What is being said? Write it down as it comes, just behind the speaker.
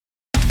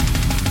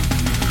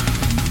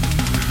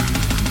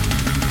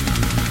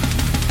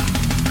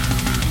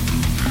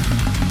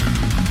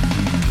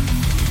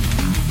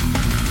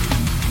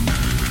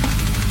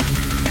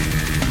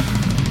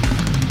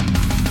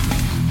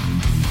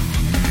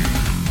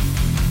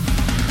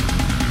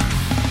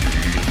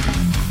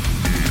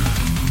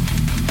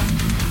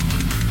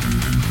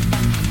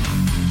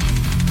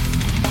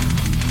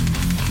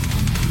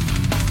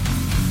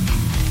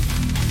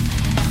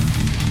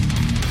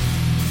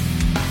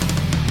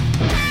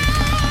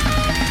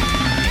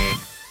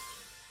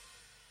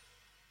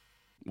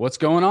What's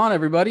going on,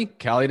 everybody?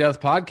 Cali Death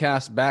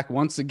Podcast back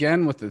once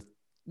again with the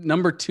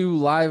number 2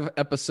 live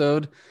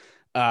episode.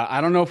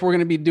 I don't know if we're going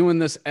to be doing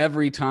this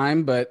every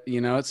time, but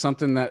it's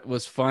something that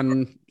was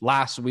fun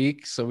last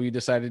week, so we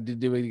decided to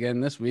do it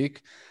again this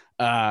week.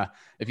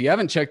 If you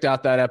haven't checked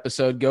out that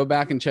episode, go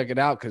back and check it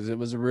out because it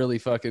was a really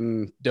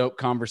fucking dope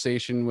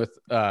conversation with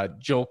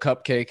Joel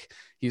Cupcake.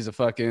 He's a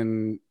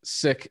fucking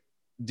sick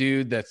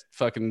dude that's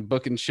fucking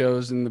booking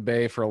shows in the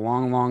Bay for a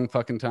long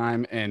fucking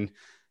time, and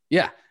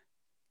yeah.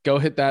 Go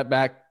hit that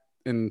back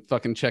and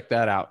fucking check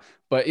that out.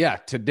 But yeah,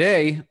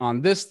 today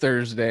on this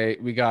Thursday,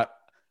 we got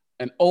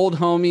an old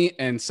homie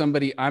and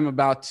somebody I'm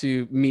about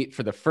to meet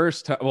for the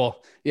first time.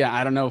 Well, yeah,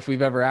 I don't know if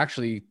we've ever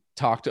actually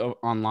talked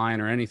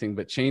online or anything,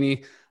 but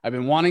Cheney, I've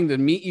been wanting to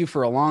meet you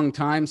for a long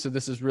time. So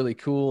this is really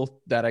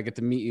cool that I get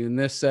to meet you in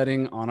this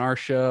setting on our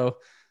show.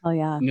 Oh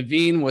yeah.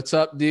 Naveen, what's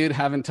up, dude?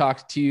 Haven't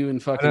talked to you in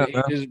fucking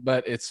ages,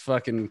 but it's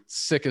fucking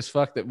sick as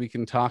fuck that we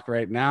can talk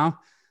right now.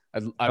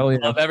 I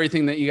love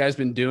everything that you guys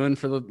been doing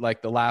for the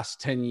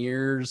last 10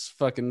 years,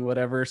 fucking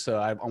whatever. So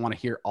I want to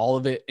hear all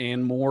of it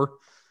and more.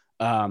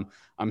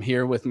 I'm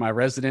here with my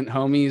resident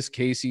homies,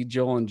 Casey,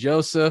 Joel, and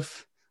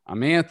Joseph.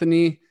 I'm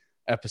Anthony,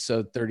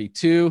 episode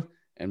 32,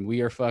 and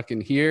we are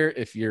fucking here.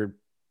 If you're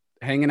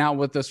hanging out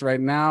with us right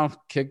now,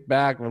 kick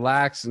back,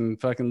 relax, and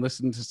fucking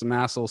listen to some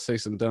assholes say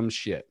some dumb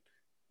shit.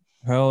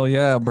 Hell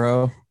yeah,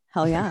 bro.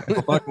 Hell yeah.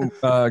 Fucking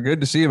good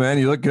to see you, man.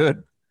 You look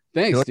good.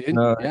 Thanks, dude.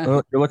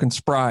 You're looking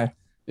spry.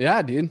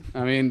 Yeah, dude.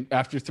 I mean,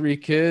 after 3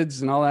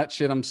 kids and all that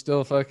shit, I'm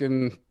still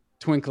fucking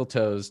twinkle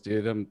toes,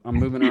 dude. I'm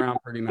moving around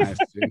pretty nice,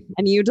 dude.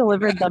 And you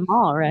delivered them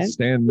all, right?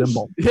 Stand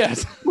nimble.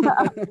 Yes.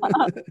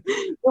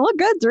 You look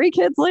good 3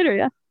 kids later.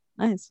 Yeah.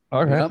 Nice.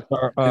 Okay. Yep.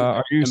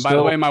 Are you and still... by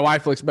the way, my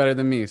wife looks better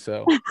than me,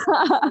 so.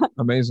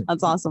 Amazing.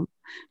 That's awesome.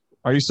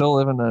 Are you still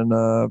living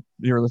in,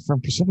 you're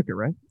from Pacifica,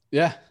 right?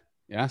 Yeah.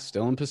 Yeah.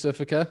 Still in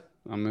Pacifica.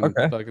 I'm in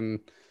fucking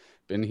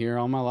been here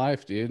all my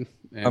life, dude.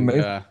 And,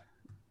 amazing.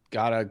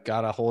 Got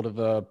a hold of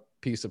a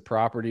piece of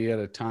property at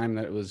a time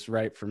that was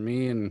right for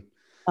me and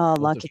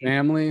lucky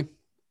family.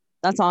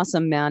 That's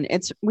awesome, man.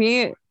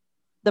 The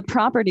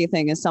property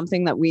thing is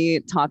something that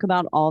we talk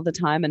about all the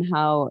time and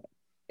how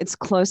it's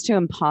close to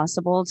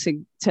impossible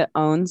to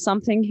own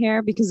something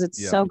here because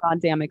it's so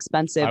goddamn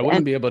expensive. I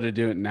wouldn't be able to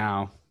do it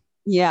now.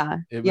 Yeah.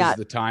 It was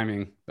the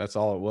timing. That's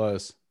all it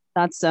was.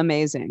 That's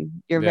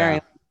amazing. You're very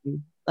lucky.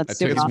 I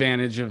took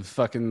advantage of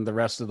fucking the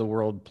rest of the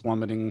world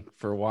plummeting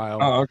for a while.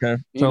 Oh, okay.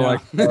 So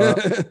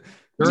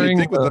during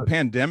think with the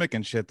pandemic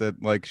and shit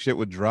that like shit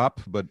would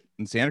drop, but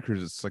in Santa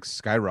Cruz it's like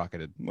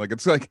skyrocketed. Like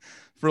it's like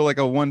for like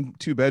a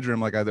 1-2 bedroom.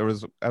 Like I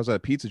was at a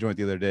pizza joint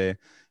the other day,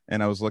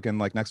 and I was looking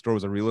like next door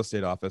was a real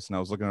estate office, and I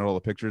was looking at all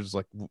the pictures. It's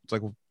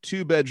like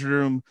 2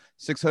 bedroom,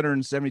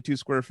 672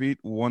 square feet,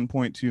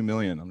 1.2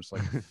 million. I'm just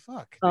like,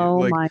 fuck. Oh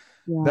like, my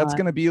God. That's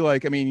gonna be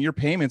like, I mean, your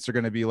payments are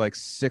gonna be like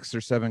 $6 or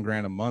 $7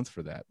 grand a month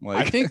for that.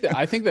 Like,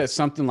 I think that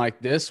something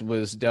like this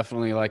was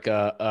definitely like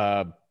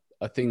a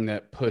thing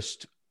that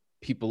pushed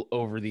people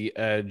over the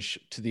edge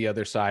to the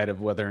other side of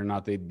whether or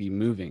not they'd be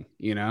moving.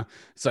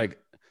 It's like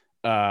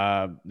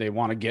they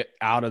want to get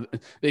out of,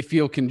 they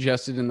feel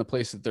congested in the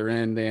place that they're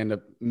in, they end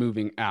up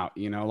moving out.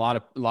 A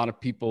lot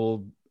of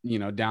people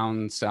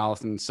down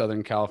south in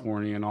Southern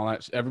California and all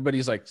that,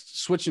 everybody's like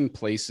switching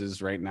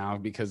places right now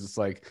because it's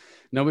like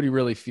nobody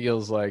really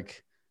feels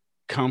like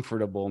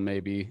comfortable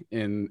maybe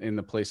in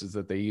the places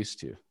that they used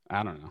to.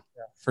 I don't know.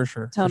 Yeah, for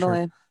sure.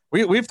 Totally. For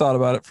sure. We've thought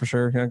about it for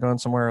sure. Gone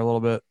somewhere a little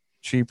bit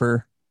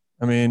cheaper.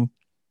 I mean,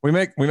 we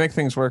make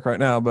things work right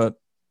now, but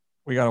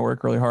we got to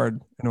work really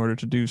hard in order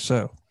to do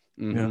so.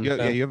 Mm-hmm.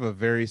 Yeah, you have a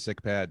very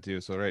sick pad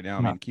too. So right now,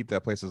 I mean, keep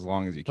that place as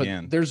long as you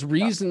can. There's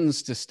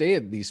reasons to stay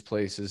at these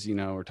places.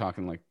 We're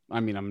talking like, I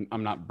mean,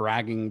 I'm not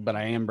bragging, but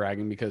I am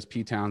bragging because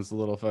P-Town's the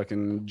little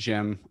fucking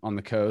gem on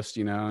the coast,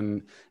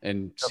 and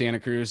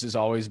Santa Cruz has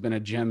always been a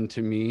gem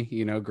to me.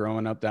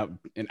 Growing up that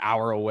an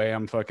hour away,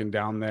 I'm fucking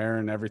down there,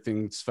 and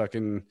everything's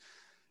fucking.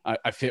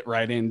 I fit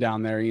right in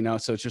down there,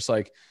 So it's just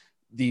like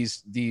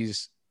these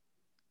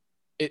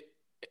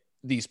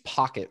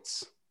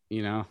pockets,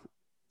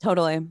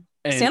 Totally.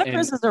 Santa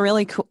Cruz is a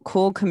really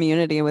cool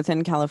community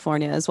within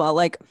California as well.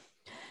 Like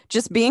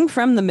just being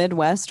from the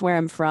Midwest where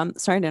I'm from,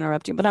 sorry to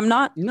interrupt you, but I'm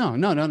not. No.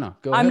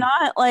 Go ahead. I'm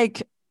not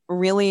like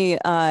really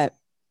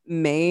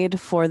made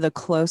for the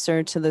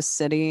closer to the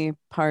city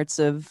parts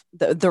of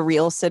the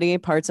real city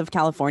parts of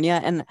California,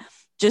 and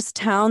just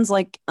towns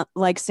like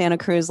Santa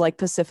Cruz, like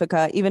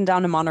Pacifica, even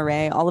down to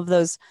Monterey, all of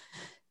those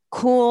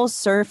cool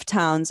surf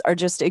towns are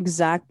just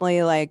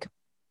exactly like,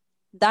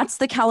 that's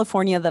the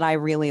California that I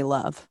really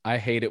love. I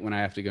hate it when I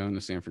have to go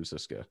into San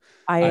Francisco.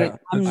 I'm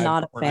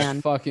not a fan.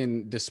 I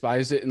fucking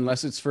despise it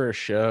unless it's for a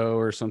show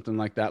or something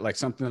like that, like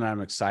something that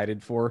I'm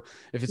excited for.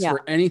 If it's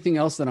for anything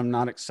else that I'm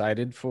not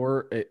excited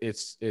for,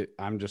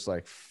 I'm just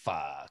like,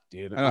 fuck,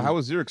 dude. How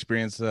was your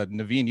experience?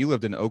 Naveen, you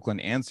lived in Oakland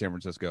and San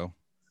Francisco.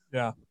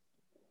 Yeah.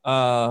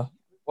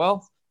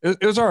 Well,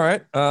 it was all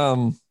right.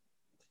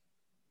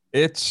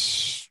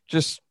 It's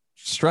just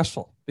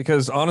stressful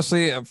because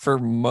honestly, for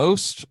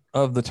most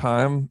of the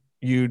time,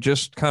 you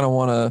just kind of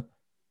want to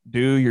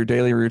do your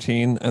daily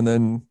routine and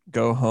then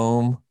go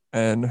home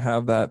and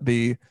have that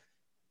be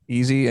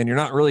easy, and you're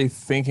not really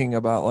thinking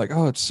about like,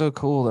 oh, it's so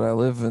cool that I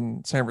live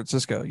in San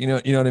Francisco. You know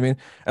what I mean?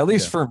 At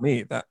least for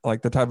me, that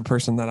like the type of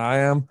person that I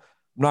am, I'm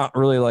not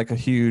really like a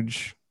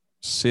huge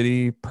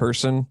city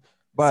person,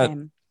 but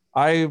Same.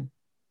 I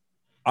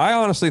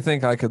honestly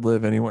think I could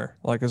live anywhere,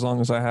 like as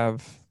long as I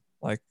have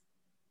like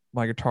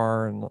my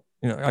guitar and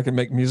I can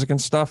make music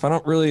and stuff. I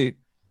don't really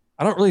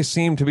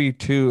seem to be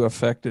too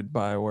affected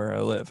by where I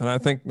live, and I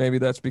think maybe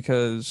that's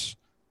because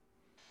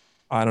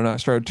I don't know. I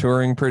started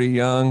touring pretty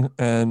young,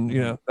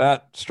 and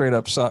that straight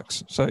up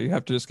sucks. So you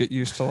have to just get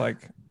used to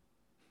like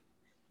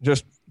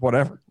just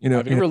whatever.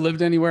 Have you ever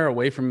lived anywhere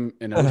away from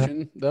an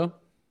ocean though?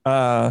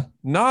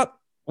 Not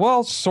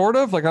well, sort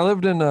of. Like I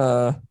lived in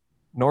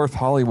North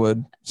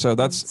Hollywood, so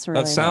that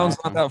really sounds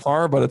not that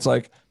far, but it's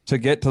like to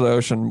get to the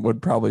ocean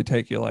would probably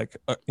take you like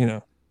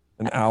an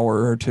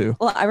hour or two.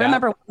 Well, I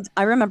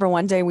remember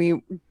one day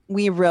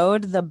we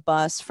rode the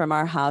bus from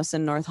our house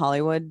in North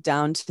Hollywood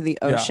down to the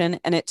ocean,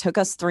 and it took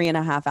us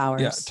 3.5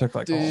 hours. Yeah, it took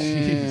like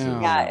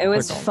it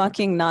was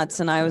fucking nuts,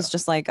 and I was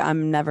just like,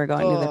 I'm never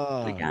going to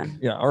this again.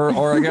 Yeah,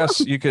 or I guess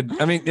you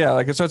could. I mean, yeah,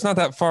 like so it's not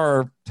that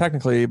far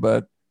technically,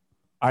 but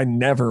I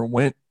never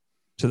went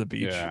to the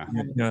beach. Yeah.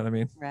 You know what I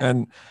mean? Right.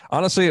 And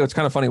honestly, it's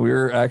kind of funny. We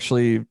were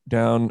actually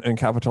down in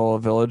Capitola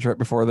Village right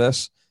before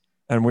this,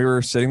 and we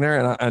were sitting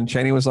there, and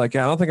Cheney was like,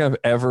 "Yeah, I don't think I've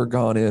ever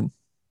gone in."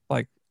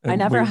 Like, I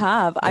never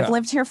have. I've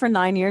lived here for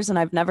 9 years, and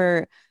I've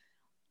never.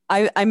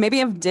 I maybe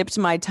have dipped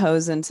my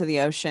toes into the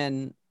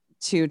ocean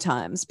 2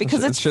 times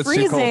because it's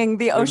freezing.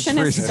 The ocean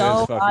is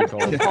so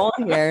fucking cold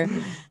here.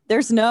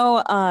 There's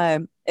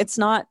no. It's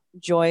not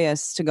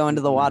joyous to go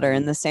into the water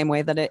in the same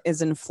way that it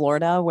is in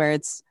Florida, where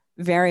it's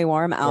very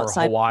warm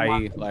outside. Or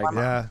Hawaii, like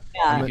yeah.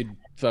 You could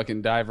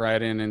fucking dive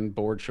right in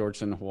board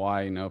shorts in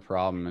Hawaii, no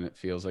problem, and it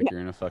feels like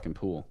you're in a fucking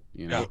pool.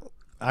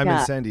 I'm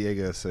in San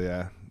Diego, so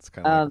yeah, it's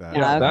kind of like that.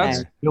 Yeah,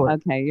 that's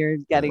okay, you're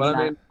getting but that.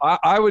 I mean,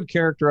 I would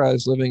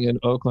characterize living in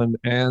Oakland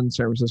and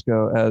San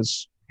Francisco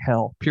as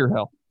hell, pure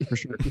hell, for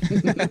sure.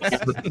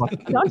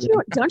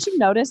 Don't you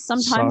notice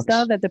sometimes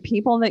though that the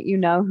people that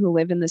who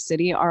live in the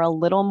city are a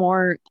little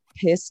more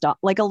pissed off,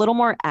 like a little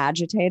more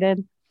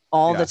agitated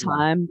all the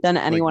time than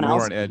anyone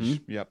else? On edge.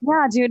 Yep.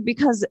 Yeah, dude,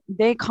 because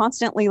they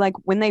constantly, like,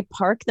 when they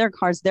park their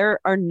cars, there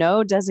are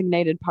no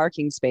designated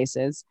parking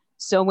spaces.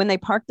 So when they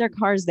park their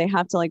cars, they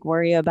have to like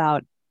worry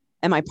about,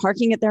 am I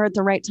parking it there at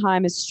the right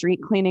time? Is street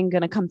cleaning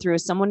going to come through?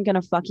 Is someone going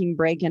to fucking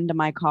break into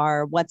my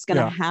car? What's going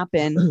to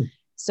happen?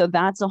 So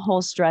that's a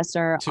whole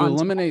stressor. To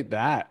eliminate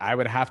that, I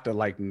would have to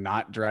like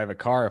not drive a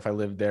car if I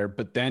lived there,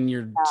 but then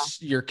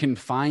you're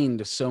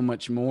confined so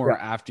much more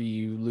after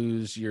you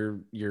lose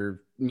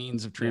your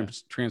means of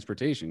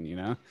transportation,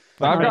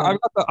 I've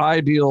got the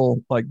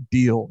ideal like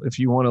deal if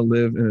you want to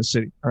live in a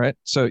city. All right.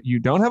 So you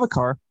don't have a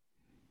car,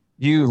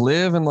 you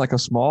live in like a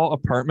small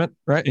apartment,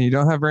 right? And you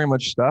don't have very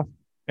much stuff,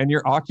 and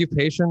your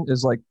occupation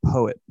is like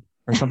poet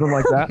or something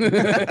like that.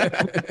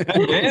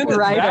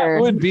 Writer.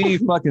 That would be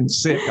fucking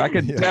sick. I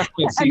could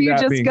definitely see that. And you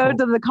that just being go cool.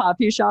 to the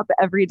coffee shop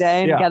every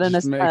day and get an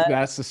make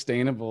that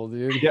sustainable,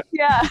 dude.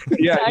 Yeah.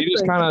 Exactly. You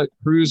just kind of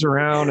cruise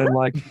around and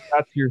like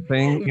that's your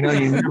thing. You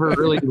never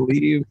really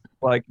leave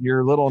like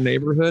your little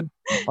neighborhood.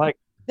 Like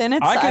then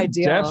it's I could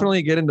ideal.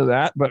 definitely get into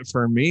that, but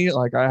for me,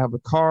 like I have a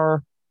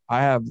car,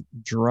 I have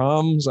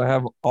drums, I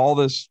have all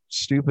this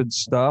stupid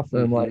stuff,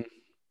 and like,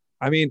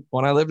 I mean,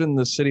 when I lived in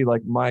the city,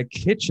 like my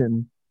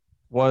kitchen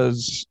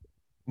was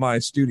my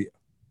studio.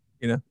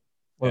 You know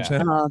what I'm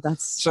saying? Oh,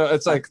 that's so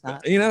it's like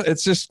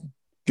it's just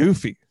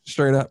goofy,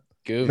 straight up.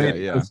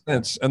 Goofy,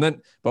 sense. And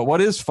then, but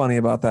what is funny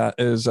about that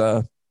is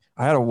I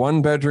had a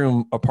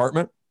 1-bedroom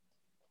apartment,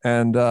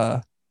 and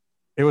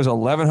it was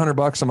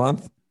 $1,100 a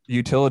month,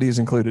 utilities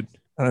included.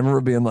 And I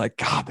remember being like,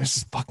 God, this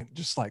is fucking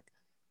just like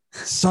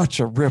such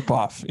a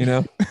ripoff,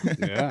 Yeah.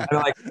 And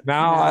like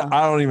now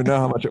I don't even know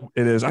how much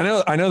it is. I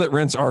know that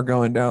rents are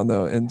going down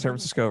though in San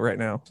Francisco right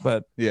now,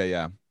 but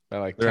yeah.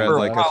 Like they're at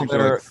like I think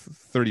they're like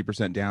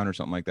 30% down or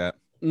something like that.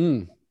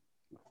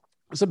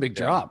 It's a big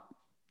drop.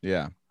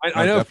 Yeah.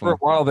 I know for a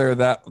while there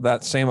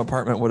that same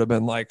apartment would have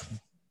been like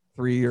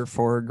 $3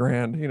 or $4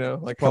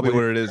 grand, like probably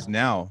what it is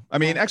now. I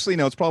mean, actually,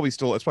 no, it's probably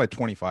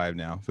 25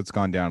 now. If it's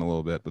gone down a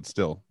little bit, but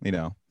still,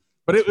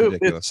 But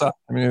it sucked.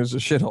 I mean, it was a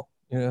shithole.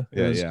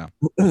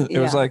 It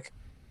was like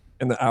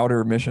in the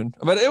outer mission,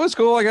 but it was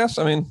cool, I guess.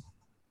 I mean,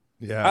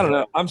 I don't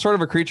know. I'm sort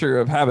of a creature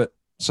of habit,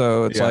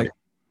 so it's like,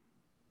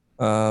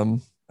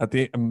 at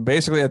the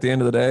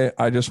end of the day,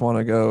 I just want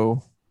to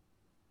go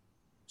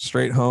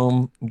straight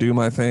home, do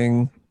my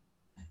thing,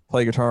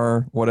 play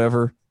guitar,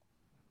 whatever,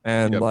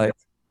 and like,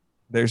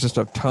 there's just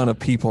a ton of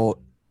people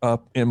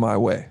up in my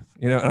way,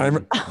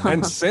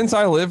 and since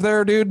I live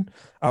there, dude,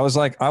 I was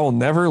like, I will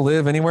never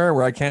live anywhere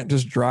where I can't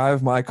just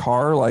drive my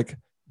car like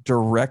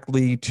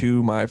directly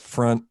to my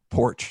front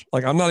porch.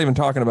 Like, I'm not even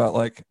talking about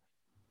like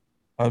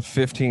a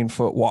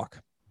 15-foot walk,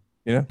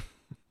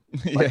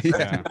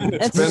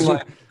 It's been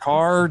like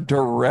car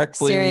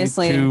directly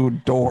seriously to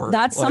door.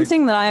 That's like,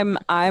 something that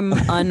I'm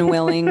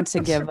unwilling to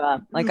give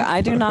up. Like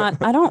I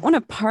don't want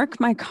to park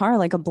my car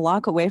like a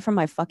block away from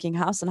my fucking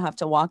house and have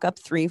to walk up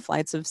 3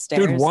 flights of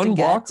stairs. Dude, one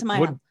block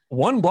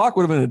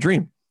would have been a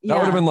dream. That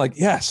would have been like,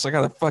 yes, I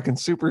got a fucking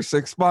super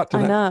sick spot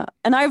tonight. I know.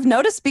 And I've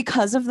noticed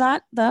because of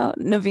that though,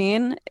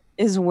 Naveen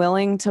is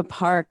willing to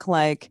park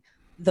like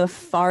the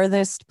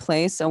farthest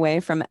place away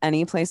from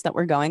any place that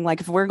we're going. Like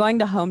if we're going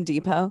to Home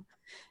Depot,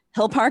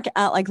 he'll park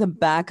at like the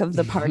back of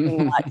the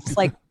parking lot. Just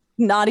like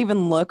not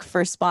even look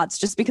for spots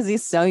just because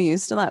he's so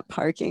used to that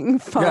parking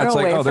far it's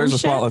away like, from there's a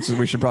spot.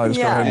 We should probably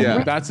just go ahead.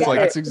 Yeah, that's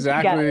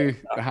exactly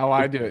how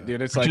I do it,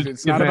 dude. It's like,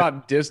 it's not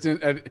about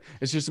distance.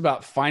 It's just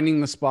about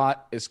finding the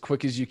spot as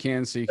quick as you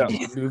can so you can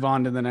just move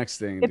on to the next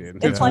thing,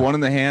 dude. It's like, 1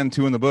 in the hand,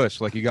 2 in the bush.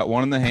 Like you got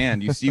 1 in the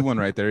hand, you see one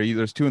right there.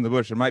 There's 2 in the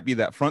bush. There might be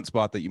that front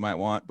spot that you might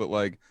want, but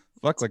like,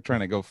 fuck, like trying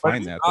to go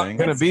find that thing.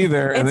 Going to be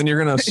there, and then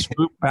you're going to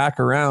swoop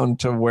back around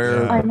to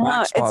where I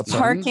know it's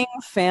parking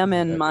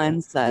famine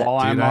mindset. While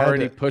I'm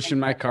already pushing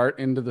my cart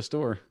into the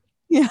store.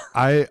 Yeah,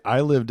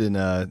 I lived in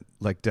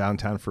like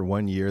downtown for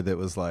 1 year. That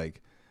was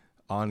like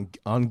on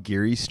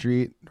Geary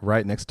Street,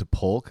 right next to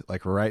Polk,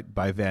 like right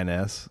by Van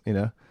Ness. You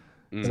know,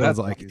 so that's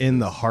like in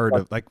the heart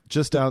of like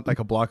just down like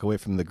a block away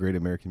from the Great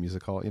American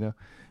Music Hall. You know,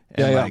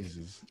 and like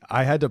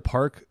I had to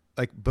park.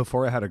 Like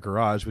before I had a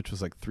garage, which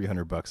was like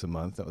 $300 a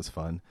month. That was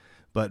fun.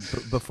 But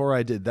before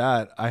I did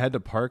that, I had to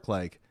park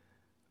like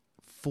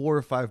 4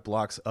 or 5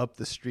 blocks up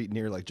the street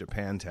near like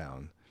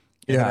Japantown.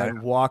 And then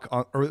I'd walk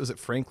on, or was it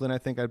Franklin? I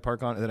think I'd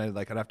park on, and then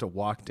I'd have to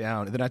walk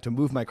down, and then I have to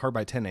move my car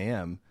by 10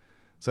 a.m.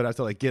 So I'd have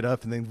to like get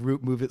up and then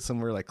move it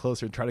somewhere like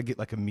closer and try to get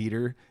like a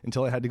meter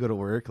until I had to go to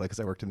work, like because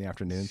I worked in the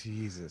afternoon.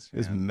 Jesus, it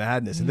was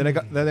madness. And then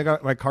I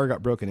got my car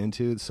got broken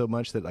into so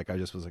much that like I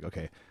just was like,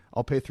 okay,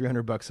 I'll pay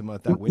 $300 a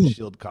month. That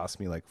windshield cost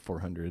me like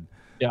 $400.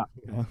 Yeah,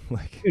 you know?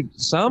 Like dude,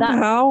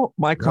 somehow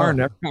my car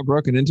never got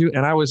broken into.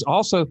 And I was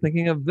also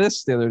thinking of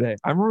this the other day.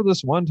 I remember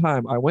this one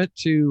time I went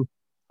to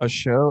a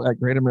show at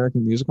Great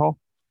American Music Hall,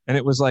 and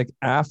it was like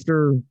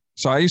after.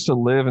 So I used to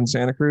live in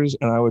Santa Cruz,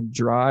 and I would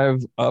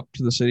drive up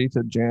to the city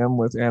to jam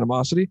with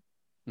Animosity.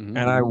 Mm-hmm.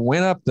 And I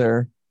went up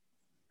there,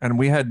 and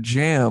we had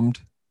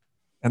jammed,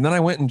 and then I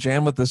went and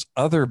jammed with this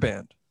other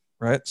band,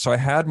 right? So I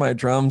had my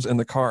drums in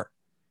the car,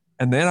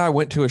 and then I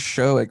went to a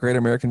show at Great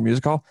American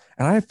Music Hall,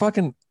 and I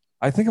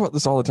think about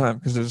this all the time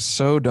because it's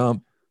so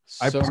dumb.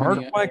 I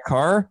parked my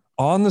car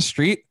on the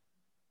street,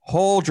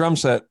 whole drum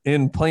set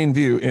in plain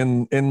view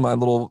in my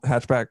little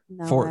hatchback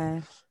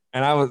Ford.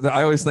 And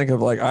I always think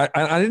of like,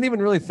 I didn't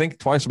even really think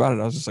twice about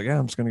it. I was just like, yeah,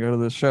 I'm just going to go to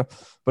this show.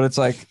 But it's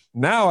like,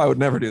 now I would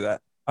never do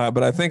that.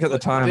 But I think at the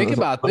time, think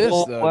about this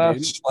though,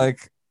 dude.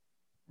 Like,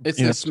 it's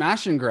a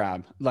smash and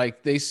grab.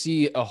 Like they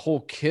see a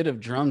whole kit of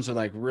drums are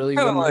like, really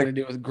what am I going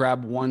to do is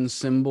grab one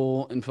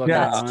cymbal and fucking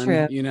run,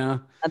 true. You know?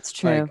 That's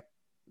true.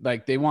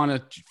 Like they want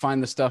to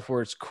find the stuff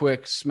where it's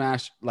quick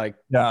smash. Like,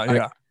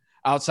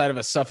 outside of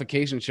a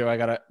suffocation show, I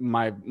got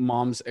my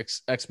mom's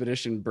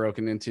expedition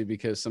broken into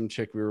because some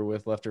chick we were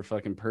with left her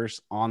fucking purse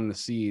on the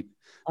seat.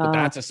 But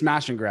that's a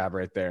smash and grab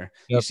right there.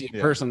 Yep. You see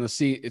a purse on the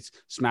seat, it's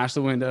smash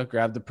the window,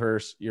 grab the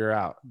purse, you're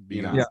out.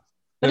 You know? Yeah.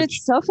 But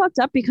it's so fucked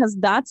up because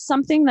that's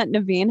something that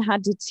Naveen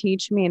had to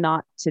teach me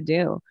not to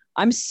do.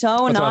 I'm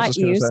so not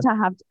used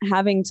to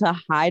having to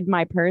hide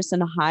my purse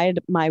and hide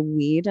my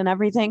weed and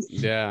everything.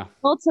 Yeah.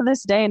 Well, to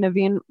this day,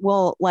 Naveen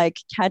will like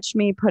catch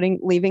me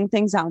leaving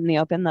things out in the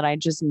open that I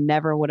just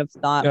never would have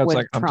thought would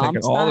like, I'm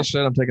taking all the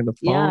shit. I'm taking the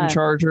phone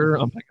charger.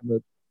 I'm taking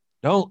the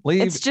don't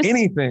leave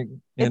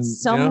anything.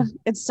 It's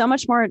so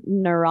much more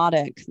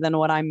neurotic than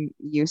what I'm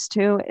used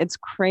to. It's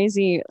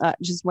crazy,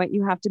 just what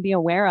you have to be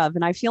aware of.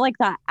 And I feel like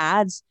that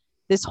adds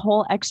this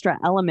whole extra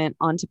element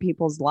onto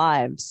people's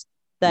lives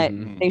that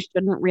they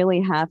shouldn't really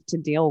have to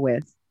deal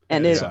with.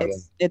 And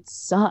it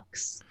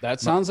sucks.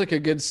 That sounds like a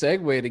good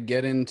segue to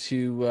get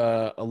into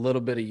a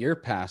little bit of your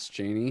past,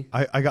 Janie.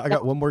 I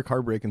got one more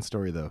car breaking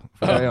story though.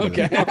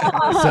 Okay.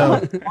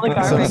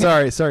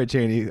 So sorry,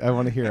 Janie. I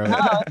want to hear it.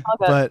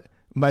 But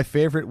my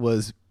favorite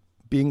was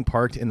being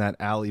parked in that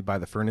alley by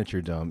the Furniture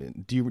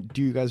Dome. Do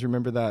you guys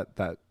remember that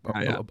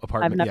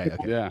apartment?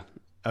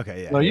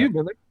 Okay. No, you've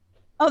been there.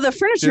 Oh, the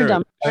Furniture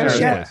Dome.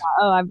 Yeah.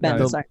 Oh, I've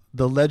been. Sorry.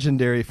 The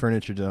legendary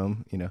Furniture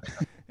Dome, you know.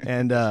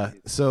 And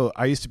so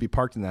I used to be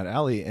parked in that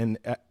alley, and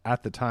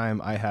at the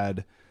time I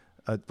had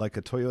a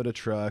Toyota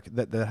truck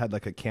that had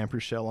like a camper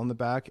shell on the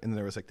back, and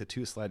there was like the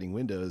 2 sliding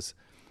windows,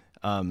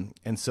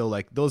 and so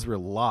like those were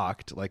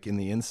locked like in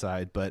the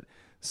inside, but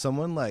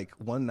someone like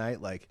one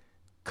night like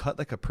cut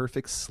like a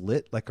perfect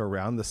slit like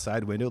around the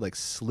side window, like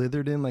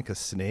slithered in like a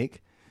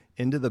snake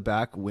into the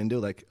back window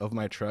like of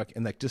my truck,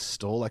 and like just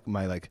stole like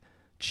my like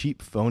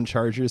cheap phone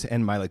chargers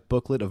and my like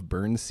booklet of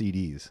burned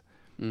CDs.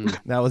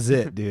 That was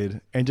it, dude.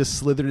 And just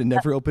slithered and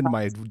never opened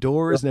my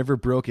doors, never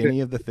broke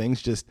any of the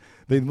things. Just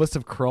they must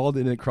have crawled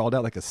in and crawled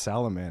out like a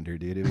salamander,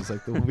 dude. It was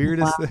like the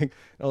weirdest thing.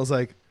 I was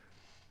like,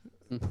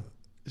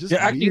 just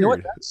weird. You know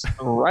what? That's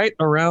right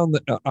around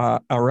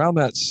around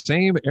that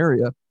same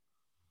area.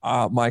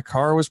 My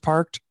car was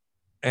parked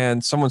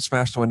and someone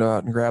smashed the window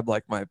out and grabbed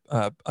like my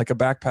like a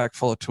backpack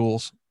full of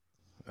tools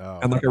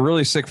and like a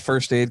really sick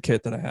first aid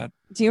kit that I had.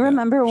 Do you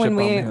remember when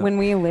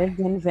we lived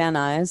in Van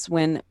Nuys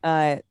when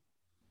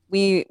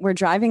we were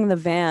driving the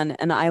van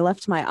and I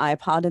left my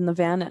iPod in the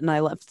van and I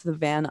left the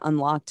van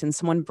unlocked and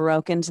someone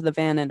broke into the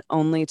van and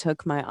only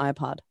took my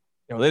iPod?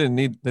 You know,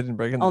 they didn't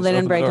break in. Oh, they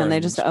didn't break in.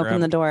 They just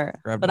opened the door.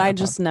 But I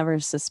just never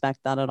suspect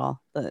that at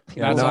all.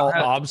 That's all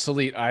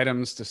obsolete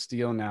items to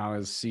steal now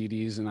is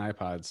CDs and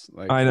iPods.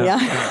 Like, I know. Yeah,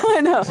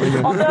 I know.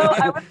 Although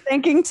I was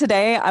thinking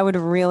today, I would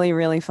really,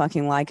 really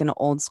fucking like an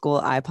old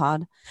school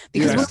iPod.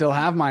 Because I still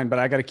have mine, but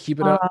I got to keep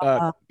it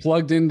up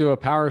plugged into a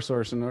power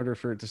source in order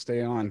for it to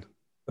stay on.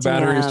 The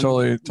battery is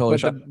totally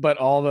shut. But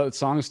all the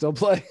songs still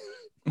play.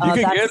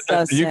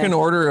 You can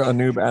order a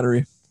new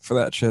battery for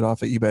that shit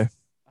off of eBay.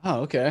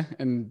 Oh, okay.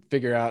 And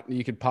figure out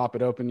you could pop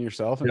it open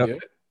yourself and do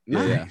it.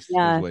 Nice.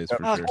 Yeah.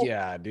 Sure.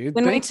 Yeah, dude.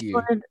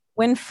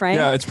 When Frank,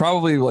 it's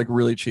probably like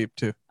really cheap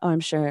too. Oh, I'm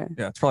sure.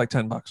 Yeah, it's probably like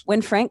 $10.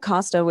 When Frank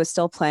Costa was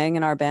still playing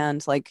in our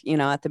band, like, you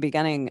know, at the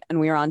beginning, and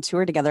we were on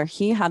tour together,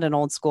 he had an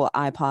old school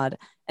iPod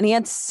and he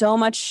had so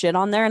much shit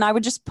on there, and I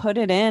would just plug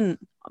it in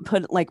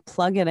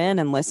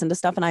and listen to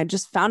stuff, and I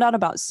just found out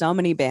about so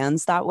many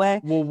bands that way.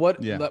 Well,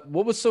 what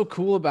was so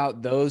cool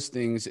about those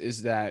things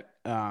is that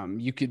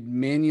you could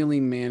manually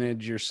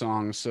manage your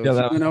songs. So if you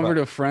went over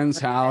to a friend's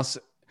house,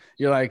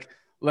 you're like,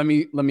 let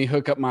me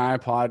hook up my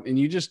iPod, and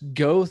you just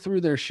go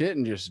through their shit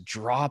and just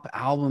drop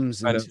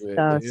albums into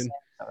it, dude.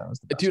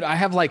 Dude, I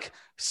have like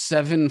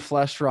 7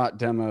 Flesh Rot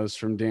demos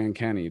from Dan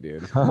Kenny,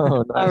 dude. Oh,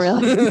 nice. Oh,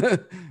 really?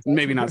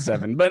 Maybe not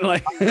 7, but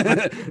like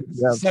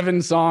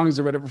 7 songs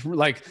or whatever,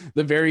 like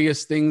the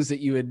various things that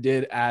you had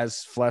did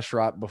as Flesh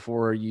Rot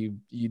before you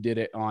did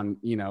it on,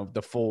 you know,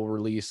 the full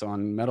release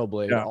on Metal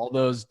Blade. All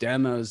those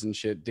demos and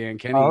shit, Dan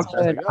Kenny.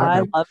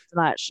 I loved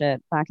that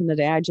shit back in the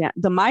day.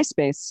 The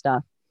MySpace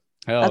stuff.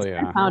 Hell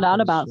yeah! I found out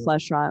about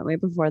Flesh Rot way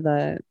before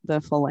the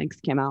full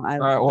length came out. All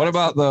right, what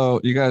about though,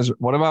 you guys?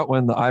 What about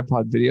when the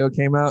iPod video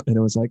came out and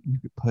it was like you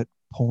could put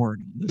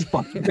porn in this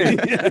fucking thing?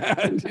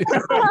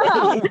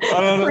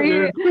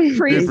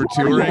 Free for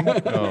touring.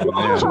 Oh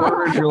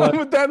man,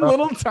 with that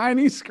little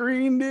tiny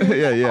screen, dude.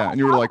 yeah, and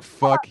you were like,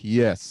 "Fuck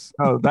yes."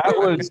 Oh, that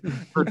was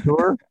for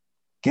tour.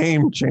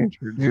 Game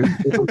changer, dude.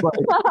 It was like,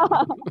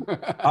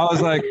 I was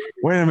like,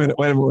 wait a minute.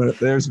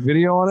 There's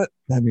video on it.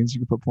 That means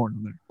you can put porn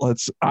on there.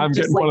 I'm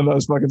just getting one of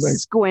those fucking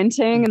things.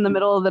 Squinting in the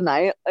middle of the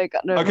night, like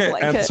under a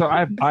blanket. And so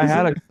I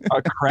had a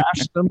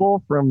crash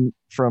cymbal from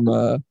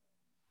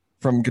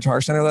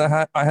Guitar Center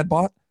that I had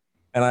bought,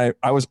 and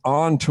I was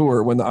on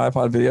tour when the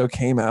iPod video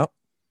came out,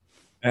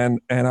 and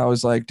I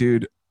was like,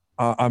 dude,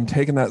 I'm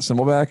taking that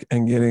cymbal back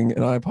and getting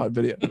an iPod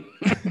video.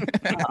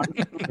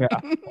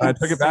 I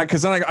took it back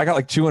because then I got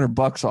like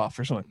 $200 off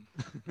or something.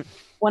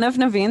 One of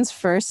Naveen's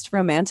first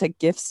romantic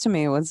gifts to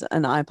me was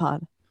an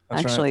iPod.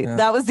 That's actually, right,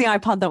 that was the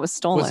iPod that was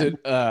stolen. Was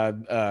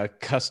it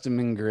custom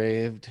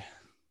engraved?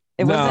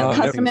 It wasn't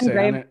custom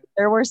engraved.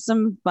 There were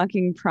some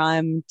fucking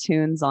prime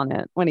tunes on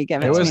it when he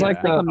gave it. It was to me.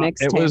 like a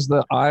mixtape. It was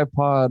the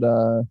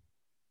iPod,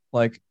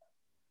 like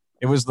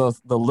it was the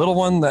little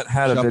one that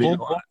had a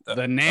video on it.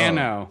 The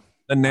Nano.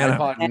 The Nano.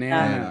 iPod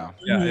Nano.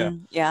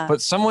 Yeah.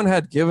 But someone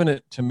had given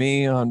it to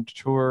me on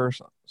tour or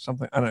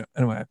something. I don't know.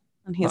 Anyway.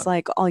 And he's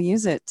like, I'll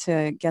use it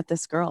to get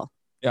this girl.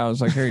 Yeah, I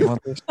was like, here, you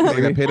want this? Like,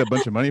 I paid a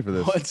bunch of money for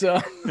this. What's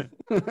up?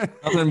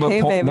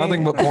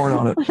 Nothing but porn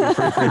on it.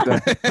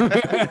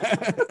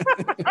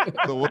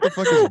 So what the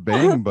fuck is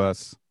Bang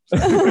Bus?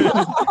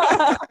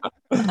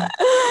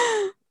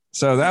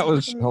 So that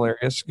was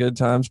hilarious. Good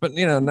times. But,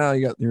 you know, now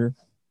you got your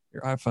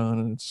iPhone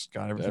and it's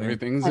got everything.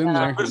 Everything's in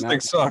there. This thing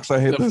sucks. I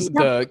hate this.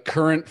 The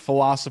current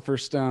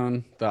Philosopher's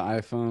Stone, the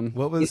iPhone.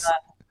 What was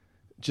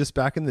just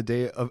back in the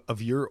day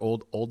of your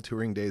old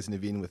touring days,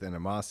 Naveen, with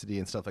Animosity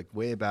and stuff, like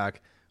way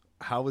back,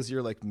 how was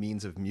your like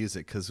means of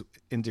music? Because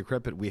in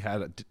Decrepit we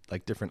had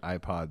like different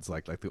iPods,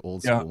 like the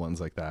old school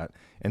ones like that,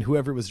 and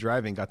whoever was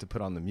driving got to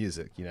put on the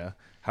music. You know,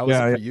 how was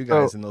it for you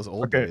guys in those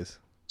old days?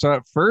 So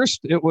at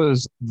first it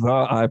was the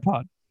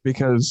iPod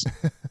because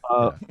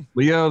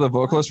Leo, the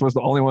vocalist, was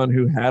the only one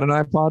who had an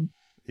iPod.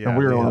 Yeah, and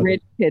we were like,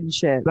 rich kid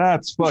shit.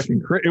 That's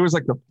fucking crazy. It was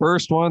like the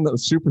first one that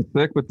was super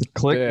thick with the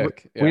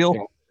click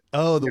wheel.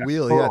 Oh, the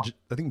wheel. Yeah.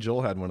 I think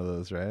Joel had one of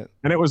those, right?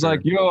 And it was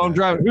like, yo, I'm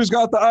driving. Who's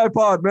got the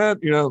iPod, man?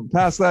 You know,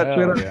 pass that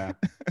shit. Yeah.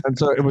 And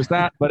so it was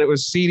that, but it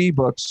was CD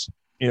books,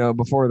 you know,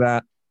 before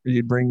that,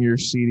 you'd bring your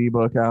CD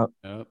book out.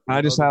 Yep.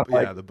 I just had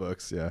like the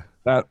books. Yeah.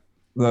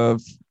 The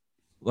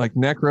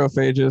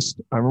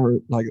Necrophagist. I remember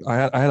like I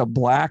had a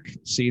black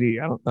CD.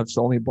 That's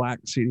the only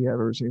black CD I've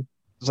ever seen.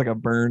 It's like a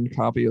burned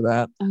copy of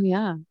that. Oh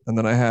yeah. And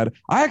then I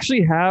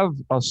actually have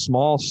a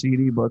small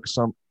CD book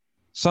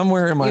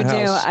somewhere in my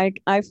house.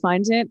 I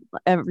find it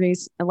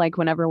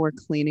whenever we're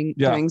cleaning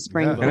during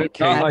spring break. It's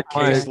got like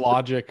Case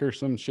Logic or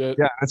some shit.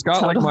 Yeah, it's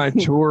got like my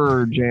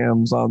tour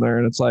jams on there,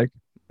 and it's like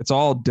it's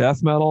all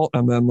death metal,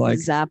 and then like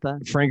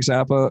Frank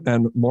Zappa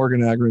and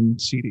Morgan Agron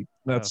CD.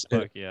 That's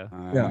it. Yeah.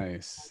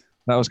 Nice.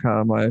 That was kind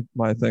of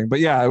my thing, but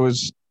yeah, it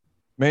was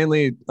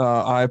mainly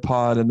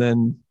iPod, and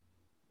then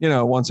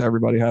once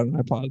everybody had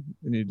an iPod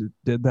and you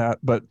did that.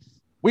 But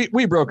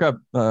we broke up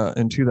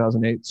in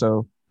 2008.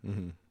 So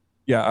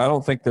yeah, I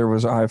don't think there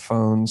was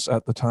iPhones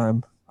at the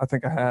time. I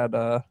think I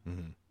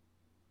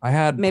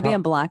had maybe a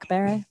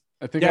BlackBerry.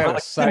 I think I had a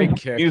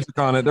Sidekick. Music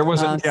on it. There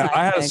wasn't.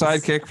 I had a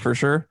Sidekick for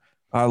sure.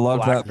 I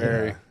loved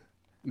BlackBerry. that.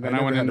 Yeah. Then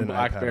I went into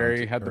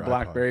BlackBerry. Had the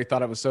BlackBerry.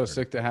 Thought it was so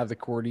sick to have the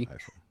QWERTY.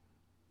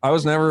 I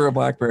was never a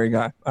BlackBerry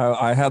guy.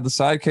 I had the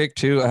Sidekick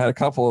too. I had a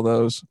couple of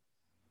those,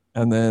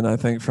 and then I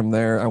think from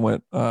there I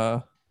went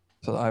to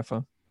the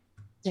iPhone.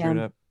 Straight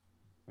up.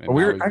 But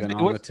we were actually,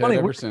 what's funny,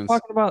 we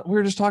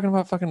were just talking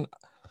about fucking.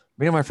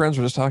 Me and my friends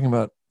were just talking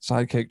about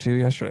Sidekick 2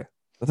 yesterday.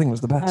 The thing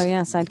was the best. Oh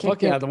yeah, Sidekick.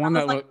 Fuck yeah, the one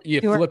that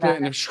you flip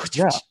it and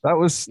that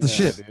was the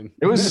shit. Dude.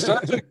 It was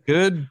such a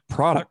good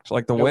product.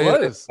 Like the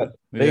way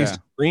they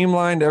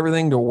streamlined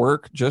everything to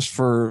work just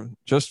for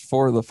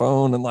the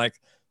phone, and like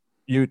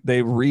they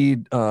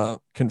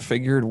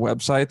configured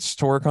websites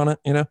to work on it,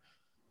 and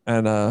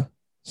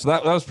so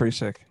that was pretty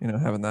sick,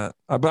 having that.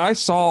 But I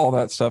saw all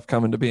that stuff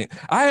come into being.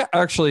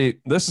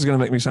 This is gonna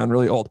make me sound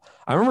really old.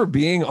 I remember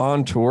being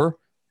on tour,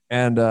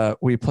 and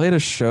we played a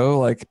show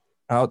like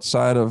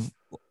outside of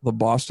the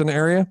Boston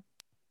area,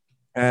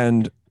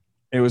 and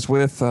it was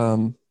with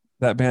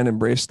that band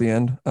Embrace the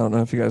End. I don't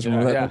know if you guys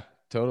remember that. Yeah,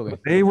 totally. But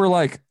they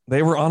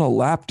were on a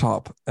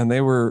laptop, and they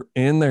were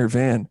in their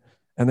van,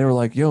 and they were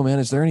like, "Yo, man,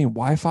 is there any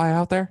Wi-Fi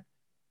out there?"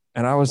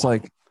 And I was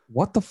like,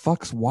 "What the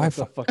fuck's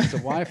Wi-Fi? What the fuck's a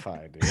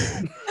Wi-Fi,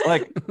 dude?"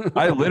 Like,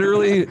 I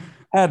literally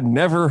had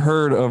never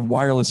heard of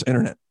wireless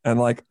internet, and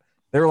like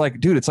they were like,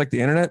 "Dude, it's like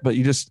the internet, but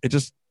it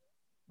just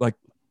like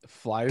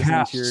flies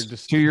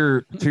into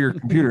your to your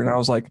computer." And I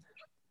was like,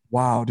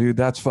 wow, dude,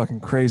 that's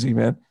fucking crazy,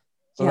 man.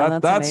 So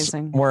that's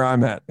where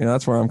I'm at.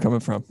 That's where I'm coming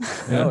from.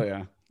 Hell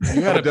yeah.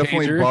 I would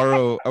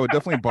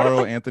definitely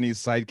borrow Anthony's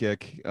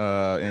Sidekick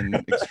in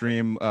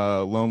extreme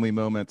lonely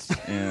moments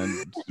and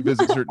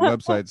visit certain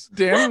websites.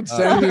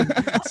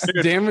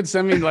 Dan would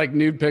send me like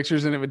nude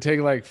pictures, and it would take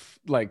like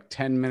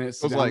 10 minutes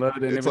to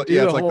download. It's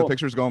like the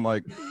pictures going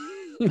like.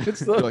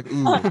 It's like,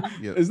 ooh,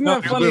 yeah. Isn't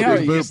that funny how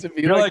it used to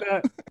be like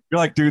that? You're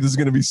like, dude, this is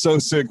gonna be so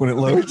sick when it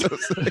loads.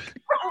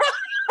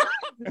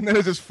 And then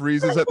it just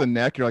freezes at the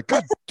neck. You're like,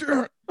 God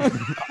damn it.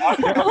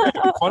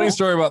 Funny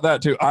story about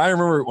that too. I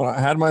remember when I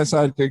had my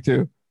Sidekick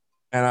too,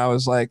 and I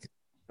was like,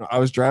 I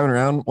was driving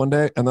around one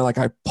day, and then like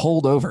I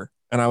pulled over,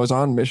 and I was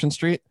on Mission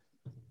Street,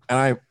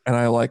 and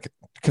I like,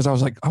 because I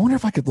was like, I wonder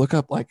if I could look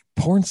up like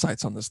porn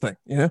sites on this thing.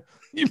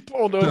 You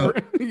pulled over.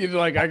 You're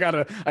like, I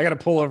gotta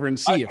pull over and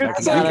see if I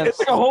can. It's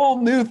like a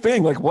whole new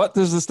thing. Like, what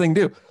does this thing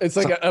do? It's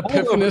like an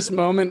epiphanous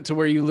moment to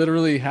where you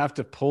literally have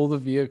to pull the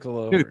vehicle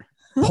over. Dude,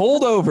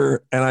 pulled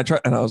over, and I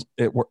tried, and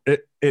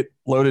it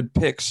loaded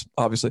pics,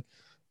 obviously.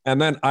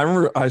 And then I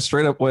remember I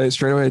straight away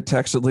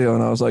texted Leo,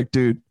 and I was like,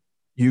 dude,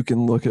 you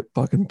can look at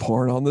fucking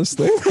porn on this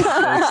thing. It's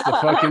the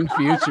fucking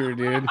future,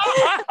 dude.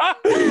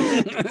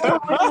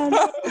 Oh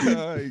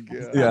my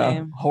God.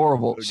 Yeah,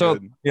 horrible. So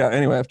yeah,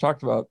 anyway, I've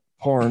talked about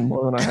porn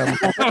more than I have.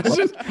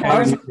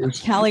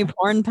 Cali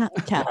porn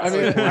podcast. I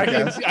mean,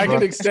 I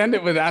could extend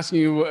it with asking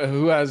you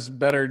who has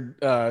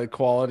better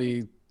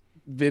quality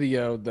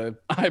video, the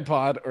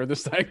iPod or the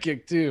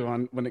Sidekick 2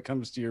 on when it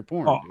comes to your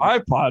porn. Oh,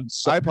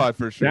 iPod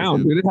for sure.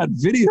 Down, dude. It had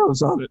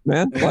videos on it,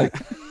 man. Like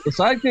the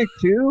Sidekick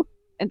 2,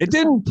 it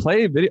didn't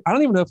play video. I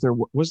don't even know if there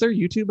was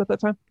YouTube at that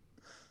time.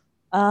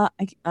 I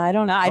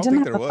don't know. I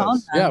didn't have the phone.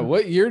 Yeah,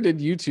 what year did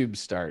YouTube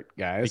start,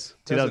 guys?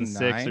 Like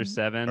 2006 or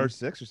 7. Or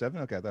 6 or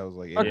 7. Okay, that was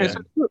like 8. Okay, so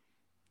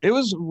it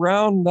was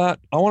around that.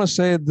 I want to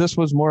say this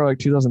was more like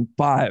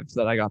 2005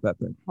 that I got that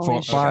thing.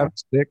 5,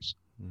 6.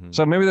 Mm-hmm.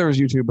 So maybe there was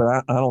YouTube, but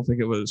I don't think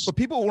it was. But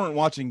people weren't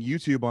watching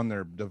YouTube on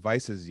their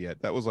devices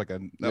yet. That was like a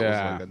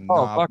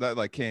knob that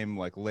like came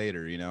like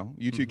later.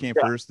 YouTube came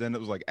first, then it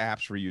was like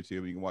apps for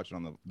YouTube. You can watch it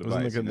on the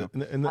device.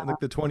 In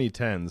like the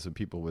 2010s, and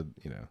people would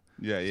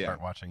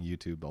start watching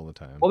YouTube all the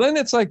time. Well, then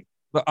it's like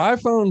the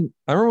iPhone.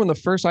 I remember when the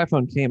first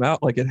iPhone came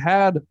out, like it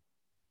had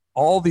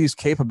all these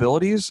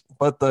capabilities,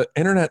 but the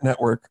internet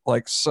network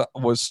was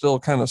still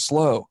kind of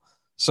slow.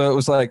 So it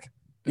was like.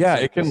 Yeah,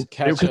 it can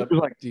catch up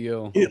like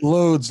deal. It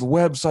loads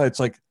websites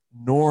like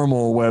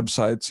normal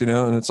websites,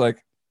 and it's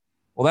like,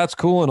 well, that's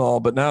cool and all,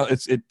 but now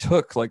it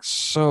took like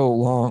so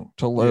long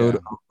to load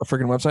a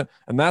freaking website,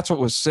 and that's what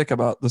was sick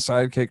about the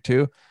Sidekick 2.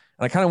 And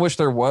I kind of wish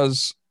there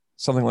was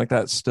something like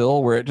that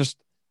still, where it just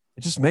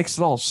makes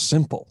it all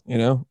simple,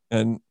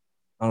 And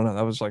I don't know,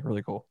 that was like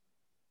really cool.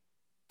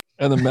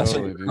 And the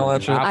message and all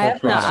that shit. I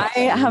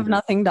have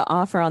nothing to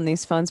offer on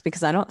these phones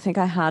because I don't think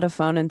I had a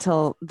phone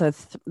until the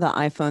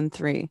iPhone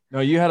 3.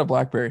 No, you had a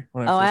BlackBerry.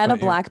 I had a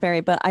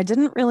BlackBerry, but I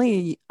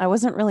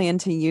wasn't really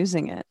into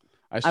using it.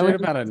 I straight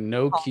about a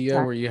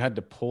Nokia where you had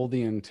to pull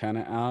the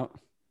antenna out.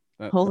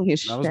 Holy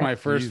shit. That was my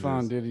first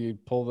phone, dude. You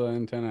pull the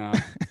antenna out.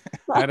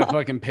 I had a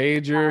fucking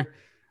pager.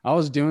 I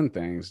was doing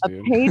things,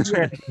 dude. A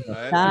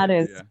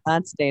pager.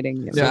 That's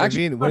dating you. Yeah,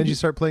 actually, when did you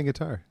start playing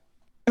guitar?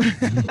 No,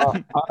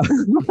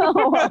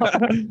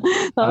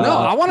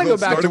 I want to go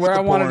back to where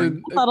I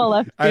wanted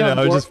to. I know,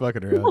 I was just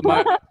fucking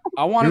around.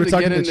 I wanted to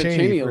get into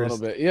Cheney a little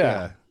bit.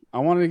 Yeah. I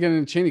wanted to get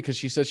into Cheney because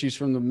she said she's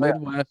from the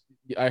Midwest.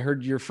 I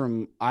heard you're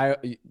from I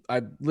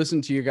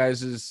listened to you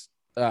guys's.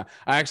 I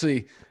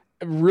actually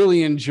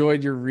really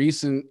enjoyed your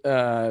recent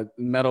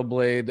Metal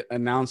Blade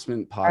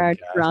announcement podcast.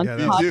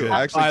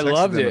 I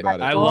loved it.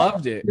 I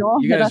loved it.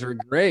 You guys were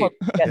great.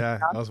 Yeah,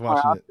 I was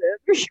watching it.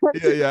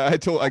 Yeah.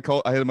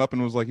 I hit him up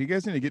and was like, "You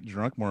guys need to get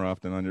drunk more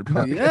often on your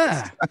podcast."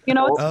 Yeah. You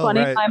know what's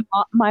funny? Right.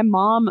 My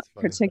mom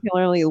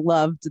particularly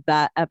loved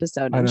that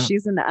episode, and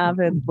she's an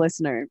avid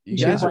listener. You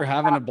guys were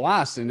having a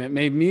blast, and it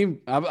made me.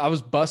 I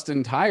was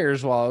busting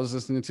tires while I was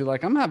listening to.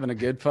 Like, I'm having a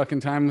good fucking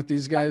time with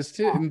these guys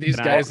too, and these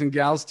guys and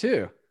gals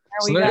too.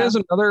 So there is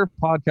another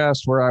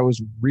podcast where I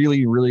was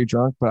really, really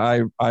drunk,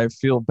 but I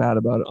feel bad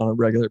about it on a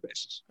regular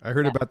basis. I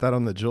heard about that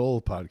on the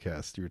Joel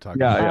podcast you were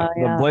talking about.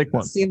 Yeah, the Blake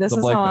one. See, this is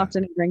how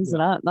often he brings it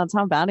up. That's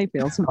how bad he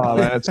feels. Oh,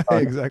 man, it's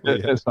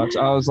exactly. It sucks.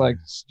 I was like,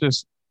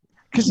 just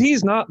because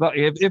he's not.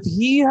 If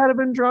he had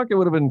been drunk, it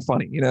would have been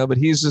funny, But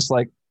he's just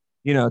like,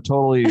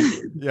 totally.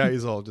 Yeah,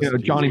 he's all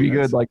just Johnny B.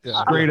 Good, like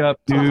straight up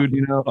dude,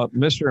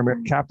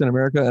 Mr. Captain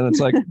America, and it's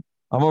like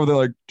I'm over there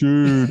like,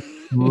 dude.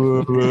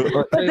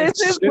 But this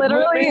is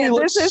literally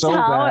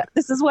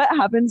this is what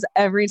happens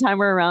every time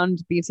we're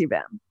around BT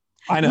Bam.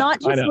 I know, not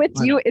just with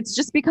you, it's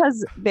just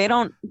because they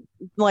don't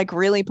like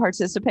really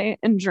participate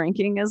in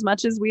drinking as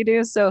much as we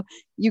do. So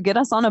you get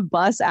us on a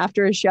bus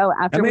after a show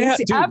after we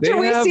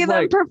see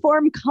them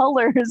perform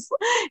Colors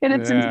in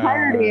its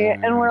entirety,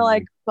 and we're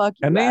like, fuck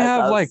you. And they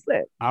have like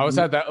I was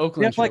at that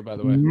Oakland show, by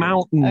the way,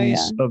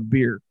 mountains of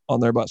beer on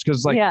their bus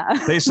because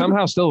they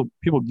somehow still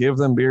people give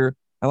them beer,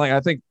 and like I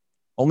think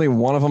only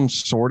one of them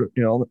sort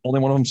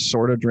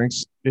of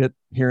drinks it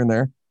here and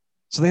there.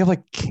 So they have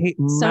like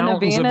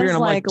mountains of beer, and I'm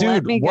like,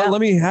 dude, let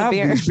me have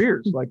these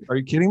beers. Like, are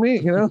you kidding me?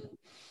 And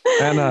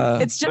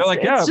it's just they're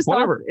like, yeah,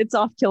 whatever. It's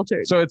off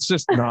kilter. So it's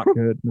just not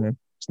good, man.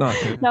 It's not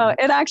good. No,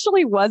 it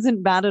actually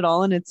wasn't bad at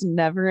all, and it's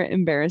never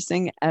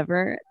embarrassing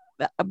ever.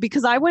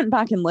 Because I went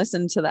back and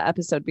listened to the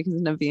episode because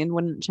Naveen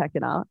wouldn't check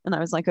it out, and I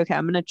was like, okay,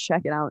 I'm gonna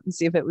check it out and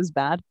see if it was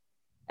bad.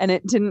 And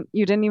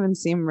you didn't even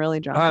seem really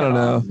drunk. I don't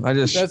know. I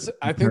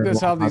think that's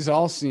how these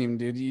all seem,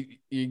 dude.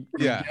 You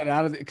get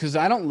out of it because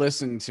I don't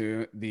listen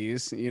to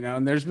these,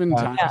 and there's been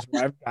times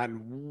where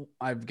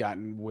I've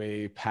gotten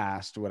way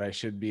past what I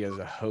should be as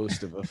a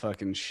host of a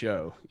fucking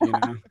show,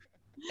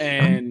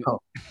 and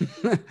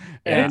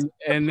and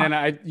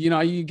then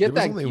you get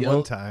there was that only guilt.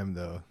 one time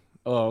though.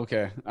 Oh,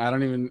 okay. I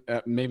don't even.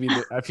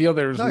 I feel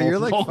there's. No, you're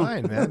like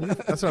fine, man.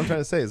 That's what I'm trying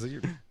to say. Is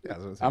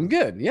that I'm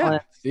good. Yeah.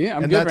 See,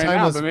 I'm good right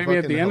now. But maybe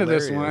at the end of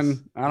this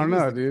one, I don't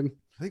know, dude.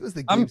 I think it was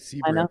the Gabe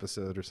Seaver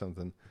episode or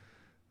something.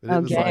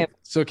 Okay.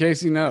 So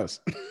Casey knows.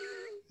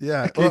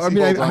 Yeah. Well, I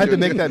mean, I had to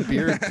make that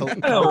beer.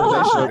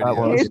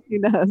 Casey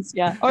knows.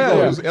 Yeah. Oh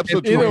yeah. It was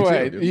episode either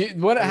way,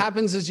 what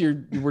happens is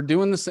we're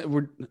doing this.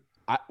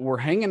 We're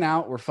hanging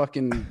out. We're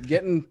fucking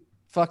getting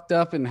fucked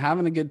up and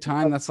having a good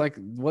time. That's like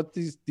what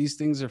these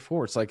things are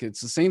for. It's like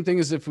it's the same thing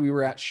as if we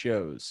were at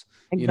shows.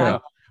 Exactly.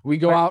 We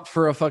go out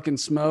for a fucking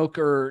smoke,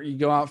 or you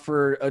go out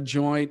for a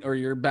joint, or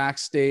you're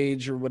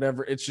backstage or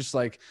whatever. It's just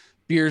like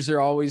beers are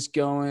always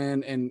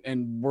going,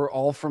 and we're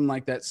all from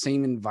like that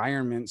same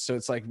environment. So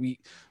it's like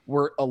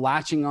we're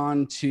latching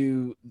on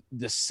to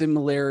the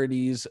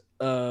similarities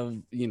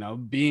of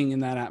being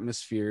in that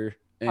atmosphere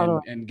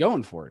and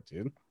going for it,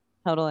 dude.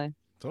 Totally.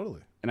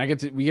 And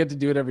we get to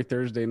do it every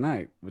Thursday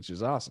night, which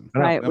is awesome.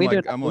 Right. We do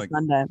it every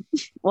Sunday.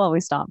 Well, we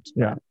stopped.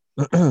 Yeah.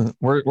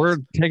 we're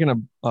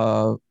taking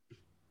a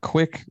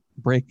quick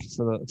break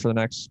for the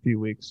next few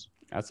weeks.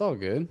 That's all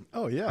good.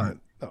 Oh yeah.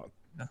 Oh.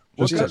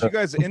 What got you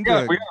guys into? We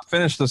gotta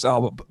finish this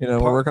album. We're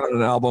working on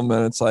an album,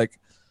 and it's like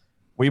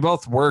we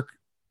both work,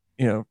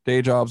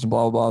 day jobs and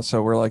blah blah blah.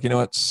 So we're like,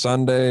 what?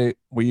 Sunday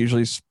we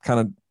usually kind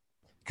of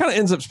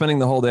ends up spending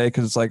the whole day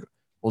because it's like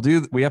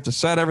we have to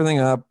set everything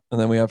up,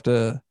 and then we have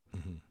to.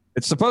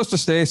 It's supposed to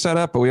stay set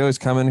up, but we always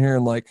come in here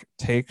and like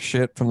take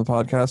shit from the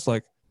podcast.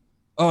 Like,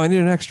 oh, I need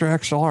an extra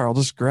XLR. I'll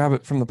just grab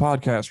it from the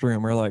podcast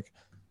room, or like,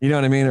 you know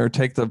what I mean? Or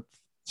take the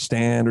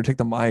stand or take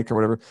the mic or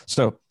whatever.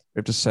 So we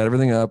have to set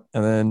everything up,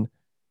 and then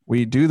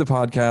we do the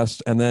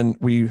podcast, and then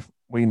we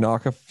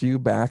knock a few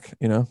back,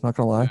 not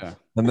gonna lie. Yeah.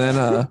 And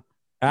then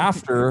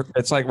after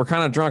it's like, we're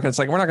kind of drunk. And it's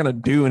like, we're not going to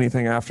do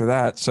anything after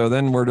that. So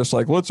then we're just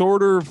like, let's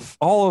order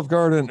Olive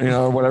Garden,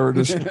 whatever.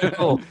 Just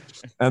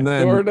and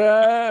then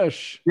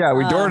DoorDash. Yeah.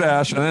 We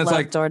DoorDash. And then it's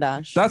like,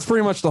 DoorDash. That's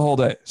pretty much the whole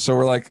day. So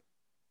we're like,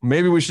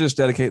 maybe we should just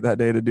dedicate that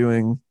day to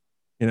doing,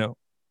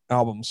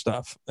 album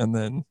stuff. And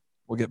then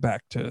we'll get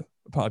back to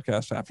the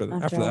podcast after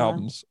the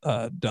album's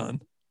done.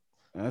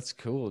 That's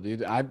cool,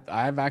 dude.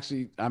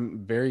 I'm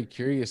very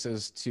curious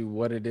as to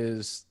what it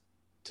is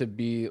to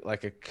be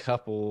like a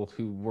couple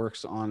who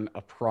works on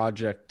a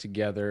project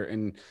together,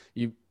 and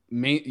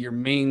your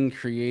main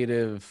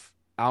creative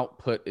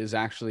output is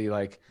actually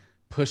like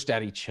pushed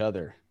at each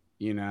other,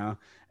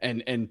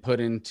 and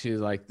put into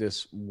like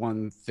this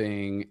one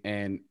thing,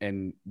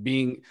 and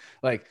being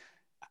like,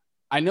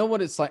 I know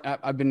what it's like.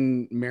 I've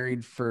been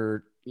married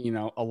for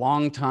a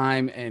long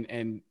time,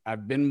 and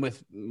I've been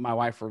with my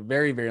wife for a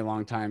very, very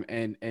long time,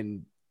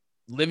 and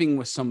living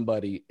with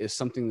somebody is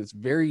something that's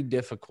very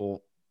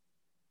difficult.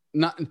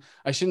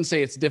 I shouldn't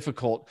say it's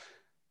difficult.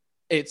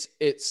 It's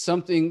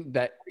something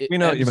that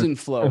ebbs and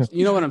flows.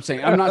 You know what I'm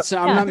saying? I'm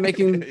not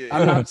making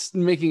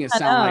it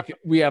sound like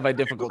we have a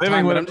difficult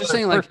time, but I'm just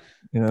saying, like,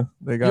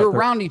 you're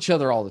around each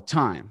other all the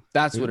time.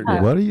 That's what it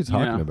is. What are you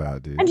talking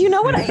about, dude? And you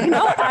know what?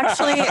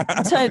 Actually,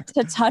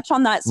 to touch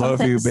on that,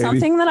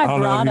 something that I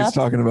brought up.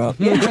 Talking about.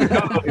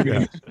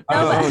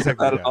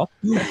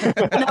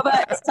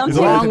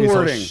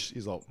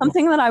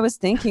 Something that I was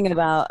thinking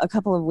about a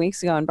couple of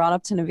weeks ago and brought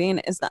up to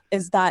Naveen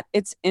is that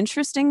it's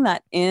interesting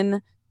that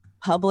in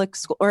public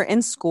school or in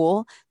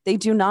school, they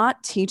do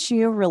not teach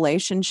you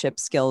relationship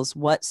skills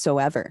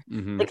whatsoever.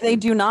 Mm-hmm. Like they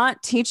do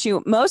not teach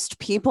you. Most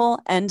people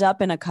end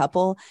up in a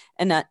couple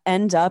and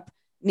end up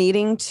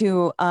needing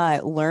to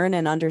learn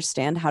and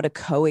understand how to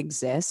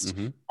coexist.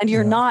 Mm-hmm. And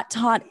you're not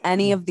taught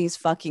any of these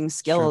fucking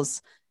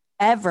skills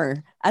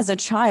ever as a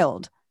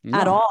child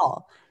at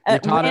all. You're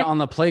taught it on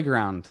the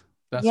playground.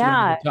 That's when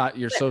you're taught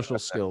your social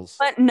skills.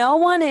 But no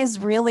one is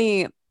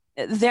really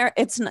there.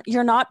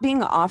 You're not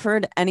being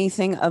offered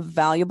anything of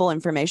valuable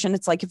information.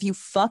 It's like if you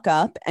fuck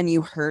up and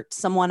you hurt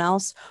someone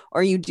else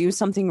or you do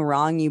something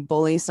wrong, you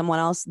bully someone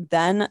else,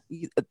 then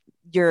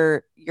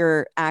your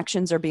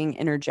actions are being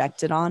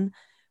interjected on.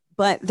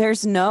 But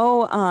there's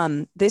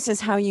no this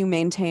is how you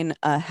maintain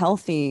a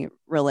healthy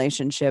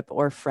relationship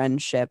or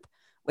friendship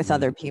with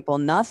other people.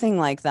 Nothing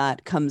like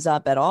that comes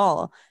up at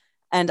all.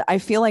 And I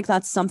feel like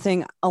that's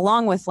something,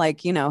 along with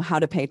like, how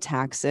to pay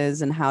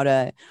taxes and how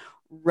to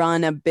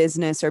run a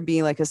business or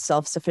be like a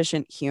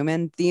self-sufficient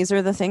human. These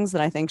are the things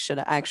that I think should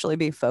actually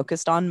be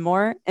focused on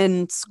more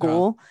in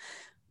school.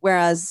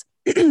 Whereas,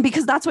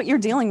 because that's what you're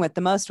dealing with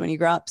the most when you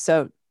grow up.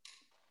 So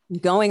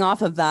going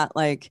off of that,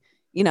 like,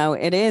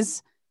 it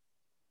is,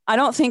 I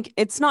don't think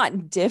it's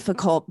not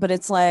difficult, but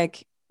it's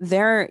like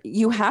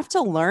you have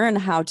to learn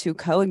how to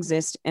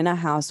coexist in a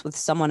house with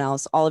someone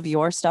else. All of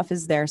your stuff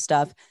is their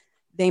stuff.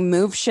 They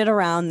move shit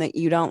around that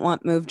you don't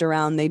want moved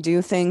around. They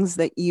do things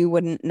that you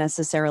wouldn't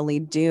necessarily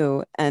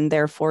do. And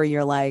therefore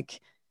you're like,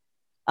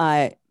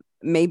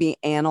 maybe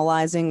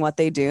analyzing what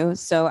they do.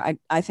 So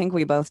I think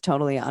we both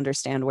totally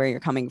understand where you're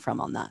coming from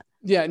on that.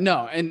 Yeah,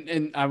 no.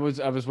 And I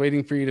was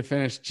waiting for you to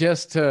finish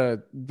just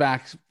to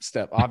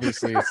backstep.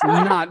 Obviously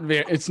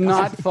it's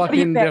not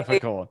fucking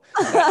difficult.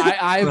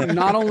 I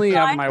not only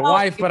have my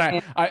wife, but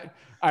I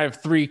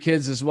have 3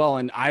 kids as well.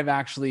 And I've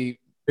actually,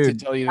 to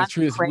tell you the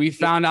truth, we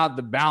found out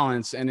the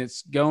balance and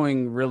it's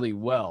going really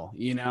well,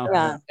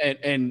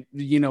 and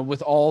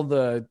with all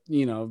the,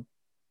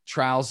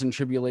 trials and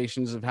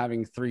tribulations of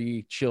having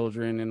 3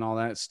 children and all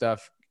that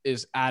stuff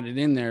is added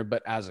in there.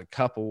 But as a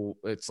couple,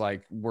 it's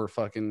like,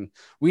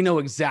 we know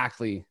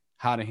exactly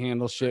how to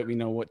handle shit. We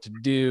know what to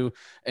do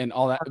and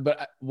all that.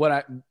 But what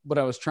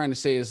I was trying to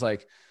say is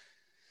like,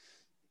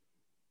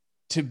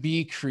 to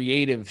be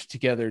creative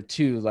together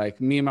too.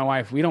 Like me and my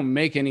wife, we don't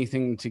make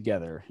anything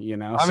together, I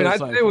mean, I'd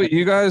say what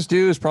you guys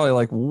do is probably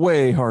like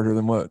way harder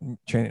than what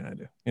Cheney and I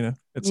do.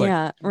 It's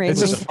like, it's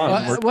just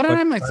fun. What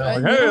am I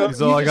saying?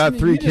 I got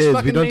 3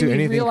 kids. We don't do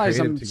anything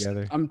creative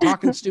together. I'm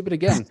talking stupid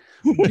again.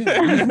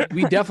 Dude,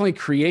 we definitely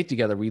create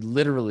together. We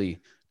literally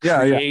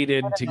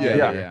created together.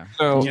 Yeah.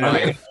 So,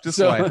 life.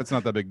 It's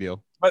not that big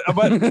deal. But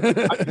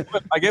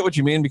I get what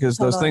you mean, because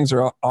those things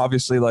are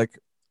obviously like,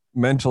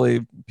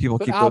 mentally people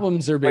keep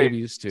albums are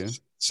babies too,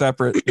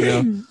 separate,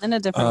 in a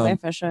different way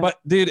for sure. But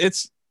dude,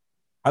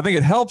 I think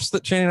it helps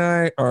that Shane and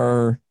I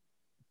are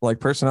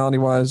like, personality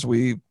wise,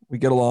 we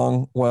get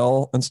along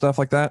well and stuff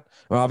like that.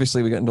 Well,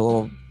 obviously we get into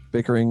little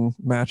bickering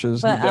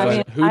matches.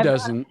 But who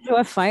doesn't? Do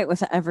a fight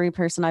with every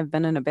person I've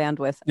been in a band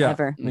with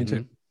ever. Me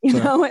too.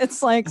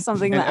 It's like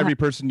something and that every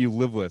person you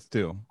live with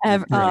too.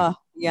 Or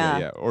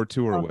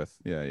tour with.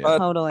 But,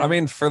 totally. I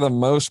mean, for the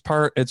most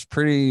part, it's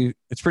pretty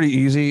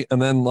easy.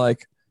 And then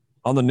like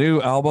on the new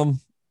album,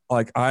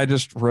 like I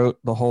just wrote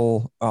the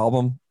whole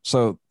album,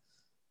 so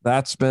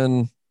that's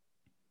been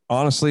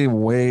honestly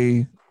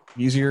way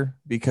easier,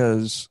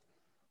 because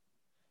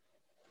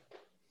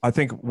I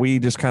think we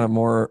just kind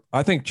of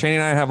I think Cheney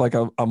and I have like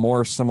a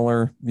more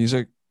similar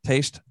music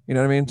taste, you know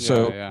what I mean?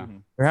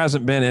 There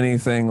hasn't been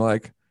anything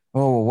like,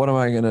 oh, what am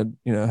I gonna,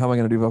 how am I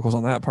gonna do vocals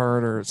on that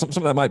part, or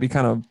something that might be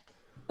kind of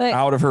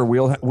out of her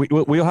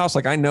wheelhouse.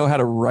 Like I know how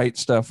to write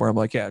stuff where I'm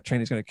like, yeah,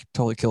 Cheney's going to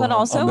totally kill it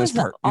on this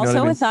part.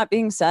 With that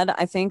being said,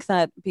 I think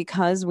that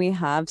because we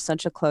have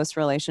such a close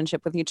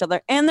relationship with each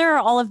other, and there are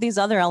all of these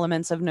other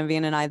elements of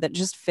Naveen and I that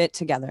just fit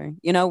together.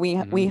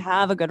 We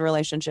have a good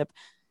relationship.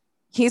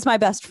 He's my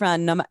best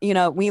friend.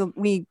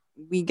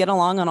 We get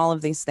along on all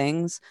of these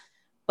things,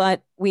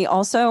 but we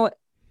also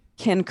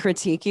can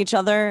critique each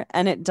other,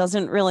 and it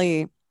doesn't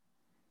really.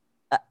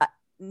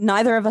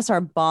 Neither of us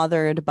are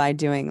bothered by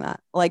doing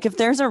that. Like if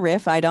there's a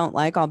riff I don't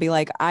like, I'll be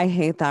like, I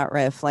hate that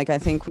riff. Like I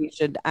think we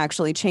should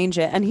actually change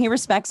it. And he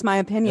respects my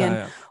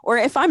opinion. Or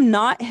if I'm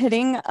not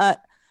hitting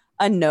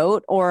a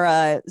note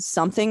or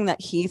something that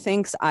he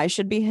thinks I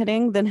should be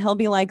hitting, then he'll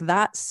be like,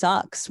 that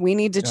sucks. We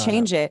need to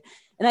change it.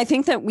 And I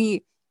think that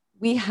we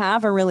we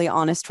have a really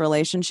honest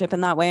relationship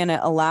in that way, and it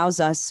allows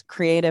us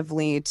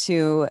creatively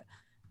to,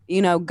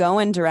 go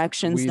in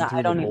directions that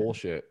I don't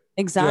bullshit.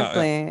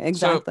 Exactly. Yeah.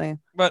 Exactly. So,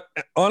 but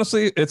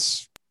honestly,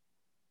 it's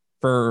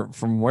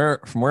from where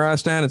I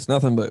stand, it's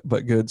nothing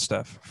but good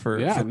stuff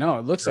it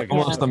looks like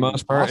almost the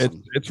most part.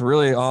 Awesome. It's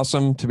really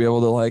awesome to be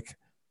able to like,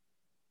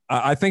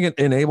 I think it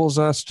enables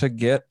us to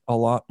get a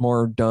lot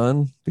more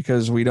done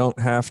because we don't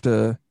have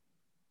to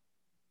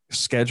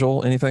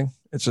schedule anything.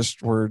 It's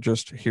just, we're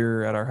just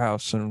here at our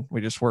house and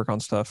we just work on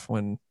stuff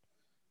when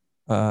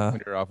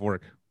you're off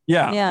work.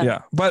 Yeah.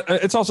 But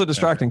it's also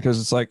distracting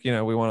because it's like, we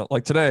want to,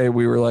 like today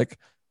we were like,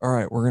 all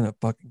right, we're going to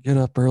fucking get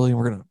up early and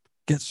we're going to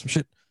get some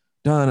shit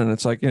done. And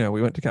it's like, we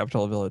went to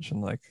Capitola Village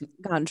and like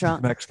got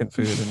drunk Mexican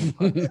food. And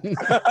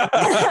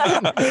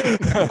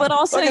but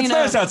also, like, it's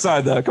nice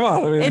outside though. Come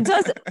on. I mean. It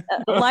does.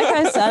 Like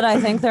I said, I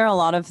think there are a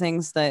lot of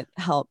things that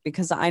help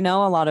because I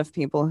know a lot of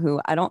people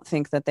who I don't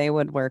think that they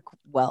would work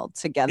well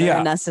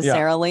together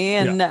necessarily.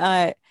 And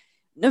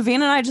Naveen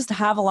and I just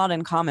have a lot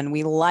in common.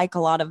 We like a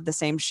lot of the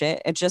same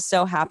shit. It just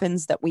so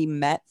happens that we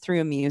met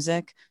through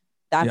music.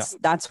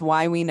 That's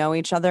why we know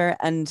each other,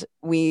 and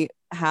we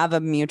have a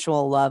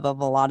mutual love of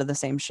a lot of the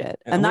same shit.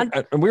 And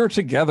we were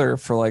together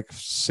for like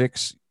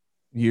 6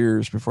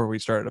 years before we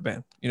started a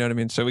band. You know what I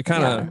mean? So we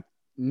kind of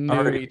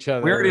knew each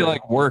other. We already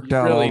like worked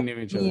out. Really knew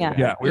each other.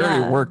 Yeah, we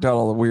already worked out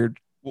all the weird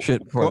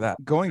shit before that.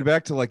 Going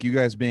back to like you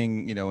guys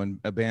being, in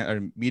a band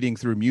or meeting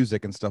through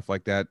music and stuff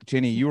like that.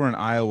 Cheney, you were in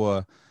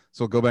Iowa.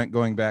 So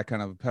going back,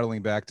 kind of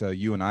pedaling back to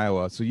you in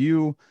Iowa. So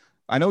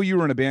I know you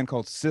were in a band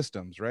called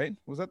Systems, right?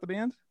 Was that the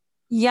band?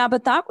 Yeah,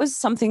 but that was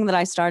something that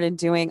I started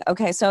doing.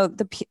 Okay, so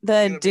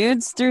the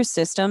dudes through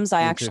Systems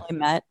I actually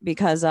met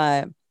because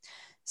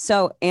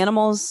so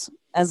Animals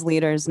as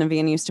leaders,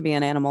 Naveen used to be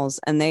in Animals,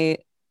 and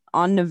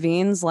on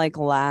Naveen's like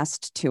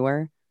last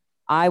tour,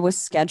 I was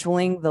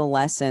scheduling the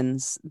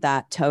lessons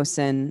that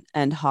Tosin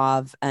and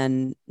Hav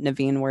and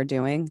Naveen were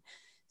doing.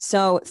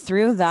 So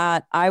through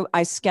that,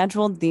 I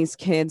scheduled these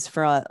kids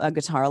for a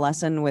guitar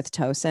lesson with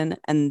Tosin,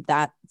 and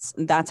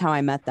that's how I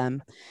met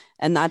them,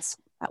 and that's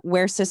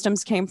where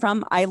Systems came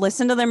from. I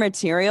listened to their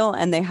material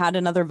and they had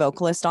another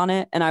vocalist on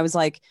it. And I was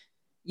like,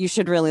 you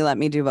should really let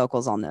me do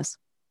vocals on this.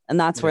 And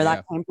that's where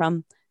that came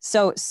from.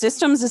 So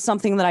Systems is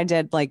something that I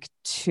did like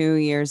 2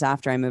 years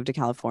after I moved to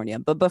California.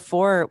 But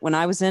before, when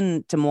I was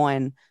in Des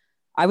Moines,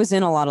 I was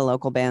in a lot of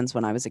local bands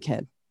when I was a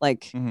kid.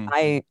 Like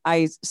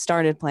I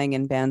started playing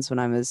in bands when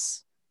I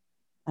was,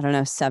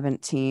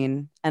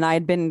 17. And I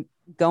had been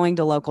going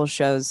to local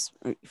shows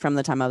from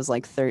the time I was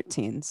like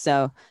 13.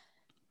 So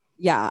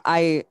yeah,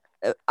 I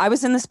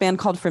was in this band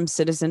called From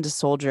Citizen to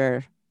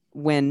Soldier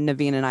when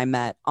Naveen and I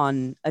met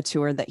on a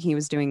tour that he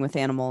was doing with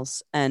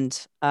Animals,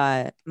 and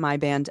my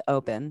band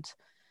opened.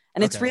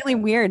 And it's really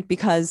weird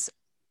because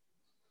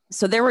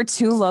so there were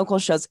 2 local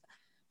shows.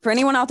 For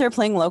anyone out there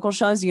playing local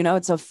shows,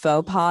 it's a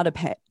faux pas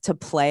to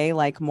play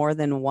like more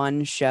than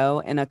one show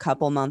in a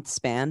couple month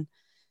span.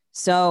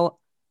 So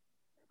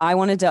I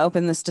wanted to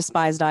open this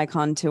Despised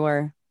Icon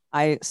tour.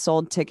 I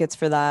sold tickets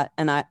for that,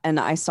 and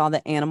I saw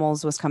that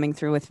Animals was coming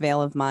through with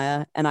Veil of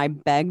Maya, and I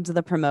begged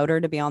the promoter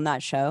to be on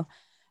that show.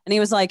 And he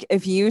was like,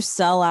 if you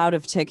sell out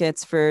of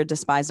tickets for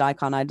Despised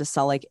Icon, I had to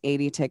sell like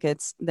 80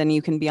 tickets, then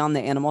you can be on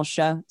the Animals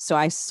show. So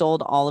I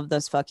sold all of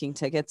those fucking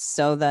tickets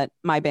so that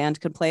my band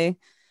could play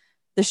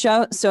the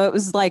show. So it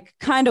was like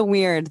kind of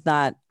weird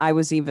that my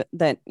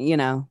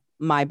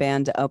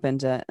band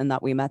opened it and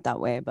that we met that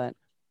way, but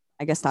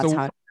I guess that's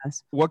how it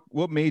was.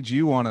 What made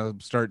you want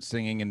to start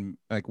singing and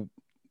like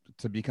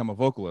to become a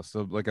vocalist?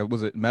 So like,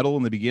 was it metal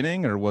in the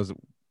beginning, or was it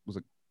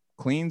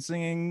clean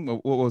singing?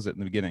 What was it in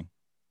the beginning?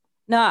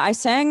 No, I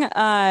sang,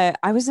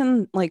 I was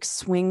in like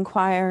swing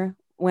choir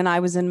when I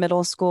was in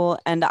middle school,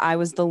 and I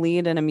was the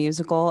lead in a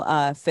musical,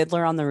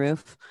 Fiddler on the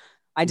Roof.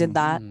 I did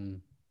that.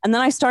 And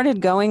then I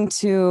started going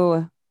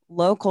to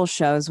local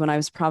shows when I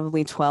was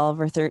probably 12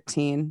 or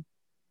 13.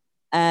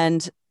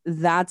 And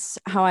that's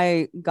how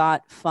I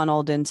got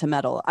funneled into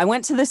metal. I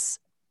went to this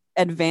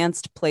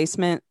advanced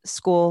placement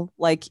school,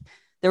 like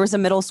there was a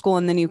middle school,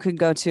 and then you could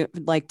go to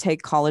like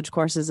take college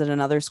courses at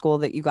another school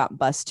that you got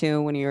bused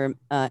to when you were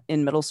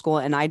in middle school.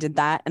 And I did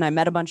that, and I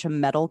met a bunch of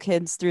metal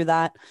kids through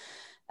that.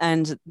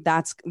 And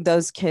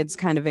those kids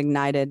kind of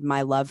ignited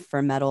my love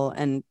for metal.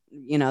 And,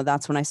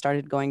 that's when I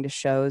started going to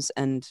shows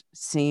and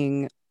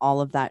seeing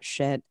all of that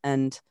shit.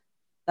 And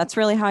that's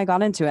really how I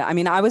got into it. I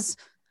mean,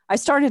 I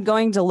started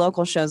going to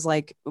local shows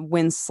like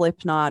when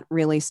Slipknot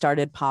really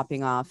started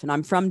popping off, and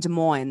I'm from Des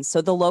Moines.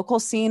 So the local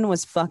scene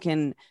was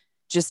fucking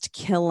just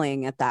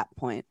killing at that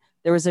point.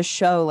 There was a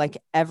show like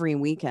every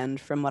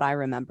weekend from what I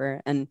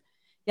remember. And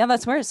yeah,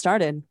 that's where it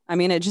started. I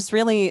mean, it just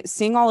really,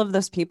 seeing all of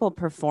those people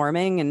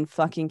performing and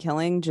fucking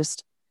killing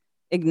just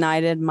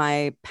ignited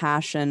my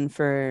passion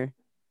for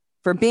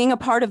being a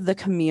part of the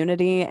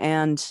community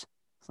and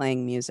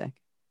playing music.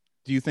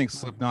 Do you think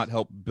Slipknot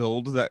helped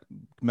build that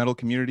metal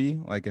community,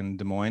 like in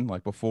Des Moines?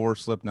 Like before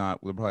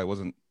Slipknot, there probably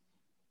wasn't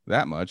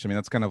that much. I mean,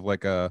 that's kind of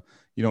like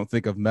you don't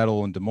think of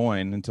metal in Des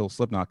Moines until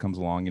Slipknot comes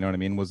along. You know what I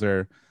mean?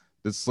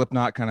 Did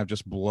Slipknot kind of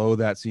just blow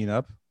that scene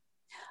up?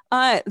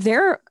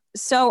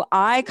 So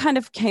I kind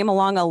of came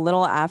along a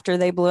little after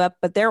they blew up,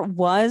 but there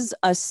was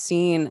a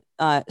scene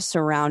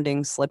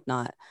surrounding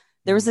Slipknot.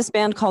 There was this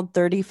band called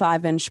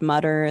 35 Inch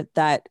Mutter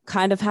that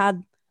kind of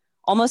had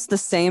almost the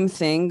same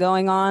thing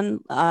going on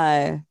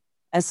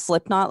as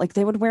Slipknot. Like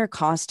they would wear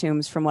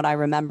costumes from what I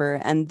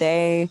remember. And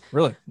they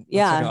really,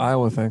 yeah, like an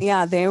Iowa thing.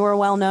 Yeah, they were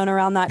well known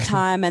around that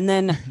time. And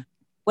then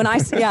when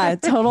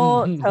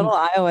total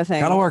Iowa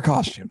thing. Gotta wear a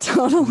costume.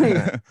 Totally.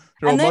 They're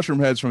all mushroom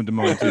heads from Des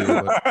Moines too.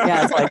 But.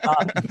 Yeah, it's like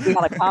we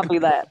gotta copy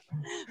that.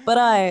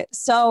 But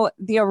so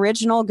the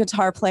original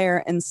guitar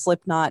player in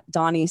Slipknot,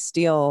 Donnie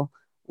Steele,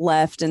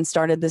 left and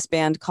started this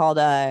band called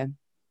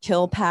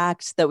Kill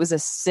Pact that was a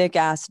sick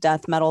ass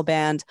death metal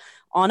band.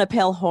 On a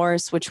Pale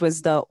Horse, which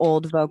was the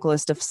old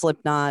vocalist of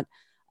Slipknot,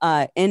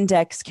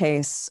 Index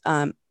Case,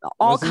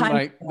 all kinds.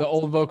 Like the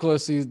old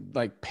vocalist, he's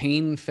like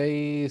Pain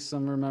Face. I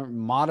remember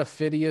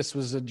Modifidius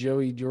was a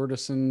Joey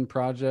Jordison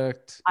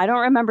project. I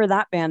don't remember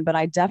that band, but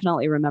I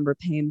definitely remember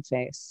Pain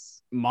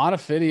Face.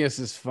 Modifidius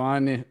is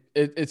fun.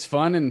 It's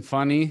fun and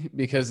funny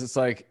because it's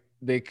like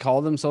they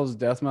call themselves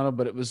death metal,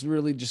 but it was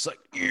really just like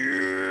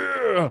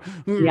and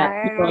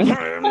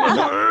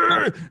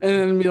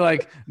then be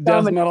like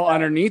death metal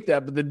underneath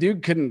that, but the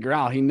dude couldn't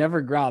growl. He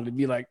never growled. It'd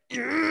be like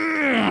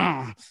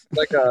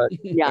like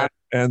yeah,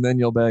 and then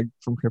you'll beg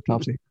from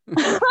Cryptopsy.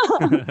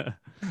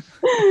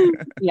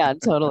 Yeah,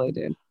 totally,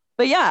 dude.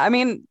 But yeah, I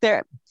mean,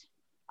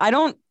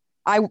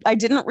 I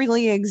didn't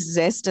really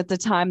exist at the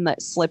time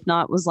that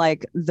Slipknot was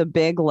like the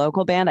big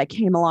local band. I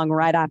came along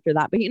right after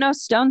that. But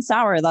Stone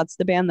Sour, that's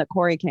the band that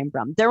Corey came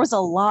from. There was a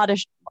lot of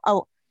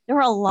there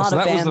were a lot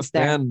of bands there. That was the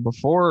band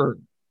before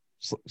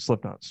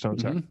Slipknot, Stone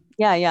Sour. Mm-hmm.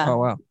 Yeah. Oh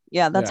wow.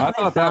 Yeah, that's how I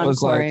thought that was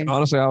Corey. Like,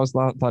 honestly, I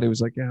thought he was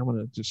like, yeah, I'm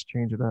gonna just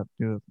change it up,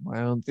 do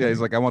my own thing. Yeah,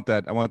 he's like, I want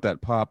that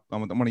pop.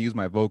 I'm gonna use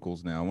my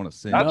vocals now. I want to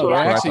sing. That's what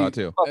I thought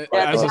too.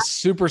 As a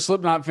super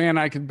Slipknot fan,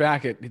 I could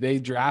back it. They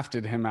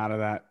drafted him out of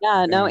that.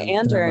 Yeah, no,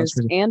 Anders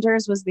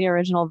was the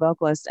original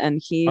vocalist,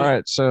 and he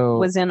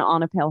was in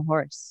On a Pale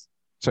Horse.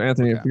 So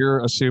Anthony, if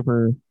you're a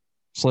super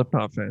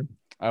Slipknot fan,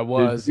 I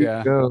was,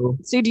 yeah.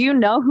 So do you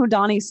know who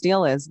Donnie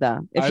Steele is,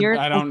 though? I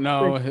don't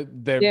know.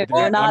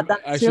 You're not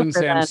that I shouldn't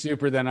say I'm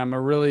super then. I'm a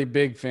really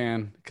big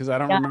fan because I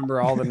don't remember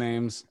all the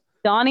names.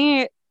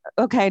 Donnie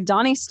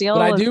Steele.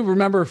 But I do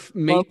remember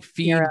Make,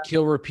 Feed,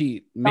 Kill,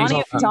 Repeat.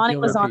 Donnie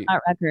was on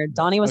that record.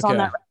 Donnie was on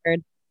that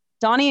record.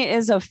 Donnie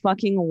is a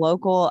fucking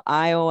local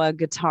Iowa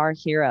guitar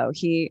hero.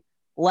 He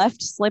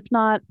left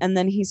Slipknot and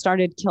then he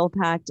started Kill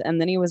Pact and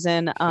then he was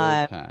in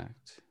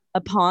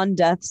Upon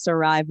Death's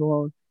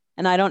Arrival.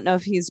 And I don't know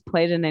if he's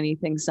played in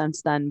anything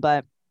since then,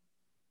 but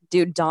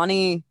dude,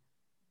 Donnie,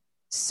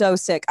 so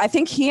sick. I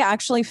think he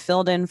actually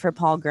filled in for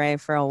Paul Gray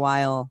for a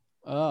while.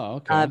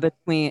 Oh, okay.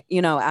 Between,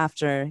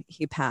 after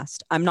he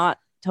passed. I'm not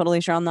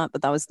totally sure on that,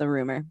 but that was the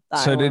rumor.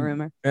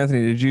 Rumor.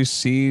 Anthony, did you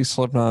see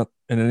Slipknot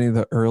in any of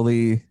the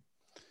early?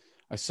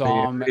 I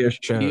saw him at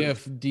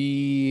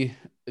EFD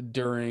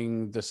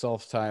during the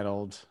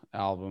self-titled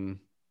album.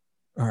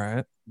 All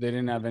right. They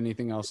didn't have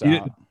anything else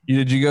out.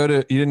 You didn't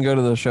go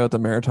to the show at the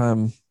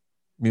Maritime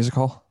Music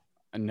Hall?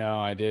 No,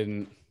 I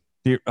didn't.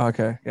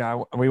 Okay.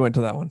 Yeah, we went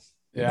to that one.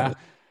 Yeah.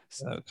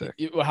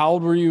 How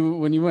old were you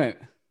when you went?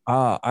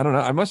 I don't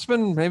know. I must have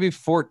been maybe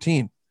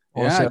 14.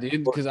 Yeah,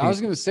 dude. Because I was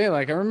going to say,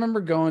 like, I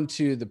remember going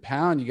to the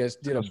Pound. You guys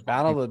did a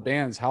Battle of the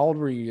Bands. How old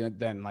were you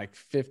then? Like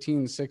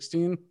 15,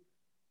 16?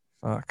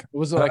 Fuck. It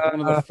was like one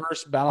of the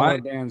first Battle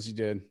of the Bands you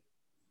did.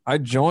 I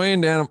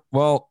joined and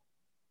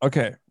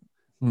okay.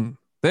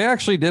 They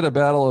actually did a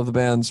Battle of the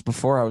Bands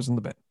before I was in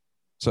the band.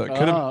 So it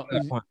could have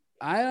been that point.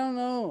 I don't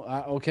know.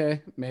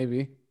 Okay,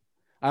 maybe.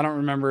 I don't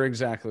remember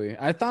exactly.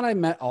 I thought I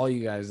met all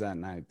you guys that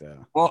night,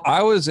 though. Well,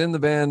 I was in the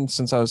band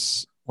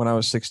when I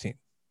was 16.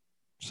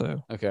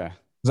 So okay,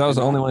 because I was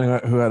the only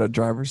one who had a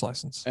driver's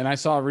license. And I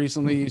saw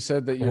recently you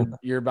said that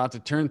you're about to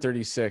turn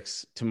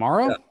 36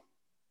 tomorrow.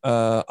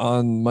 Yeah.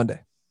 On Monday.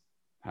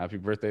 Happy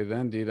birthday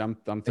then, dude. I'm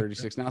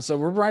 36 now. So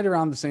we're right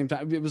around the same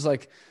time. It was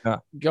like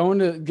going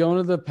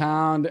to the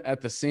Pound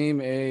at the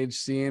same age,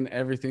 seeing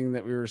everything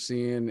that we were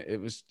seeing. It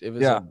was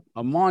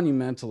a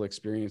monumental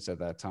experience at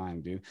that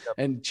time, dude. Yep.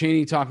 And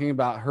Cheney talking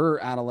about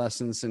her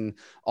adolescence and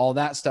all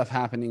that stuff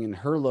happening in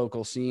her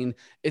local scene.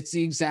 It's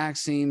the exact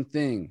same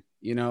thing.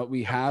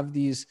 We have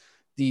these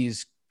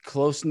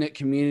close-knit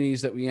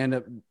communities that we end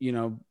up,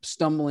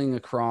 stumbling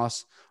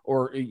across,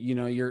 or,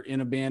 you're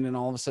in a band and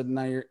all of a sudden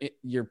now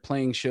you're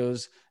playing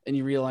shows and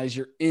you realize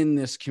you're in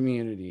this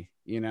community,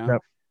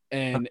 Yep.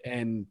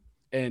 and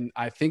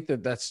I think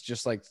that's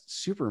just like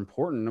super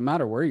important no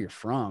matter where you're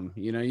from.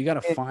 You got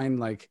to find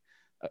like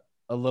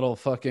a little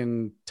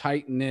fucking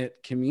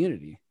tight-knit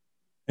community.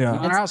 Yeah.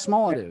 No matter how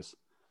small it is.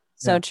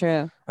 So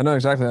true. I know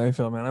exactly how you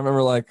feel, man. I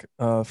remember like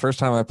first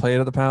time I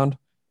played at the Pound,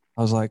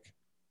 I was like,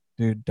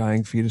 dude,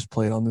 Dying Fetus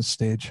played on this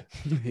stage.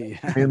 Yeah.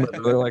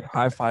 They're like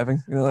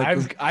high-fiving.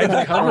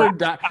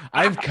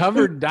 I've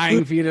covered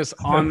Dying Fetus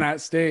on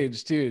that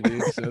stage too,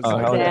 dude. So it's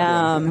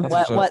damn.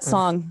 What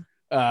song?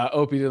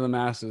 Opie to the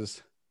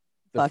Masses.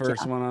 The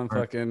first one on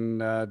fucking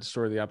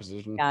Destroy the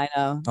Opposition. Yeah, I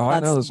know. Oh, I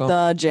know this song.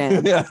 The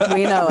jam. Yeah.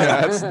 We know it.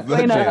 Yeah,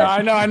 we know it.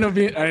 I know.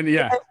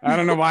 Yeah, I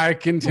don't know why I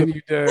continue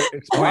to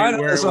explain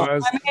where it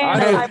was.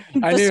 I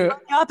mean, the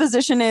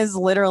Opposition is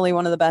literally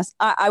one of the best.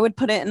 I would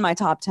put it in my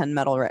top 10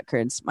 metal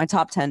records, my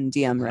top 10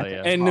 DM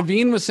records. And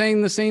Naveen was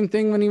saying the same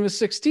thing when he was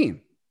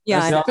 16.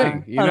 Yeah, that's the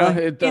thing. You know,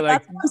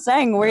 that's what I'm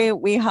saying.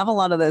 We have a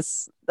lot of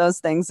those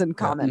things in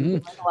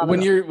common.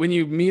 Mm-hmm. When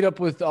you meet up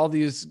with all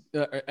these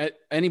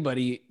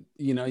anybody,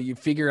 you know, you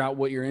figure out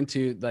what you're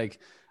into. Like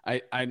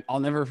I'll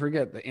never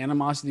forget the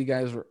Animosity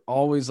guys were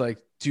always like,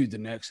 dude, the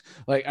next,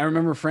 like, I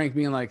remember Frank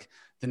being like,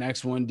 the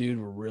next one, dude,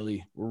 we're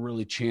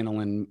really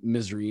channeling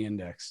Misery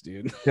Index,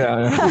 dude.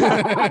 Yeah.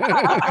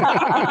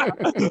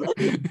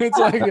 It's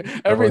like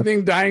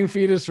everything Dying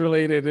Fetus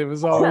related. It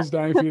was always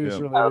Dying Fetus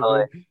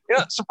related.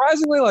 Yeah,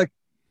 surprisingly, like,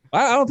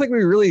 I don't think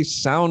we really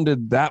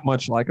sounded that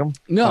much like them.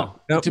 No,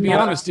 to be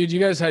honest, dude, you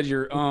guys had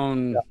your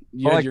own.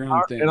 You had your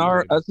own thing. And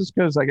that's just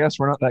because I guess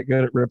we're not that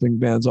good at ripping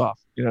bands off.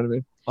 You know what I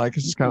mean? Like,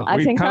 it's just kind of.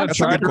 We kind of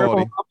tried to rip them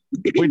off.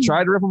 We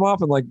tried to rip them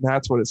off, and like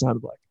that's what it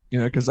sounded like. You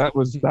know, because that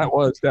was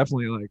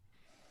definitely like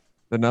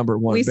the number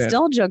one. We band.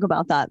 Still joke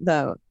about that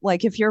though.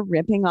 Like, if you're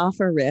ripping off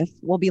a riff,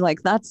 we'll be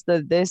like, "That's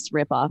this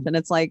rip off," and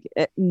it's like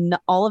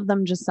all of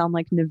them just sound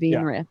like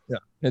Naveen riff. Yeah,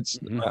 it's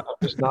I'm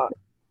just not.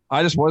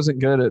 I just wasn't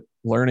good at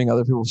learning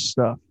other people's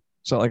stuff.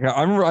 So like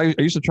I remember I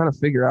used to try to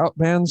figure out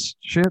bands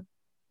shit,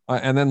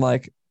 and then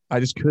like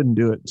I just couldn't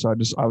do it. So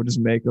I would just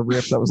make a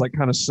riff that was like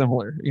kind of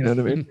similar. You know what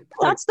I mean?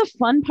 That's the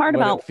fun part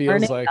about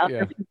learning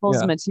other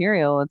people's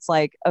material. It's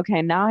like,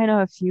 okay, now I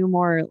know a few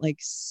more like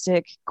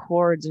sick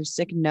chords or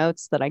sick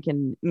notes that I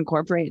can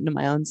incorporate into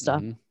my own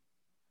stuff. Mm-hmm.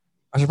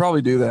 I should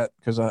probably do that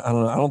because I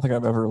don't know. I don't think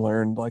I've ever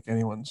learned like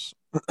anyone's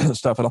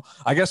stuff at all.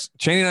 I guess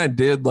Cheney and I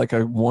did like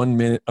a 1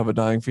 minute of a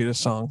Dying Fetus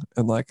song,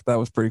 and like that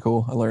was pretty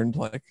cool. I learned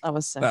like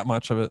that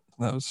much of it.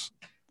 That was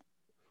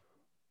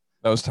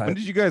tight. When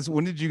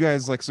did you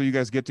guys like? So you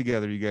guys get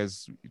together. You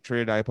guys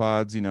trade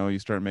iPods. You know, you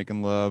start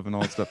making love and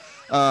all that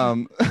stuff.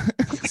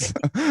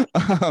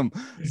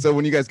 So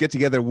when you guys get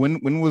together,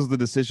 when was the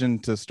decision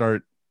to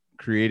start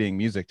creating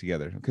music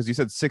together? Because you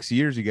said 6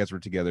 years you guys were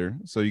together.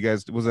 So you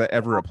guys, was that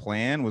ever a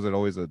plan? Was it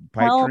always a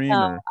pipe dream?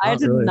 No, I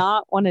did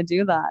not want to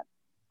do that.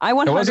 I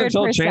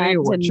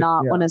 100% did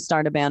not want to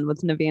start a band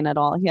with Naveen at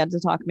all. He had to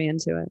talk me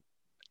into it.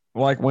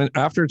 Like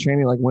after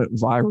Cheney like went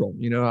viral,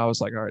 you know, I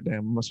was like, all right, damn,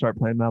 I'm gonna start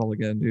playing metal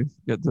again, dude.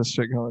 Get this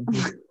shit going.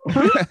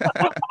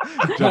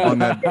 jump on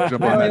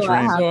that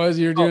train. So as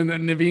you're doing the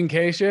Naveen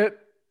K shit,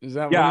 is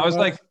that? Yeah, I was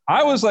like,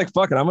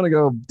 fuck it, I'm gonna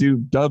go do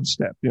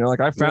dubstep. You know, like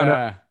I found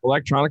out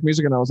electronic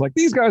music, and I was like,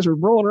 these guys are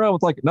rolling around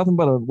with like nothing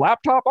but a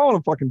laptop. I want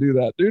to fucking do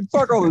that, dude.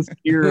 Fuck all this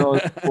gear, all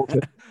this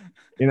bullshit.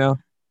 You know.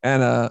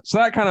 And so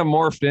that kind of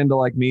morphed into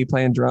like me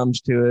playing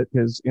drums to it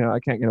because, you know, I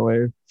can't get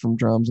away from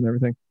drums and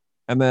everything.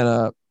 And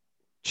then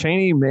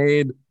Cheney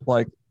made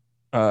like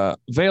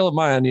Veil of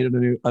Maya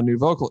needed a new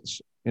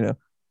vocalist, you know.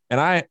 And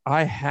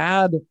I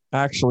had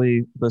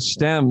actually the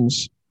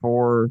stems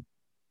for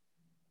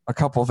a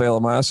couple Veil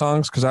of Maya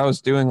songs because I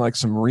was doing like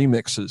some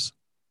remixes.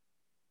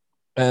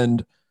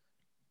 And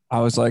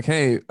I was like,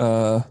 hey,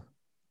 you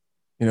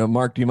know,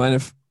 Mark, do you mind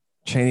if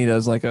Cheney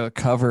does like a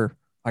cover?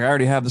 Like I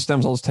already have the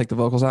stems, I'll just take the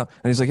vocals out.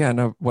 And he's like, yeah,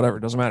 no, whatever, it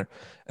doesn't matter.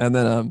 And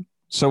then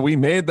so we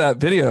made that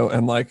video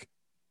and like,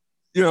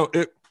 you know,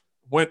 it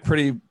went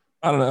pretty,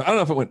 I don't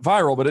know if it went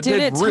viral, but it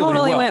did really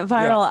totally well. Went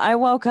viral. Yeah. I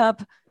woke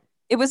up,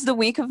 it was the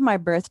week of my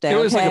birthday. It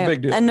was like a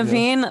big deal. And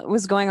Naveen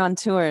was going on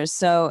tours.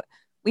 So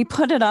we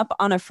put it up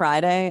on a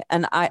Friday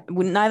and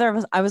neither of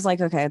us, I was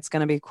like, okay, it's going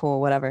to be cool,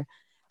 whatever.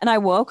 And I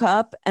woke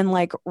up and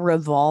like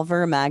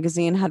Revolver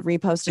magazine had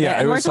reposted it.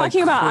 And we're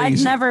talking about,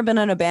 I'd never been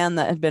in a band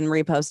that had been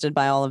reposted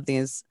by all of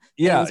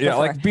Injection.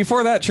 Like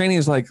before that, Cheney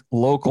is like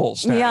local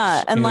status.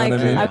 Yeah. And like,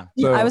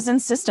 I was in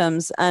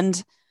Systems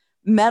and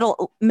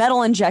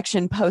Metal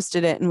Injection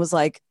posted it and was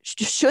like,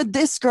 should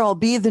this girl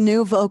be the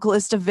new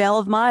vocalist of Veil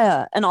of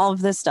Maya? And all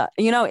of this stuff.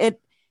 You know,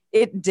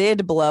 it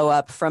did blow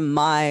up from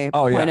my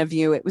point of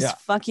view. It was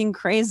fucking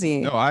crazy.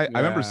 No, I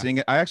remember seeing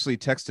it. I actually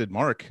texted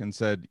Mark and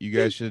said, you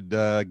guys should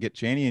get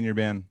Cheney in your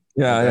band.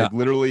 I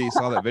literally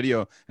saw that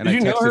video and I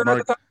texted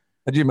Mark.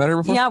 Had you met her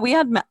before? Yeah, we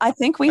had. I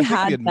think we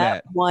had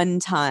met that one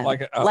time,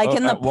 like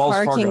in the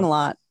parking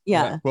lot.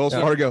 Yeah, Wells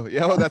Fargo.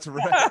 Yeah, that's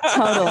right.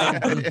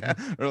 Totally.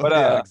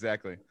 Yeah,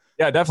 exactly.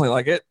 Yeah, definitely.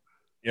 Like it.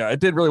 Yeah, it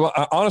did really well.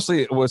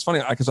 Honestly, it was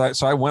funny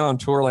because I went on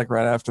tour like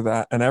right after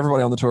that, and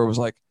everybody on the tour was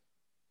like,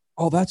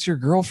 oh, that's your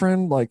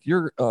girlfriend? Like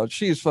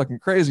she's fucking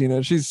crazy, you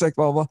know, she's sick,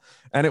 blah, blah.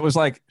 And it was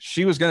like,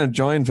 she was going to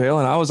join Veil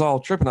and I was all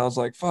tripping. I was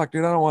like, fuck,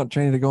 dude, I don't want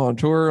Cheney to go on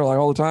tour like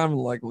all the time.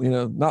 Like, you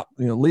know, not,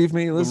 you know, leave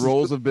me. The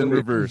roles have been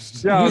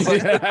reversed. Yeah. I was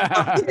like,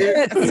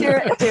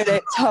 dude,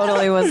 it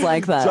totally was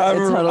like that. So I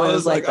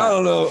was like, I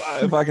don't know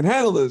if I can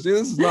handle this. Dude,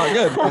 this is not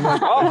good. I'm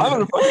like,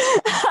 I'm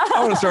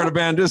going to start a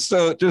band just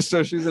so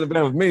she's in a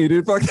band with me,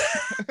 dude. Fuck.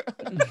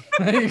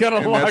 You got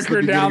to lock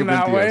her down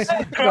that way.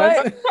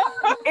 Right?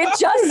 It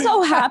just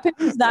so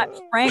happens that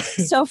Frank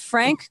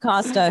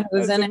Costa,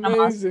 who's in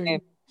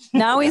Animosity,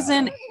 Now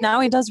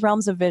he does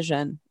Realms of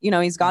Vision. You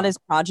know, he's got his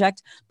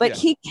project, but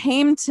he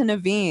came to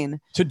Naveen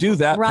to do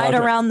that right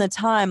around the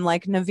time,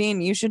 like,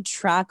 Naveen, you should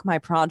track my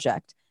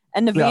project.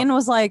 And Naveen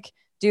was like,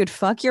 dude,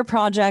 fuck your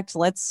project.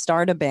 Let's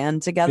start a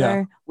band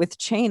together with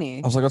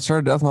Cheney. I was like, let's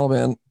start a death metal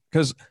band.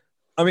 Because,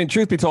 I mean,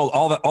 truth be told,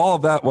 all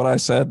of that, what I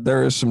said,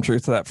 there is some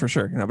truth to that for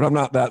sure. You know, but I'm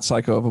not that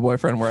psycho of a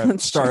boyfriend where I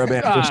start a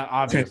band.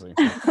 Obviously.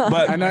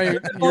 But I know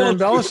you're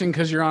embellishing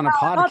because you're on a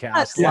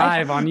podcast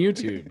live on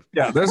YouTube.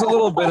 Yeah, there's a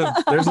little bit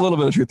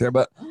of truth there.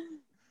 But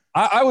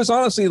I was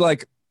honestly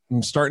like,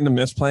 I'm starting to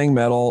miss playing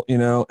metal, you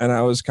know, and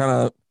I was kind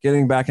of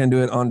getting back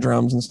into it on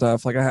drums and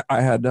stuff. Like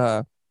I had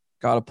got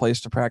a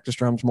place to practice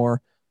drums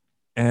more.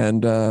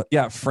 And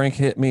Frank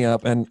hit me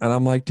up and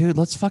I'm like, dude,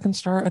 let's fucking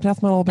start a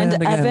death metal band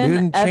again, dude.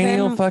 And Cheney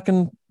will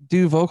fucking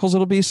do vocals.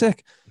 It'll be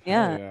sick.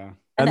 Yeah.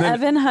 And then,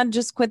 Evan had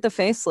just quit the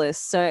Faceless.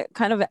 So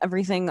kind of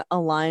everything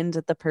aligned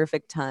at the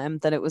perfect time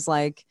that it was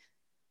like,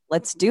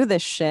 let's do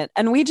this shit.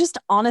 And we just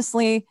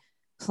honestly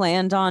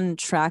planned on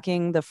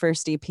tracking the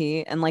first EP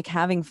and like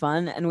having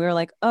fun. And we were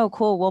like, oh,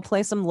 cool. We'll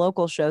play some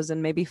local shows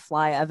and maybe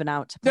fly Evan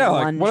out to play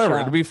one whatever.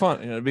 show. It'd be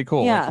fun. You know, it'd be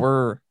cool. Yeah.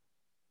 Like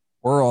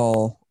we're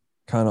all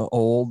kind of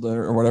old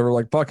or whatever,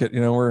 like fuck it,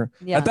 you know, we're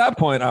at that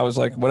point I was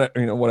like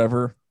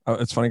whatever.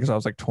 It's funny because I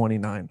was like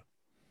 29.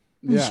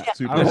 I was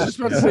just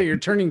about to say you're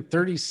turning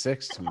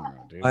 36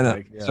 tomorrow, dude. I know.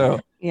 Like, so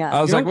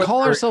I was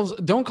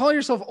don't call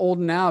yourself old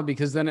now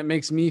because then it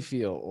makes me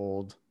feel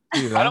old.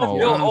 Dude, I don't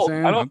feel old.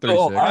 I don't feel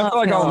old. I feel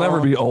like I'll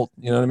never be old.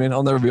 You know what I mean?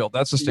 I'll never be old.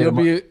 That's the state of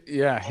mind.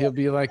 He'll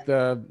be like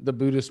the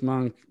Buddhist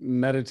monk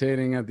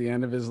meditating at the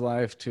end of his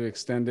life to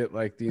extend it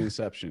like the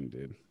inception,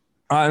 dude.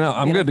 I know.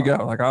 I'm good to go.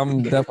 Like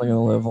I'm definitely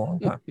gonna live a long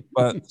time.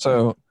 But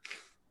so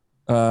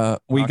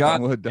we got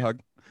that.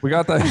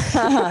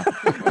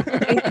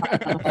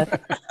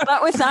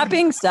 But with that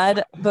being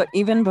said, but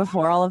even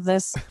before all of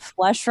this,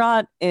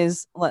 Fleshrot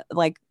is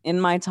like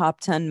in my top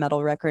 10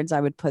 metal records.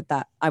 I would put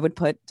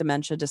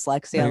Dementia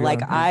Dyslexia.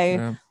 Like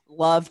I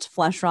loved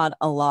Fleshrot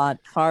a lot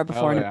far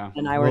before Naveen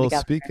and I were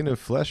together. Speaking of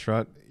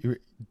Fleshrot,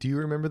 do you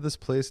remember this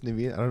place,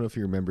 Naveen? I don't know if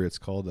you remember. It's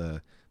called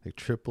like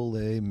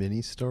AAA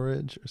mini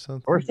storage or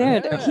something.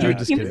 Dude, he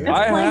was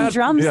playing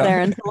drums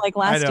there until like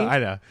last year. I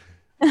know.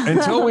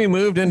 Until we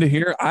moved into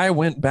here, I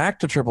went back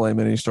to AAA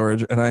mini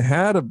storage and I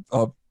had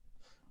a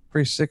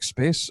pretty sick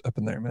space up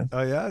in there, man.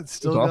 Oh yeah, it's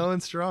still going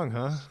strong,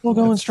 huh? Still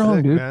going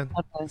strong, dude.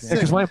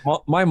 Because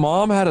my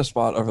mom had a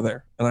spot over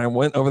there, and I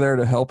went over there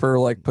to help her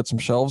like put some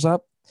shelves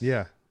up.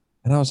 Yeah.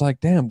 And I was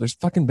like, damn, there's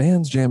fucking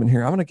bands jamming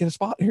here. I'm gonna get a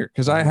spot here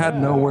because I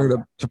had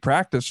nowhere to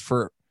practice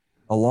for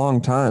a long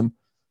time,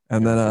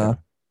 and then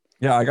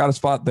I got a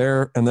spot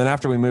there. And then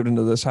after we moved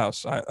into this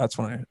house, that's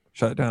when I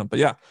shut it down. But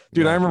yeah,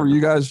 dude, I remember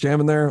you guys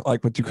jamming there,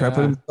 like with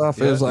Decrepit and stuff.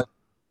 Yeah. It was like,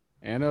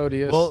 and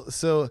Odious. Well,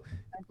 so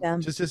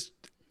just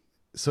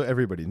so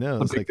everybody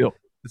knows, like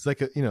it's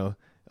like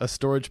a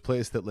storage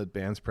place that let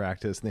bands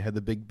practice, and they had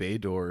the big bay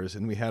doors,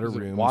 and we had a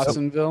room.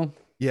 Watsonville.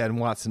 In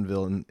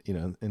Watsonville, and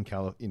in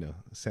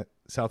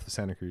south of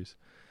Santa Cruz,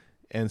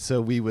 and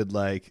so we would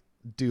like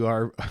do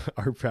our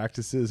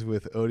practices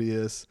with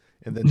Odious.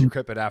 And then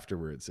Decrepit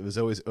afterwards. It was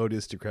always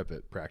Odious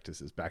Decrepit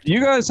practices back to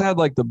you guys had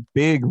like the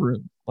big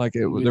room. Like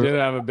it was. We did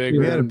have a big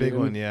room. We had a big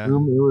one, yeah. It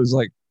was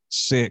like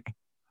sick.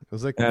 It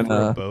was like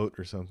a boat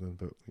or something.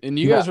 But and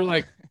you guys were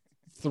like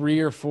 3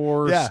 or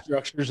 4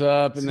 structures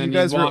up, and so then you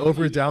guys were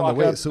over down the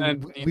way. So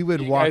we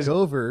would walk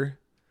over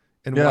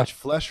and watch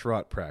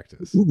Fleshrot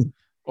practice.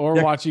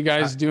 Or watch you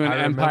guys doing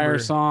Empire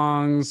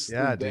songs.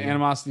 Yeah, the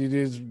Animosity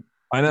dudes.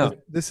 I know.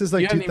 This is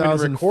like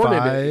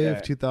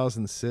 2005,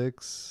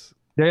 2006.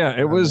 Yeah,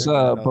 it was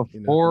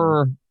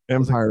before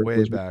Empire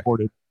was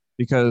recorded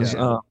because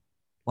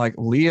like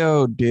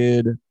Leo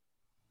did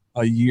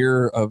a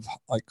year of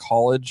like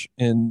college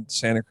in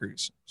Santa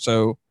Cruz,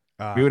 so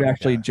we would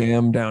actually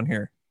jam down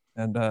here,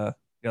 and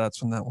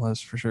that's when that was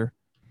for sure.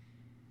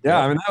 Yeah,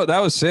 I mean that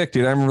was sick,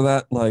 dude. I remember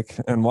that, like,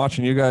 and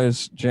watching you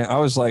guys jam. I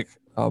was like,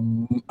 I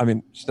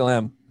mean, still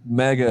am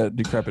mega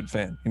Decrepit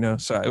fan, you know.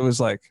 So it was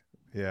like,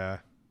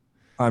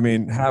 I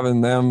mean, having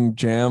them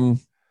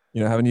jam.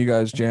 Having you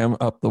guys jam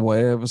up the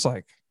way, it was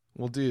like,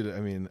 well, dude,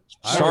 I mean,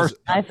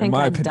 I think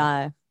I'd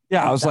die.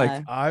 Yeah, I was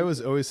like, I was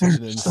always such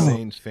an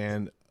insane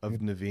fan of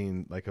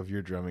Naveen, like of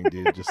your drumming,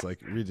 dude, just like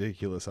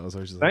ridiculous. I was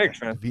always just like,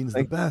 Naveen's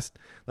the best.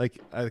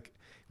 Like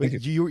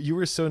you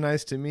were so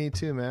nice to me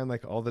too, man,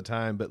 like all the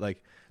time. But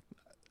like,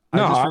 I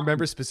just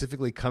remember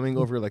specifically coming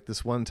over like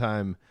this one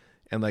time,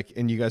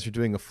 and you guys were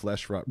doing a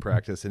Fleshrot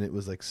practice, and it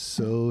was like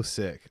so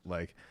sick.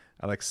 Like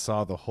I like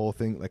saw the whole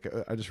thing. Like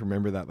I just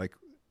remember that like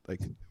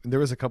there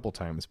was a couple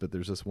times, but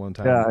there's just one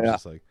time I was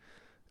just like,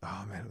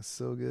 oh man, it was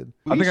so good.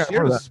 We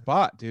shared a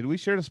spot, dude. We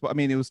shared a spot. I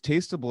mean, it was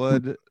Taste of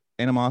Blood,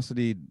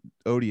 Animosity,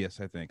 Odious,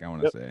 I think I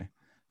want to say,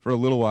 for a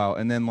little while.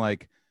 And then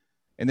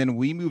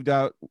we moved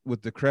out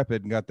with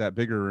Decrepit and got that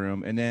bigger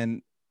room. And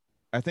then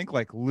I think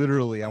like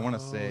literally, I want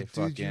to say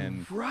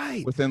fucking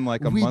within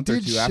like a month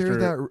or two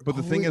after. But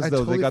the thing is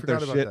though, they got their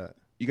shit.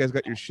 you guys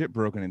got your shit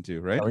broken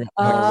into, right?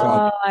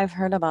 Oh, I've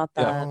heard about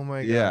that. Yeah. Oh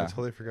my god, I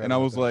totally forgot. And I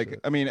was like, shit.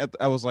 I mean,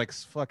 I was like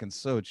fucking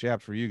so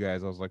chapped for you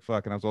guys. I was like,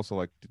 fuck, and I was also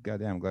like,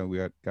 goddamn, glad we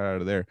got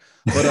out of there.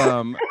 But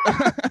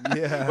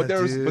yeah, but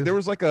there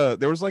was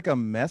like a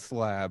meth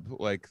lab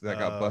like that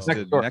got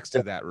busted next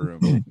to that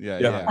room.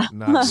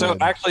 Yeah. So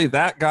actually,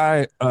 that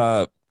guy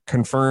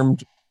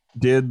confirmed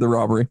did the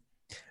robbery,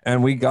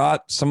 and we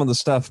got some of the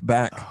stuff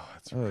back.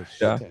 Oh,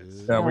 shit.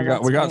 Yeah,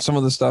 we got some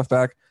of the stuff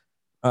back.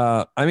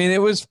 I mean,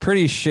 it was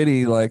pretty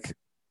shitty. Like,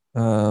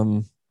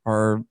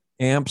 our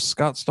amps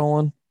got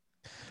stolen.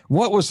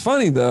 What was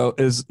funny though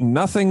is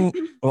nothing.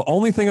 The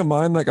only thing of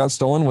mine that got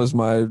stolen was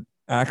my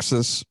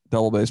Axis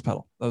double bass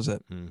pedal. That was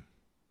it.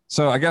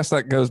 So I guess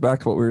that goes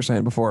back to what we were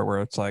saying before,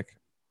 where it's like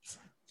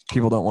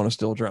people don't want to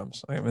steal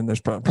drums. I mean,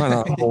 there's probably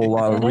not a whole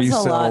lot of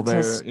resale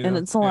there, and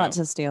it's a lot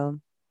to steal.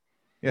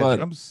 Yeah, but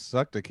drums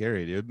suck to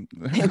carry, dude.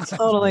 It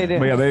totally do.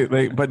 But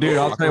yeah, but dude,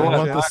 I'll tell you what. I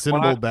want the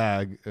cymbal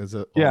bag as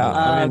a.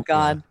 Yeah. Oh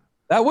God.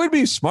 That would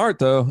be smart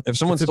though. If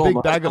someone stole a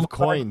big bag of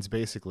coins,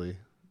 basically.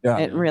 Yeah,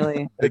 it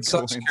really. It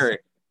sucks to carry.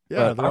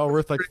 Yeah, they're all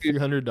worth like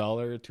 $300,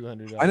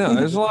 $200. I know.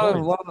 There's a lot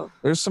of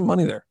there's some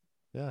money there.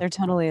 Yeah, there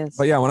totally is.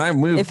 But yeah, when I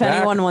moved, if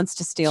anyone wants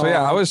to steal, so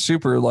yeah, I was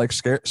super like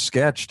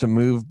sketched to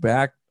move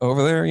back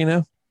over there. You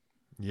know.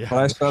 Yeah.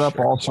 But I set up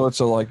all sorts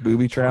of like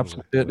booby traps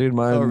and shit, dude.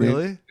 My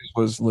really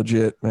was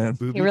legit, man.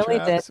 Booby he really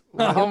traps?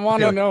 did. I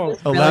want to know.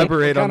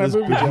 Elaborate on this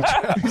booby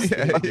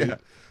traps. Yeah.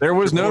 There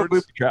was no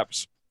booby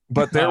traps,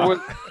 but there was.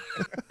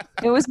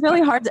 It was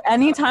really hard.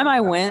 Anytime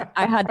I went,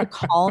 I had to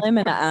call him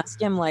and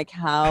ask him like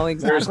how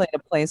exactly to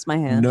place my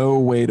hand. No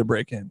way to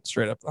break in.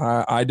 Straight up,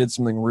 I did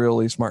something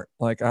really smart.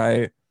 Like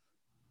I'm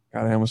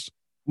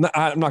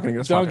not gonna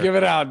get. Don't give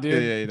it out,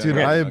 dude. Yeah, dude,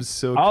 I am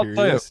so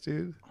curious,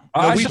 dude.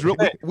 No,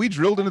 we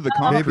drilled into the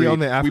concrete. Maybe on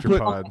the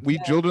afterpod. We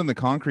drilled in the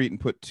concrete and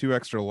put 2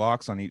 extra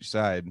locks on each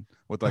side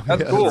with like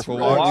that's cool.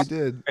 Locks. We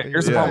did.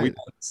 Here's the problem.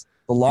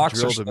 The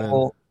locks are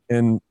still,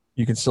 and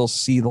you can still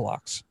see the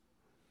locks.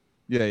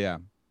 Yeah.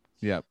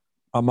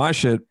 On my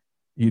shit,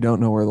 you don't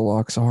know where the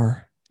locks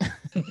are.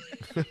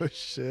 Oh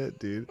shit,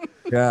 dude.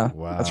 Yeah,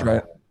 wow, that's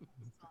right.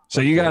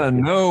 So you gotta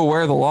know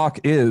where the lock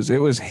is. It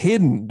was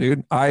hidden,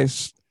 dude. I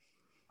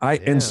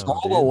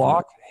installed a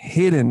lock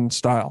hidden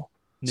style.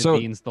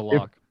 Naveen's the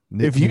lock.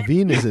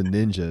 Naveen is a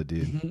ninja,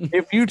 dude.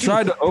 If you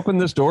tried to open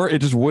this door, it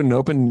just wouldn't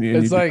open.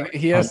 It's like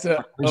he has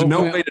to. There's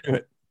no way to do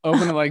it.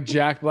 Open it like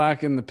Jack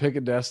Black in The Pick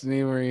of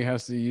Destiny, where he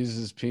has to use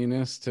his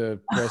penis to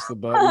press the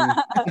button,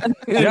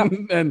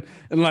 and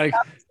like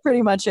that's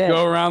pretty much it.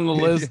 Go around the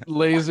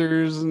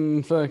lasers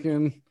and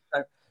fucking.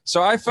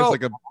 So I felt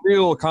like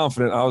real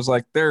confident. I was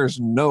like,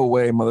 "There's no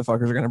way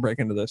motherfuckers are gonna break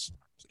into this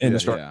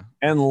industry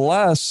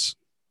unless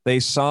they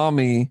saw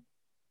me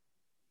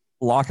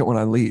lock it when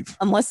I leave.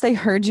 Unless they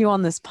heard you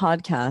on this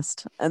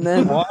podcast, and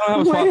then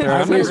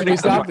we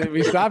stopped it.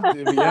 We stopped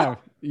it. Yeah.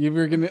 You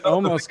were gonna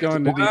almost go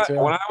into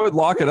detail. When I would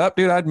lock it up,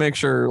 dude, I'd make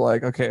sure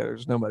like, okay,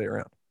 there's nobody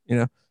around, you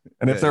know.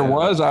 And if there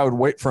was, I would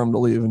wait for him to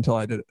leave until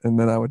I did it, and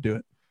then I would do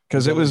it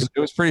because it was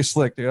pretty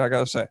slick, dude. I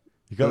gotta say.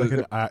 You got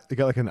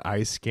like an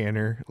eye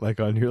scanner like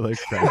on your like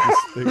practice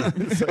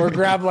thing. Or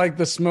grab like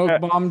the smoke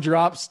bomb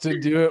drops to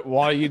do it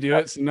while you do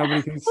it so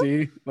nobody can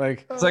see.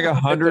 Like it's like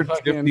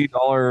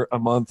 $150 a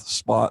month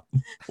spot.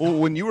 Well,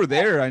 when you were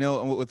there, I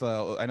know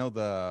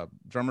the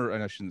drummer,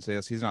 and I shouldn't say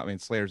this, he's not, I mean,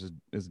 Slayer's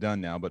is done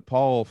now, but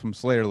Paul from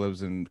Slayer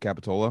lives in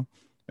Capitola.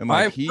 And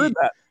like I've heard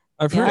that.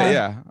 I've heard that.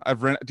 Yeah.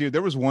 I've dude,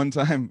 there was one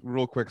time,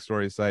 real quick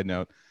story, side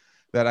note,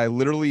 that I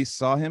literally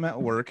saw him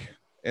at work.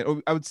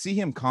 I would see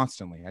him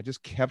constantly. I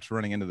just kept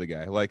running into the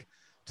guy, like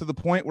to the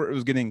point where it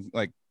was getting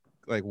like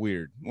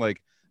weird.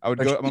 Like I would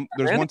go.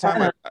 There's one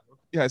time,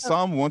 I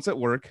saw him once at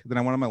work. Then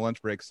I went on my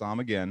lunch break, saw him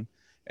again,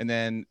 and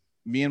then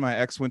me and my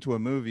ex went to a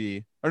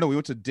movie. Or no, we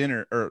went to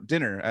dinner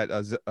at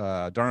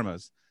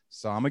Dharma's.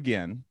 Saw him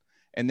again,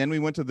 and then we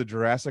went to the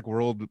Jurassic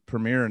World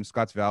premiere in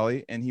Scotts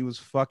Valley, and he was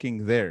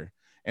fucking there.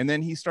 And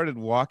then he started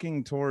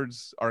walking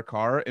towards our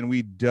car, and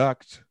we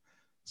ducked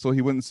so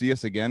he wouldn't see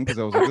us again because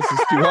I was like, this is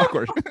too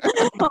awkward.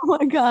 Oh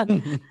my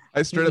god!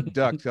 I straight up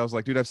ducked. I was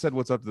like, dude, I've said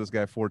what's up to this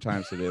guy 4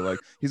 times today. Like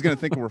he's gonna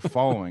think we're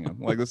following him.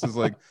 Like this is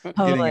like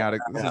getting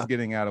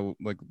out of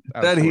like.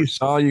 That he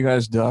saw you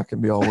guys duck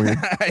and be all weird.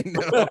 I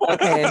know.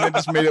 Okay. And it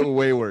just made it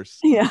way worse.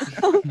 Yeah.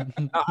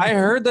 I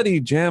heard that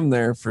he jammed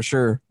there for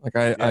sure. Like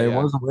I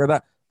wasn't aware of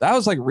that. That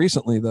was like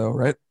recently though,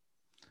 right?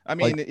 I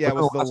mean, like, it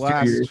was the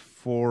last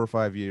 4 or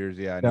 5 years.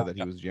 Yeah, I know that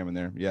he was jamming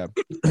there. Yeah,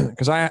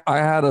 because I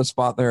had a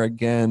spot there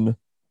again.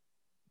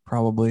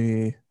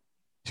 Probably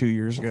 2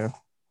 years ago,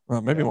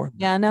 well, maybe more.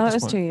 Yeah, no, it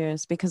was 2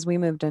 years because we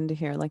moved into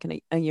here like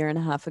a year and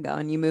a half ago,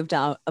 and you moved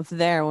out of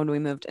there when we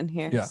moved in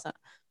here. Yeah. So.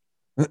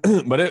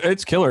 But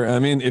it's killer. I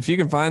mean, if you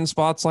can find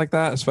spots like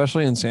that,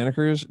 especially in Santa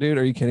Cruz, dude,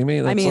 are you kidding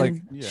me?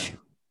 That's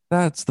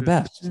that's the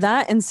best.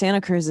 That in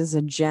Santa Cruz is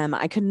a gem.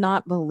 I could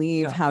not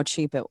believe how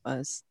cheap it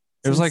was.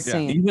 It was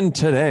insane. Like even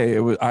today,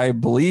 I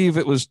believe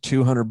it was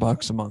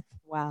 $200 a month.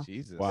 Wow.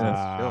 Jesus.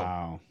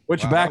 Wow.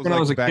 Which back when I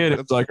was a kid,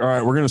 it's like, all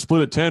right, we're gonna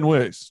split it 10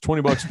 ways,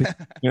 $20.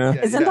 Yeah.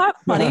 Isn't that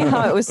funny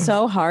how it was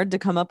so hard to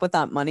come up with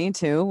that money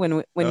too when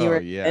you were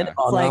a kid? It's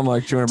now I'm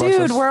like $200.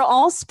 Dude, we're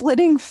all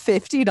splitting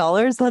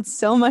 $50. That's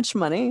so much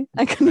money.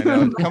 I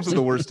know. It comes at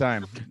the worst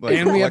time. Like,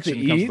 and we have to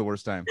eat. Comes at the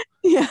worst time.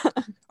 Yeah.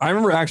 I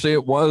remember actually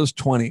it was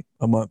 $20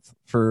 a month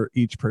for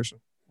each person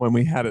when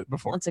we had it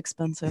before. That's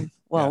expensive.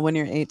 Well, when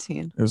you're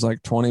 18. It was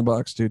like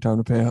 $20, dude. Time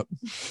to pay up.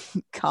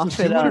 Cough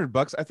it up.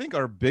 $200. I think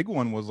our big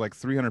one was like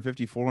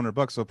 $350,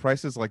 $400. So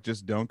prices like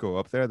just don't go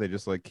up there. They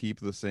just like keep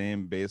the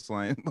same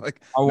baseline.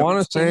 Like I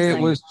want to say it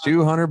was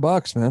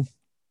 $200, man.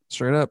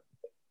 Straight up.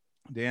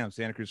 Damn,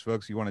 Santa Cruz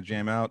folks, you want to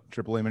jam out?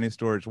 AAA Mini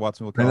Storage,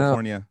 Watsonville,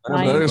 California.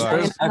 I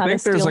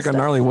think there's like a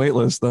gnarly wait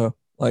list though.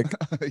 Like,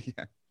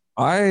 yeah.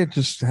 I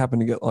just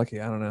happened to get lucky.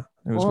 I don't know.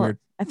 It was weird.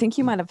 I think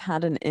you might have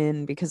had an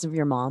in because of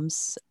your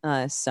mom's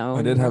sewn.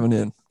 I did have an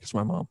in because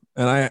my mom,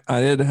 and I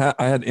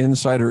had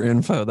insider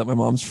info that my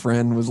mom's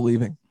friend was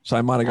leaving, so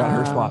I might have got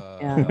her spot.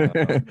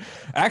 Yeah.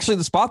 Actually,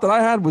 the spot that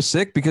I had was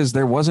sick because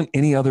there wasn't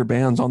any other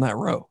bands on that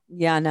row.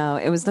 Yeah, no,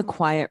 it was the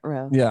quiet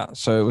row. Yeah,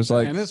 so it was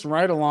like, and it's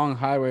right along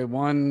Highway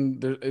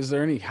 1. Is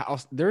there any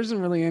house? There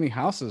isn't really any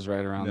houses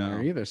right around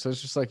there either. So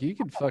it's just like you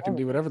could fucking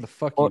do whatever the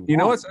fuck you want. You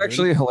know what's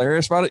actually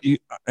hilarious about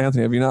it?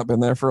 Anthony, have you not been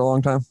there for a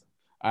long time?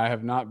 I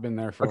have not been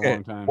there for a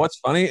long time. What's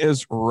funny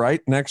is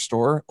right next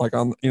door, like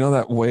on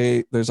that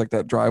way, there's like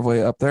that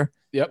driveway up there.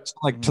 Yep. So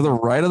like to the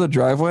right of the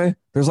driveway,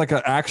 there's like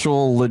an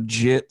actual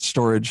legit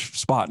storage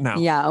spot now.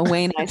 Yeah, a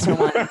way nicer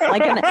one,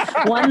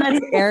 like one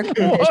that's air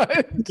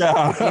conditioned.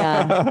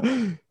 Yeah.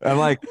 And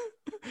like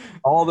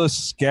all the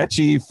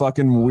sketchy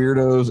fucking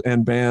weirdos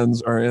and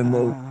bands are in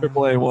the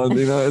AAA one.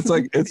 You know, it's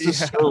like it's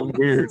just so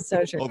weird.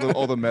 So true.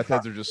 All the meth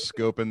heads are just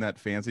scoping that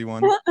fancy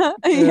one.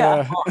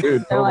 Yeah,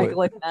 dude, they're like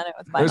looking at it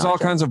with binoculars. There's all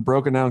kinds of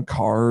broken down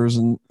cars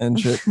and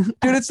shit. Dude,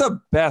 it's the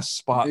best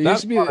spot. It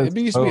used to be an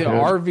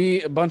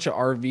RV. A bunch of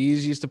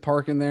RVs used to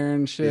park in there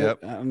and shit.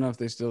 Yep. I don't know if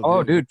they still do.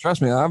 Oh, dude, trust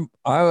me.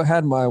 I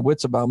had my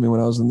wits about me when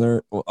I was in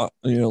there.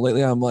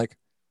 Lately I'm like,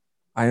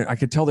 I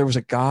could tell there was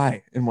a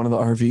guy in one of the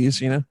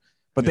RVs,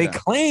 but they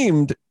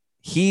claimed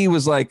he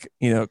was like,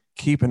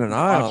 keeping an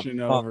eye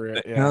over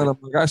it. Yeah. And I'm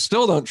like, I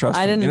still don't trust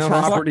him. I didn't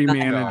trust property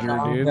manager,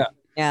 dude.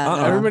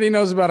 Yeah. Everybody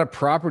knows about a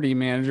property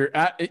manager,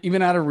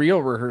 even at a real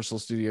rehearsal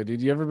studio.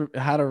 Did you ever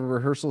had a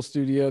rehearsal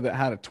studio that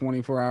had a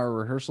 24-hour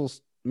rehearsal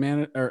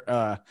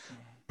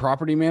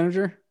property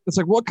manager? It's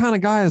like, what kind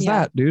of guy is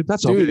that, dude?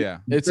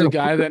 It's a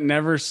guy that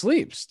never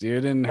sleeps,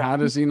 dude. And how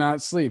does he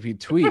not sleep? He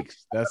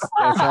tweaks. That's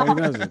how he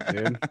does it,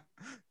 dude.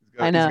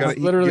 I know.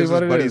 Literally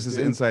what it is. His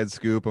inside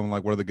scoop on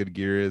like where the good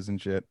gear is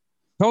and shit.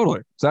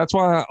 Totally. So that's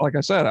why, like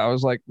I said, I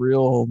was like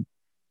real.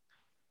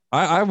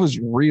 I was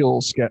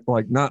real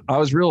I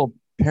was real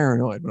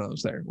paranoid when I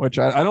was there, which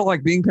I don't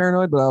like being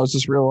paranoid, but I was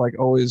just real like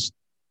always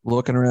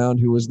looking around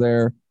who was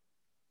there.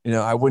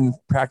 I wouldn't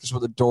practice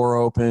with the door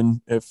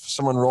open. If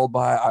someone rolled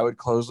by, I would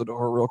close the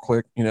door real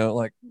quick.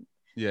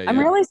 I'm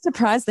really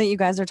surprised that you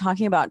guys are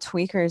talking about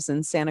tweakers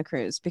in Santa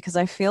Cruz because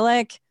I feel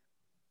like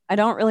I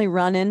don't really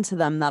run into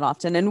them that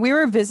often. And we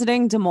were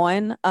visiting Des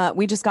Moines.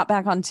 We just got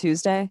back on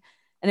Tuesday,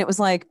 and it was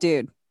like,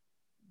 dude,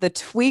 the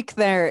tweak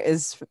there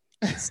is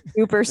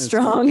super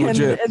strong. And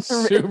it's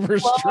super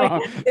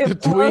strong. The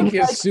tweak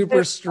is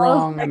super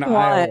strong in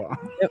Iowa.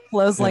 It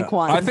flows like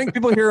wine. I think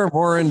people here are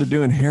more into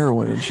doing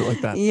heroin and shit like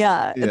that.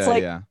 Yeah. It's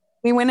like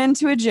we went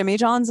into a Jimmy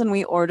John's and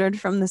we ordered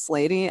from this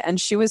lady, and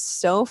she was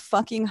so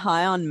fucking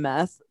high on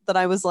meth that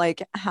I was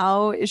like,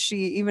 how is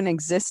she even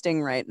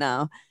existing right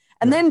now?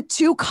 And then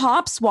 2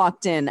 cops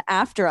walked in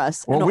after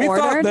us. Well, and we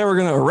ordered. Thought they were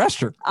going to arrest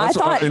her. I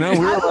thought,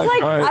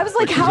 I was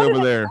like, how are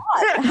they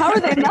not? How are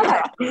they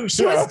not?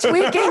 She was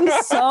tweaking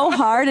so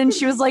hard, and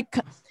she was like,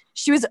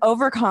 she was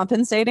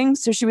overcompensating.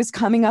 So she was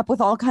coming up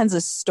with all kinds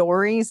of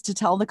stories to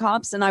tell the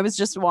cops. And I was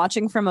just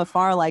watching from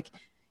afar, like,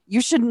 you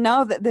should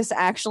know that this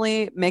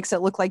actually makes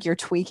it look like you're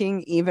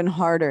tweaking even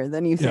harder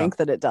than you think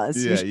that it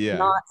does. You should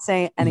not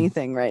say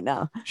anything right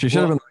now. She should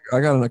have been like, I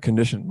got in a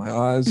condition. My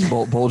eyes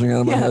bulging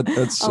out of my head.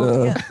 That's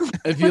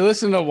if you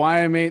listen to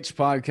YMH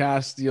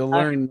podcast, you'll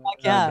learn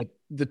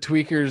the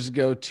tweakers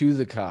go to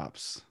the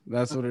cops.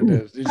 That's what it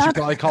is. She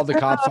probably called the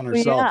cops on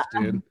herself,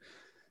 dude.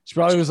 She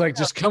probably was like,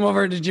 just come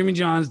over to Jimmy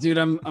John's, dude.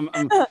 I'm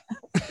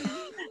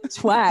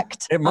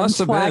twacked. It must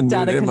have been,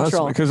 dude. It must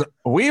have, because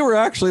we were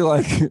actually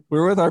like, we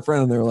were with our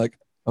friend and they were like,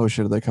 oh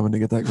shit, are they coming to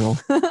get that girl?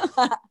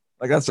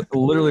 Like that's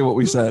literally what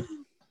we said.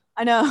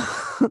 I know.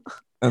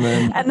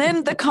 And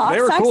then the cops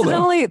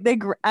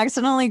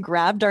accidentally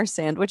grabbed our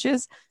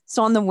sandwiches.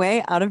 So on the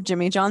way out of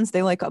Jimmy John's,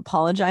 they like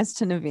apologized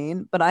to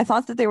Naveen, but I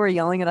thought that they were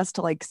yelling at us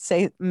to like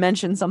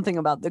mention something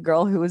about the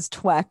girl who was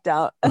twacked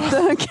out at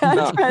the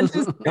cash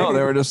register. No,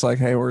 they were just like,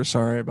 hey, we're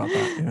sorry about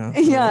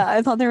that. Yeah,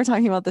 I thought they were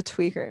talking about the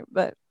tweaker,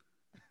 but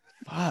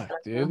fuck,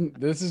 dude,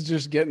 this is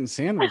just getting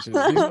sandwiches.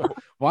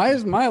 Why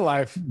is my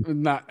life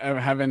not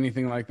have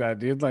anything like that,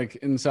 dude? Like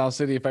in South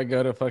City, if I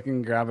go to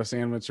fucking grab a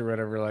sandwich or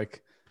whatever,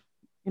 like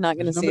you're not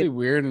gonna see somebody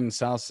weird in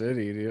South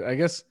City, dude. I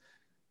guess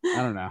I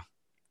don't know.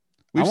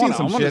 We've seen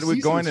some shit.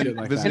 We're going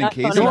and visiting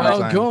Casey.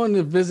 Going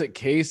to visit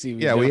Casey.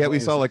 We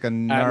saw like a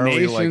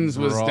gnarly Nations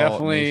was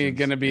definitely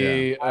going to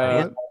be.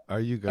 What are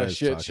you guys a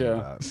shit talking show.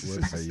 about?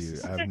 What are you?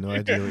 I have no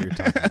idea what you're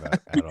talking about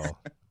at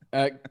all.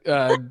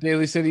 At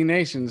Daly City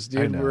Nations,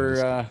 dude,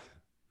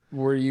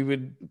 where you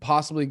would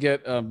possibly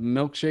get a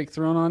milkshake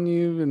thrown on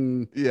you,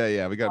 and we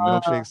got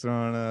milkshakes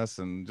thrown on us,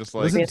 and just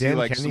like wasn't Dan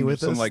Kenny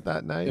with us like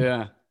that night?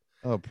 Yeah.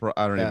 I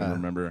don't even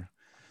remember.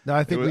 No,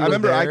 I think I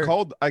remember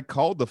I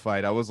called the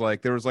fight. I was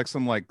like, there was like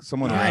someone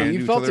ran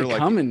you felt it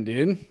coming,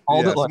 dude.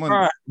 All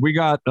right, we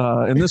got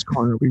in this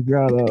corner, we've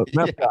got a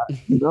meth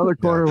guy. In the other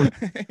corner.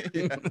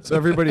 So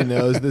everybody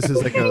knows this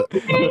is like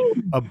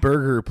a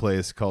burger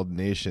place called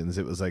Nations.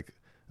 It was like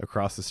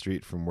across the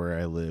street from where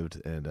I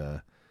lived,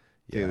 and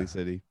Daly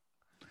City.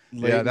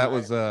 That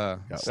was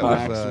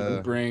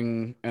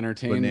bring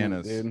entertainment,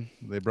 bananas. Dude.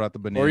 They brought the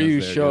bananas. Or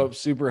you show up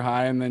super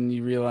high and then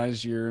you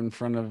realize you're in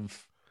front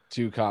of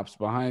 2 cops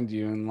behind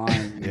you in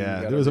line.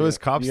 There was always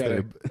cops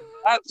there.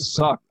 That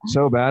sucked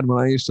so bad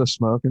when I used to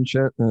smoke and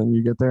shit, and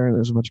you get there and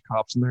there's a bunch of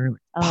cops in there.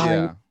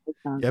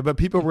 Yeah, but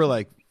people were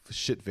like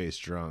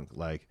shit-faced drunk,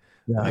 like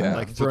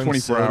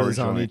throwing sodas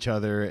on each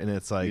other, and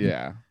it's like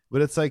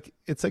but it's like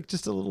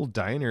just a little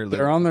diner.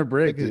 They're on their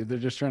break, dude. They're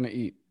just trying to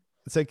eat.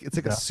 It's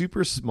like a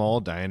super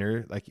small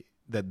diner, like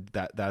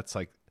that's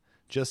like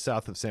just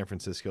south of San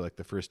Francisco, like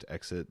the first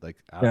exit, like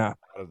out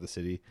of the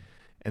city,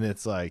 and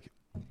it's like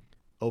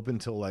open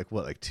till like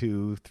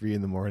 2-3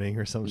 in the morning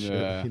or some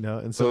shit, you know.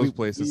 And so those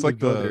places, it's like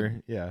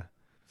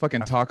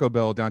fucking Taco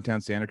Bell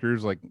downtown Santa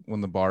Cruz, like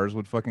when the bars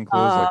would fucking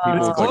close, like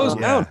people it's closed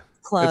down.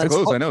 Closed. It's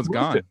closed. I know it's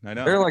gone. I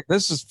know. They're like,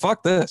 this is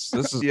fuck this.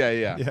 This is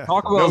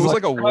Taco Bell was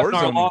like a war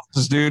zone.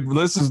 Office, dude,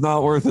 this is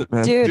not worth it,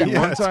 man. Dude,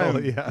 one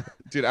time,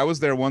 dude, I was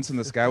there once, and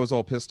this guy was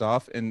all pissed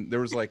off, and there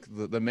was like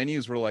the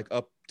menus were like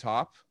up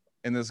top,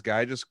 and this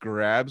guy just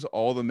grabs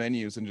all the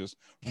menus and just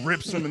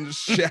rips them and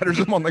just shatters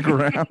them on the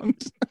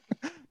ground.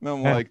 And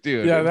I'm like,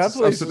 dude, that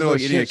place is like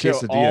shit show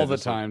all the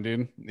time,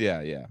 dude.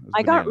 Yeah.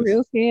 I got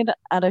roofied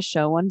at a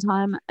show one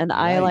time, and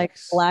I like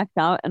blacked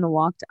out and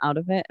walked out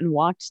of it and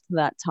walked to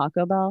that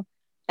Taco Bell,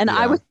 and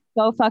I was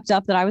so fucked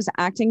up that I was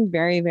acting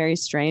very, very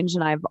strange,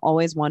 and I've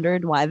always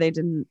wondered why they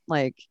didn't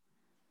like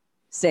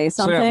say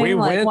something.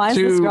 Why is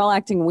this girl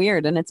acting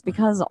weird? And it's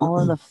because all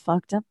of the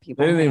fucked up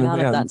people hang out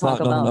at that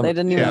Taco Bell. They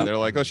didn't even. Yeah, they're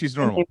like, oh, she's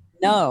normal.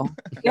 No.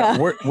 Yeah.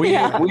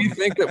 We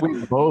think that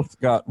we both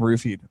got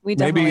roofied. We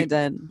definitely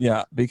did.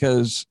 Yeah,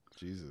 because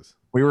Jesus,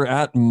 we were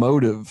at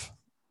Motive.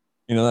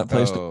 You know that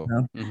place?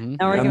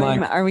 Now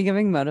are we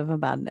giving Motive a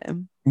bad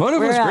name?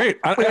 Motive was great.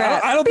 I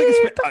don't think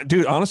it's,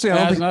 dude. Honestly, I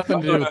don't think it has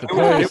nothing to do with the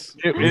place.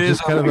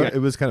 It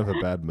was kind of a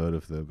bad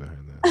motive though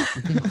behind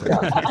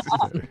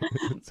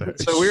that.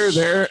 So we were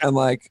there, and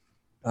like,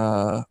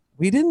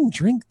 we didn't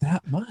drink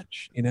that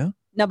much, you know.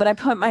 No, but I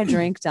put my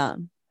drink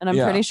down, and I'm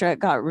pretty sure it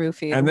got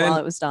roofied while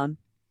it was done.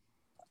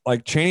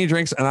 Like Cheney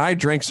drinks, and I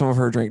drank some of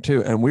her drink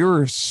too, and we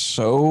were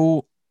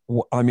so.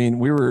 I mean,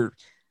 we were.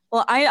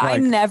 Well, I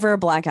never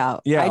black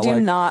out. I do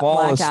not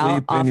black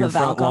out off of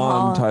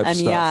alcohol. And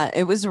stuff.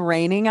 It was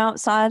raining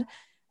outside,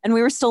 and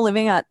we were still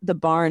living at the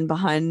barn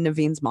behind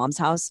Naveen's mom's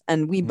house,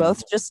 and we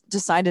both just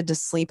decided to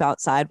sleep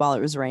outside while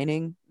it was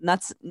raining. And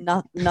that's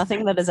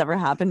nothing that has ever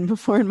happened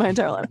before in my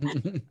entire life.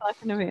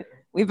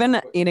 We've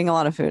been eating a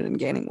lot of food and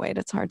gaining weight.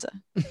 It's hard to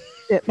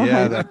sit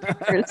behind that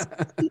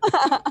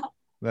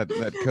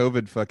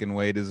COVID fucking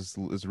weight is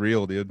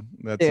real, dude.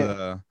 That's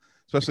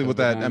especially with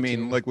that. I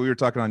mean, like we were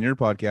talking on your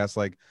podcast,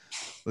 like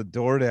the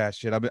DoorDash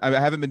shit. I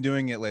haven't been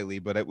doing it lately,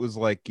 but it was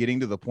like getting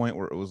to the point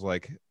where it was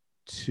like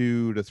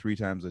 2 to 3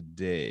 times a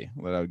day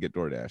that I would get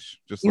DoorDash.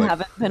 Just you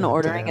haven't been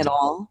ordering at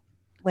all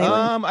lately?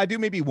 I do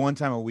maybe 1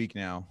 time a week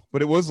now,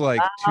 but it was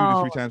like 2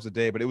 to 3 times a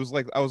day. But it was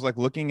like I was like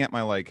looking at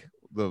my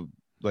the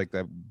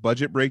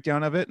budget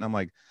breakdown of it, and I'm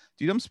like,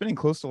 dude, I'm spending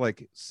close to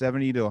like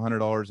 $70 to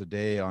 $100 a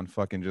day on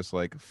fucking just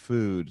like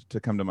food to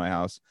come to my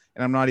house,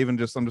 and I'm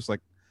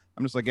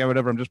just like, yeah,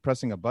 whatever. I'm just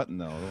pressing a button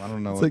though. I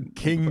don't know. It's like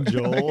King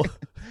Joel.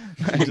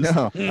 I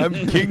know. I'm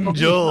King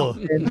Joel.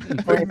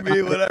 Bring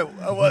me what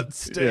I want.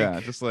 Steak. Yeah,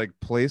 just like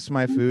place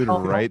my food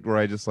right where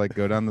I just like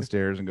go down the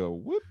stairs and go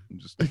whoop. And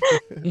just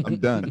I'm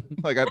done.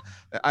 Like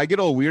I get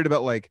all weird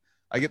about like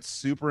I get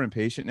super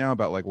impatient now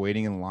about like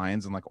waiting in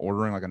lines and like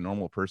ordering like a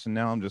normal person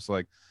now. I'm just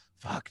like,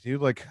 fuck,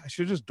 dude, like I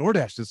should have just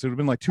DoorDashed this. It would have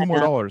been like $2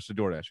 more to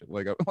DoorDash it.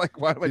 Like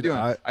what am I doing?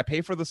 I pay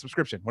for the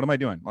subscription. What am I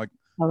doing? Like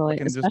I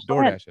can just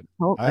DoorDash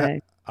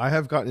it. I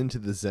have gotten into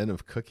the zen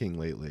of cooking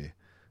lately.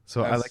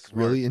 So I like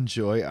really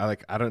enjoy.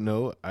 I don't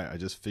know. I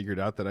just figured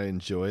out that I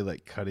enjoy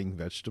like cutting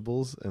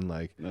vegetables and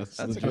like that's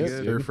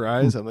stir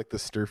fries. I'm like the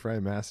stir fry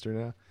master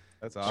now.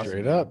 That's awesome.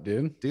 Straight up,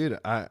 dude. Dude,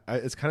 I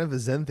it's kind of a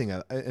zen thing.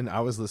 And I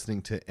was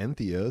listening to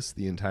Entheos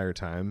the entire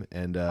time,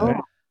 and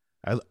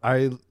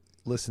I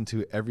listened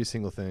to every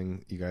single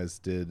thing you guys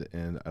did,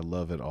 and I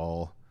love it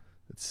all.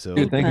 It's so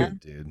good,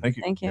 dude. Thank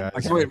you. Thank you. Yeah,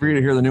 I can't wait for you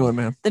to hear the new one,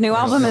 man. The new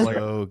album is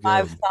so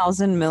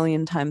 5,000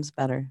 million times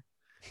better.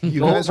 You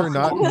guys are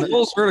not.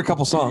 Joel's heard a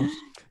couple songs.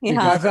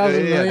 Yeah.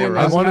 5,000 million.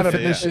 I want to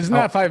finish. Isn't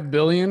that 5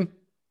 billion?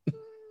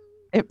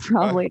 It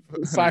probably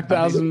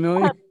 5,000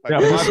 million. Yeah,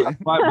 5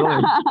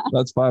 billion.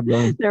 That's 5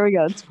 billion. There we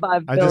go. It's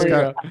 5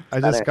 billion. I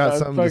just got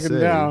something to say.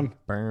 Down.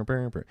 What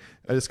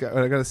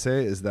I gotta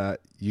say is that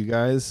you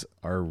guys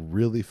are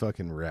really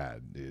fucking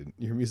rad, dude.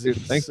 Your music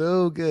is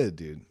so good,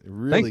 dude.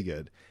 Really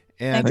good.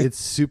 And it's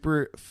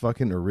super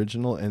fucking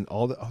original and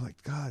all the, oh my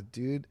God,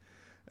 dude.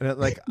 And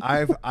like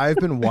I've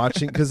been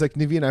watching, because like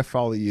Naveen, I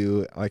follow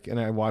you, like, and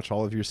I watch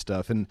all of your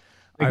stuff, and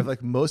I've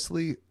like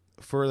mostly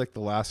for like the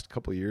last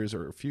couple of years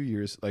or a few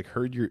years, like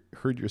heard your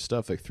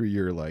stuff like through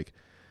your like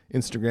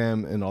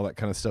Instagram and all that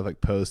kind of stuff,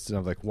 like posts, and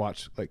I've like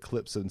watched like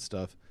clips and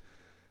stuff.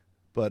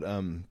 But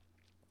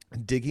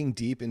digging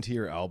deep into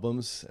your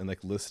albums and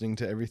like listening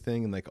to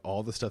everything and like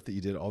all the stuff that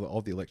you did,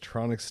 all the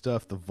electronic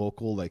stuff, the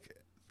vocal, like,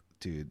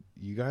 dude,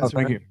 you guys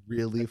are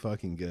really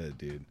fucking good,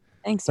 dude.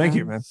 Thanks. Thank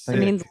you, man.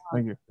 Thank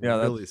you. Yeah,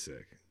 really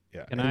sick.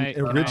 Yeah,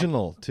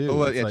 original too.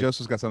 Oh, yeah, like,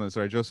 Joseph's got something.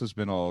 Sorry, Joseph's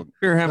been all.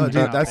 No,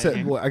 dude, that's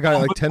it. Well, I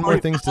got like 10 more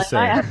things to say.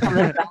 I have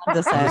something bad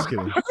to say. I'm just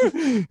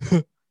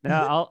kidding.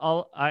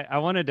 No, I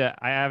wanted to.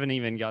 I haven't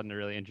even gotten to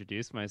really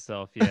introduce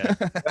myself yet.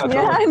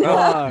 Yeah, I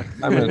know.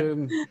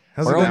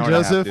 How's it going,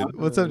 Joseph?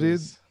 What's up,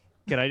 dude?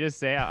 Can I just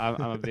say I'm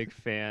a big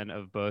fan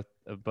of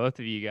both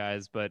of you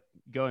guys, but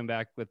going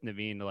back with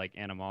Naveen to like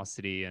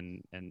Animosity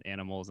and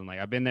Animals, and like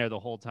I've been there the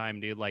whole time,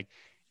 dude. Like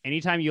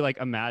anytime you like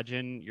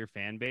imagine your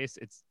fan base,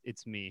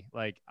 it's me.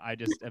 Like I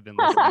just have been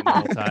listening the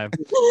whole time.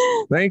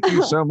 Thank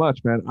you so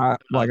much, man. I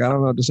don't know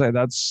what to say.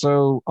 That's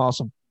so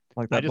awesome.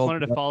 Like that. I just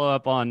wanted to follow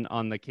up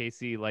on the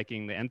Casey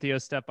liking the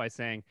Entheos stuff by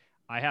saying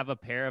I have a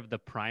pair of the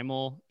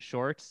Primal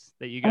shorts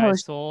that you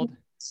guys sold.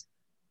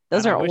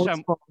 Those are old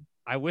school.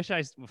 I wish I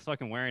was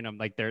fucking wearing them.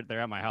 Like they're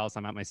at my house.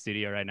 I'm at my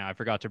studio right now. I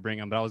forgot to bring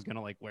them, but I was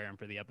gonna like wear them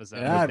for the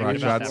episode. Yeah,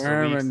 dude,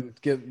 wear them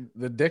and get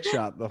the dick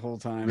shot the whole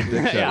time.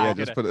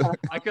 Just put it.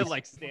 I could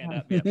like stand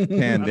up. Yeah.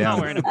 Pan down. Not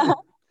wearing them.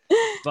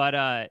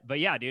 But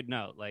yeah, dude,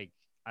 no, like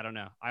I don't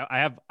know. I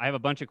have a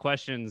bunch of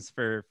questions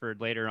for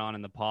later on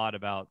in the pod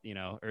about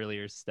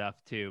earlier stuff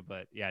too.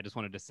 But yeah, I just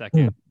wanted to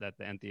second that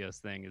the Entheos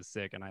thing is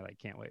sick, and I like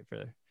can't wait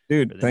for.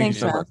 Dude, thank you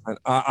so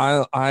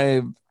much,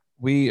 man.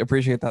 We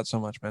appreciate that so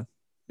much, man.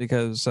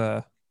 Because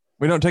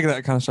we don't take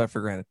that kind of stuff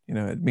for granted.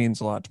 It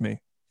means a lot to me,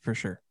 for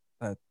sure.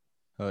 Oh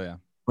yeah.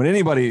 When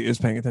anybody is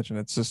paying attention,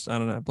 it's just, I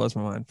don't know, it blows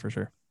my mind for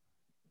sure.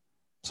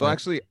 So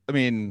actually, I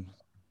mean,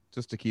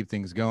 just to keep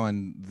things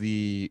going,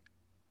 the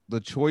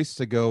choice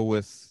to go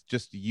with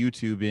just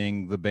you2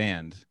 being the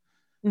band,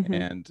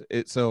 and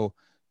so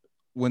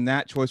when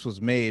that choice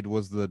was made,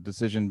 was the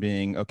decision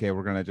being, okay,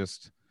 we're gonna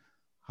just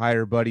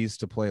hire buddies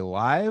to play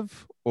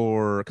live,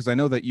 or because I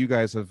know that you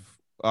guys have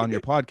on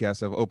your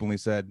podcast have openly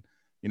said,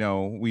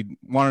 we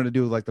wanted to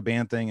do like the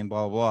band thing and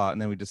blah, blah, blah.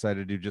 And then we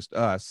decided to do just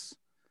us.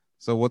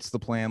 So what's the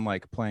plan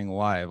like playing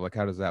live? Like,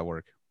 how does that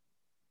work?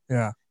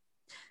 Yeah.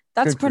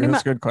 That's pretty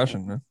much a good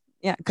question, man.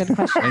 Yeah. Good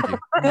question. Thank you.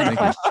 Good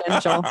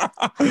question,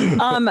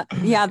 Joel.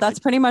 Yeah, that's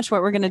pretty much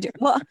what we're going to do.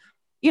 Well,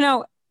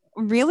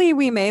 really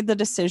we made the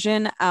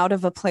decision out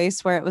of a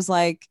place where it was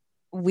like,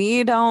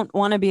 we don't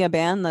want to be a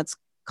band that's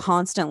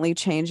constantly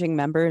changing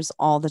members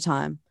all the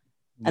time.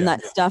 And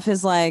that stuff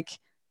is like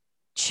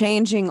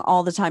changing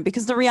all the time,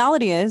 because the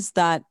reality is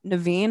that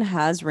Naveen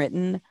has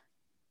written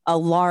a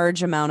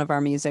large amount of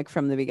our music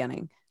from the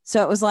beginning.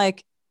 So it was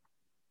like,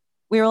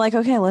 we were like,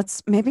 okay,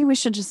 maybe we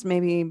should just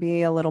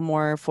be a little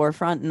more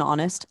forefront and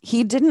honest.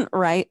 He didn't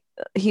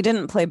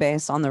play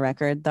bass on the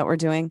record that we're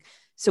doing.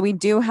 So we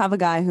do have a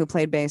guy who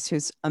played bass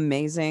who's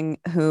amazing,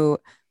 who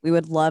we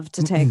would love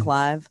to take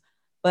live.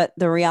 But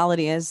the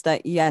reality is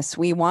that, yes,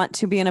 we want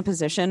to be in a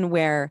position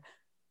where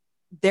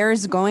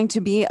there's going to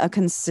be a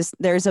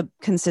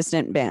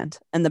consistent band,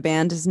 and the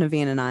band is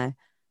Naveen and I,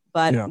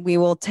 but we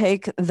will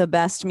take the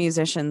best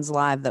musicians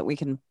live that we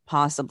can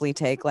possibly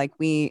take. Like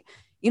we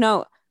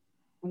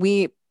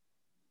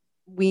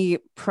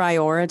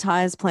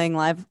prioritize playing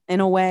live in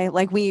a way.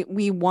 Like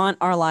we want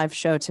our live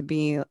show to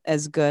be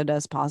as good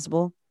as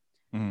possible.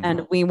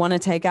 And we want to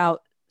take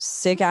out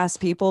sick ass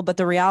people. But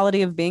the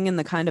reality of being in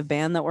the kind of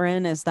band that we're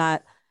in is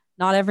that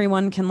not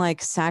everyone can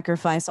like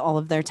sacrifice all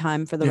of their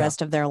time for the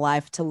rest of their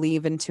life to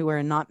leave and tour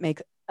and not make,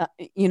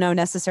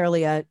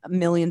 necessarily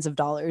millions of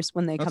dollars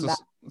when they come back.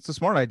 It's a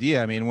smart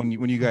idea. I mean,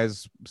 when you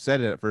guys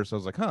said it at first, I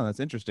was like, that's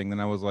interesting. Then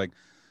I was like,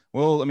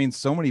 well, I mean,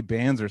 so many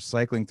bands are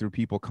cycling through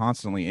people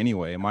constantly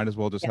anyway. It might as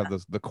well just have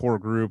the core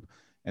group.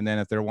 And then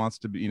if there wants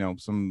to be,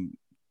 some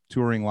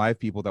touring live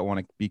people that want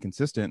to be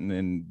consistent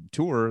and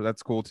tour,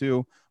 that's cool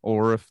too.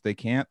 Or if they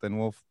can't, then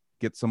we'll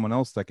get someone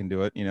else that can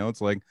do it.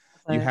 It's like,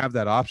 you have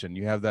that option.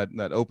 You have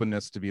that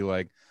openness to be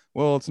like,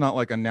 well, it's not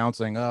like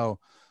announcing, oh,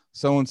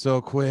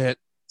 so-and-so quit.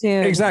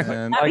 Dude, exactly.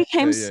 That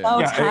became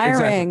so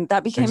tiring. Exactly.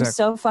 That became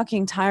so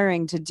fucking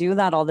tiring to do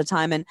that all the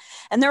time. And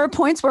there were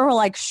points where we're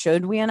like,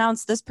 should we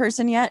announce this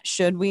person yet?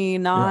 Should we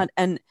not?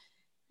 Yeah. And,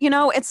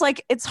 it's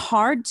like, it's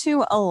hard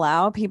to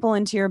allow people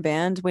into your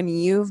band when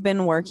you've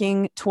been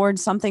working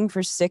towards something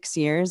for 6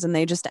 years and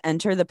they just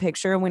enter the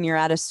picture when you're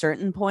at a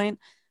certain point,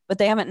 but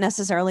they haven't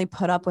necessarily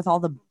put up with all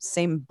the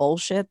same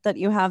bullshit that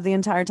you have the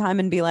entire time,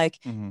 and be like,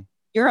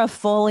 you're a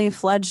fully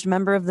fledged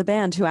member of the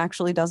band who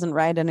actually doesn't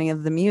write any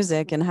of the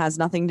music and has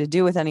nothing to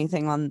do with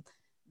anything on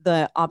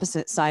the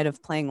opposite side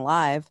of playing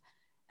live.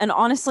 And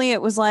honestly,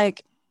 it was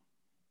like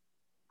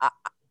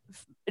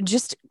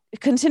just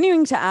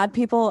continuing to add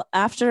people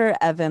after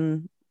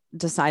Evan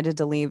decided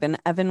to leave. And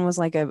Evan was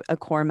like a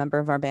core member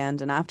of our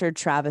band. And after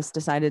Travis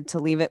decided to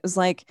leave, it was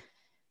like,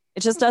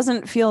 it just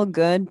doesn't feel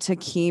good to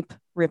keep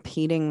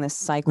repeating this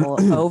cycle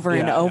over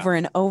and over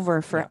and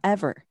over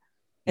forever.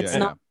 It's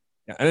not.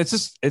 Yeah. And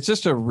it's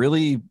just a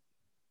really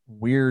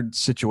weird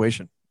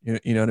situation. You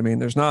know what I mean?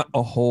 There's not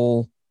a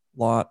whole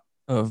lot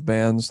of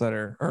bands that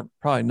are, or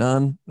probably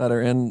none, that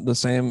are in the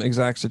same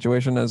exact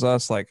situation as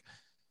us. Like,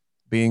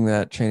 being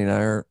that Cheney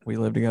and we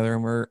live together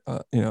and we're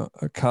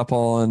a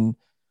couple, and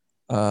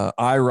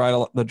I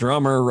write the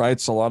drummer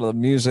writes a lot of the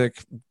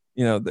music.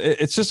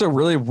 It's just a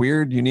really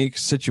weird, unique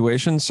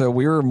situation. So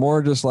we were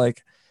more just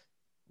like,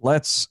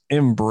 let's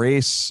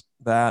embrace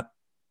that.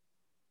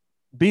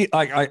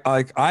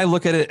 I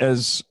look at it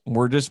as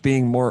we're just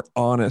being more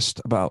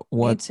honest about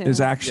what is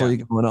actually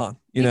going on.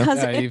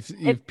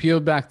 You've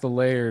peeled back the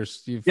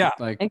layers.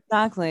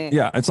 Exactly.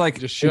 Yeah, it's like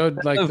just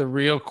showed like the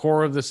real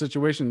core of the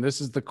situation. This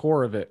is the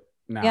core of it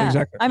now. Yeah,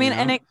 exactly. I mean,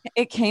 and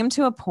it came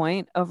to a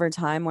point over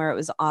time where it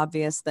was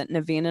obvious that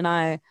Naveen and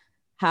I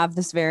have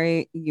this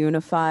very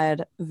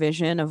unified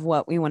vision of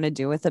what we want to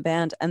do with the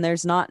band, and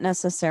there's not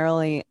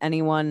necessarily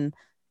anyone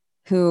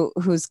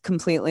who's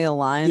completely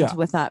aligned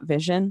with that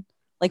vision.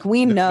 Like,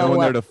 we know no one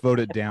there to vote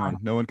it down.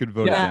 No one could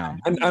vote it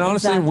down. And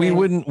honestly,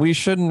 we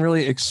shouldn't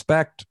really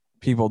expect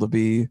people to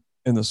be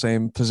in the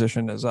same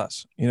position as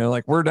us.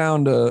 Like, we're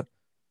down to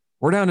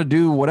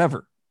do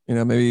whatever.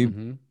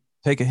 Maybe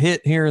take a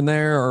hit here and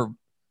there or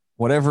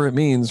whatever it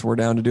means. We're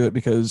down to do it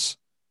because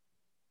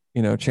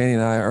Cheney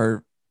and I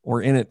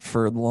we're in it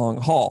for the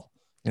long haul.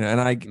 And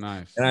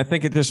I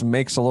think it just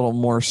makes a little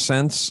more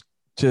sense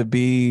to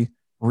be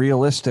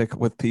realistic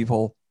with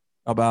people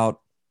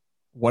about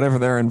whatever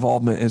their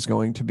involvement is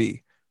going to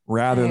be,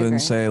 rather than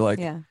say like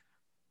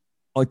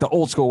the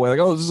old school way, like,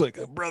 oh, this is like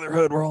a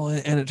brotherhood, we're all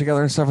in it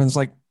together and stuff. And it's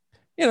like,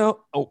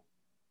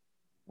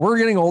 we're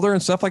getting older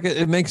and stuff, like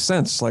it makes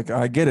sense. Like,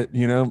 I get it.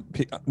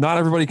 Not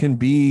everybody can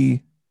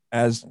be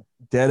as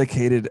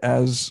dedicated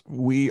as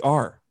we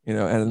are,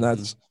 and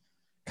that's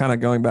kind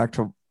of going back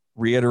to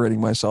reiterating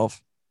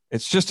myself.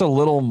 It's just a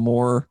little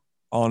more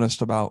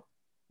honest about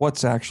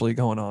what's actually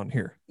going on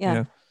here.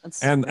 Yeah.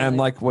 And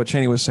like what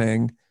Cheney was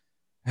saying,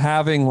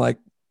 having like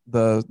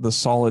the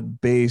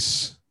solid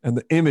base and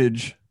the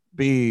image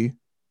be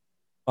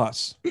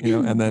us,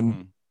 and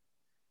then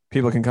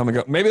people can come and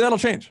go. Maybe that'll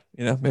change,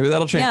 maybe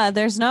that'll change. Yeah.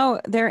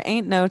 There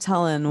ain't no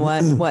telling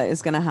what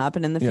is going to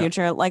happen in the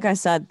future. Like I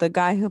said, the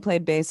guy who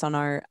played bass on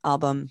our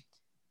album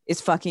is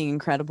fucking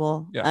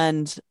incredible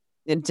and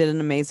it did an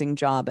amazing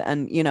job.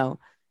 And,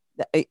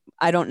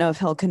 I don't know if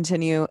he'll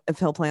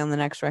play on the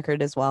next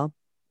record as well,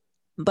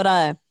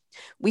 but,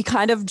 we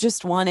kind of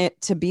just want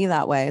it to be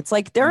that way. It's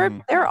like there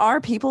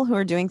are people who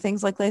are doing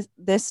things like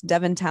this.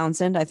 Devin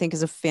Townsend, I think,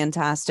 is a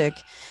fantastic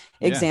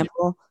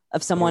example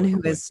of someone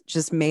who has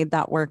just made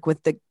that work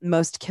with the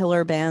most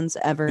killer bands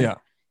ever. Yeah.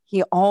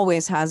 He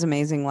always has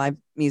amazing live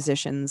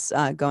musicians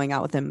going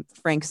out with him.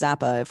 Frank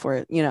Zappa, if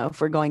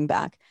we're going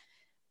back.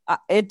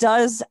 It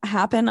does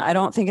happen. I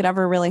don't think it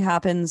ever really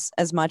happens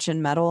as much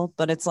in metal,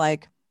 but it's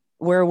like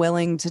we're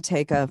willing to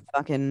take a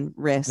fucking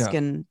risk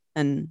and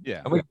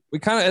we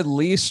kind of at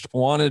least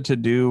wanted to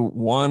do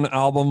one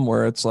album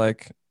where it's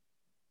like,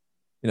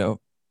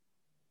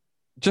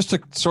 just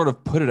to sort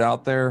of put it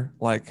out there,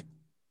 like,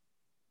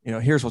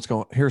 here's what's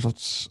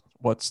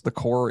the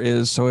core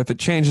is. So if it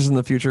changes in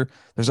the future,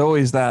 there's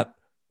always that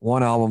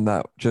one album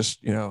that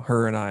just,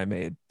 her and I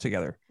made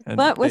together.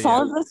 But with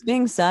all of this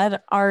being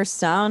said, our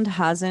sound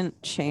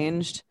hasn't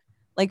changed.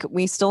 Like,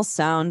 we still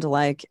sound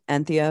like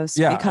Entheos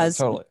because,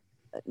 totally.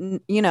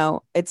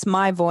 It's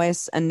my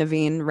voice and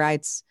Naveen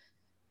writes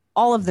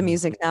all of the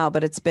music now,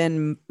 but it's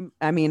been,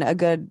 a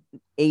good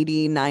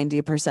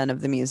 80-90%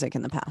 of the music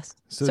in the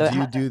past. So do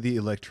you do the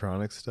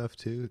electronic stuff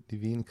too,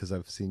 Naveen? Because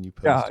I've seen you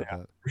post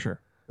about. For sure.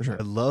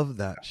 I love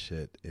that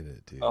shit in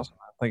it, dude. Awesome.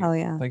 Hell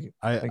yeah. Thank you.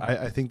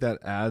 I think that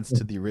adds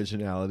to the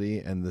originality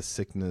and the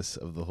sickness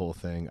of the whole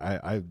thing.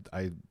 I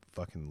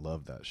fucking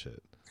love that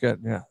shit.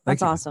 Good. Yeah.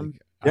 That's awesome.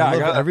 I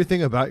love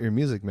everything about your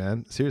music,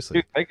 man. Seriously.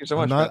 Dude, thank you so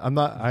much.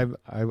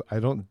 I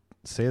don't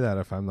say that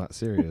if I'm not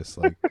serious.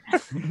 Like,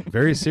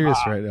 very serious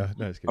right now.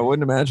 No, just kidding. I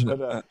wouldn't imagine it.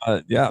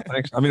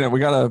 Thanks. I mean, we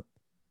gotta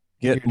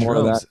get more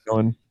of that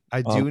going.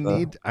 I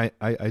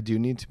do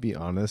need to be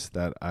honest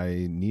that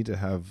I need to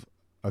have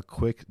a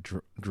quick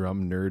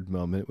drum nerd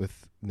moment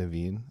with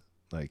Naveen.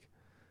 Like,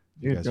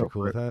 you guys are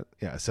cool with that?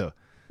 Yeah. So.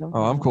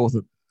 Oh, I'm cool with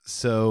it.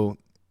 So,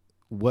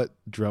 what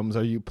drums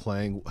are you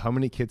playing? How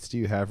many kits do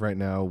you have right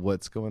now?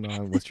 What's going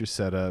on? What's your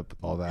setup?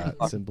 All that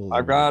simple.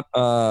 I've got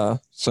I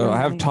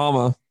have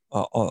Tama.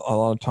 A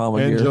lot of Tama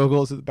and here. Joe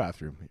goes to the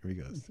bathroom. Here he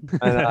goes.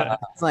 And,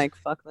 it's like,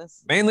 fuck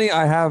this. Mainly,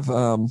 I have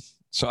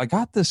so I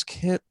got this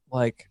kit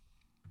like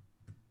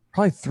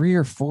probably 3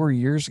 or 4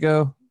 years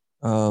ago.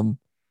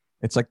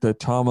 It's like the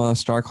Tama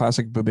Star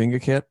Classic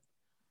Babinga kit.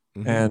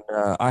 And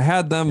I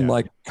had them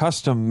like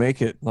custom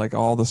make it, like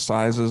all the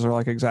sizes are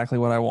like exactly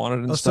what I wanted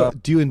and stuff. So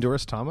do you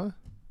endorse Tama?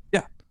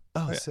 Yeah.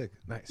 Oh, sick.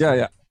 Nice.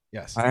 Yeah.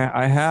 Yes.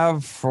 I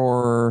have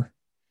for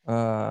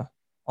a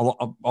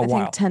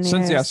while. 10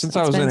 years. Since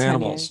I was in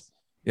animals. Years.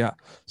 Yeah.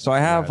 So I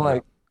have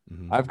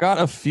I've got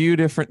a few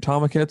different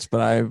Tama kits,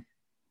 but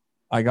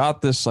I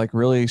got this like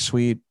really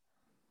sweet,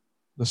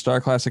 the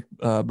Star Classic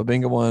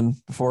Babinga one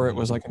before it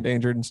was like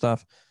endangered and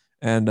stuff.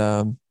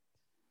 And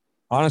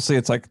honestly,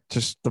 it's like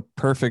just the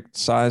perfect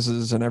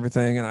sizes and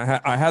everything. And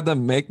I had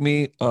them make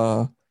me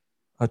a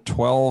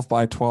 12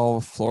 by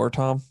 12 floor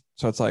tom.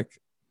 So it's like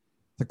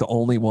the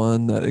only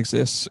one that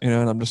exists, you know.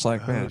 And I'm just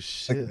like, man,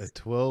 shit, a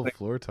 12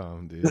 floor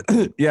tom,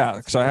 dude. Yeah,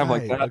 because I have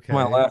like that to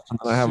my left, and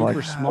then I have super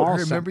like small. I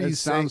remember you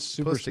sounds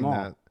super small.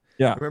 That.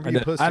 Yeah, I remember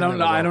you posting.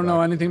 I don't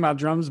know anything about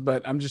drums,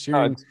 but I'm just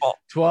hearing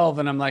 12,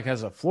 and I'm like,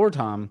 as a floor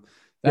tom.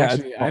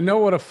 Actually, I know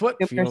what a foot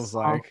feels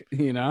like,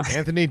 you know.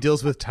 Anthony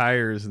deals with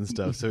tires and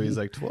stuff, so he's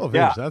like 12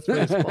 inch. That's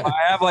pretty small.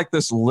 I have like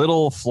this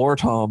little floor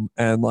tom,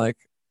 and like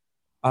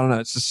I don't know,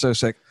 it's just so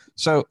sick.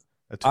 So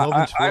a 12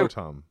 inch floor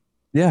tom.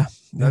 Yeah,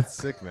 that's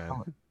sick, man.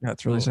 Yeah,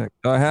 it's really sick.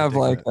 So I have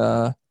like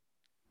I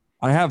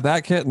have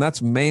that kit, and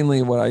that's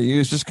mainly what I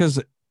use, just because,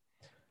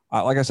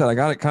 like I said, I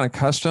got it kind of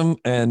custom,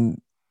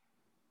 and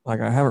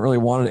like I haven't really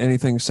wanted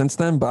anything since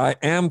then. But I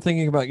am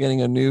thinking about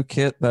getting a new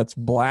kit that's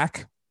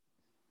black.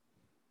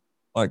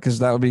 Like, because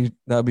that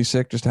would be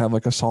sick just to have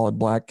like a solid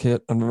black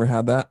kit. I've never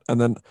had that. And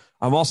then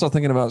I'm also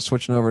thinking about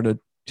switching over to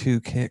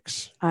 2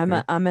 kicks. I'm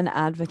an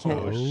advocate.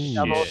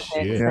 Double kicks.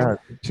 Yeah,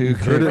 2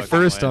 kicks. Heard it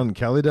first on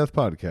Cali Death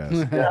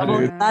Podcast.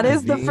 That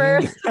is the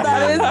first.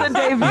 That is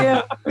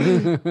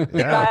the debut.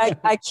 Yeah.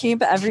 I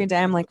keep every day.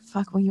 I'm like,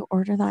 fuck, will you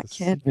order that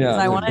kit? Because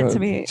I want it to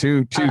be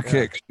 2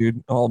 kicks,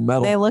 dude, all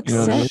metal. They look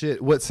sick. Shit.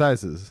 What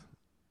sizes?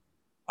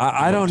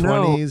 I don't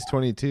know. 20s,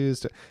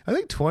 22s. I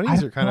think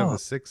 20s are kind of a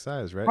sick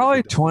size, right?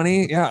 Probably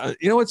 20. Yeah.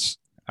 You know what's?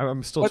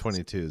 I'm still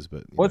 22s,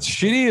 but what's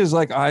shitty is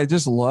like I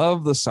just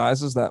love the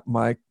sizes that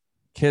my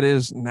kit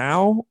is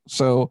now.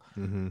 So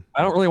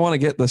I don't really want to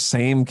get the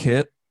same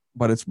kit,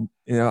 but it's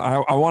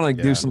I want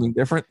to do something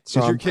different. So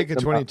is your kit a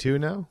 22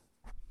 now?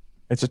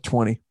 It's a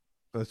 20.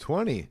 A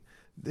 20.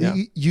 Yeah.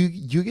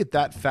 You get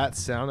that fat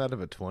sound out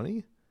of a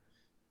 20?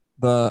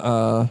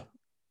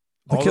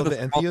 All of the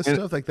Entheos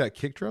stuff, like that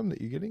kick drum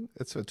that you're getting,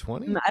 that's a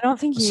 20? I don't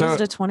think you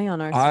used a 20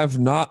 on ours. I've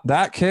not.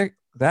 That kit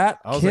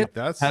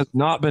has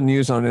not been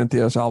used on an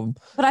Entheos album.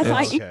 But I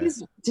thought you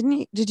used,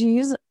 did you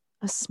use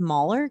a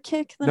smaller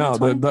kick than no, a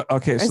 20?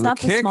 Okay, so the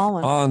kick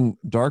on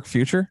Dark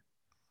Future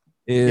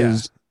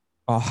is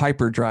a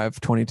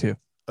Hyperdrive 22.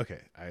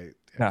 Okay, I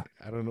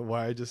don't know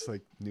why I just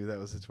like knew that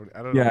was a 20.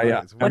 I don't know.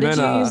 Yeah. What did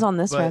you use on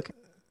this record?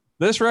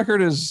 This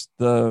record is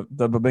the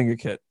Babinga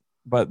kit,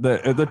 but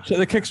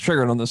the kick's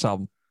triggered on this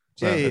album.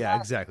 So. Yeah,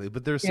 exactly.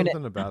 But there's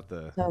something about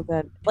the so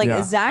good.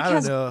 Like Zach I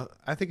don't know.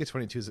 I think a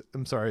 22 is.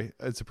 I'm sorry,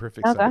 it's a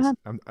perfect size.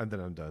 I'm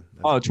done.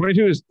 That's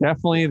 22 is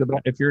definitely the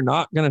best. If you're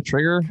not gonna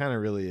trigger, kind of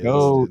really is.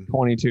 Go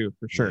 22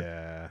 for sure.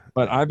 Yeah.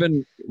 But I've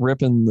been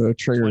ripping the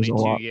triggers a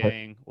lot.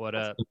 Gang, what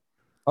up?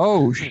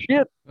 Oh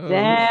shit!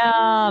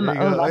 Damn.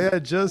 Oh yeah,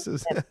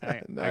 Joseph.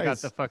 Nice. I got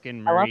the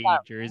fucking Marie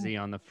jersey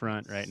on the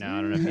front right now.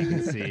 I don't know if you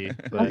can see.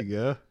 But there you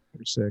go.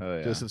 Sick. Oh,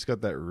 yeah. Joseph's got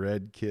that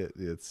red kit.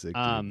 It's sick.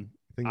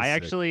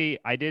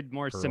 I did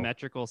more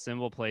symmetrical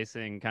symbol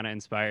placing, kind of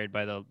inspired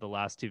by the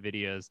last 2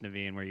 videos,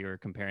 Naveen, where you were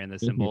comparing the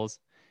symbols.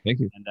 Thank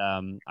you.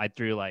 And I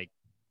threw like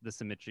the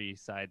symmetry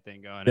side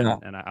thing going,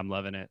 and I'm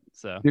loving it.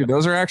 So, dude,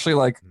 those are actually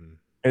like,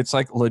 it's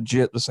like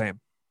legit the same,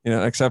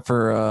 except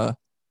for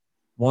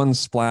one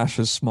splash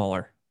is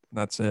smaller.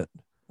 That's it.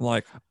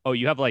 Like, oh,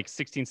 you have like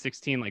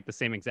 1616, like the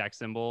same exact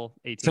symbol.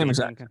 18, same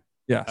exact.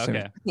 Yeah.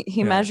 Okay.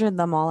 He measured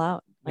them all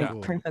out.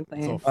 Like perfectly.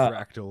 It's all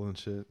fractal and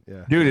shit.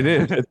 Yeah. Dude, it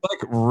is. It's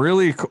like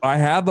really cool. I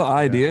had the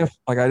idea.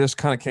 Like I just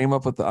kind of came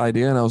up with the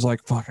idea and I was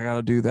like, fuck, I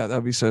gotta do that.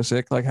 That'd be so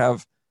sick. Like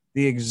have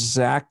the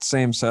exact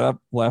same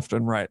setup left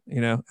and right,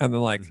 and then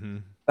like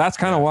that's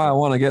kind of why I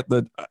want to get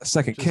the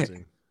second kick,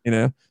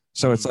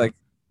 So it's like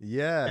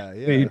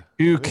 2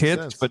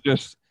 kits, but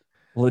just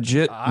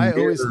legit. I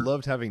always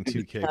loved having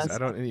 2 kicks. I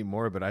don't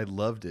anymore, but I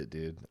loved it,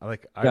 dude. I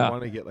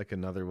want to get like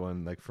another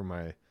one like for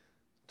my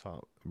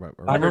top.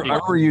 I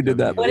remember you did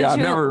that.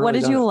 What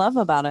did you love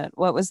about it?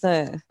 What was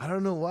the? I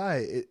don't know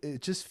why.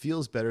 It just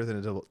feels better than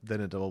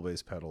a double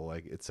bass pedal.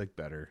 Like it's like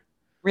better.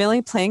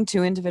 Really, playing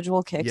 2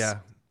 individual kicks.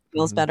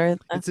 Feels better.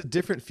 It's a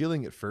different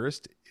feeling at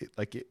first.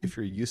 Like if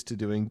you're used to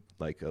doing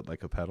like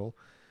a pedal,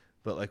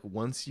 but like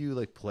once you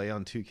like play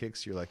on 2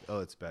 kicks, you're like, oh,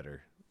 it's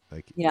better.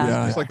 Like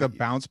it's like the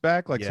bounce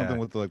back, like something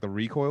with like the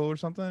recoil or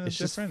something. It's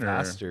just different,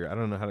 faster. I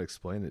don't know how to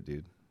explain it,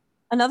 dude.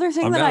 Another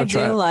thing that I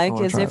do like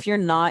is if you're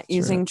not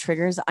using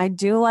triggers, I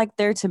do like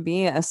there to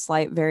be a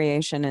slight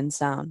variation in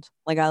sound.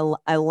 Like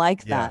I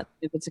like that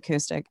if it's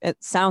acoustic.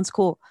 It sounds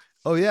cool.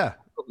 Oh yeah.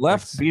 The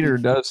left beater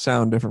does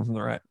sound different from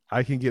the right.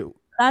 I can get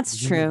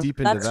true. Deep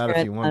into that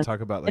if you want to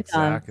talk about like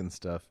Zach and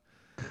stuff.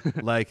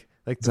 like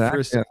the Zach,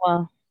 first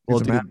well,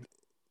 dude,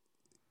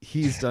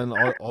 he's done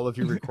all of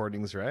your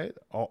recordings, right?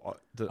 All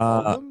of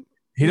them?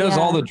 He does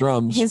all the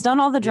drums. He's done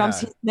all the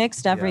drums. He's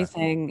mixed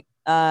everything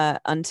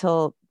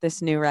until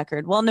this new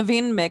record. Well,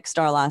 Naveen mixed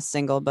our last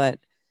single, but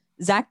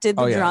Zach did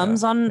the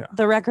drums on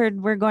the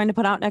record we're going to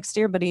put out next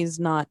year, but he's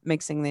not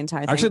mixing the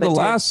entire thing. Actually, the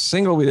last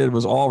single we did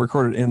was all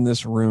recorded in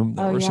this room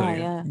that we're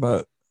sitting in.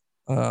 But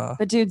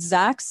dude,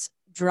 Zach's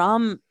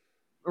drum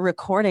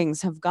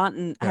recordings have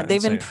gotten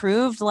they've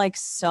improved like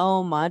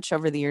so much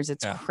over the years.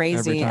 It's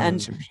crazy. And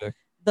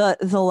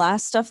the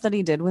last stuff that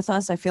he did with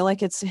us, I feel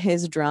like it's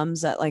his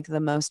drums that like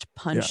the most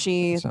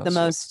punchy, the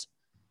most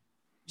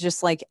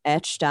just like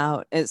etched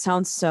out. It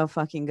sounds so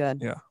fucking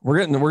good. Yeah,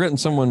 we're getting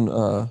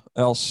someone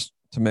else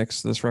to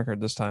mix this record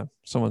this time.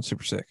 Someone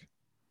super sick.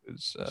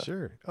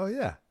 Sure. Oh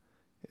yeah.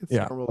 It's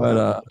normal but,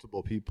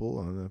 multiple people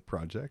on a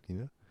project, you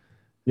know.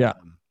 Yeah.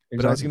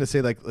 But I was gonna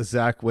say, like,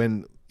 Zach,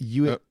 when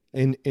you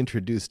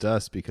introduced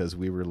us, because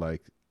we were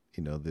like,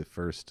 you know, the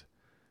first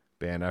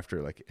band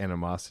after like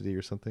Animosity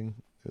or something.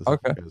 It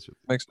was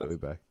makes sense.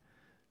 Back.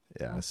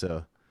 Yeah.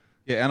 So.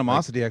 Yeah,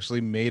 Animosity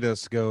actually made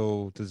us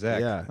go to Zach.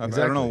 Yeah,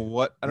 exactly. I don't know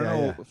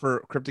what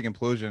for Cryptic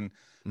Implosion.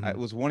 It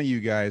was one of you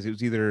guys. It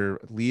was either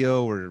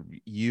Leo or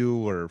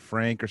you or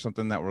Frank or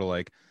something that were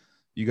like,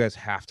 you guys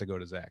have to go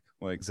to Zach.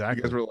 Like, exactly.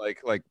 You guys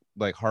were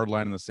like hard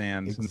line in the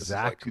sand.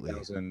 Exactly. Like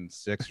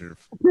 2006 or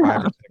 5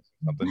 or 6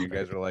 or something. You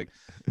guys were like,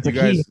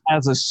 he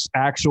has an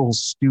actual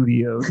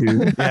studio,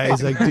 dude. Yeah,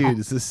 he's like, dude,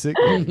 this is sick.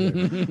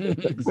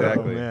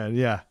 Exactly. Oh, man,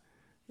 yeah.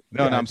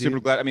 No, I'm super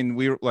glad. I mean,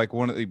 we were like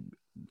one of the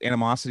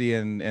Animosity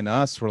and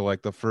us were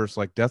like the first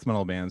like death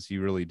metal bands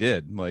you really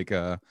did. Like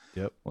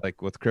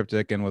like with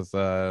Cryptic and with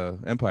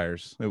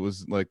Empires. It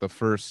was like the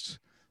first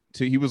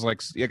he was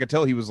like, I could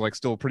tell he was like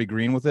still pretty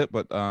green with it,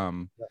 but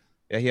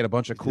he had a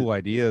bunch of cool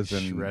ideas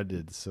and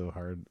shredded so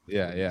hard.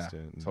 Yeah,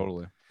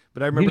 totally.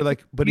 But I remember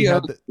he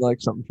had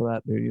like something for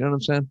that, dude. You know what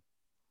I'm saying?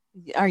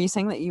 Are you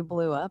saying that you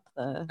blew up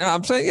the? No,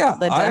 I'm saying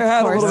the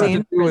deathcore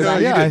scene.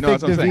 I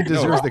think Naveen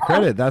deserves the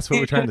credit. That's what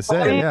we're trying to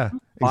say. Yeah,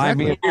 buy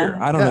me a beer.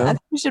 I don't know. I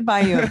think we should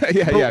buy you.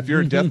 yeah. If you're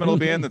a death metal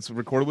band that's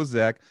recorded with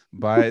Zach,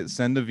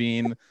 send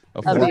Naveen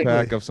a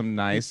 4-pack of some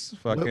nice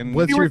fucking.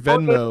 What's your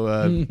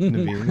Venmo,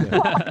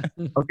 Naveen?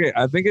 Yeah. Okay,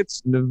 I think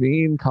it's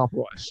Naveen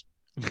Compromise.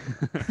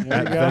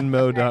 At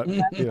Venmo.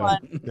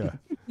 Yeah.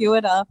 Cue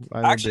it up.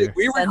 Actually,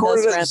 we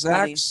recorded at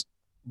Zach's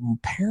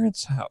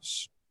parents'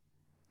 house.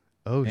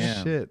 Oh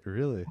shit!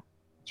 Really?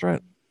 That's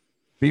right.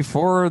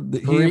 Before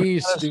the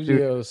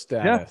pre-studio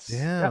status.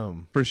 Yeah.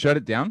 Damn. For Shut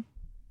It Down?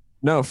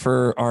 No,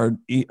 for our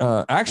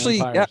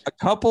actually, Empires. a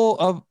couple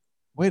of.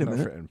 Wait a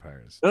minute. For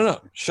Empires. No.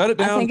 Shut It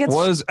Down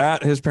was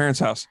at his parents'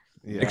 house.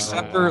 Yeah.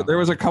 Except for there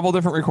was a couple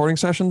different recording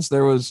sessions.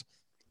 There was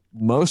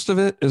most of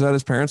it is at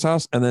his parents'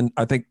 house, and then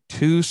I think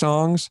 2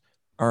 songs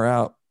are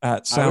out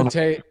at Sound.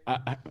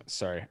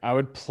 I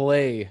would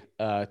play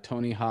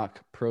Tony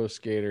Hawk Pro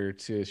Skater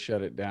to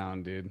Shut It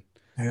Down, dude.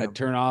 Yeah. I'd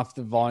turn off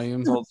the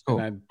volume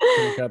and I'd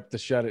pick up the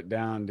Shut It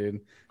Down,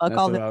 dude. That's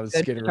what I was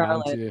getting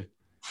around to.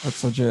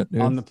 That's legit,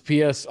 dude. On the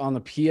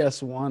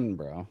PS1,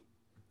 bro.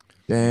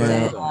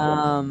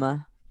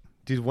 Damn.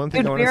 Dude, one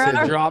thing I want to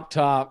say, drop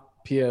top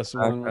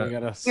PS1. We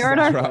got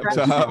a drop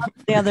top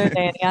the other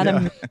day, and he had a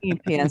mini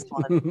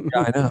PS1.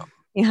 Yeah, I know.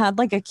 He had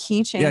like a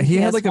keychain. Yeah, he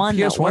had like a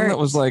PS1 that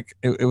was like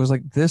it was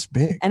like this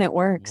big, and it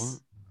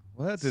works.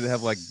 What did it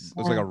have? Like it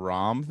was like a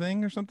ROM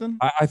thing or something?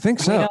 I think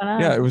so.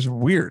 Yeah, it was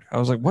weird. I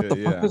was like, "What the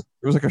fuck?"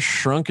 It was like a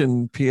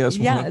shrunken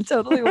PS1. Yeah, it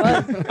totally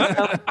was.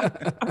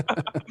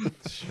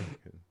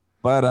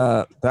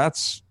 But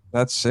that's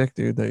sick,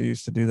 dude. That you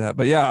used to do that.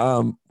 But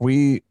yeah,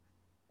 we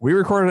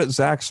recorded at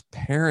Zach's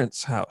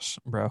parents' house,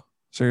 bro.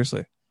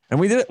 Seriously, and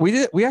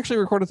we actually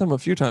recorded them a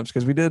few times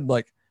because we did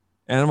like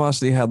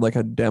Animosity had like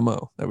a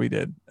demo that we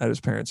did at his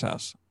parents'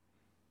 house,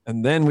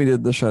 and then we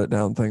did the Shut It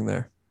Down thing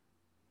there.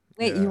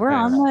 Wait, you were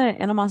on the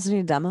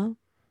Animosity demo?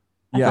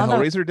 Yeah,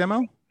 Hellraiser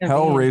demo?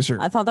 Hellraiser.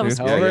 I thought that was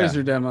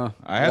Hellraiser demo.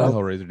 I had the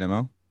Hellraiser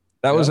demo.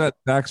 That was at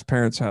Zach's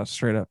parents' house,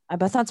 straight up. I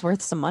bet that's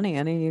worth some money.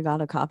 Any of you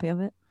got a copy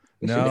of it?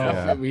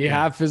 No, we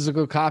have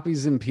physical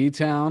copies in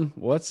P-Town.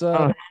 What's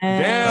up?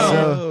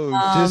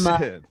 Damn.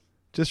 So,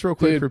 just real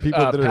quick, dude, for people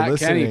that are Pat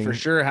listening, Kenny for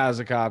sure has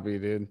a copy,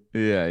 dude.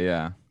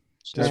 Yeah.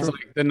 That's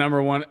like the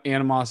 #1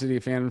 Animosity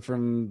fan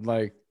from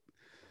like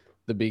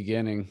the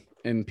beginning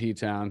in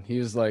P-Town. He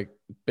was like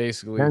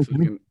basically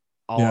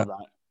all of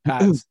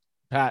that.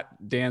 Pat,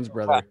 Dan's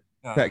brother.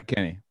 Pat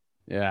Kenny.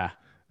 Yeah.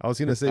 I was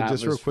gonna say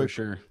just real quick,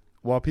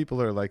 while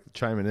people are like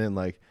chiming in,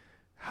 like,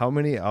 how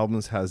many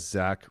albums has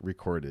Zach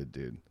recorded,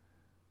 dude?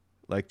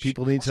 Like,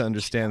 people need to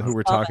understand who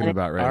we're talking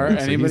about right now.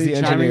 So anybody he's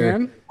the engineer.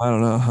 in? I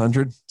don't know,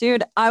 100.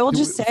 Dude, I will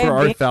just say for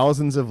our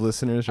thousands of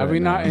listeners. Have we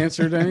not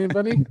answered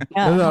anybody?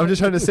 No, I'm just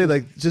trying to say,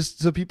 like, just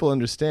so people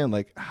understand,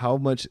 like, how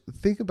much.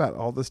 Think about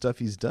all the stuff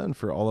he's done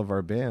for all of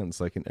our bands,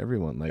 like, and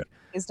everyone. Like,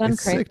 he's done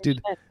crazy sick,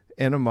 dude.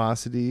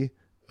 Shit.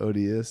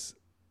 Odious,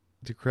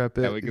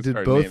 Decrepit. Yeah, we could did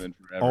start both naming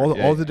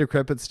forever. all the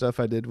Decrepit stuff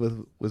I did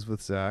was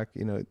with Zach.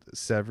 You know,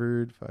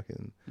 Severed,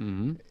 fucking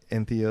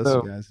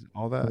Entheos, guys,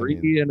 all that.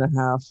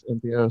 3.5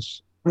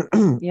 Entheos.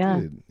 Yeah,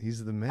 dude,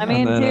 he's the man. I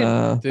mean, then,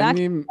 dude, back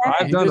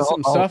He done did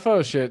some all-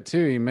 Suffo shit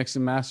too. He mixed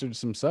and mastered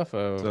some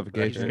Suffo.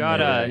 Suffocation. He's got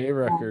a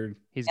record.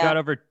 He's Yeah. got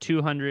over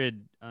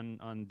 200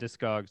 on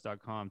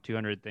Discogs.com,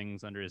 200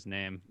 things under his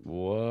name.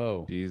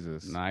 Whoa,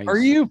 Jesus. nice. Are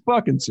you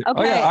fucking serious?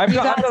 Okay, I've you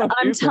done- I've guys, done a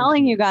I'm few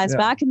telling things. you guys, Yeah.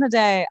 back in the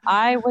day,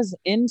 I was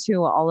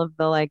into all of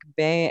the like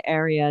Bay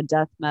Area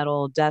death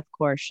metal,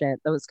 deathcore shit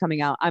that was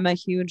coming out. I'm a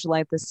huge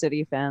Light the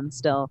City fan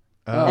still.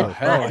 Oh, And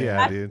hell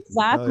yeah, dude.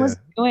 Zach Hell was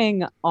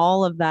doing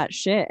all of that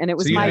shit, and it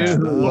was So you my knew dream.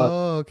 who-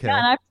 Oh, okay. Yeah,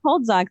 and I've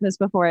told Zach this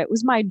before. It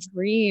was my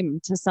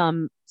dream to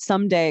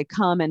someday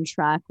come and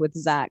track with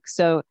Zach.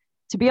 So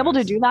to be able to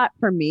Nice. do that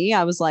for me,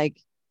 I was like,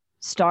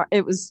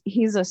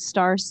 he's a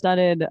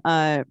star-studded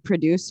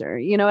producer.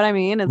 You know what I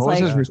mean? It's What was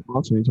like his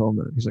response when you told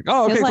him that? He's like,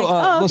 "Oh, he okay, was cool.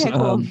 like, oh, okay, listen,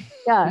 cool.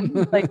 Yeah.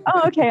 He's like,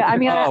 oh, okay. I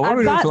mean, what are I've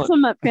we doing got tonight?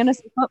 some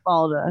fantasy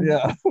football to.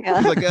 yeah." Yeah.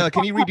 He's like,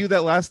 can you redo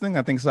that last thing?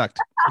 I think sucked.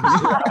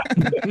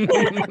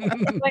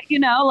 But you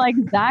know, like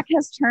Zach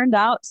has turned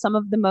out some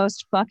of the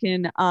most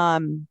fucking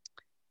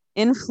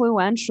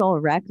influential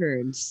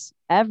records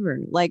ever.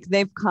 Like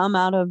they've come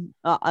out of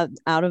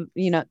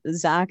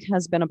Zach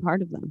has been a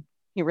part of them.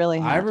 He really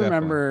I has.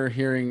 remember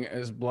hearing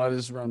 "As Blood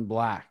Is Run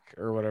Black"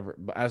 or whatever.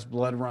 As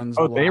Blood runs.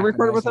 Oh, black, they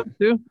recorded with him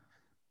too.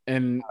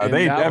 and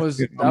They that was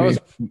definitely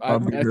I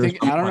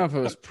think I don't know if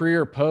it was pre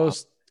or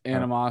post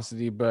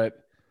Animosity,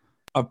 but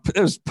It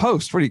was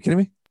post. What are you kidding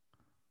me?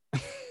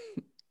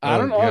 I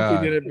don't know God.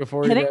 if we did it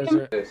before you Hitting guys.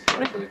 him?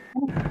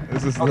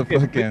 This is the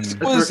fucking. This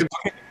What is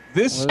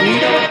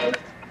it?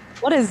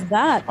 What is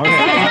that?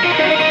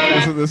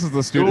 Okay. This is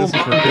the studio. This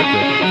is for Cryptic.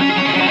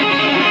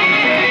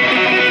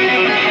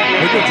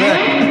 Look at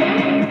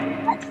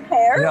Zach.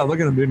 Hair? Yeah, look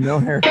at him, dude. No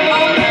hair.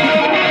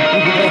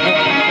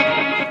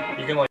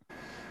 You can like.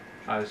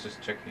 I was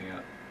just checking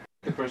out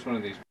the first one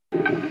of these.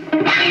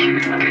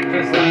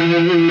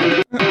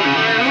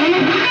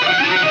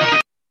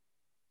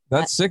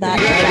 That's sick.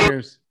 That-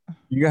 Cheers.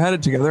 You had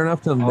it together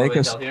enough to make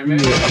us. Hear me?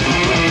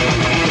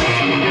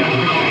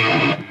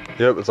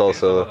 Yep, it's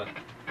also.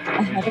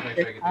 Ahead of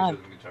your time.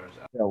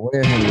 Yeah, way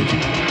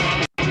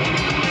ahead.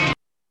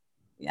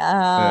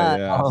 Yeah.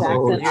 Yeah.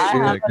 Oh, Jackson, I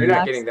shit. have a You're not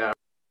Jackson. getting that.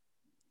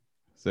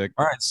 Sick.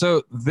 All right,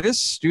 so this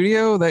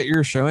studio that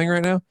you're showing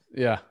right now,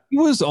 Yeah. he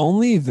was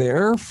only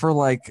there for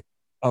like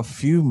a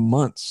few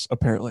months,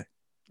 apparently.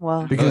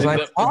 Well, Because I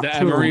the talked to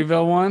him.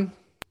 Emeryville one.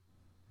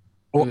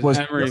 What was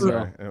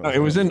Emeryville. No, it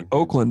was in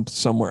Oakland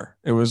somewhere.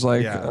 It was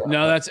like Yeah.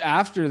 No, that's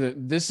after the.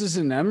 This is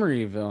in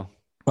Emeryville.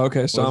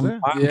 okay, so Was I'm,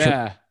 it? I'm,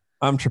 Yeah.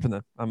 I'm tripping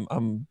then.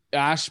 I'm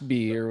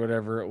Ashby or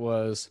whatever it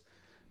was.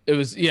 It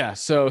was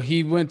so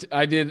he went.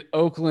 I did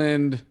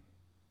Oakland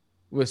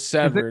with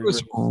I think Severed. it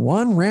was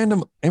one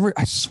random Emory.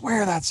 I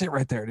swear that's it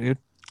right there, dude.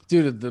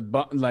 Dude,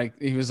 like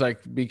he was like,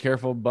 "Be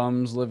careful,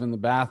 bums live in the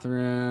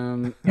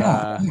bathroom."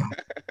 Yeah.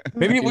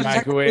 Maybe it was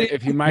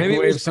if you maybe it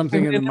microwave was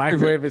something in the in every-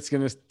 microwave, it's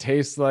gonna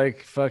taste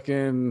like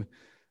fucking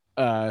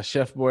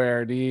Chef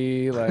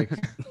Boyardee. Like,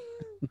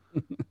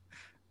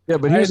 Yeah,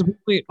 but he was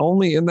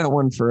only in that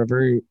one for a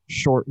very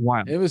short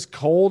while. it was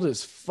cold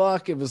as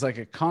fuck. It was like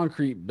a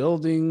concrete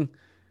building.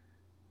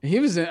 He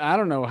was in, I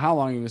don't know how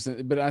long he was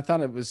in, but I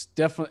thought it was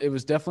definitely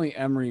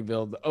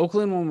Emeryville. The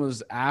Oakland one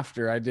was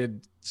after. I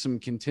did some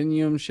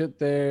Continuum shit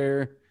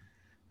there.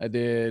 I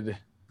did,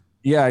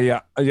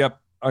 Yep. or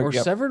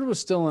Yep. Severed was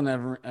still in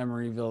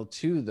Emeryville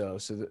too, though.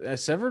 So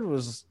Severed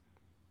was,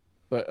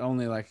 but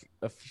only like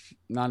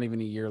not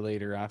even a year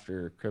later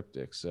after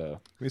Cryptic. So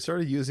We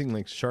started using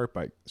like Shark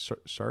Bite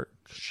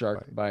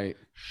Bite.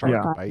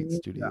 Yeah. Bite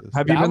Studios.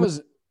 Have you That been was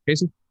to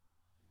Casey?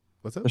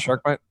 What's up? The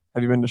Shark Bite?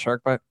 Have you been to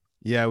Shark Bite?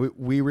 Yeah,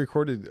 we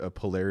recorded a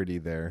Polarity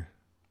there.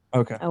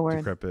 Okay. a word.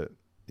 Decrepit.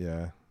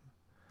 Yeah.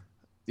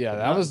 yeah, But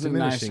that not was the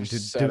nice Diminishing.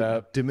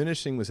 setup.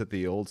 Diminishing was at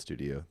the old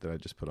studio that I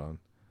just put on.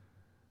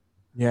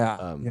 Yeah.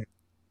 Um,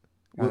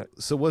 Got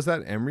So was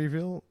that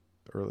Emeryville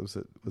or was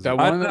it? That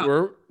I one that don't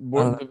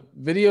know. the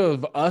video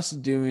of us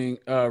doing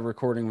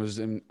recording was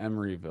in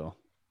Emeryville.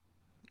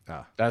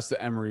 Ah. That's the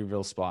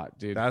Emeryville spot,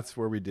 dude. That's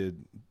where we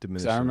did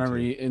Diminishing. So I remember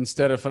too. you,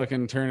 instead of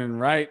fucking turning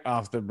right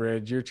off the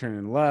bridge, you're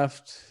turning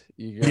left.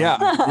 You go, yeah.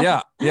 you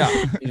know? Yeah.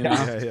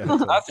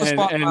 That's the And-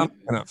 spot and- I'm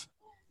thinking of.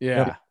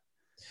 yeah.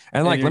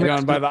 And like, you're let me going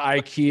ask by you- the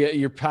IKEA.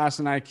 You're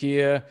passing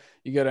IKEA.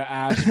 You go to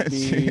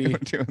Ashby.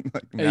 Doing,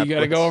 like, And you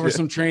got to Netflix go over shit.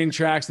 some train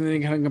tracks, and then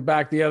you got to come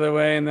back the other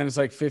way, and then it's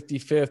like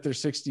 55th or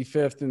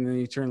 65th, and then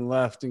you turn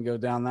left and go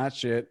down that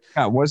shit.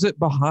 yeah, was it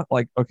behind?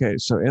 Like, okay,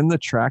 so in the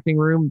tracking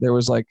room, there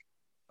was like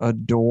a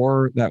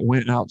door that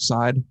went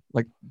outside,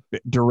 like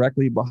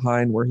directly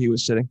behind where he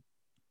was sitting.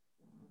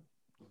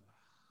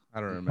 I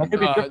don't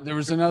remember. There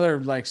was another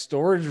like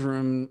storage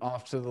room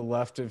off to the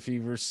left if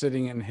you were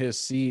sitting in his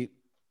seat.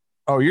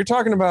 Oh, you're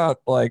talking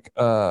about like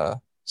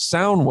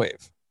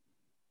Soundwave.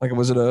 Like,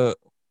 was it a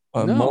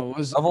No, it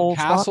was multi-level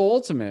spot? Castle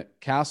Ultimate.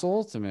 Castle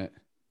Ultimate.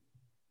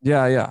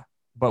 Yeah.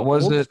 But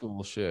was Old it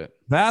school shit?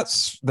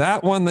 that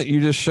one that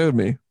you just showed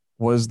me?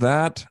 Was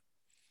that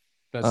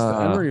That's the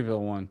Emeryville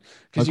one.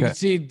 Because you okay. can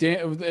see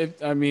Dan.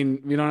 I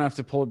mean, we don't have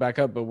to pull it back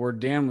up, but where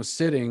Dan was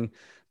sitting,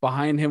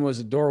 behind him was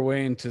a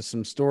doorway into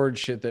some storage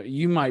shit that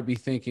you might be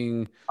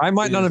thinking. I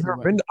might not have ever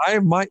been. I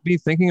might be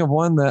thinking of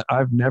one that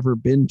I've never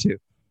been to.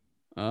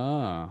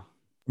 Ah.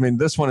 I mean,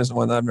 this one is the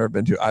one that I've never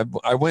been to. I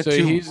went to.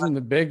 So he's in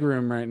the big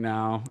room right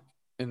now,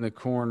 in the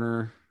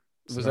corner.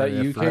 Was that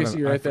you,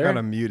 Casey, right there?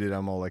 I'm muted.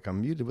 I'm all like,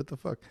 I'm muted. What the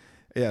fuck?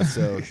 Yeah.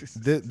 So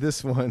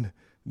this one,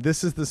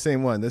 this is the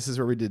same one. This is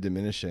where we did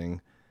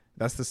Diminishing.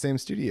 That's the same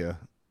studio.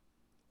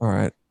 All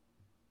right.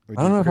 I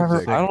don't know if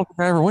I don't think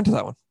I ever went to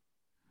that one.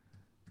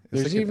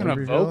 There's even a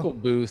vocal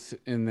booth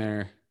in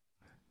there.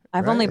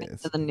 I've only been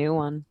to the new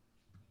one.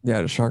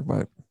 Yeah, the Shark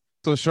Bite.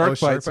 So Shark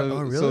Bite.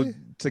 So, really? So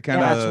to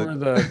kind of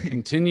that's where the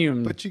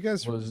Continuum but you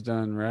guys was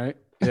done, right?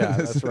 Yeah,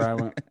 that's where I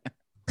went.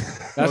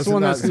 That's the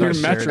one that's near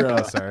Metro.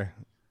 Oh, sorry.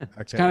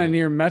 It's kind of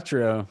near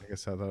Metro. I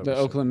guess I thought the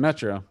Oakland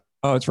Metro.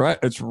 Oh, it's right.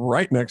 It's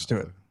right next to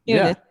it. Dude,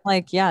 it's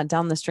like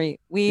down the street.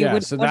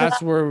 So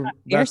that's where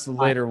that's the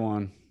later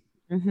one.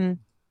 Mm-hmm.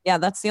 Yeah,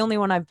 that's the only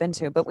one I've been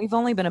to, but we've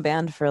only been a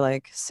band for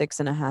like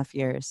 6.5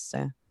 years.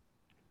 So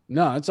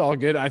no, it's all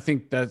good. I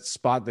think that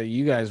spot that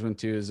you guys went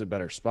to is a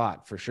better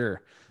spot for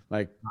sure.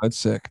 Like that's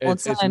sick.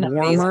 It's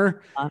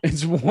warmer.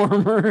 It's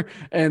warmer,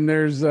 and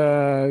there's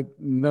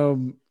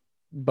no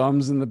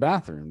bums in the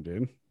bathroom,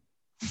 dude.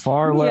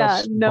 Far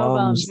less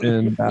bums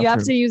in bathrooms. You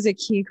have to use a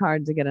key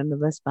card to get into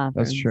this bathroom.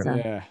 That's true.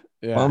 So.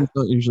 Yeah. Bums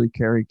don't usually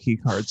carry key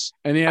cards.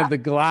 And he had the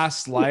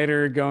glass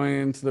slider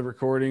going into the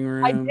recording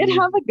room. I did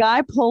have a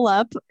guy pull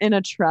up in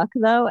a truck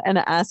though and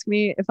ask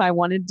me if I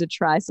wanted to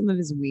try some of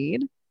his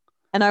weed.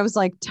 And I was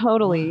like,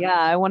 totally, yeah,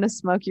 I want to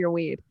smoke your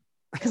weed.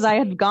 Because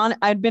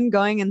I'd been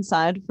going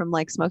inside from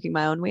like smoking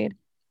my own weed.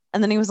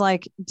 And then he was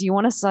like, do you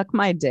want to suck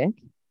my dick?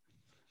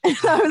 And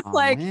I was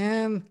like,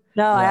 man.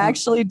 No, I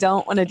actually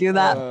don't want to do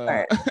that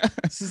part.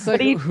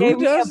 Like,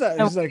 who does that?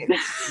 He's like,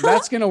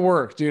 that's going to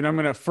work, dude. I'm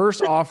going to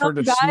first offer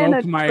to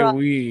smoke my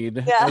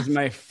weed as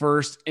my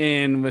first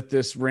in with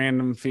this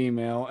random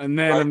female. And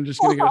then I'm just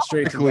going to go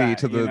straight to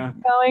the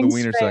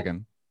wiener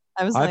second.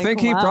 I think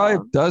he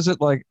probably does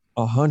it like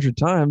 100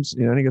 times,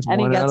 and he gets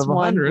and one out of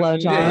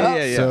 100.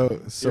 Yeah.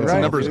 So it's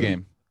a numbers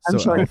game. I'm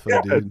so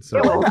alpha, dude. So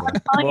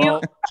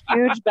alpha.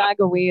 Huge bag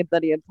of weed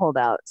that he had pulled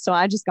out. So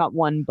I just got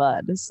one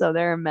bud. So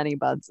there are many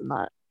buds in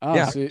that. Oh,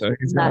 yeah,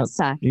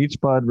 so each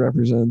bud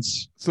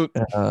represents a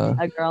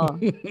girl.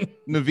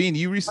 Naveen,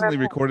 you recently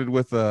recorded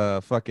with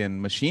a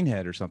fucking Machine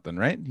Head or something,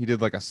 right? He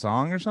did like a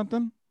song or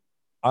something.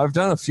 I've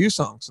done a few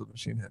songs with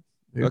Machine Head.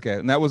 Dude. Okay,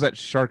 and that was at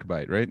Shark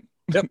Bite, right?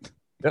 Yep.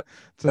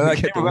 So I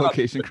get the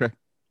location correct.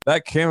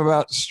 That came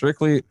about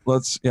strictly.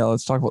 Let's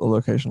talk about the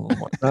location a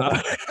little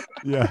more.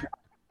 Yeah.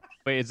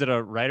 Wait, is it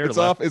a right or it's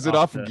left? Is it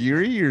off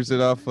Geary or is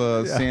it off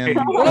Sam?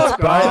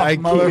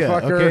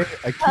 IKEA. Okay,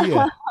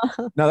 IKEA.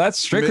 No, that's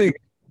strictly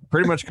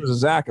pretty much because of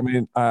Zach. I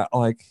mean,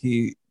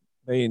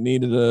 they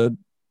needed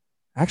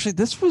actually,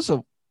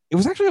 it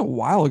was actually a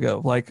while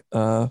ago, like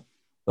the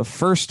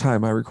first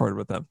time I recorded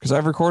with them, because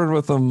I've recorded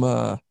with them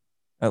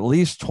at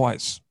least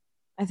twice.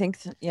 I think,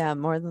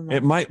 more than that.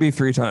 It might be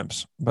 3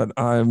 times, but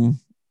I'm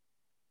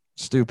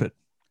stupid.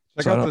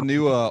 Check out the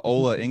new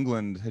Ola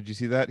England. Did you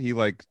see that?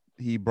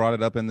 He brought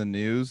it up in the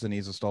news, and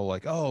he's just all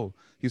like, "Oh,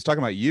 he's talking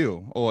about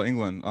you, Ola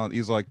England."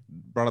 He's like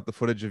brought up the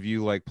footage of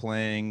you like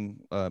playing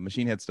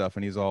Machine Head stuff,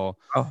 and he's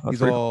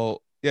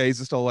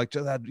just all like,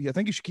 I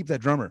think you should keep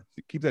that drummer.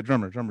 Keep that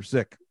drummer's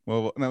sick.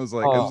 Well, and I was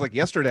like, it was like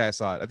yesterday I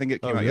saw it. I think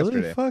it came out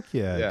yesterday. Fuck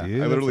yeah,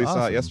 dude. I literally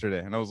saw it yesterday,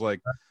 and I was like,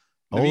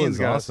 Naveen's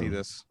got to see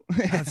this.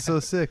 That's so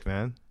sick,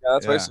 man. Yeah,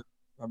 that's why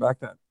I'm back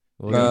then.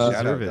 Well,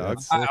 deserve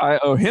it. I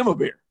owe him a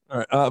beer. All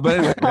right, but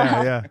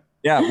anyway,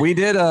 yeah, we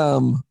did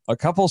a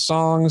couple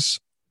songs,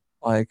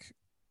 like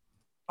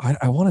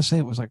I want to say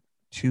it was like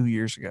 2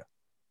 years ago,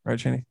 right,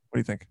 Jenny? What do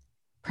you think?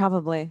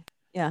 Probably,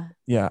 yeah.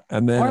 Yeah,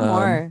 and then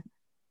more.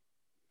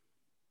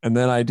 And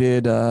then I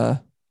did.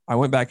 I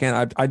went back in.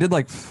 I did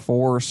like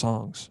 4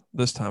 songs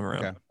this time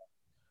around. Okay.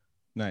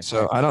 Nice.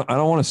 So I don't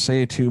want to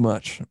say too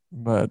much,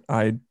 but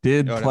I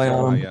did play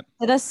on.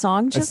 Did a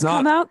song just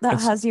come out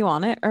that has you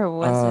on it, or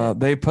was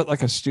it? They put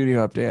like a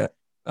studio update.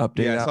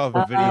 Yeah, I saw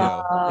a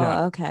video.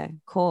 Oh, okay,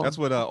 cool. That's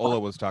what Ola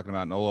was talking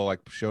about, and Ola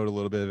like showed a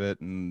little bit of it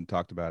and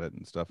talked about it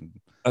and stuff, and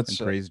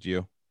praised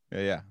you.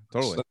 Yeah,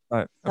 totally.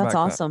 That's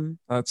awesome.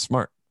 That's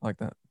smart. I like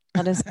that.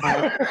 That is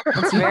smart.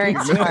 That's very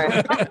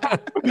smart.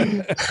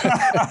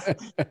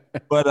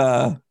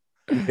 But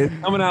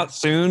it's coming out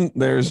soon.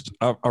 There's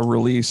a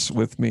release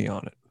with me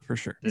on it for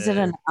sure. Is it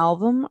an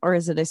album or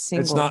is it a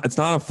single? It's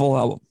not a full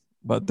album,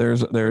 but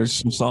there's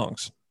some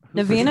songs.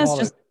 Naveen is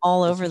just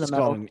all over the metal.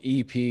 It's called an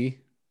EP.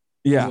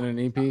 Yeah. Is it an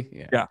EP?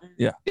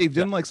 Yeah. You've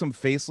done like some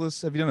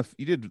Faceless. Have you done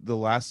you did the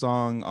last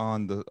song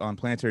on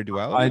Planetary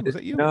Duality? Was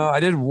that you? No, I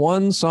did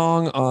one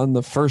song on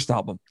the first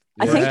album.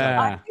 I think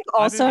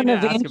also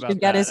Naveen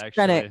should get his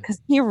credit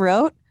because he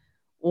wrote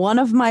one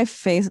of my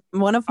favorite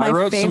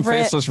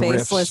Faceless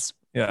riffs.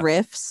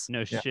 riffs.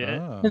 No shit.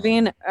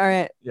 Naveen, all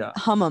right,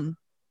 hum them.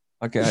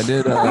 Okay, I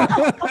did.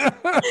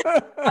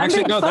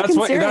 Actually, no, that's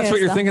what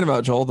you're thinking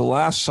about, Joel. The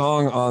last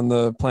song on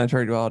the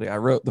Planetary Duality, I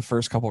wrote the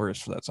first couple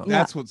verses for that song.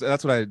 That's what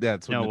I did.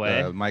 That's no what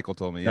way. Michael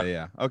told me.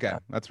 Yeah. Okay,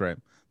 that's right.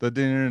 That's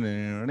you?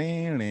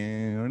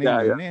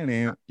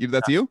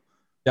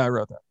 Yeah, I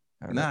wrote that.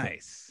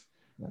 Nice.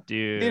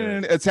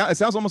 Dude, it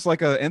sounds almost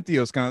like a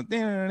Entheos kind of.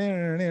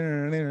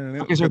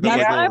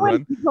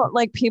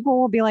 People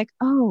will be like,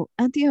 "Oh,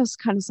 Entheos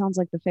kind of sounds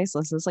like the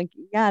Faceless." It's like,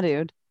 yeah,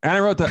 dude. And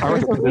I wrote that.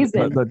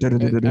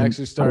 It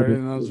actually started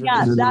in those.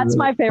 Yeah, that's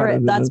my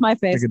favorite. That's my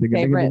favorite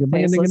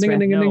Faceless riff.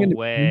 No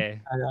way.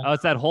 Oh,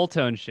 it's that whole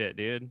tone shit,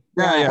 dude.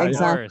 Yeah,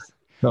 exactly.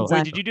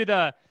 Wait, did you do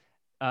the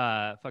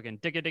fucking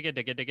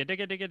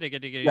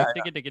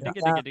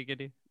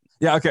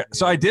Yeah, okay.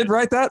 So I did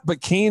write that,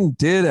 but Keen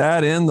did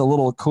add in the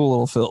little cool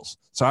little fills.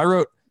 So I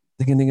wrote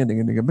but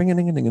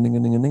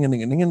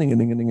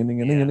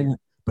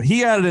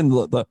he added in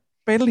the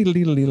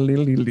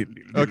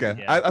okay.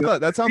 Yeah. I thought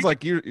that sounds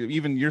like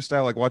your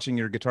style, like watching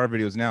your guitar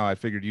videos now. I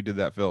figured you did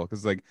that, Phil,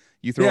 because like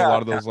you throw a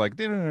lot of those like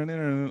kind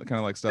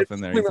of like stuff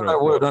in there.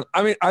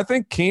 I mean, I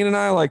think Keen and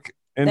I like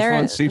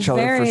influence each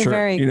other for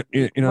sure. You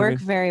know work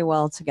very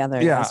well together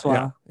as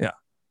well. Yeah.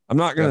 I'm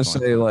not gonna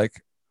say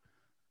like,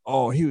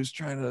 oh, he was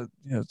trying to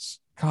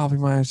copy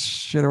my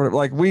shit or whatever.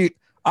 Like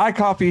I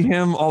copy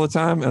him all the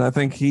time, and I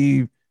think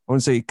I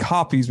wouldn't say he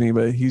copies me,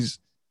 but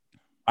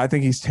I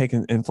think he's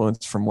taken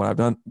influence from what I've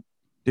done.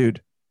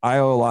 Dude, I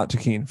owe a lot to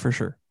Keen for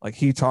sure. Like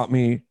he taught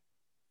me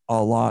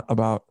a lot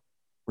about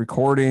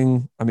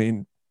recording. I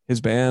mean,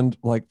 his band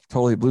like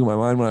totally blew my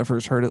mind when I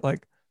first heard it.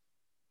 Like,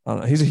 I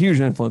don't know. He's a huge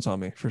influence on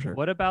me for sure.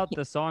 What about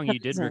the song you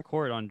did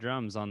record on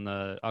drums on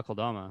the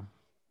Akeldama?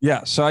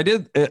 Yeah, so I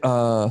did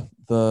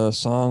the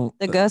song,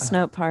 the ghost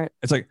note part.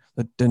 It's like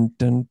the dun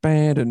dun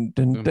dun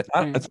dun dun.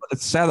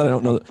 It's sad that I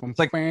don't know. It's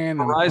like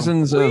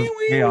Horizons of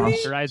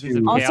Chaos. Horizons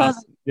of Chaos.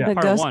 The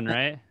part ghost 1,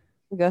 right?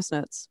 The ghost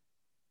notes.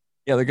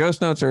 Yeah, the ghost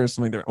notes are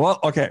something different. Well,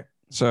 okay,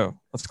 so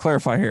let's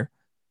clarify here.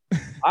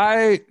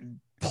 I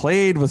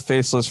played with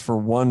Faceless for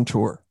one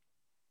tour.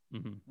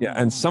 Mm-hmm. Yeah,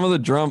 and some of the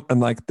drum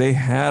and like they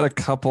had a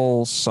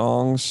couple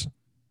songs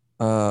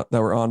that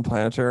were on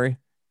Planetary,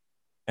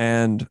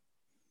 and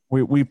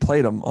we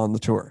played them on the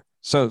tour.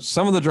 So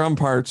some of the drum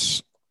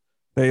parts,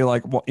 they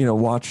like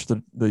watched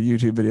the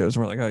YouTube videos and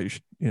were like, oh, you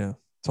should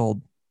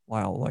told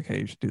Lyle like, hey,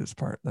 you should do this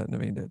part that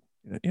Naveen did.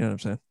 You know what I'm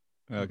saying?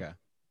 Okay.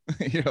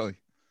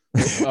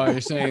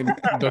 You're saying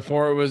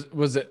before it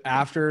was it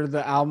after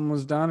the album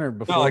was done or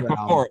before? No, like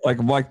before,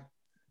 like.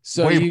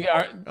 So you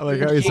are like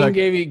how he's like,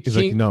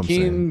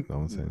 Keen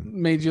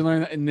made you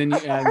learn that, and then you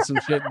add some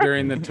shit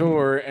during the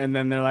tour, and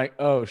then they're like,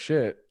 oh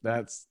shit,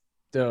 that's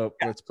dope.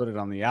 Let's put it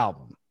on the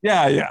album.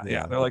 Yeah.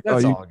 They're like,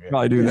 that's you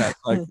probably do that.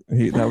 Like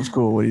that was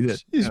cool what he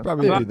did. He's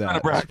probably do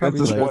that.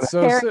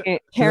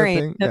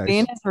 Carrie,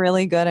 Naveen is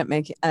really good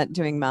at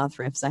doing mouth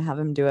riffs. I have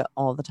him do it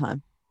all the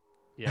time.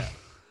 Yeah.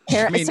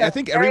 I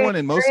think everyone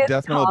in most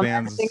death metal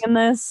bands in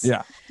this.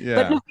 Yeah.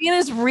 But Naveen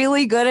is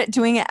really good at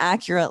doing it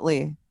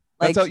accurately.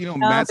 That's how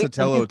Matt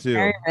Sotelo too.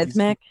 Very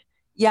rhythmic.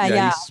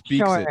 Yeah. He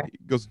speaks it. He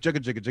goes jugga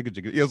jugga jugga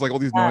jugga. He has like all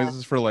these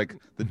noises for like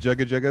the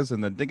jugga juggas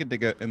and the digga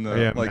digga and the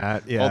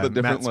all the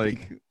different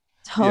like.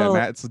 Totally. Yeah,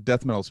 Matt's Matt's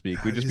death metal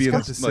speak. We just be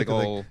in like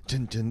all.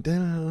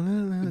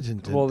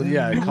 Well,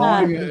 yeah,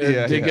 calling it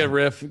a digga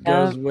riff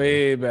goes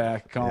way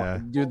back.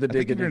 Do the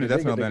digga. If you're in a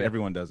death metal band,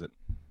 everyone does it.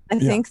 I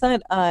think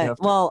that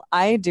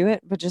I do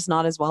it, but just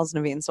not as well as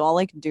Naveen. So I'll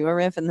like do a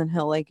riff, and then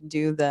he'll like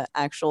do the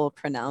actual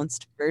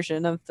pronounced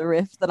version of the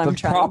riff that I'm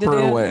trying to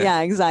do. Way.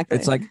 Yeah, exactly.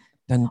 It's like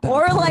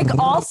or like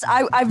also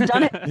I've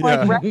done it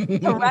like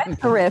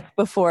the riff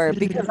before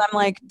because I'm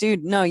like,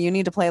 dude, no, you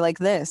need to play like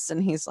this,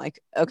 and he's like,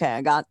 okay,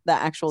 I got the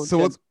actual.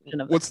 So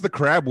what's the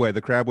crab way?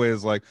 The crab way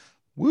is like.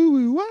 Woo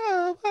woo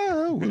wow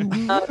wow.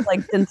 It's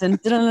like dun, dun,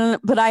 dun, dun,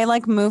 but I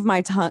like move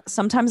my tongue.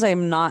 Sometimes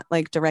I'm not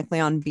like directly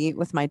on beat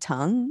with my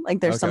tongue.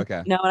 Like there's you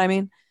know what I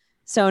mean?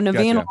 So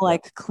Naveen will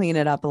like clean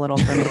it up a little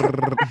for me.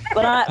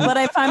 but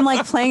if I'm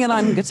like playing it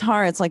on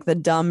guitar, it's like the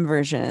dumb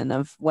version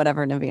of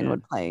whatever Naveen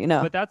would play,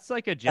 But that's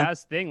like a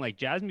jazz thing. Like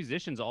jazz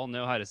musicians all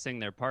know how to sing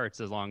their parts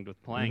as long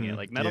with playing it.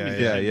 Like metal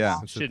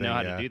musicians should know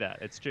how to do that.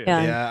 It's true.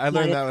 Yeah, I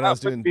learned that when I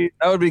was doing.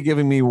 That would be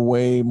giving me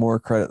way more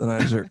credit than I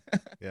deserve.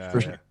 Yeah, for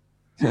sure.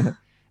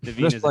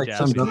 Naveen is like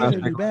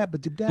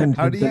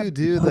how do you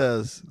do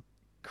those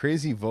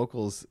crazy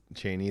vocals,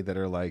 Cheney, that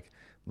are like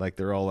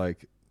they're all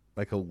like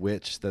a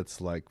witch that's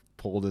like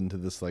pulled into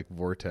this like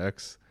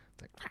vortex?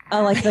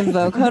 Like the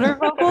vocoder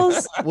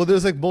vocals? Well,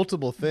 there's like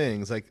multiple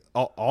things, like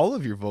all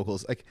of your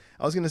vocals. Like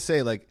I was gonna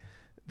say, like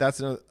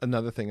that's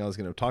another thing I was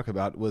gonna talk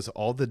about was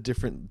all the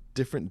different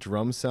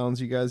drum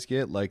sounds you guys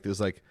get. Like there's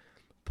like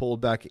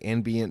pulled back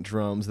ambient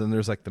drums, then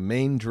there's like the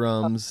main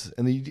drums,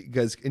 and then you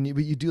guys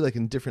you do like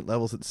in different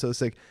levels. It's so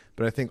sick.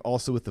 But I think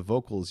also with the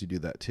vocals you do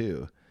that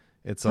too.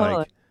 It's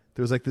like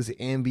there's like this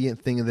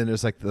ambient thing, and then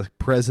there's like the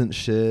present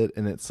shit,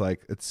 and it's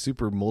like it's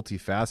super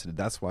multifaceted.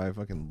 That's why I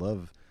fucking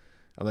love.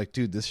 I'm like,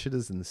 dude, this shit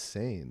is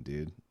insane,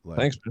 dude. Like,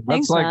 thanks.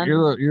 That's like man.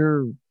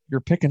 you're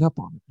you're picking up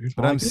on it.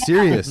 But I'm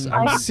serious.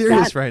 I'm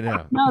serious right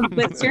now. No,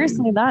 but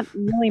seriously, that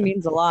really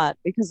means a lot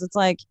because it's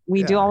like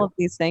we do all of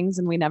these things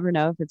and we never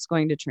know if it's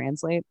going to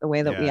translate the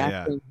way that we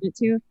actually want it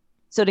to.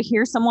 So to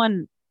hear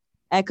someone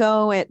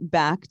echo it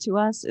back to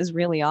us is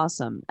really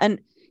awesome. And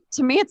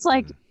to me, it's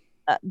like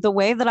the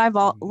way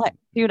that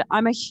dude,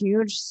 I'm a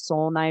huge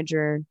Soul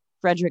Niger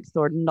Frederick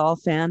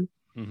Thorndahl fan.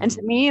 Mm-hmm. And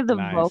to me, the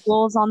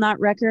vocals on that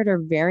record are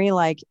very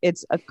like,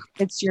 it's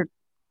your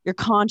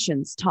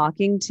conscience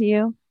talking to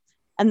you.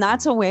 And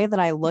that's a way that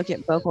I look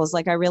at vocals.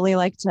 Like I really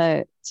like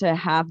to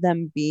have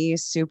them be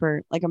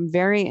super, like I'm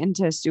very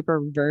into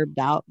super verbed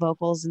out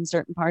vocals in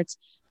certain parts,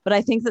 but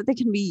I think that they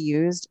can be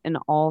used in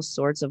all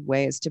sorts of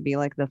ways to be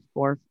like the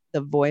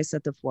voice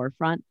at the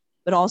forefront,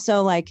 but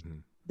also like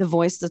the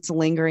voice that's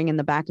lingering in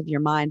the back of your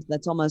mind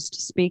that's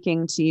almost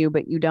speaking to you,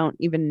 but you don't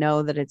even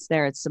know that it's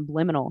there. It's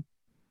subliminal.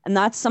 And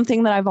that's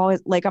something that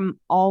I'm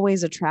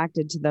always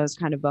attracted to those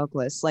kind of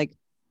vocalists. Like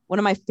one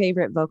of my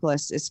favorite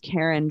vocalists is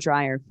Karen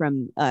Dreyer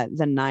from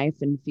The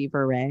Knife and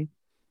Fever Ray.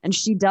 And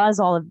she does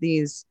all of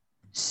these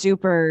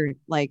super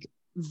like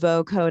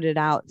vocoded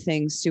out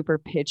things, super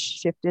pitch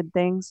shifted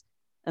things.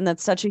 And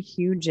that's such a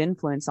huge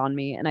influence on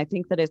me. And I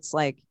think that it's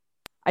like,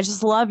 I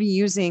just love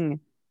using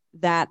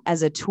that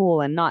as a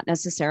tool and not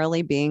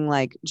necessarily being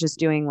like just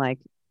doing like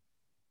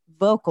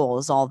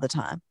vocals all the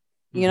time.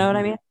 You know what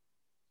I mean?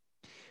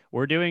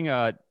 We're doing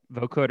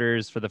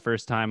vocoders for the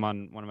first time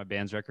on one of my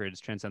band's records,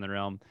 Transcend the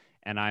Realm,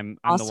 and I'm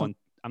awesome.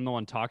 I'm the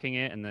one talking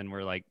it, and then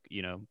we're like,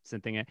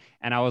 synthing it.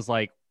 And I was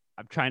like,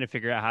 I'm trying to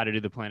figure out how to do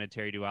the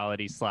Planetary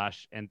Duality /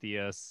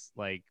 Entheos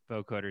like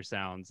vocoder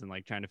sounds, and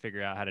like trying to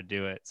figure out how to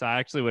do it. So I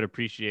actually would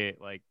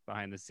appreciate like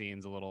behind the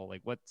scenes a little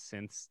like what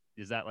synths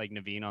is that like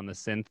Naveen on the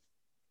synth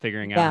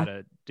figuring out how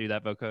to do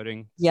that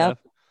vocoding stuff?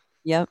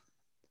 Yep.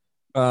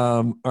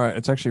 All right,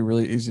 it's actually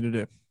really easy to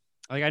do.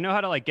 Like I know how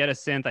to like get a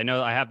synth. I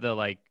know I have the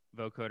like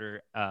vocoder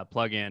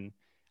plugin.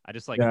 I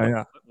just like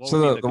what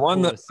so the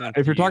one that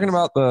if you're talking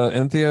about the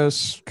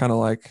Entheos kind of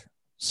like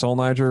Soul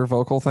Niger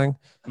vocal thing,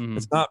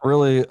 it's not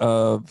really a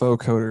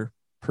vocoder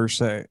per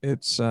se.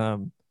 It's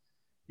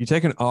you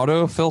take an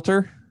auto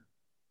filter,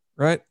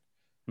 right?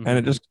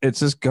 And it's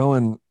just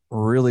going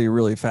really,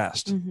 really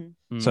fast.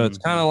 So it's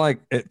kind of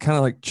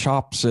like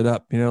chops it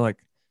up, like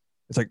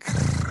it's like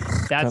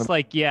that's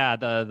like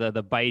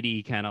the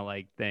bitey kind of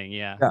like thing.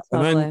 Yeah.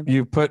 And then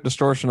you put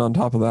distortion on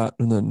top of that,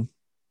 and then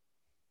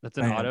that's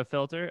an auto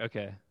filter.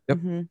 Okay.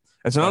 Yep.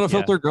 It's an auto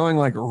filter going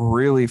like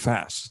really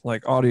fast,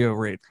 like audio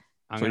rate.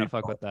 I'm going to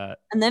fuck with that.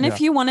 And then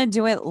if you want to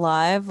do it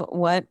live,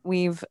 what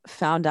we've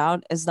found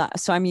out is that,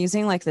 so I'm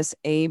using like this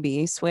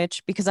A/B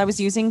switch because I was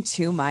using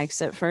 2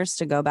 mics at first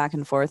to go back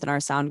and forth, and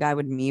our sound guy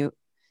would mute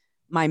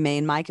my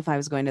main mic if I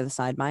was going to the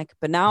side mic.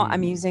 But now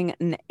I'm using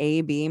an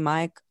A/B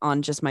mic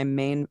on just my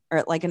main,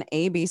 or like an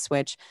A/B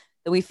switch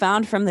that we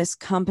found from this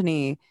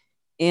company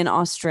in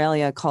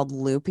Australia called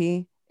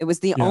Loopy. It was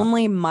the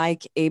only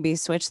mic A/B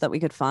switch that we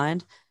could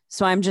find.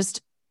 So I'm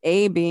just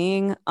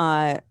A/Bing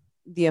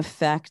the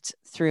effect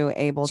through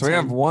Ableton. So we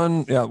have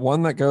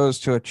one that goes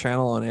to a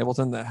channel on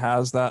Ableton that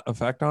has that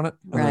effect on it,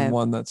 and then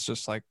one that's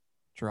just like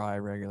dry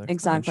regular.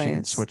 Exactly. You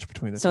can switch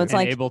between the two. So it's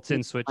like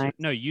Ableton switch it.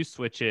 No, you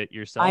switch it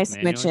yourself. I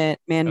switch it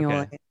manually.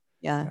 Okay.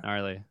 Yeah.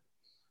 Gnarly.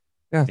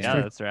 Yeah,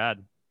 that's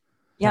rad.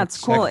 Yeah, it's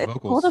cool. It's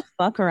cool to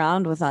fuck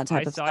around with that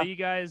type of stuff. I saw you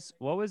guys.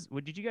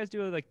 What did you guys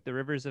do like the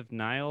Rivers of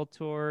Nile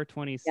tour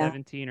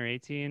 2017 or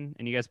 18?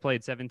 And you guys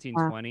played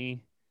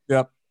 1720.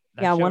 Yep.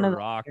 That show one of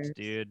rocked,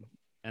 dude.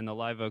 And the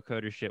live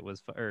vocoder shit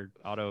or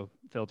auto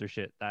filter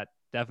shit that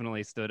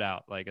definitely stood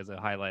out like as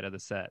a highlight of the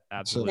set.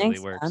 Absolutely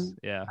works. Man.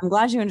 Yeah. I'm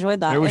glad you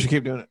enjoyed that. Maybe we should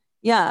keep doing it.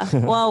 Yeah.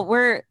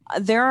 Well,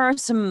 there are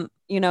some,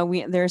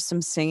 there's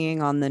some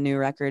singing on the new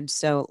record.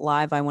 So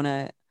live,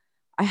 I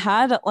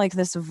had like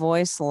this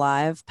voice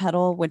live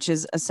pedal, which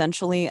is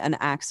essentially an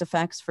Axe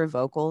Effects for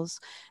vocals.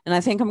 And I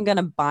think I'm going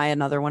to buy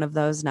another one of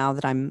those now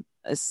that I'm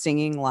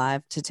singing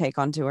live to take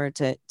on tour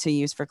to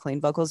use for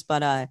clean vocals.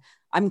 But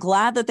I'm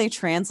glad that they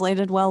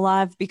translated well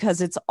live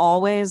because it's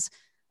always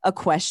a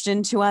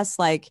question to us,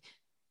 like,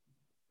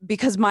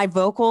 because my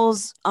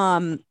vocals,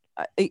 my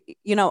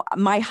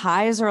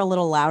highs are a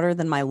little louder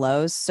than my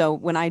lows. So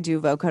when I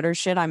do vocoder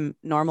shit, I'm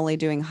normally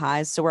doing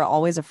highs. So we're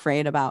always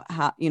afraid about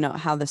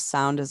how the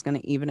sound is going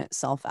to even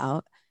itself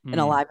out in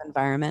a live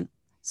environment.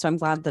 So I'm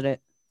glad that it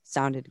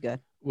sounded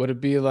good. Would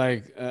it be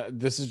like,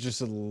 this is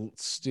just a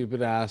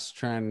stupid ass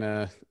trying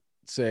to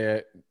say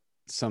it,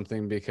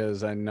 something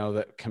because I know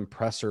that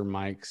compressor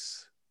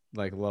mics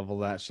like level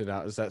that shit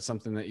out. Is that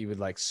something that you would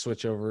like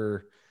switch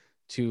over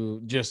to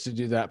just to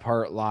do that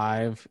part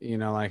live,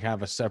 like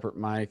have a separate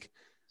mic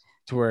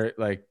to where it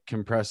like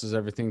compresses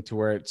everything to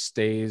where it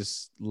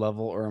stays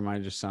level, or am I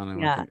just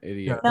sounding like an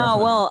idiot? No,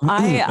 well,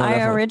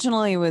 I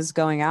originally was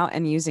going out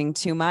and using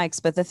 2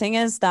 mics, but the thing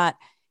is that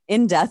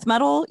in death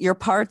metal, your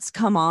parts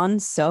come on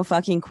so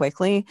fucking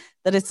quickly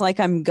that it's like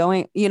I'm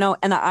going,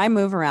 and I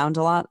move around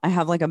a lot. I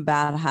have like a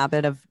bad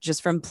habit of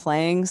just from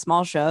playing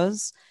small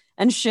shows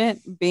and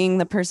shit, being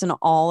the person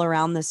all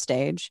around the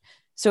stage.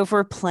 So if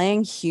we're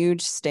playing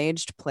huge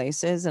staged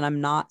places and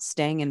I'm not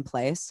staying in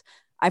place,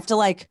 I have to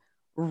like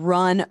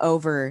run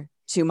over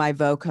to my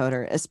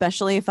vocoder,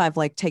 especially if I've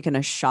like taken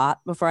a shot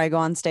before I go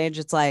on stage.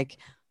 It's like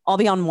I'll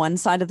be on one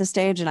side of the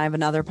stage and I have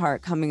another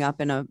part coming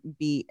up in a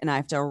beat and I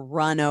have to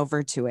run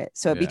over to it.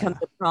 So it becomes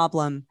a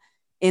problem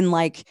in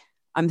like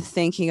I'm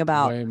thinking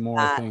about way more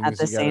that things at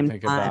the you gotta same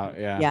think time. about.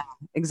 Yeah,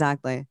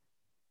 exactly.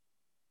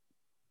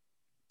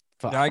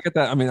 Yeah, I get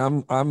that. I mean,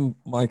 I'm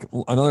like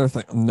another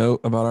thing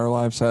note about our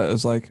live set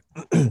is like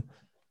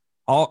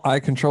I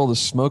control the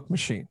smoke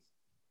machine.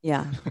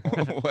 Yeah.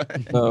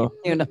 So,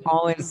 Dude,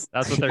 always.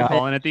 That's what they're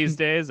calling it these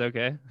days.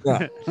 Okay.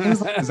 Yeah.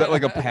 Is that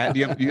like a pad? Do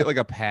you get like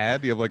a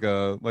pad? Do you have like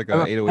a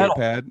 808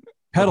 pad?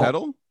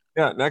 Pedal?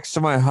 Yeah, next to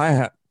my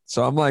hi-hat.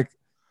 So I'm like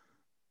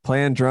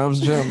playing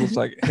drums, Jim. It's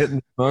like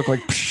hitting smoke,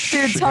 like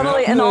dude,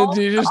 totally. And all,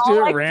 do you just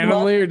do it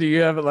randomly, or do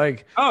you have it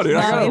like? Oh, dude,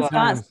 no, he's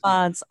got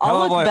spots.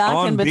 I'll look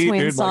back in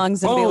between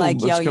songs and be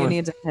like, "Yo, you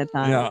need to hit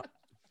that." Yeah.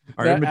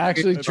 That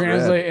actually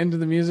translate into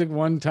the music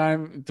one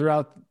time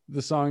throughout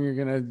the song. You're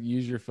gonna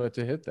use your foot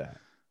to hit that.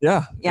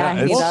 Yeah, he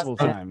multiple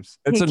times.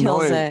 It's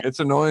annoying. It's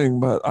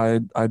annoying, but I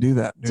do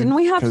that. Dude, didn't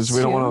we have because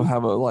we don't want to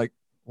have a like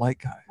light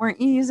guy?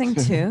 Weren't you using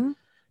two?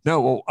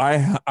 No, well,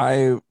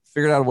 I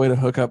figured out a way to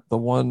hook up the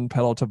one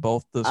pedal to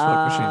both the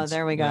smoke machines.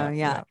 There we go.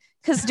 Yeah.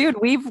 Because dude,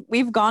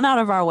 we've gone out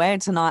of our way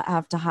to not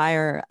have to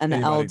hire an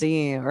LD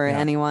or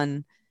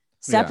anyone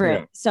separate.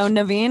 Yeah. So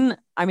Naveen,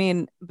 I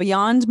mean,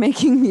 beyond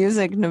making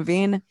music,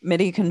 Naveen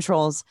MIDI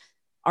controls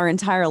our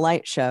entire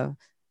light show.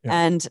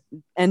 Yeah.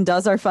 And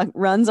does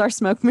runs our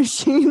smoke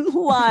machine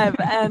live.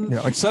 And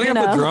like setting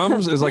up the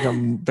drums is like a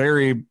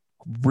very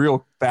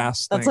real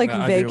fast thing. That's like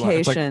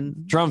vacation.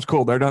 Like, drums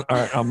cool. They're done. All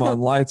right, I'm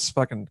on lights,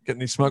 fucking getting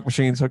these smoke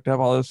machines hooked up,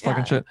 all this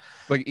fucking shit.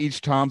 Like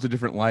each tom's a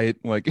different light.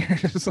 Like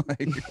just like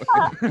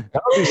that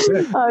would be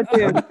sick. Oh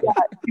dude,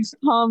 each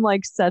tom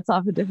like sets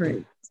off a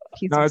different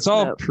piece. No, it's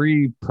all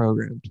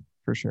pre-programmed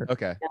for sure.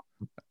 Okay.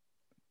 Yeah.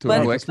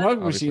 But the smoke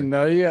machine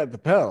though, you got the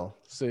pedal,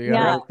 so you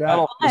got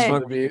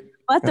that.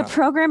 But the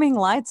programming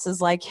lights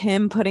is like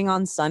him putting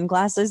on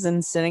sunglasses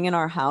and sitting in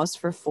our house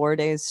for 4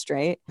 days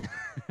straight,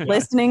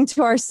 listening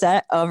to our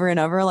set over and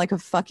over like a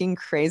fucking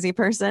crazy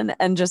person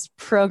and just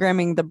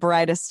programming the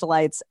brightest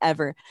lights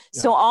ever.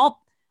 Yeah. So I'll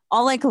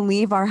like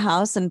leave our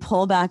house and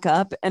pull back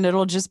up and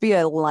it'll just be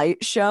a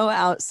light show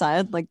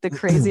outside, like the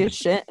craziest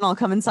shit. And I'll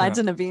come inside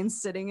to Naveen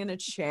sitting in a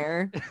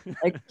chair,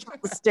 like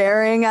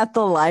staring at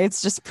the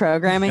lights, just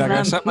programming them.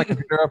 I set my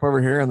computer up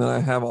over here and then I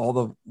have all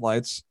the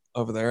lights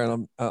over there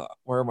and I'm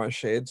wearing my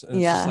shades and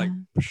it's just like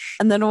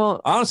and then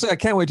honestly I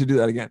can't wait to do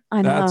that again.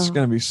 I know. That's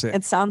gonna be sick.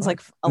 It sounds like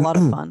a lot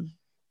of fun.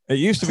 It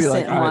used to be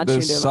like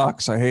this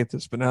sucks, I hate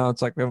this, but now it's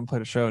like we haven't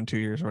played a show in 2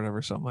 years or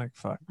whatever, so I'm like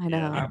fuck, I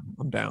know.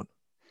 I'm down.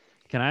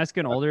 Can I ask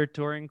an older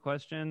touring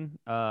question?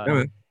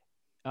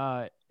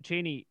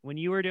 Cheney, when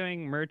you were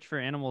doing merch for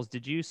Animals,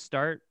 did you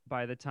start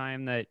by the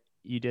time that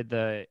you did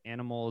the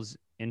Animals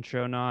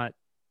Intronaut?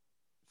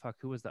 Fuck,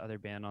 who was the other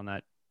band on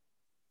that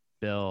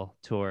bill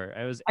tour?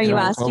 I was. Are you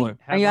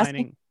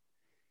asking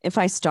if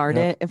I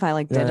started, if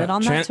I did it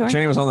on that tour?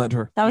 Cheney was on that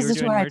tour. That was the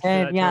tour I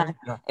did. Yeah.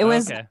 It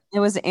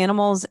was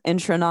Animals,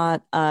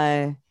 Intronaut,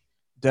 Dead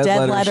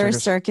Letter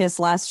Circus,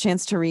 Last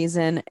Chance to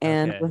Reason,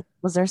 and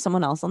was there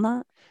someone else on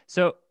that?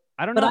 So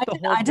I don't know.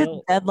 I did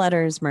Dead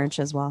Letters merch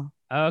as well.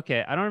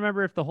 Okay, I don't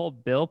remember if the whole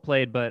bill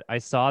played, but I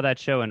saw that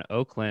show in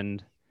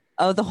Oakland.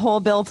 Oh, the whole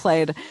bill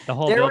played. The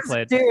whole bill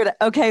played. Dude,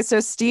 okay, so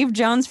Steve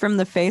Jones from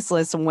The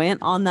Faceless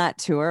went on that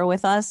tour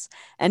with us,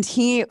 and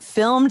he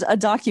filmed a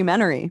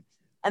documentary.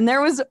 And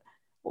there was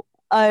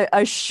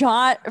a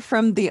shot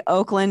from the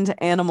Oakland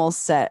Animal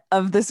set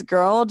of this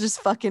girl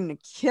just fucking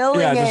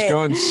killing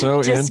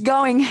it. Just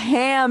going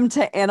ham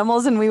to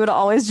Animals, and we would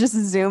always just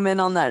zoom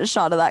in on that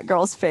shot of that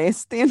girl's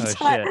face the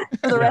entire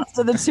for the rest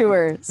of the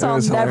tour. So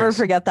I'll never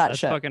forget that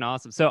shit. That's fucking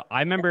awesome. So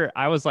I remember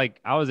I was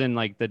in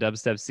like the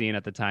dubstep scene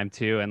at the time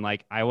too, and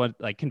like I would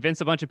like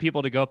convince a bunch of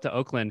people to go up to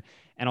Oakland,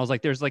 and I was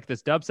like, there's like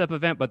this dubstep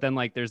event, but then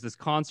like there's this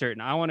concert,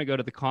 and I want to go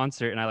to the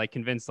concert, and I like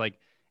convinced like,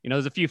 you know,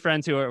 there's a few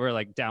friends who were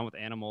like down with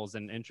Animals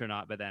and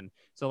Intronaut, but then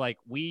so like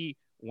we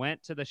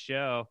went to the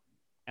show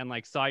and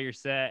like saw your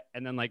set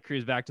and then like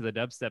cruised back to the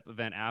dubstep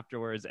event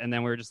afterwards, and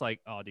then we were just like,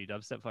 oh dude,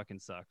 dubstep fucking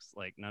sucks.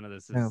 Like none of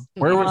this is.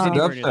 Where was the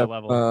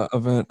dubstep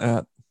event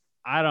at?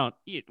 I don't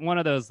one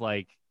of those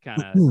like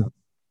kind of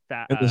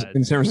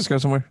in San Francisco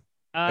somewhere.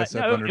 No,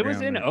 it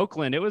was in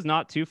Oakland. It was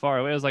not too far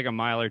away. It was like a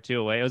mile or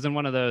two away. It was in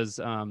one of those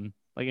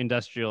like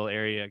industrial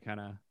area kind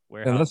of.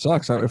 Yeah, that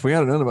sucks. If we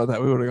had known about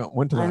that, we would have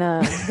went to that. I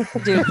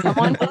know. Dude,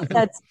 someone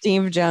said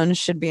Steve Jones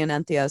should be in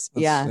Entheos.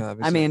 Yeah,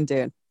 I mean,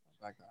 dude.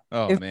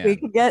 Oh, if we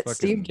could get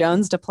Steve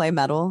Jones to play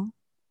metal.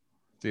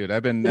 Dude,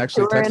 I've been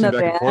actually texting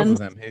back and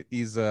forth with him.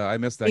 He's I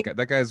miss that guy.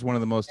 That guy is one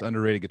of the most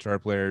underrated guitar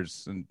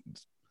players and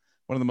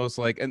one of the most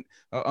like, and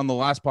on the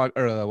last pod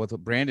or with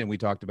Brandon, we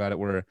talked about it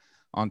where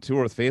on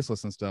tour with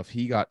Faceless and stuff,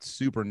 he got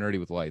super nerdy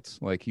with lights.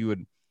 Like he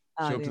would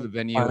show up to the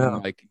venue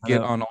and like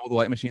get on all the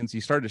light machines. He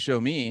started to show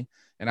me,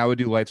 and I would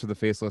do lights for the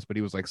Faceless, but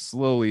he was like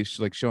slowly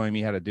like showing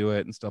me how to do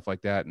it and stuff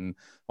like that. And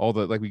all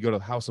the, like, we go to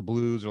House of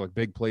Blues or like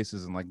big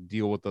places and like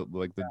deal with the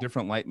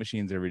different light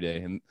machines every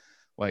day. And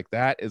like,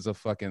 that is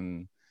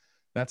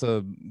that's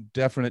a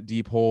definite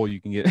deep hole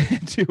you can get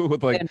into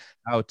with like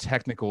how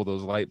technical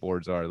those light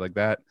boards are. Like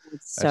that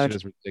shit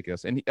is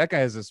ridiculous. And that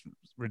guy is just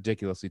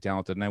ridiculously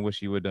talented. And I wish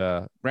he would,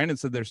 Brandon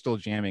said they're still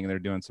jamming and they're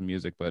doing some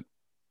music, but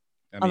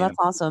I mean, that's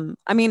awesome.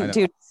 I mean,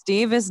 dude,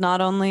 Steve is not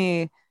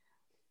only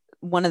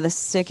one of the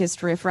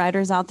sickest riff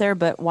riders out there,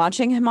 but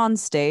watching him on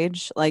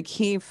stage, like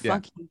he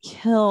fucking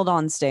killed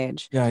on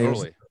stage. Yeah,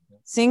 totally.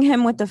 Seeing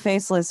him with the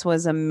Faceless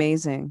was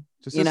amazing.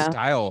 Just his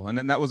style. And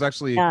then that was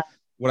actually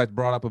what I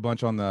brought up a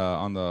bunch on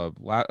the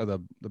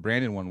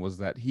Brandon one, was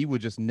that he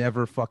would just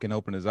never fucking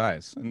open his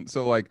eyes. And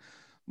so like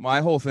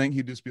my whole thing,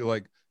 he'd just be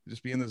like,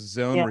 just be in this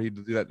zone where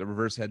he'd do the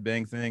reverse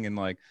headbang thing. And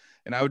like,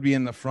 and I would be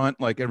in the front,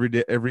 like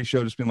every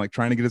show, just being like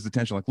trying to get his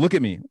attention. Like, look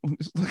at me,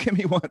 just look at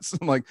me once.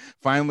 And like,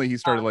 finally he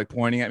started like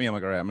pointing at me. I'm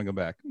like, all right, I'm gonna go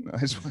back.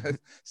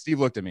 Steve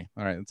looked at me.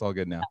 All right, it's all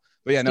good now.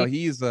 But yeah, no,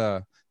 he's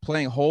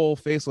playing whole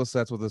Faceless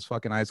sets with his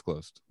fucking eyes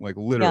closed, like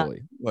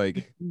literally,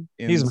 like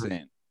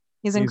insane.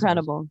 He's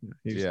incredible.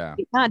 Yeah,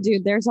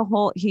 dude. There's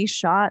he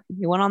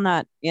went on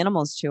that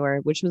Animals tour,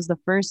 which was the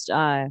first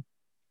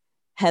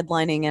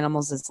headlining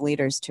Animals as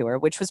Leaders tour,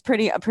 which was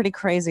a pretty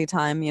crazy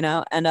time,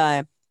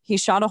 and he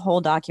shot a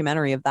whole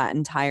documentary of that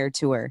entire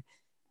tour,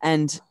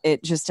 and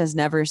it just has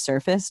never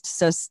surfaced.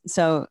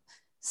 So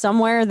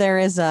somewhere there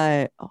is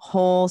a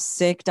whole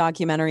sick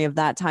documentary of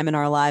that time in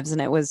our lives, and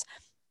it was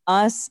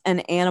us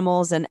and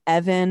Animals, and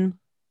Evan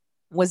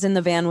was in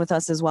the van with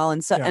us as well,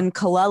 and and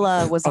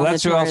Kalela was on the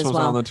tour as well.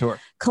 On the tour.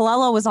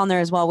 Kalela was on there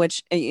as well,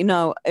 which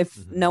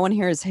if no one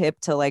here is hip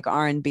to like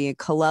R&B,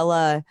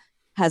 Kalela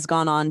has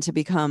gone on to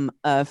become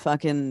a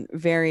fucking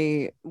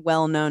very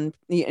well-known,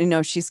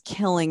 she's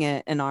killing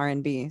it in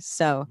R&B.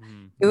 So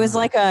it was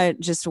like a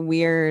just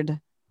weird,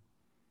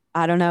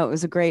 I don't know. It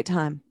was a great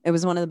time. It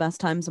was one of the best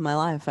times of my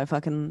life.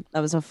 That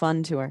was a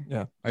fun tour.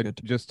 Yeah. I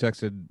just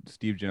texted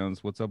Steve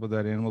Jones, what's up with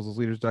that Animals as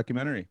Leaders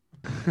documentary?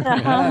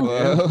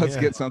 Let's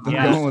get something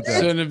going with that.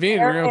 So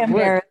Naveen, real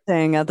quick,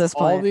 at this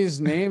point, all these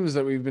names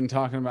that we've been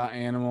talking about,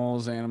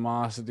 Animals,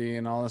 Animosity,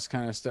 and all this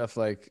kind of stuff,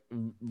 like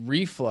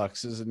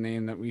Reflux is a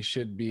name that we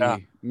should be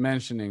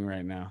mentioning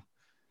right now.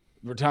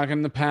 We're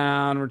talking The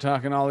Pound, we're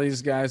talking all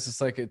these guys. It's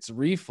like, it's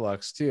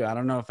Reflux too. I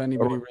don't know if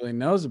anybody really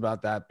knows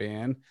about that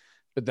band,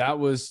 but that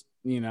was,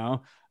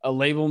 a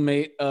label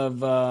mate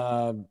of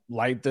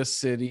Light the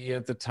City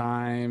at the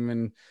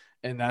time,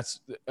 and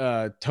that's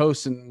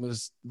Tosin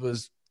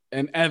was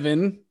and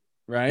Evan,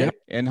 right? Yep.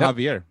 And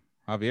Javier,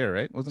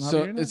 right? Wasn't Javier?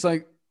 So it's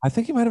like, I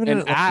think he might have been.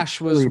 And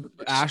Ash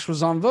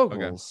was on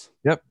vocals.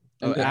 Okay. Yep.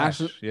 And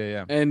Ash,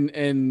 yeah.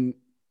 And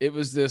it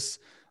was this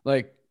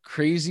like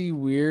crazy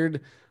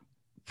weird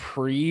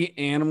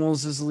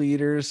pre-Animals as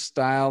Leaders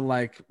style,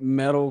 like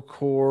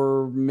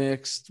metalcore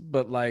mixed,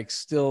 but like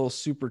still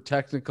super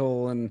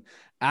technical, and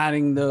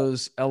adding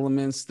those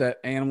elements that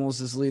Animals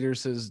as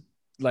Leaders has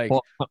like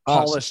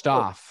polished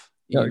off.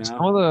 Some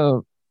of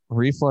the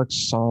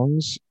Reflux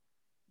songs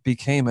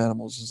became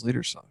Animals as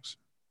Leaders songs.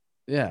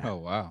 Yeah. Oh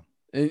wow.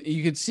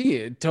 You could see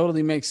it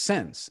totally makes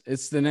sense.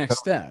 It's the next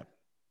step.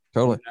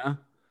 Totally. Yeah.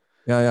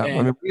 And,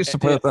 I mean, we used to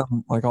play with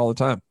them like all the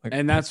time.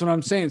 And that's what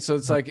I'm saying. So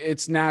it's like,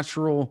 it's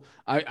natural.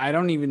 I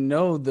don't even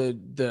know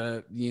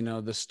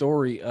the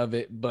story of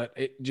it, but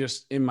it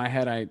just in my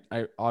head,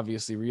 I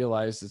obviously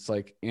realized it's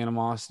like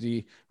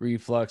Animosity,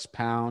 Reflux,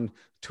 Pound,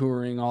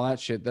 touring, all that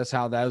shit. That's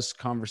how those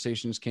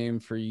conversations came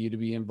for you to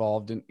be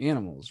involved in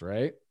Animals,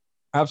 right?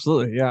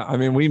 Absolutely. Yeah. I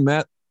mean, we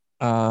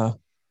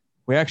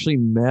actually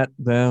met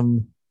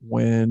them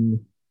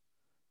when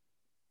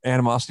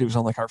Animosity was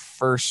on like our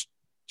first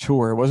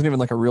tour. It wasn't even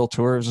like a real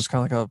tour. It was just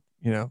kind of like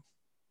a,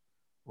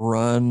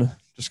 run,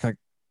 just kind of,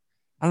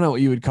 I don't know what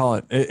you would call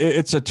it.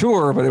 It's a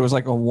tour, but it was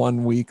like a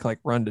 1 week, like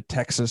run to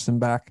Texas and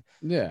back.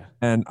 Yeah.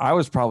 And I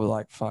was probably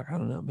like, I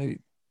don't know,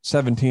 maybe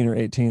 17 or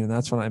 18. And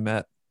that's when I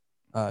met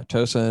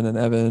Tosin and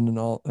Evan and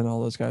all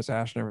those guys,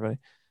 Ash and everybody.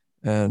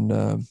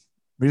 And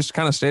we just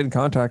kind of stayed in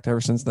contact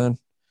ever since then.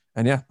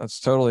 And yeah,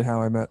 that's totally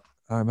how I met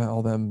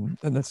all them.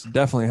 And that's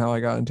definitely how I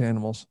got into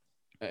Animals.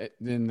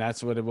 And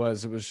that's what it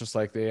was. It was just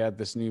like they had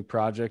this new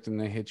project and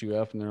they hit you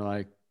up and they're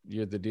like,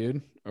 you're the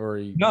dude? Or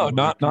no,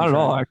 not at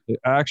all.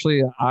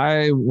 Actually,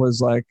 I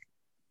was like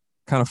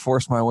kind of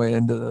forced my way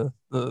into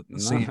the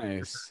scene.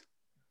 Nice.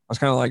 I was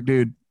kind of like,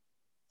 dude,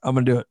 I'm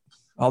going to do it.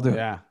 I'll do it.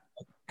 Yeah.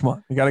 Come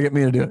on. You got to get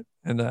me to do it.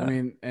 And I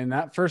mean, and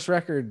that first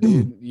record,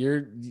 dude,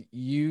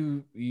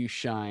 you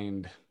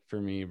shined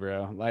for me,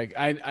 bro. Like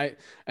I'm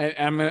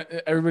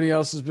everybody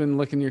else has been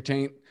licking your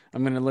taint.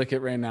 I'm going to lick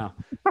it right now.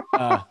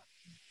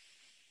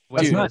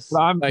 Dude,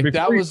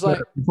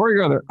 before you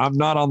go there, I'm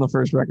not on the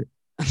first record.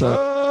 So,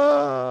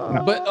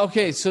 but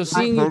okay, so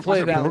seeing you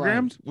play that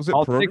programmed, was it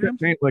I'll programmed?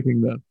 Take a paint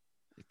licking then.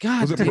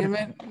 God damn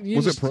it! You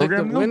was just took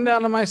the wind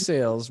out of my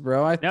sails,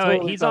 bro.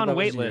 He's on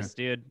waitlist,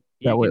 dude.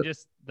 You can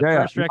just The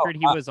first record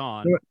he was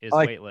on is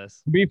like,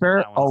 Weightless. To be fair,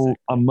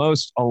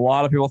 a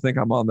lot of people think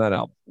I'm on that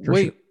album.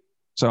 Wait. Sure.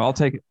 So I'll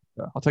take it.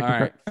 I'll take All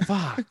right.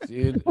 Fuck,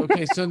 dude.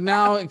 Okay, so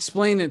now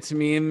explain it to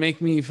me and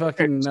make me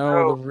fucking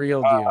know the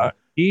real deal.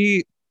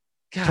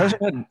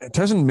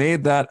 Tosin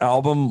made that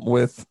album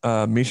with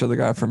Misha, the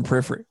guy from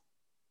Periphery.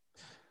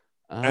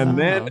 And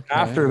then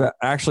after that,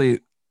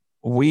 actually,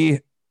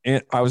 I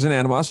was in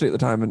Animosity at the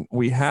time, and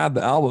we had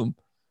the album,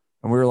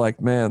 and we were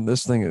like, man,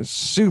 this thing is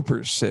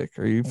super sick.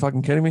 Are you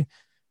fucking kidding me?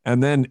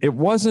 And then it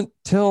wasn't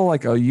till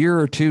like a year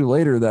or two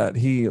later that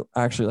he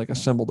actually like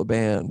assembled a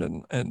band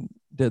and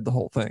did the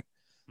whole thing.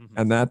 Mm-hmm.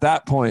 And at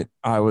that point,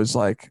 I was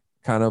like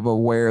kind of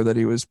aware that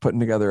he was putting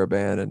together a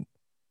band, and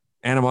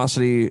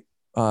Animosity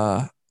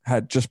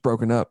had just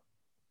broken up.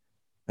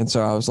 And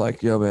so I was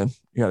like, yo, man,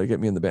 you got to get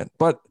me in the band.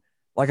 But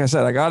like I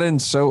said, I got in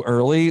so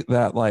early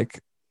that like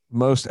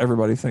most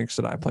everybody thinks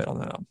that I played on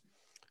that album.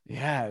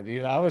 Yeah,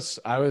 dude, I was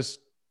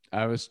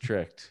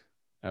tricked.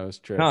 I was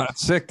tricked. No,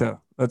 that's sick though.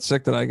 That's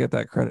sick that I get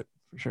that credit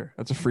for sure.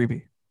 That's a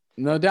freebie.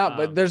 No doubt,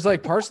 but there's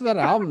like parts of that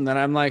album that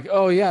I'm like,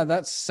 oh yeah,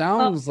 that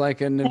sounds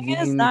like a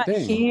Naveen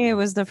thing. He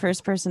was the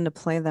first person to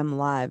play them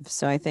live,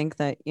 so I think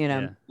that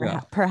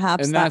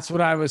perhaps and that's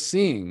what I was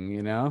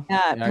seeing.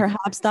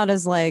 Perhaps that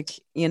is like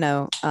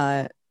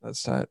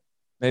that's tight.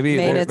 Maybe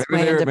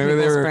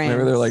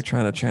they're like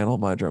trying to channel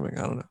my drumming.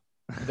 I don't know.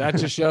 That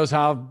just shows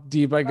how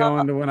deep I go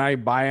into when I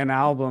buy an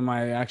album.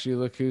 I actually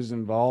look who's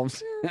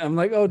involved. I'm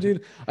like, oh,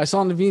 dude, I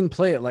saw Naveen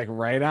play it like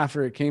right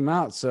after it came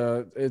out,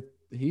 so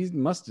he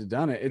must have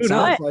done it. It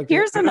sounds like.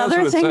 Here's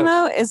another thing,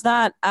 though, is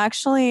that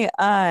actually,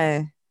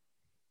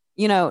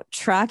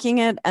 tracking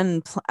it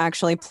and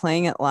actually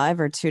playing it live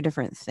are two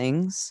different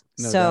things.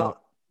 No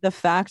doubt. The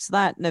fact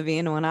that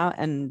Naveen went out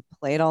and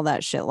played all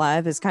that shit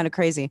live is kind of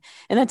crazy.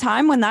 In a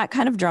time when that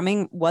kind of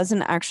drumming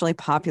wasn't actually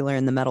popular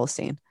in the metal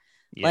scene.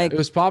 Yeah. Like, it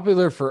was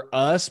popular for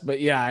us, but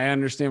yeah, I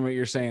understand what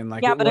you're saying.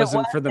 Like, it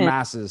wasn't for the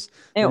masses.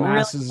 The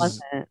masses really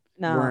wasn't.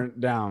 No. Weren't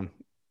down.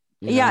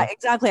 Yeah,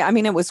 exactly. I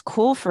mean, it was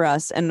cool for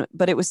us,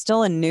 but it was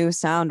still a new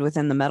sound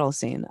within the metal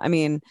scene. I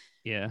mean,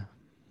 yeah,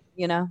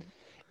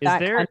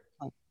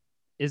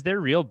 is there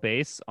real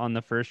bass on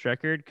the first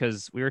record?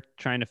 Because we were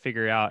trying to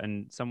figure out,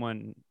 and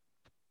someone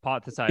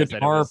hypothesized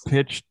that it was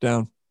pitched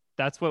down.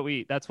 That's what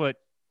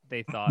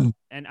they thought,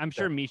 and I'm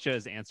sure Misha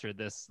has answered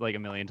this like a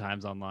million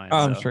times online.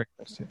 I'm sure.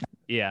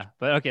 Yeah,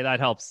 but okay, that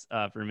helps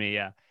for me.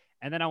 Yeah,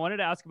 and then I wanted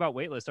to ask about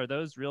Weightless. Are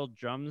those real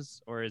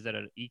drums, or is that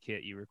an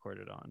E-kit you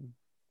recorded on?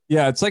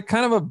 Yeah, it's like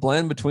kind of a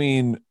blend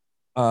between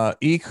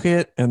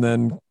E-kit and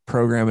then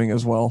programming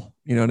as well.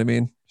 You know what I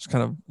mean? Just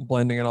kind of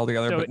blending it all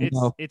together.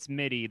 So it's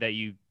MIDI that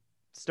you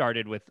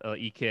started with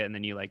E-kit and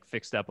then you like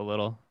fixed up a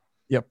little.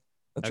 Yep,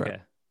 that's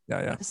right.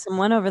 Yeah.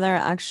 Someone over there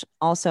actually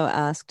also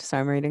asked,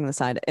 sorry, I'm reading the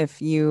side,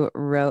 if you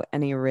wrote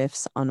any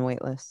riffs on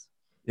Weightless.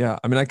 Yeah,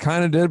 I mean, I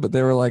kind of did, but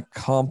they were like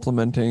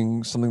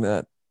complimenting something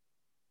that,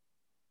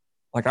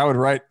 like, I would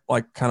write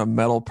like kind of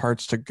metal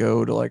parts to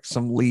go to like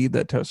some lead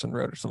that Tosin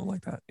wrote or something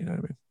like that. You know what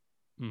I mean?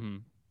 Mm-hmm.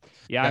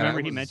 Yeah, I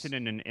remember he mentioned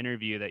in an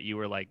interview that you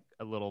were like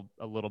a little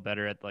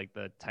better at like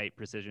the tight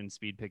precision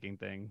speed picking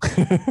thing.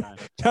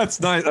 That's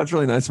nice. That's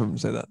really nice of him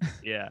to say that.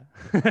 Yeah.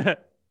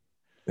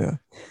 Yeah.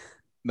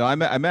 No,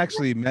 I'm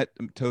actually met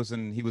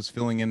Tosin. He was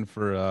filling in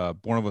for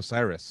Born of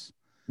Osiris.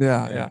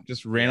 Yeah.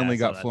 Just randomly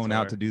got flown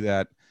out to do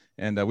that,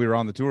 and we were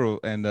on the tour,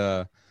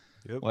 and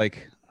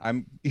like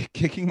I'm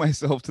kicking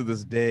myself to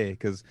this day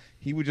because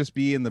he would just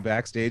be in the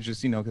backstage,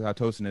 just because how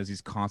Tosin is,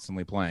 he's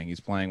constantly playing.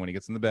 He's playing when he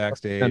gets in the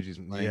backstage. He's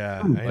playing.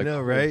 Yeah, I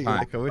know, right?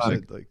 Like, I wish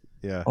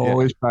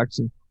always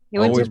practicing.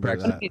 Always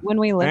practicing when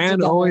we lived and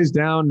together. Always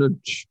down to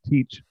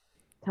teach.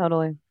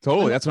 Totally.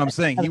 That's what I'm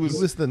saying. He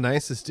was the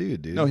nicest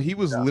dude. No, he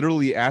was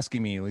literally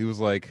asking me. He was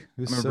like,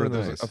 I remember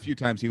there was a few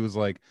times he was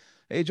like,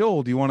 "Hey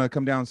Joel, do you want to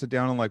come down and sit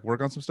down and like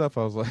work on some stuff?"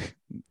 I was like,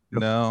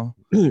 "No."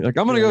 Like,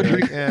 I'm gonna go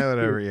drink. Yeah,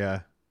 whatever.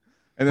 Yeah.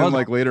 And then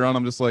like later on,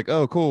 I'm just like,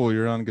 "Oh, cool,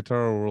 you're on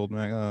Guitar World,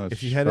 man." Oh,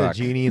 if you had a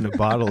genie in a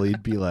bottle,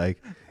 he'd be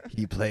like,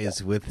 he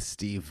plays with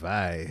Steve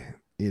Vai.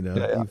 He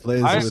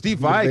plays. With Steve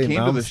Vai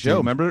came to the show.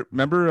 Remember,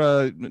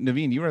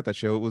 Naveen, you were at that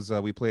show. It was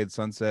we played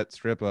Sunset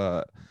Strip.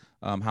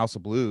 House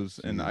of Blues,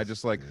 and I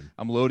just like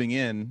I'm loading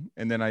in,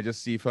 and then I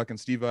just see fucking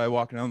Steve Vai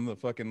walking down the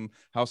fucking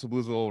House of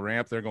Blues little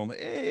ramp. They're going,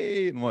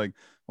 "Hey," and I'm like,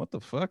 what the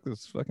fuck?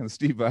 This fucking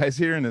Steve Vai's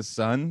here, and his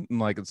son, and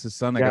like it's his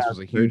son. I guess was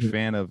a huge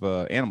fan of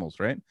Animals,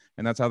 right?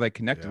 And that's how they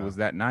connected was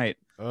that night.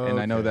 And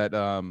I know that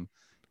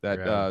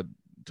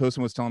Tosin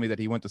was telling me that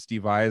he went to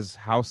Steve Vai's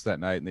house that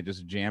night, and they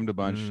just jammed a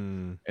bunch.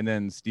 And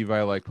then Steve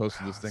Vai like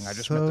posted this thing. I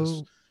just met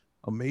this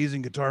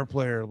amazing guitar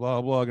player,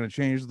 blah blah, gonna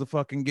change the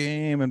fucking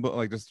game, and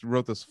like just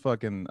wrote this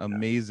fucking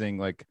amazing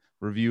like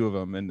review of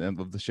him and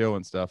of the show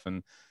and stuff,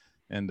 and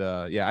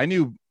I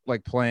knew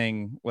like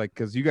playing like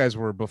because you guys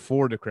were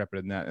before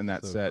Decrepit in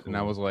that set, cool. And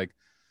I was like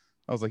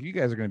you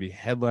guys are gonna be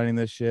headlining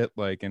this shit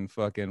like in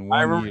fucking 1 year.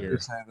 I remember you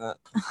saying that.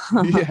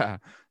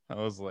 Yeah,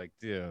 I was like,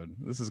 dude,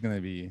 this is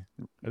gonna be.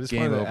 I just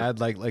wanted to add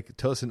like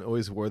Tosin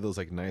always wore those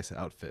like nice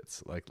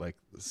outfits, like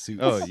suits.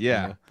 Oh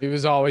yeah, you know, he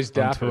was always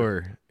dapper. on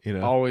tour, you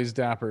know, always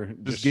dapper.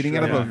 Just getting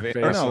out of a face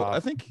no, off. I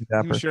think he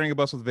was sharing a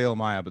bus with Veil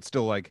Maya, but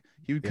still, like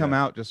he would come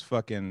out just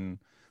fucking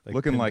like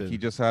looking like he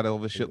just had all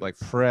this shit like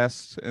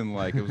pressed and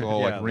like it was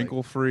all like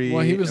wrinkle free.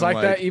 Well, he was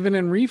like that even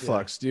in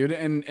Reflux, dude.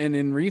 And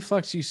in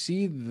Reflux, you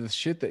see the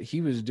shit that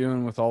he was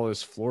doing with all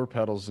his floor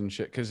pedals and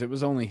shit because it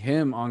was only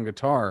him on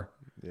guitar.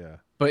 Yeah.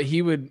 But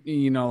he would,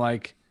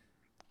 like,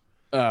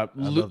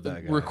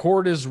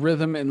 record his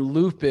rhythm and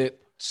loop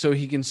it so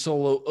he can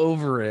solo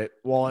over it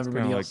while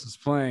everybody else is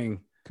playing.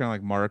 Kind of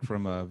like Mark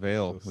from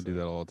Veil would do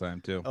that all the time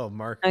too. Oh,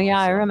 Mark. Oh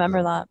yeah, I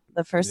remember that.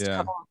 The first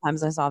couple of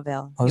times I saw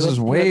Veil. Oh, this is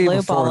way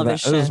before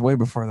that. This is way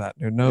before that,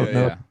 dude.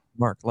 No,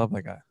 Mark, love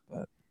that guy.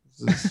 But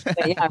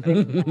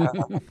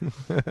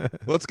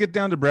let's get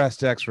down to brass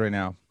tacks right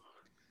now.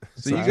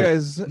 So you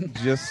guys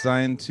just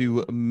signed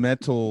to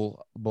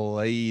Metal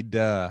Blade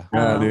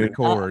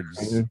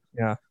Records.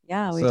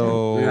 Yeah, we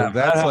so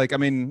that's like, I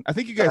mean, I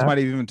think you guys might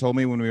have even told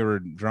me when we were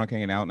drunk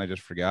hanging out and I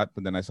just forgot,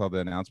 but then I saw the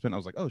announcement. I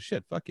was like, oh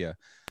shit, fuck yeah.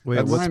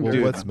 Wait,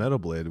 what's Metal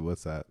Blade?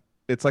 What's that?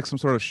 It's like some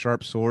sort of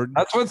sharp sword.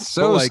 That's what's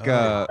so like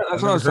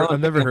I've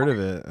never heard of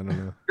it. I don't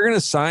know. You're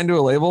gonna sign to a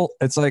label.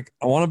 It's like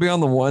I want to be on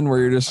the one where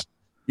you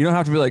don't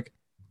have to be like,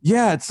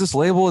 yeah, it's this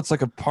label. It's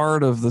like a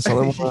part of this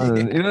other one.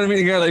 You know what I mean?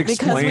 You gotta like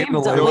explain the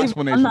label. We've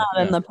done that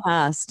in the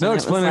past. No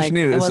explanation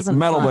needed. It's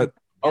metal, but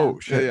oh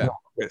shit, yeah.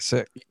 Okay,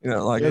 sick. You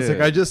know, like it's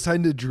like I just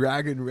signed to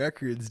Dragon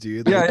Records,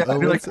 dude. Dragon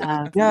Records.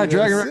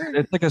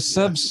 It's like a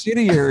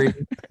subsidiary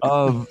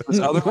of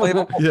this other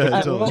label.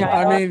 Yeah, totally.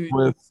 I mean,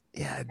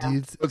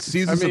 dude. But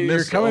Seasons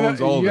you're coming up,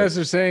 you guys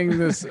are saying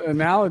this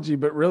analogy,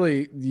 but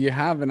really you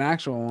have an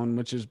actual one,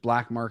 which is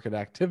Black Market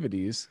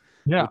Activities,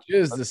 which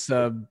is the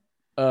sub.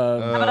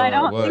 But I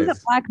don't think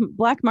the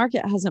black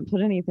market hasn't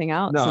put anything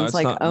out since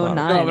like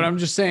 2009. No, but I'm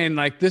just saying,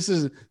 like,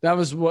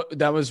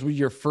 that was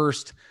your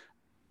first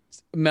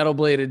Metal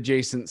Blade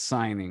adjacent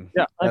signing.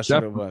 Yeah, that's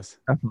what it was.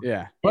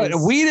 Yeah, but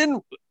we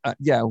didn't.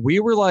 We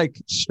were like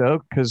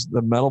stoked because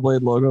the Metal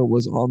Blade logo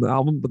was on the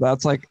album, but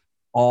that's like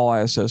all I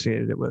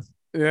associated it with.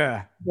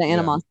 Yeah, the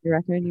Animosity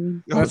record. You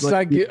mean? That's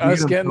like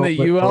us getting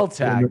the UL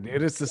tag,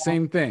 dude. It's the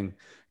same thing.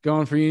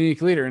 Going for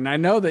Unique Leader, and I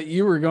know that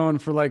you were going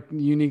for like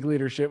Unique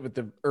Leadership with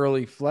the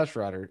early Flesh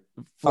Rider.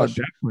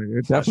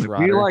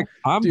 Definitely. Like,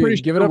 I'm dude,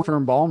 pretty give it up for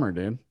Embalmer,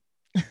 dude.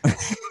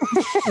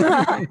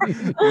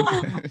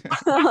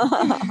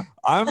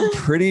 I'm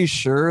pretty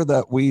sure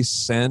that we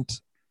sent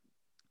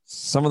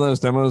some of those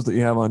demos that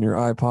you have on your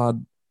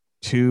iPod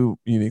to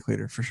Unique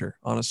Leader for sure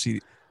on a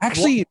CD.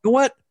 Actually, you know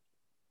what?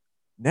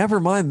 Never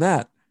mind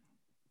that.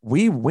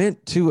 We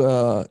went to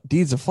a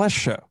Deeds of Flesh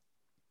show,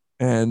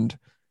 and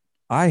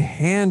I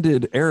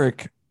handed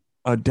Eric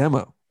a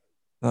demo.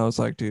 And I was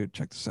like, dude,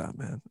 check this out,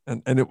 man.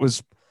 And it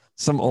was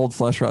some old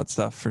Flesh Rot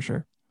stuff for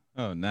sure.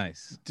 Oh,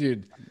 nice.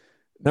 Dude,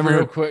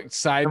 real quick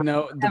side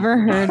note. Never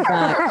heard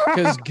that.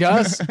 Because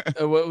Gus,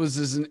 what was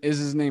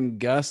his name?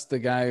 Gus, the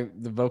guy,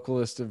 the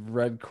vocalist of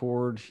Red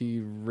Chord.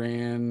 He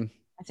ran.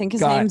 I think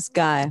his name's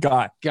Guy.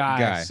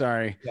 Guy.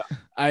 Sorry.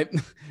 Yeah.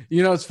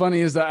 It's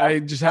funny is that I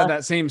just had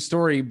that same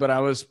story, but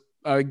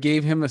I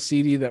gave him a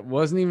CD that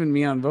wasn't even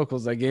me on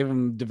vocals. I gave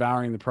him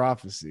Devouring the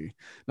Prophecy.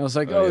 And I was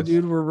like,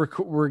 dude,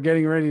 we're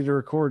getting ready to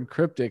record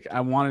Cryptic.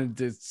 I wanted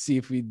to see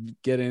if we'd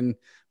get in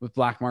with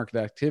Black Market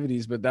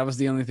Activities, but that was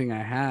the only thing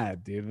I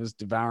had, dude, was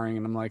Devouring.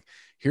 And I'm like,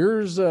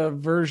 here's a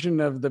version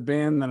of the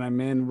band that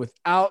I'm in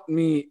without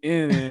me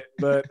in it,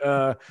 but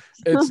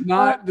it's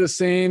not the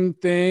same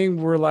thing.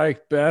 We're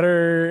like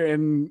better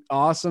and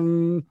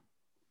awesome.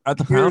 At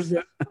the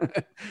pound,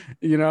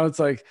 it's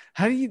like,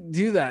 how do you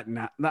do that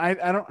now? I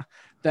don't,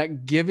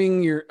 that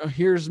giving your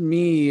here's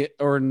me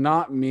or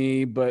not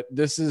me, but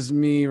this is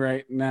me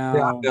right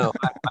now. Yeah,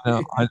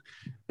 I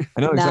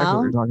know exactly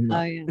what you're talking about.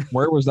 Oh, yeah.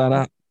 Where was that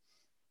at?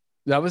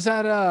 That was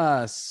at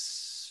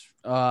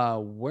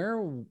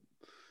where?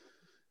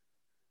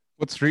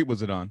 What street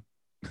was it on?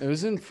 It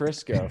was in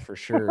Frisco for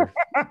sure.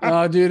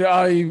 Dude,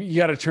 you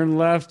got to turn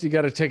left. You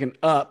got to take an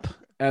up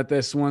at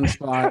this one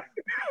spot.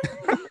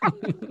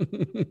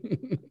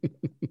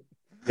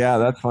 Yeah,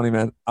 that's funny,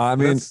 man. I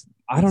mean,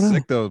 I don't know.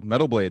 Sick though,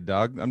 Metal Blade,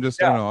 dog. I'm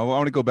just, I don't know. I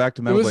want to go back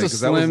to Metal Blade because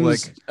that was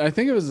like, I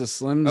think it was a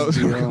Slims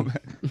deal.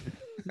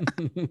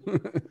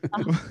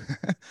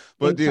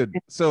 But dude,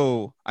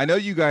 so I know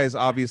you guys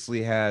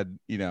obviously had,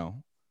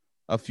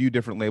 a few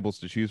different labels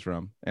to choose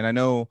from, and I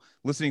know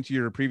listening to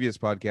your previous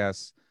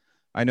podcasts,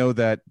 I know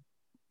that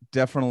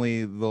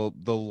definitely the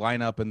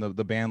lineup and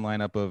the band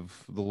lineup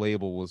of the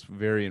label was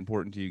very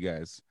important to you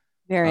guys.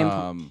 Very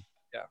important.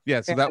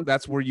 Yeah. So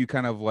that's where you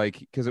kind of like,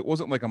 because it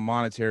wasn't like a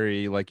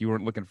monetary, like you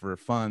weren't looking for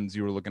funds.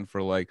 You were looking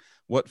for like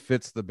what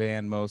fits the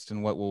band most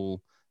and what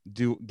will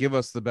give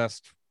us the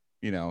best,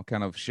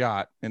 kind of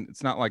shot. And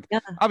it's not like,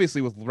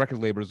 obviously with record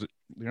labels,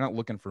 you're not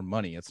looking for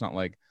money. It's not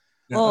like,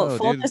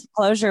 full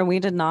disclosure, we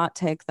did not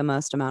take the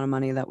most amount of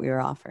money that we were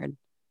offered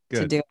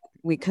to do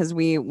because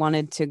we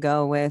wanted to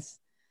go with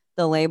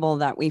the label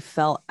that we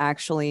felt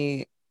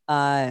actually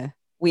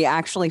we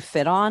actually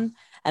fit on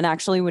and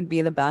actually would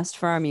be the best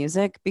for our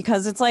music.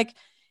 Because it's like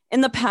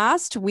in the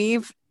past,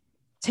 we've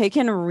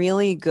taken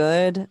really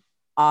good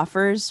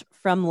offers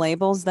from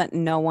labels that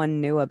no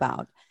one knew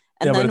about.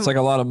 And yeah, then, but it's like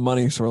a lot of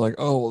money. So we're like,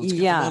 oh, well, let's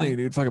get Yeah. the money,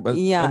 dude. Fuck it. But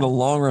Yeah. in the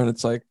long run,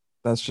 it's like,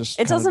 that's just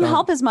it doesn't dumb.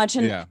 help as much.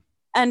 And Yeah.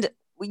 and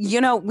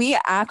you know, we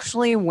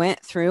actually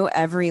went through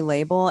every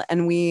label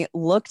and we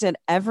looked at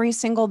every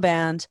single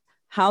band,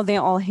 how they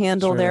all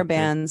handle Sure, their yeah.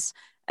 bands.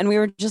 And we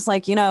were just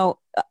like, you know,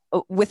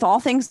 with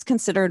all things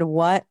considered,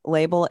 what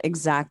label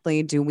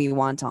exactly do we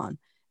want on?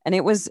 And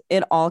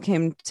it all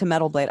came to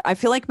Metal Blade. I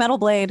feel like Metal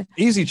Blade,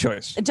 Easy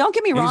choice. don't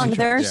get me Easy wrong, choice,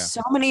 there's yeah.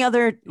 so many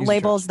other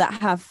labels choice. that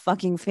have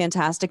fucking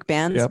fantastic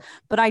bands, Yep.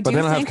 but I But do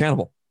they don't have think,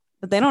 Cannibal.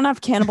 but they don't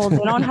have Cannibal. They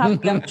don't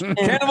have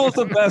Cannibal's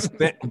the best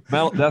death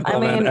metal I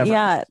band mean, ever.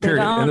 yeah, they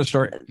Period. don't. End of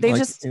story. They Like,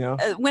 just, you know,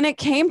 when it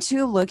came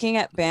to looking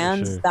at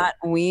bands sure. that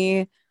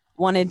we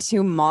wanted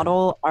to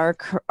model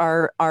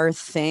our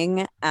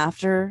thing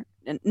after,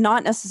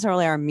 not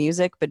necessarily our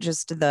music, but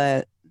just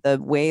the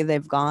way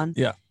they've gone.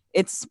 Yeah.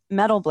 It's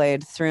Metal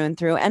Blade through and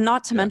through, and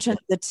not to mention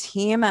the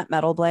team at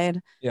Metal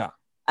Blade. Yeah.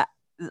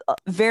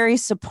 Very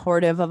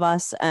supportive of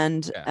us,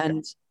 and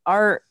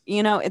our,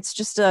 you know, it's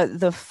just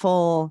the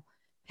full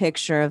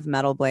picture of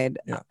Metal Blade.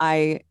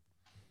 Yeah.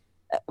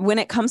 When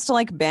it comes to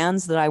like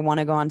bands that I want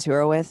to go on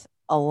tour with,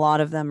 a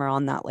lot of them are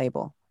on that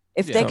label.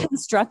 If they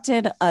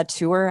constructed a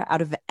tour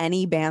out of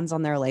any bands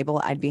on their label,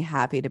 I'd be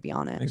happy to be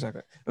on it.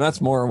 Exactly. And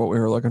that's more what we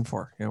were looking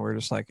for. You know, we're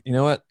just like, you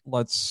know what?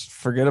 Let's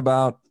forget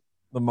about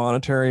the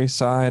monetary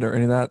side or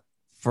any of that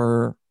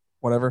for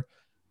whatever,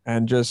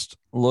 and just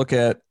look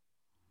at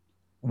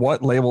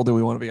what label do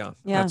we want to be on.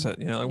 Yeah. That's it.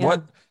 You know,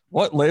 like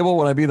what label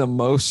would I be the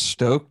most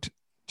stoked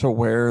to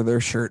wear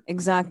their shirt?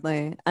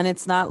 Exactly. And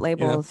it's not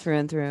labeled know? through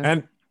and through.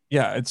 And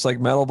yeah, it's like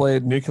Metal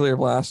Blade. Nuclear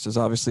Blast is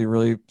obviously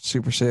really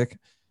super sick.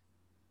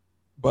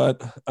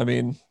 But I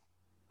mean,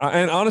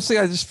 and honestly,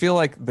 I just feel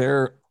like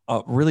they're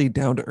really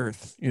down to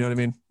earth. You know what I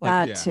mean?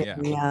 Like, that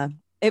too. Yeah.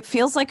 It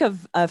feels like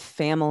a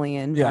family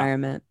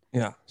environment.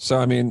 Yeah. So,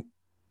 I mean,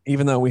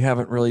 even though we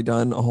haven't really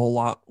done a whole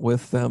lot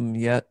with them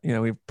yet, you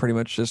know, we've pretty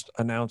much just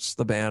announced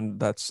the band.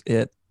 That's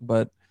it.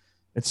 But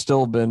it's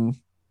still been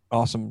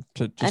awesome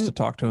to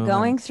talk to them.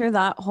 Going through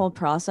that whole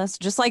process,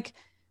 just like,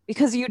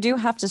 because you do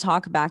have to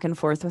talk back and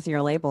forth with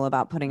your label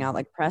about putting out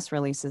like press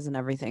releases and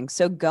everything.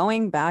 So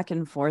going back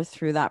and forth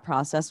through that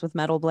process with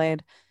Metal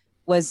Blade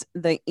was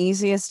the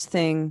easiest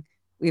thing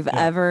we've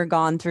ever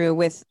gone through,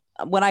 with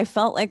what I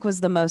felt like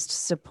was the most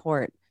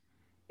support.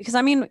 Because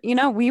I mean, you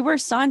know, we were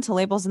signed to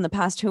labels in the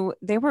past who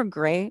they were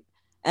great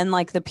and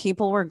like the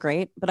people were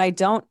great, but I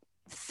don't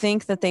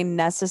think that they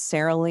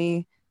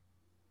necessarily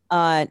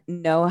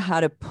know how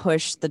to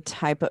push the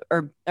type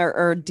of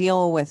or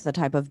deal with the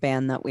type of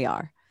band that we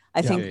are.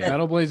 I think that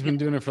Metal Blade's been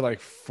doing it for like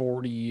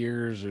 40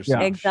 years or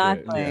something.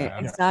 Exactly.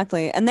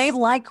 Exactly. And they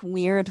like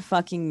weird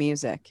fucking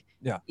music.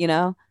 Yeah. You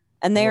know?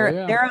 And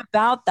they're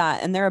about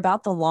that, and they're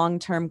about the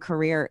long-term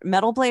career.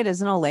 Metal Blade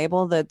isn't a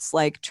label that's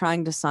like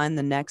trying to sign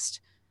the next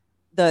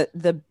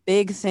the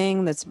big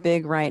thing that's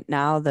big right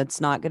now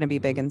that's not going to be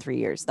big in 3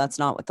 years. That's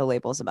not what the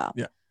label's about.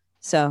 Yeah.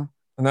 So,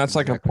 and that's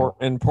like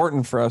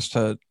important for us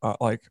to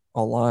like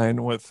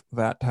align with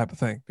that type of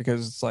thing,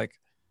 because it's like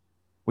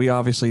we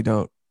obviously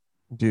don't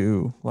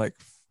do like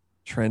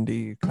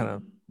trendy kind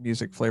of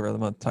music flavor of the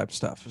month type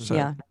stuff. So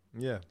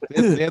yeah,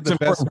 they have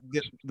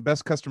the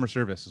best customer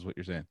service is what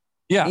you're saying.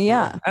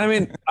 Yeah. I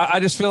mean, I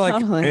just feel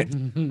like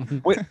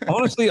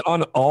honestly,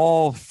 on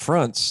all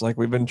fronts, like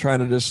we've been trying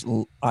to just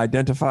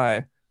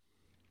identify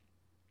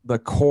the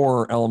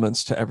core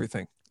elements to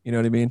everything. You know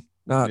what I mean?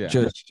 Not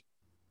just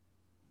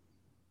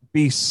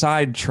be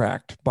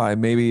sidetracked by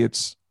maybe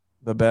it's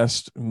the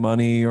best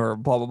money or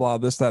blah, blah, blah,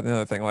 this, that, and the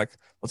other thing. Like,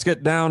 let's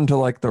get down to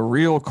like the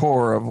real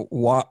core of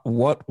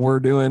what we're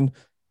doing,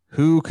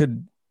 who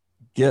could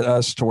get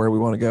us to where we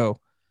want to go.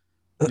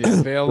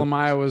 Yeah, Veil of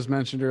Maya was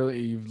mentioned earlier.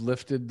 You've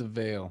lifted the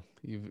veil.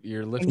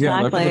 You're lifting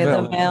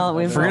the veil.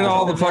 We've forget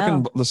all the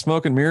fucking the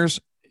smoke and mirrors.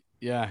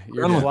 Yeah,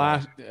 you're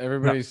flash.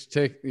 Everybody's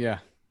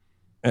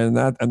and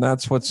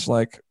that's what's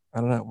like. I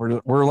don't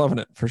know. We're loving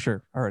it for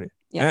sure already.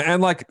 Yeah.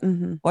 And like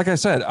I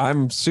said,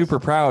 I'm super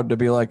proud to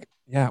be like,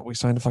 yeah, we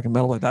signed a fucking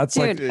metal. That's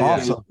like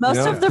awesome. Most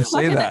of the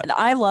fucking,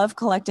 I love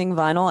collecting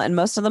vinyl, and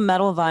most of the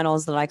metal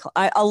vinyls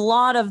that a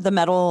lot of the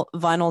metal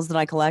vinyls that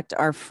I collect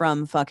are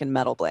from fucking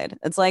Metal Blade.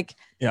 It's like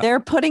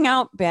they're putting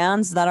out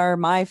bands that are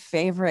my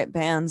favorite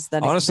bands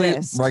that honestly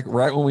exist. Like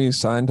right when we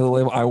signed to the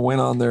label, I went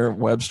on their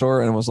web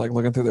store and was like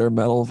looking through their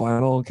metal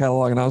vinyl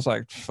catalog, and I was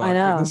like, fuck, I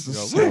know. this is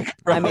sick.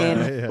 I mean,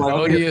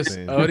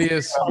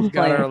 Odious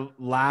got our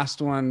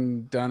last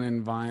one done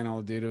in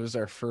vinyl, dude. It was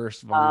our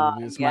first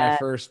vinyl. It's my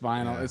first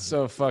vinyl. It's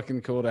so fucking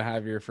cool to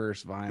have your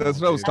first vinyl.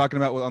 That's what I was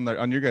talking about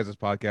on your guys'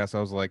 podcast. I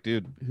was like,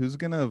 dude, who's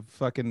gonna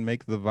fucking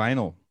make the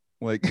vinyl?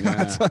 Like,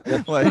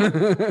 like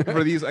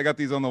for these, I got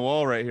these on the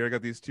wall right here. I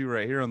got these two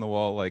right here on the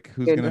wall. Like,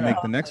 who's gonna make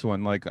the next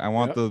one? Like, I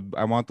want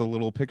the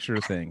little picture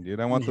thing, dude.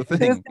 I want the thing.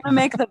 Who's gonna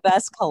make the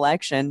best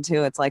collection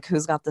too? It's like,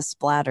 who's got the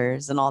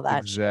splatters and all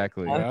that.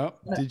 Exactly.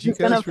 Did you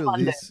guys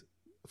release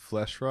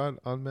Fleshrot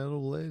on Metal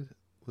Blade?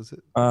 Was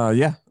it?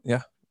 Yeah.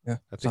 I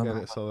think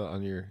I saw that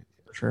on your.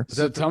 For sure.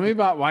 So tell me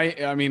about why.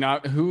 I mean,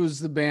 who's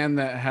the band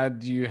that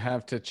had you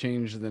have to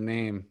change the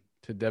name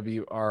to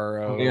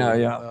WRO?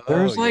 Yeah.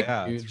 There's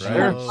they're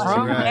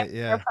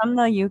from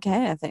the UK,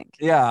 I think.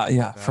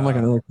 Yeah. From like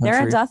another country.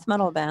 They're a death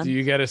metal band. Do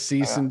you get a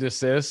cease and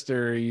desist,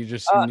 or you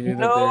just knew that?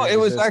 No, it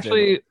was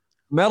actually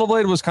Metal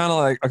Blade was kind of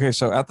like, okay,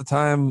 so at the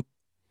time,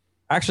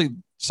 actually,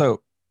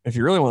 so if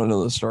you really want to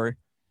know the story,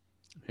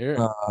 here,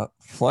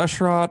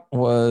 Fleshrot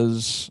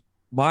was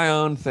my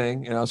own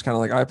thing. You know, it's kind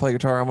of like I play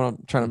guitar. I'm gonna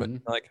try to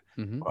make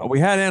we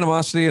had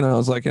Animosity, and I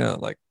was like,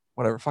 like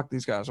whatever, fuck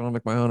these guys. I want to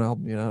make my own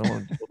album. You know, I don't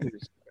want to deal with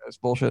these guys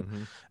bullshit.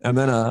 And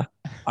then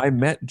I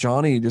met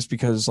Johnny just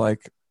because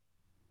like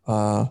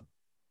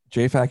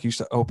JFAC used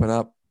to open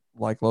up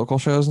like local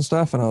shows and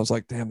stuff, and I was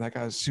like, damn, that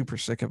guy's super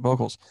sick at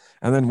vocals.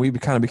 And then we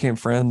kind of became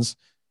friends,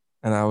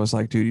 and I was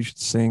like, dude, you should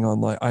sing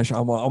on like I'm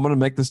gonna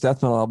make this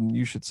death metal album.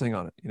 You should sing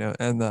on it, you know.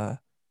 And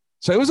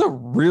so it was a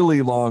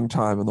really long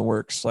time in the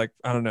works, like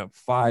I don't know,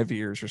 5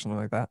 years or something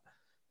like that.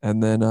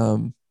 And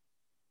then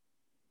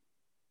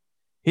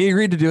he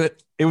agreed to do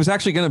it. It was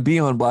actually going to be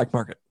on Black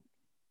Market,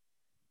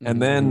 and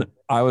then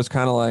I was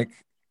kind of like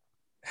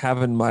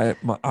having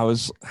I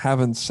was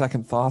having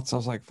second thoughts. I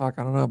was like, fuck,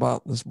 I don't know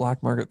about this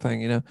Black Market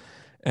thing, you know.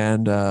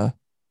 And I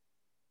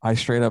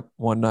straight up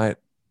one night,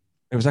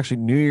 it was actually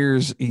New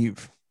Year's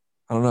Eve.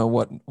 I don't know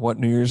what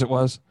New Year's it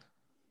was,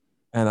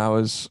 and I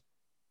was,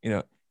 you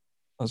know,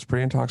 I was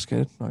pretty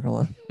intoxicated. Not gonna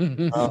lie.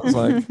 I was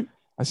like,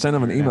 I sent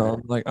him an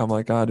email. I'm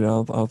like, God, dude,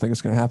 I don't think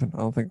it's gonna happen. I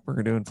don't think we're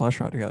gonna do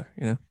Fleshrot together,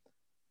 you know.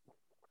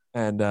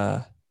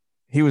 And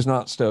he was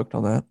not stoked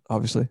on that,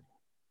 obviously,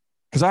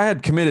 because I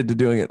had committed to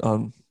doing it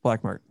on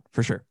Black Market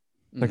for sure.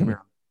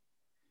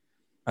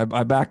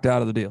 I backed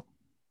out of the deal,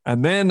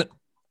 and then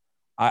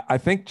I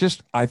think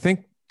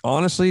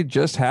honestly,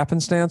 just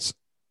happenstance,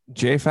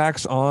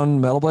 JFAC's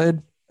on Metal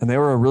Blade, and they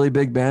were a really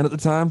big band at the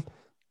time,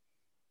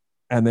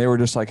 and they were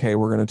just like, hey,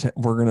 we're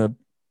gonna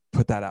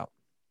put that out,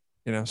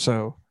 you know.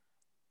 So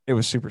it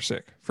was super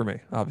sick for me,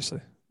 obviously.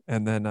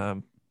 And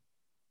then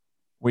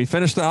we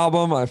finished the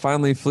album. I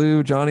finally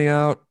flew Johnny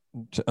out,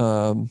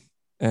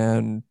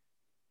 and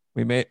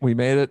we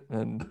made it,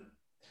 and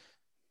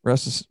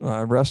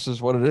rest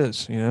is what it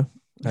is, you know.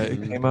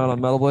 It came out on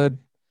Metal Blade.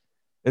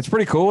 It's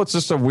pretty cool. It's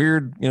just a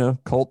weird, you know,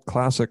 cult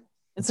classic.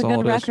 It's a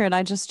good record.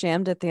 I just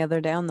jammed it the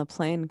other day on the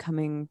plane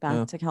coming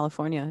back to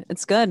California.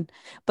 It's good,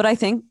 but I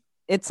think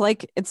it's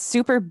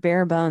super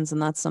bare bones,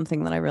 and that's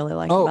something that I really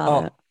like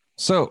about it.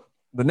 So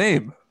the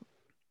name,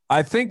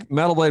 I think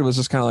Metal Blade was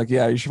just kind of like,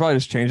 yeah, you should probably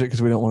just change it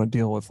because we don't want to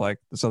deal with like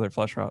this other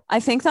Fleshrot. I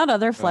think that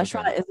other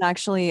Fleshrot is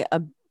actually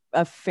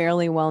a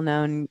fairly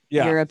well-known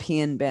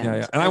European band.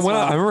 Yeah. And I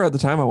remember at the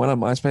time I went on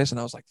MySpace and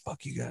I was like,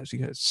 fuck you guys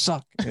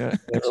suck. Yeah.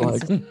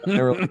 They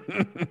were like,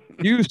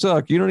 you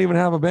suck. You don't even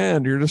have a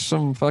band. You're just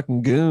some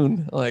fucking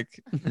goon.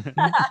 Like,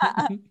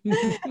 you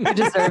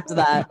deserved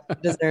that.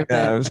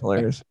 Yeah, it was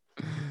hilarious.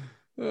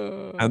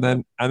 And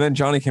then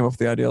Johnny came up with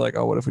the idea like,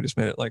 oh, what if we just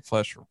made it like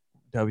Flesh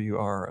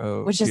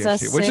WRO, which is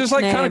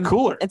like kind of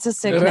cooler. It's a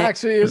sick name. It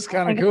actually is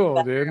kind of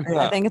cool, dude.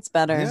 I think it's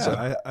better.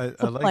 Yeah, I like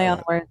play that.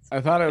 on words. I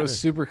thought it was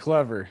super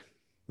clever.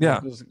 Yeah,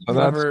 it was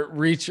clever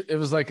reach. It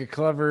was like a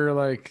clever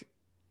like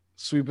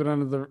sweep it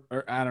under the.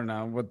 Or I don't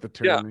know what the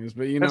term is,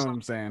 but you know what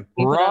I'm saying.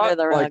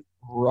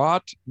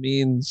 Rot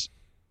means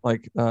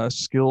like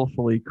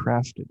skillfully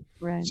crafted.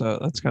 Right. So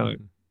that's kind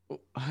of.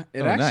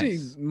 It actually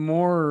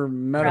more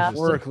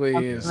metaphorically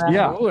is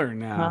cooler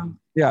now.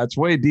 Yeah, it's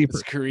way deeper.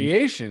 It's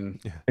creation.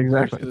 Yeah.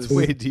 Exactly. It's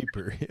way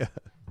deeper. Yeah.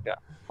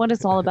 What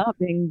it's all about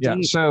being deep. Yeah.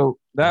 So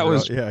that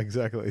was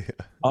exactly.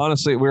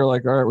 Honestly, we were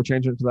like, all right, we're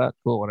changing it to that.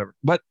 Cool, whatever.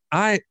 But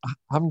I'm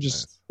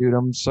just, dude,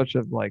 I'm such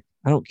a like,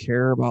 I don't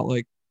care about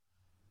like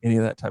any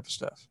of that type of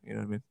stuff. You know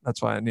what I mean?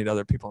 That's why I need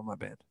other people in my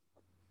band.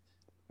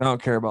 I don't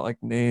care about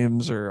like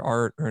names or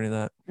art or any of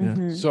that. You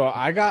know? So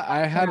I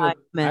had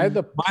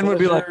the mine would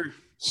be like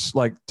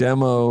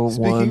demo.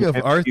 Speaking of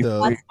art,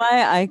 though, that's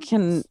why I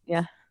can.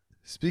 Yeah.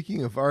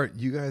 Speaking of art,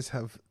 you guys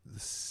have the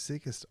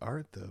sickest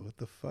art, though. What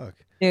the fuck,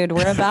 dude?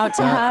 We're about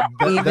to have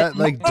that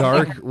like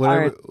dark,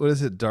 whatever. What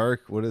is it?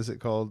 Dark. What is it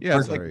called? Yeah,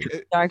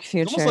 Dark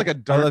Future. Almost like a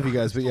dark. I love you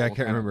guys, but I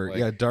can't remember.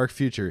 Like, Dark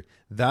Future.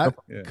 That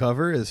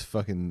cover is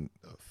fucking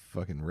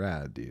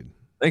rad, dude.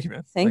 Thank you,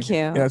 man. Thank you.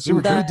 Yeah,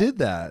 who did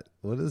that?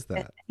 What is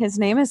that? His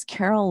name is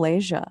Carol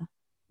Leja.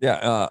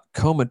 Yeah,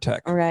 Comatech.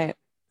 Right.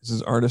 This is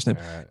his artist name.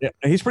 Right. Yeah,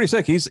 he's pretty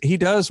sick. He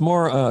does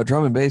more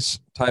drum and bass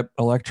type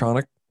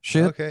electronic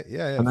shit. Okay,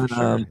 yeah. And then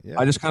sure.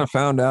 I just kind of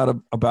found out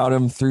about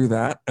him through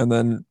that, and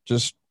then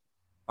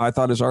I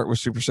thought his art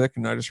was super sick,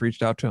 and I just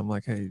reached out to him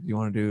like, "Hey, do you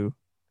want to do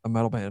a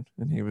metal band?"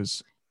 And he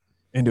was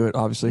into it,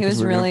 obviously. He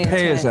was really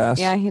pay his ass.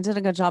 Yeah, he did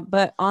a good job.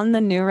 But on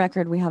the new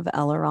record, we have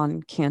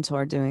Elleron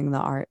Cantor doing the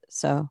art,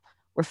 so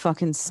we're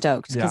fucking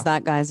stoked because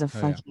that guy's a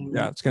fucking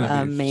it's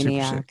gonna be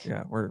maniac.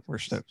 Yeah, we're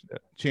stoked.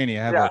 Cheney,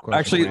 I have a question.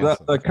 Actually,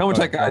 the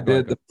Comatech guy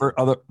did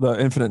the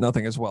Infinite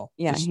Nothing as well.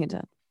 Yeah, he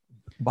did.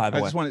 By the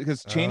way, I just wanted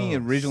because Cheney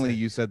originally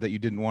you said that you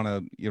didn't want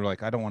to. You're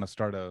like, I don't want to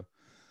start a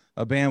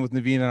a band with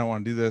Naveen. I don't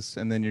want to do this.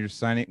 And then you're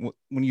signing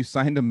when you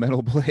signed a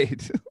Metal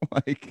Blade,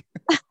 like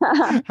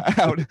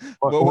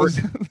what was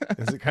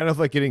is it kind of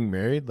like getting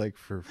married, like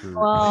for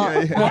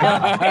well,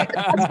 yeah.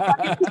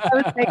 I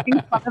was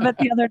making fun of it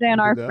the other day,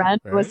 and our friend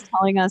was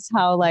telling us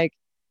how like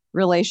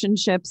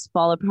relationships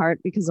fall apart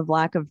because of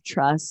lack of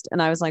trust.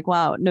 And I was like,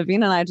 wow, Naveen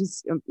and I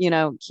just,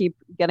 keep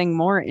getting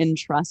more in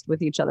trust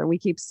with each other. We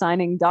keep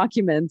signing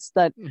documents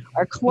that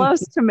are close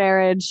to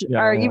marriage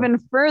or even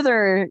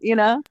further,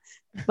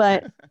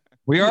 but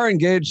we are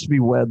engaged to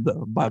be wed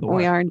though, by the way.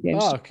 We are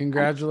engaged. Oh,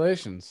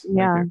 congratulations.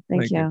 Yeah.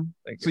 Thank you.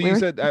 So you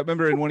said, I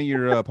remember in one of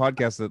your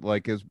podcasts that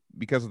like is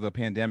because of the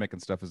pandemic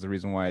and stuff is the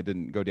reason why I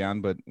didn't go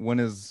down. But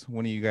when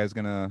are you guys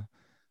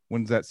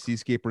when's that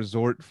Seascape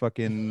Resort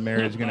fucking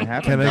marriage gonna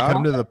happen? Can I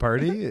come to the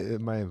party?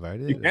 Am I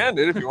invited? You can,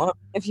 dude, if you want.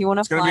 If you want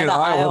to fly to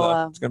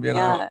Iowa. It's gonna be in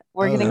Iowa.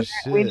 We're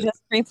we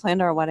just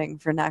pre-planned our wedding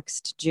for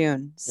next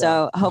June.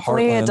 So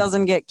hopefully it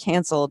doesn't get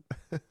canceled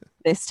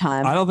this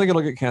time. I don't think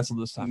it'll get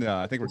canceled this time. No,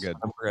 I think we're good.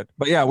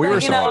 But yeah, we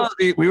were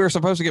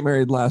supposed to get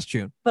married last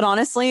June. But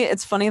honestly,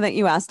 it's funny that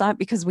you asked that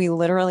because we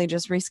literally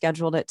just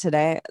rescheduled it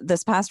today.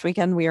 This past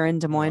weekend, we were in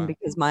Des Moines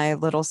because my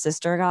little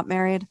sister got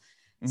married.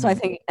 So I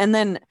think, and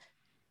then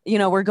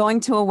we're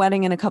going to a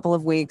wedding in a couple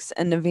of weeks,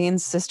 and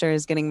Naveen's sister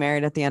is getting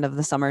married at the end of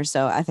the summer.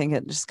 So I think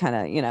it just kind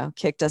of,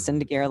 kicked us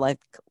into gear. Like,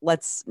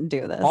 let's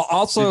do this.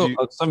 Also,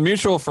 some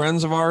mutual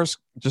friends of ours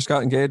just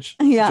got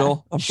engaged. Yeah.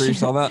 Joel, I'm sure you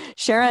saw that.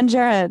 Shara and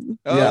Jared.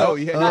 Oh,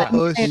 yeah.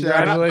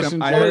 Congratulations.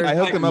 I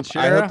hooked them up.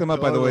 I hooked them up,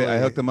 by the way. I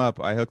hooked them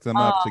up. I'm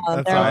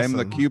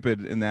the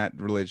Cupid in that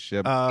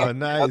relationship. Oh,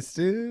 nice,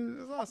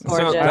 dude. That's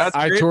awesome. So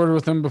I toured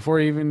with him before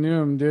you even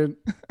knew him, dude.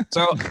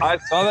 So I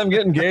saw them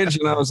get engaged,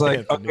 and I was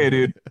like, okay,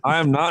 dude, I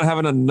am not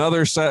having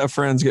another set of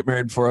friends get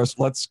married for us.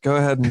 Let's go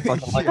ahead and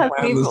fucking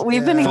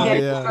we've been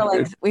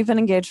engaged we've been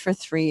engaged for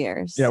 3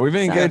 years. Yeah, we've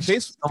been engaged.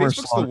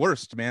 Facebook's the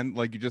worst, man.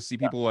 Like you just see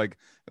people like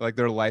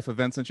their life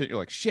events and shit. You're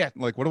like, shit.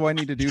 Like, what do I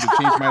need to do to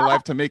change my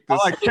life to make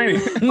this? We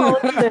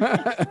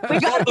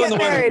gotta get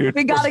married.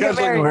 We gotta get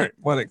married.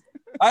 Wedding.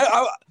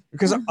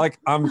 Because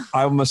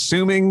I'm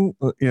assuming,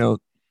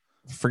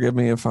 forgive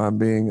me if I'm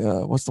being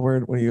what's the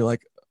word when you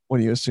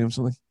assume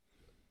something?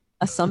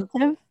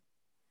 Assumptive.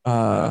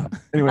 Anyway,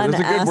 there's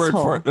a good word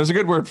for it. There's a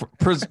good word for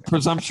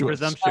presumptuous.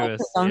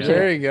 Presumptuous.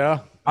 There you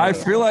go. I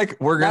feel like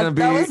we're gonna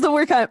be. That was the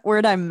word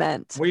I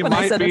meant. We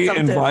might be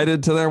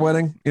invited to their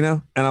wedding,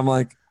 and I'm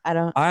like,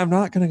 I'm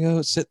not gonna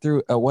go sit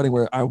through a wedding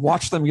where I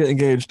watched them get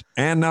engaged,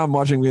 and now I'm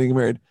watching them getting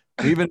married.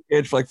 We've been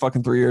engaged for like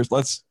fucking 3 years.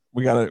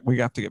 We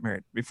have to get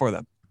married before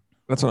then.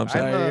 That's what I'm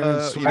saying.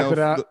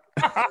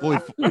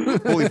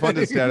 Fully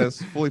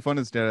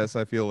funded status.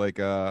 I feel like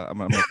I'm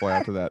gonna fly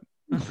out to that.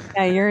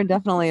 Yeah, you're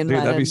definitely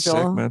invited. Dude, that'd be Joel.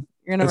 sick, man.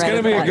 It's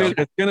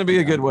gonna be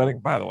a good wedding,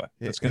 by the way.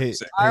 It's gonna be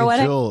sick. Our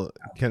wedding. Joel,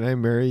 can I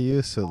marry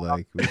you so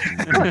like we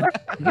can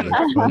be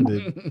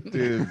funded?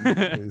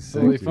 Dude,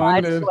 fully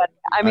funded.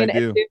 I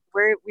mean,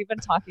 we've been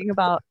talking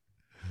about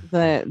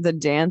the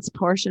dance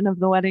portion of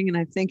the wedding, and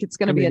I think it's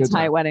gonna be a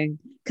tight wedding.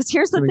 Because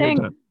here's the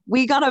thing.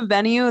 We got a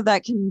venue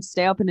that can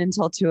stay open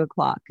until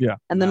 2:00. Yeah.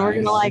 And then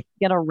we're going to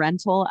get a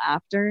rental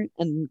after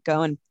and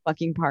go and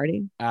fucking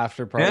party.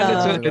 After party.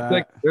 And it's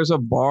like there's a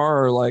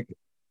bar that's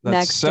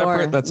next separate.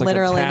 Door. That's like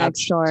literally attached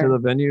next door to the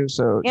venue.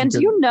 So and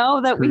you know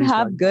that we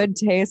have good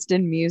taste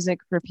in music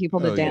for people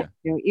to dance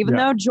to. Even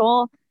though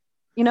Joel,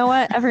 you know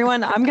what,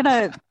 everyone, I'm going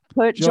to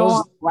put Joel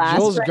on blast.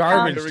 Joel's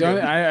garbage.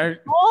 Joel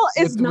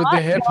is with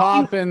the hip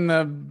hop and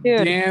the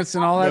dance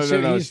and all that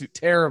shit. He's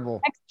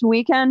terrible. Next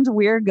weekend,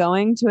 we're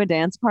going to a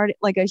dance party,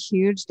 like a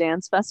huge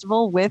dance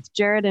festival with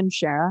Jared and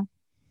Shara.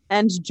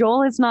 And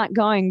Joel is not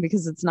going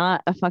because it's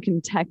not a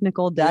fucking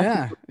technical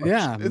death.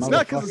 Yeah. It's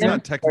not because it's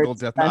not technical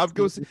death. I'd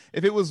go if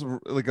it was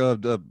like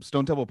a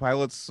Stone Temple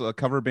Pilots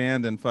cover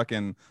band and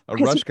fucking a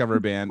Rush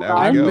cover band.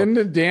 I've been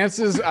to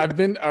dances. I've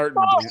been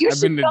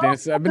to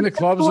dances. I've been to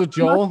clubs with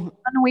Joel on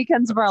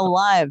weekends of our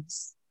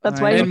lives. That's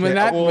why. And when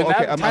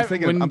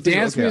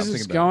dance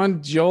music's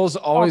going, Joel's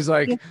always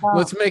like,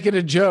 "Let's make it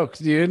a joke,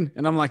 dude."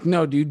 And I'm like,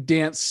 "No, dude,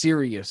 dance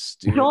serious,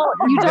 dude." Joel,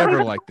 you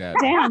never like that.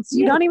 Dance.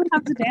 You don't even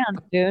have to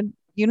dance, dude.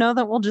 You know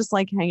that we'll just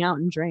hang out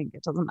and drink.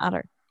 It doesn't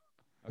matter.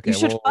 Okay, you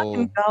should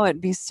fucking go.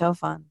 It'd be so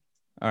fun.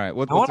 All right.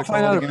 What's it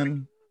called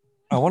again?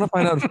 I want to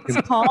find out. What's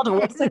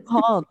it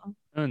called?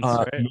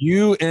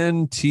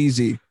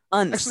 UNTZ.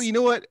 Actually, you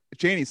know what,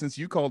 Janie? Since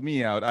you called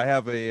me out, I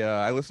have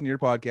I listened to your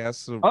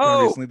podcast. So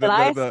recently, did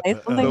I say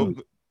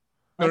something?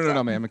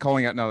 No, man. I'm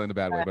calling out not in a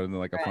bad way, but in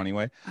like a funny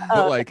way.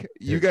 But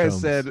you guys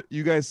said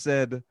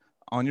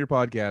on your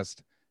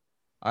podcast,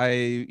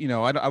 I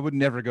would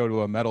never go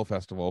to a metal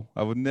festival.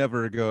 I would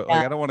never go.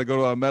 I don't want to go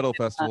to a metal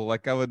festival. I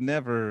would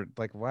never.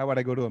 Why would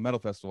I go to a metal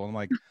festival? I'm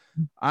like,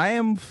 I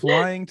am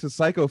flying to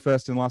Psycho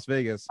Fest in Las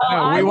Vegas.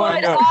 We're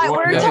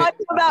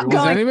talking about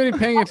going. Is anybody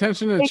paying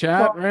attention to the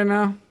chat right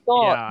now? Yeah,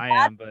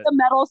 I am. But the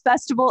metal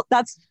festival.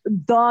 That's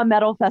the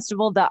metal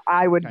festival that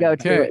I would go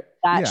to.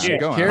 that shit.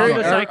 Go on.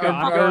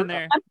 I'm going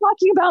there. I'm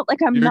talking about like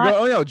I'm not.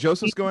 Oh yeah,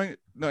 Joseph's going.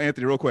 No,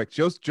 Anthony, real quick.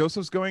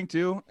 Joseph's going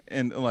too,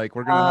 and like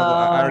we're gonna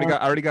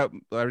have. I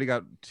already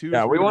got 2.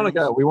 Yeah, we want to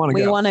go. We want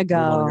to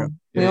go.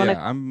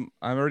 I'm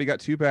already got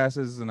 2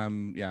 passes, and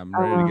I'm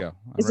ready to go.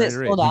 Is it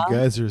sold out? You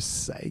guys are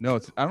psyched. No,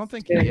 I don't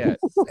think yet.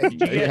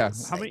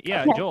 How many?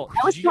 Yeah, Joel.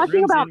 I was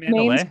talking about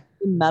mainstream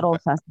metal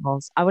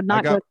festivals. I would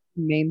not go to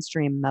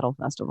mainstream metal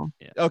festival.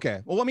 Yeah.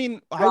 Okay. Well, I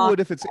mean, I would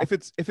if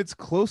it's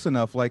close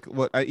enough. Like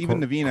what even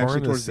Naveen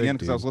actually towards the end,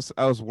 because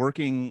I was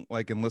working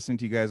like and listening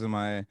to you guys in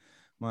my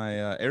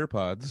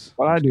AirPods.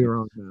 What I do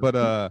wrong, but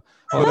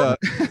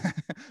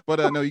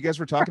no, you guys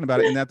were talking about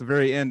it, and at the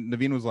very end,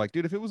 Naveen was like,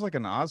 "Dude, if it was like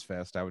an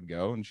Ozfest, I would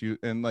go." And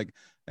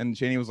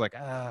Shani was like,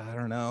 "I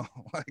don't know."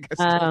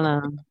 I don't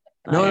know.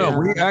 No,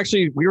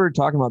 we were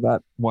talking about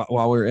that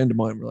while we were in Des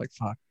Moines. We're like,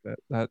 fuck,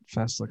 that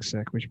fest looks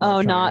sick. We should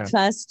not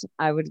fest.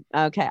 I would.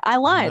 Okay, I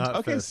lied. Not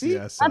okay, fest, see,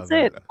 yeah, that's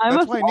it.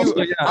 That's why I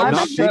knew.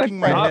 I'm shaking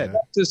my head.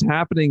 This is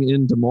happening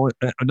in Des Moines,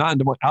 not in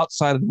Des Moines,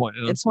 outside of Des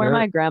Moines. It's where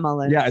my grandma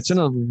lives. Yeah, it's in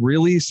a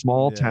really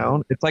small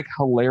town. It's like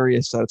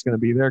hilarious that it's going to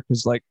be there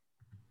because like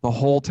the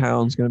whole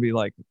town's going to be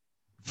like,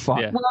 fuck.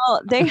 Yeah.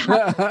 Well, they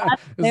have.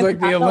 It's like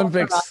the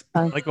Olympics,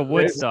 like a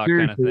Woodstock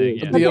kind of thing.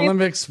 Yeah. The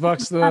Olympics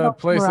fucks the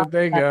place that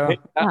they go.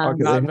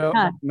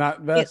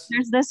 Not best.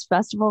 There's this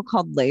festival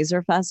called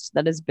Laserfest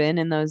that has been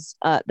in those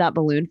that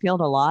balloon field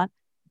a lot,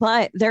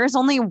 but there's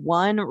only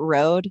one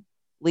road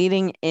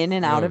leading in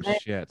and out of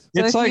it. Shit.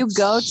 So it's if you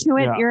go to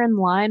it, you're in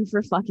line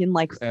for fucking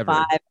like 5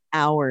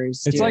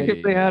 hours. It's like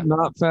if they had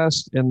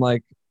Knotfest in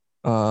like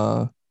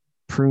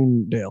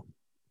Prunedale.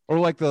 Or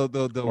like the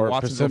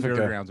Watsonville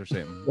Fairgrounds or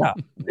something.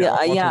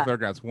 Yeah.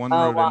 Fairgrounds. One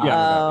road. My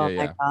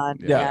God.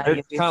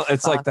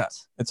 It's like that.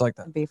 It's like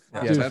that. Dude,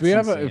 if we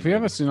have a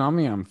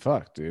tsunami, I'm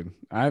fucked, dude.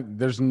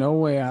 There's no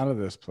way out of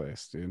this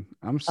place, dude.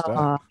 I'm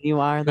stuck. You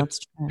are. That's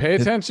true. Pay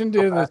attention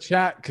to the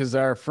chat because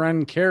our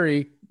friend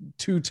Carrie,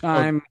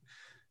 2-time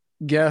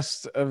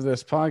guest of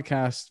this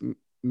podcast,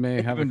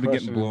 may have been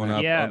getting blown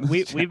up. Yeah,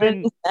 we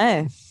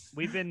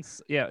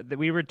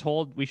were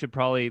told we should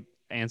probably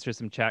answer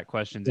some chat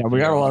questions. Yeah, we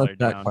got a lot of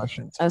chat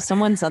questions. Oh,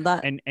 someone said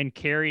that. And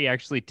Carrie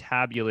actually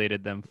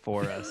tabulated them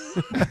for us.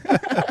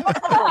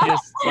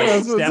 Just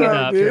like stepped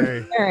up.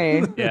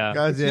 Carrie. Yeah.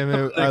 God damn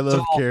it. I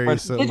love Carrie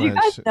so much. Did you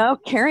guys know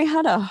Carrie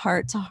had a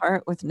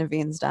heart-to-heart with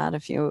Naveen's dad a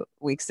few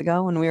weeks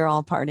ago when we were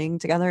all partying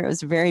together? It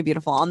was very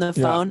beautiful on the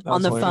phone.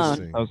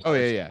 Oh,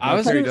 yeah. I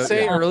was going to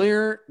say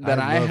earlier that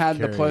I had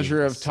the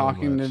pleasure of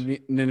talking to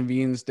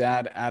Naveen's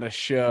dad at a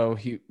show.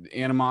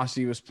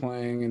 Animosity was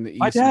playing in the East.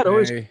 My dad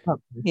always.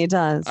 He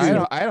does. I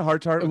had a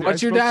hard time.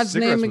 What's your dad's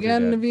name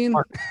again, Naveen?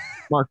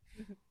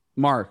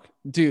 Mark.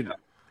 Dude,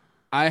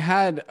 I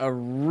had a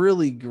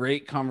really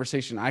great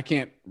conversation. I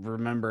can't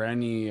remember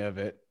any of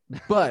it,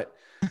 but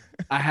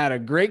I had a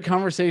great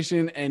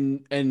conversation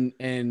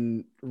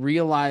and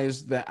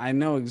realized that I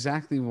know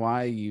exactly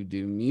why you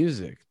do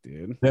music,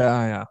 dude.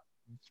 Yeah.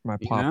 It's my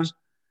pops.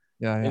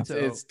 Yeah.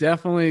 It's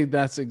definitely,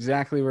 that's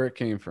exactly where it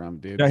came from,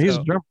 dude. Yeah, he's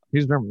German.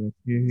 He's German.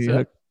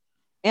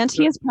 And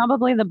he is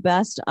probably the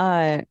best.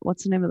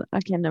 What's the name of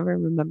I can never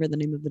remember the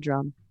name of the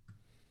drum.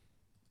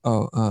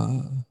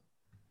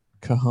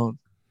 Cajon.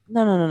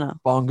 No.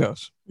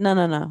 Bongos.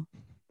 No.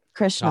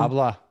 Krishna.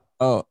 Tabla.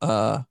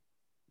 Tabla.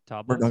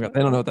 They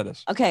don't know what that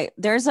is. Okay,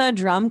 there's a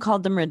drum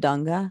called the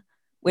mridanga,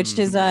 which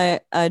is a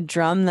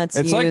drum that's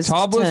it's used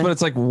like tablas, but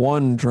it's like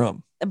one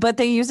drum. But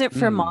they use it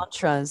for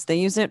mantras. They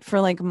use it for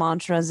like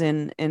mantras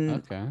in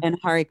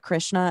Hare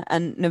Krishna.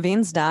 And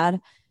Naveen's dad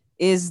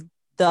is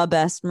the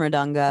best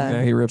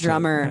mridanga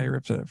drummer he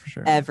rips it for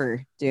sure.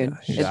 Ever, dude.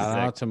 Yeah, shout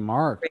out to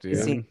Mark,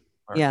 dude.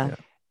 Yeah.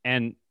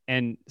 And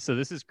so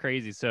this is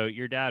crazy. So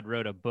your dad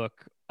wrote a book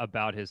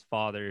about his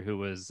father who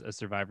was a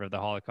survivor of the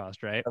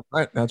Holocaust, right?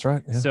 That's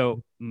right. Yeah.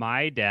 So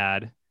my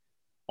dad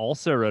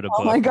also wrote a book.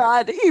 Oh my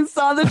God, he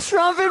saw the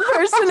Trump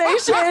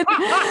impersonation.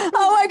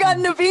 Oh my God,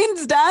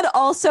 Naveen's dad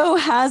also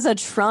has a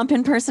Trump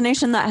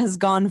impersonation that has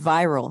gone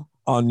viral.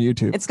 On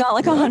YouTube. It's got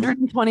like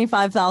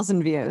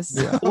 125,000 views.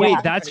 Yeah. Wait,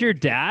 that's your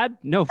dad?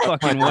 No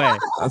fucking way.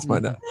 That's my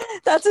dad.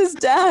 That's his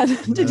dad.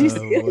 Did you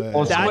see it?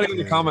 Well, somebody in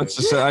the comments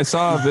just said, I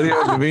saw a video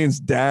of Naveen's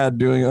dad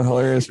doing a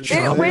hilarious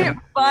It went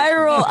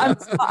viral.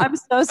 I'm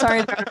so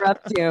sorry to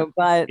interrupt you,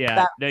 but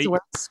that's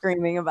worth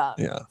screaming about.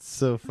 Yeah. It's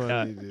so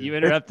funny, dude. You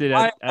interrupted.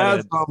 I'm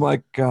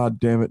like, God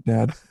damn it,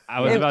 Dad. I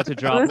was about to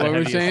drop the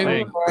heaviest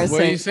thing. What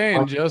are you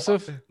saying,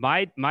 Joseph?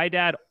 My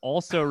dad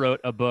also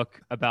wrote a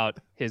book about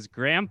his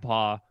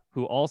grandpa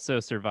who also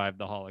survived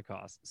the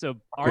Holocaust. So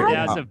our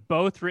dads have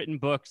both written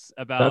books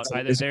about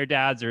either their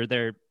dads or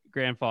their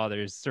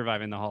grandfathers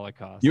surviving the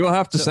Holocaust. You will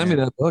have to send me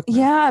that book.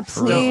 Yeah,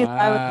 please.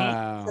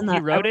 He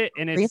wrote it,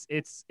 and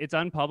it's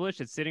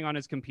unpublished. It's sitting on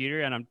his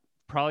computer, and I'm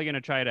probably going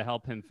to try to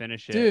help him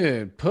finish it.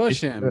 Dude,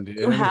 push him, dude.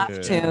 You have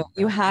to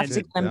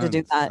get him to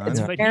do that. It's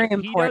very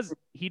important.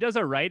 He does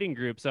a writing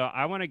group, so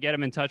I want to get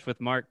him in touch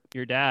with Mark,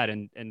 your dad,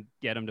 and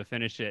get him to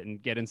finish it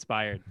and get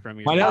inspired from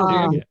your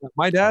dad.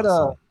 My dad,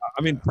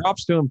 I mean,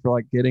 props to him for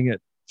like getting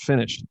it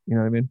finished. You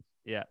know what I mean?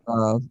 Yeah.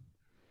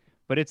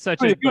 But it's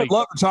such I'd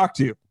love to talk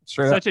to you.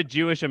 such a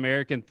Jewish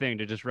American thing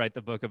to just write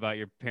the book about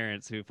your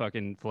parents who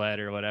fucking fled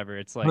or whatever.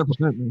 It's like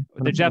 100%.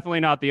 they're definitely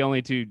not the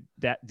only two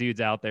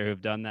dudes out there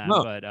who've done that,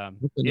 No, but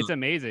it's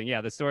amazing.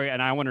 Yeah, the story,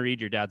 and I want to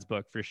read your dad's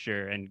book for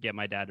sure and get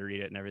my dad to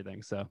read it and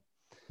everything. So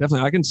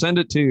definitely, I can send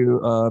it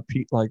to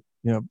ebook.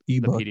 The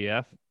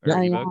PDF or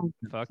Yeah. ebook.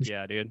 Fuck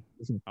yeah, dude!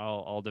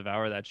 I'll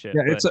devour that shit.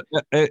 Yeah,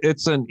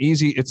 it's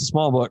a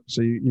small book,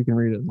 so you can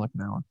read it in like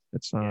an hour.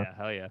 It's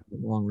hell yeah,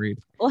 a long read.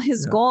 Well,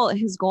 his goal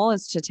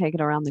is to take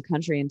it around the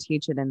country and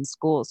teach it in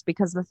schools,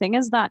 because the thing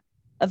is that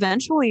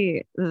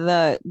eventually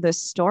the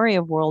story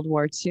of World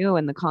War II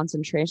and the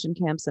concentration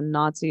camps and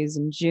Nazis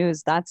and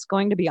Jews, that's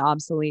going to be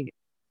obsolete.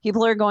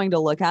 People are going to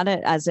look at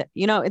it as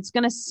it's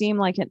going to seem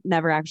like it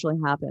never actually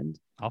happened.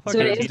 I'll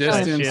fucking teach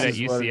that shit at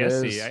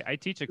UCSC. I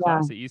teach a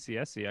class at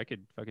UCSC. I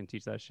could fucking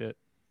teach that shit.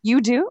 You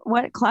do?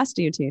 What class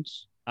do you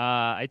teach?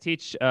 I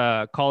teach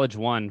College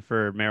 1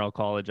 for Merrill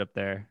College up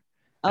there.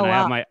 And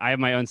I have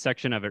my own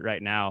section of it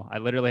right now. I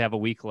literally have a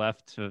week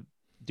left to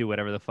do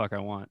whatever the fuck I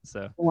want.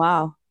 So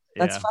wow,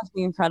 that's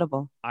fucking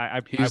incredible.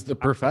 He's the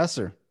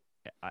professor.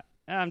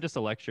 I'm just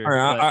a lecturer.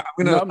 All right,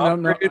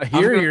 I'm no.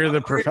 Here you're the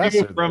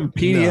professor. From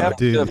PDF,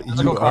 no, dude,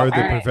 you are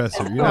the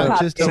professor. You're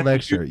not just a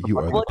lecturer. You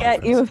are. We'll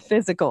get you a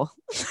physical.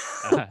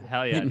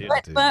 Hell yeah, dude.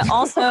 But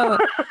also,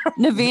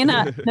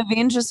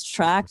 Naveen just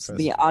tracked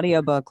the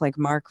audiobook. Like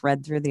Mark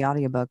read through the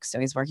audiobook, so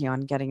he's working on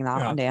getting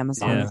that onto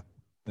Amazon. Yeah.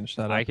 Finish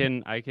that up. I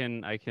can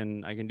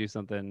do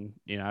something.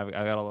 I've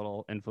got a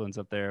little influence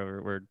up there.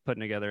 We're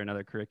putting together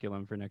another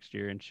curriculum for next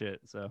year and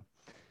shit. So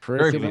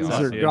curriculums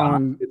are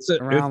going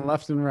around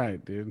left and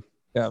right, dude.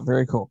 Yeah,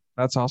 very cool.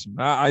 That's awesome.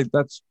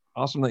 That's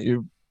awesome that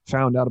you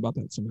found out about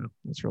that somehow.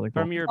 That's really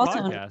cool. From your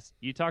podcast,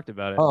 you talked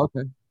about it. Oh,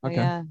 okay.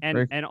 Yeah.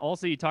 And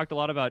also you talked a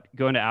lot about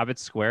going to Abbott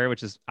Square,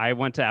 which is I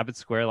went to Abbott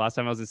Square last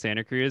time I was in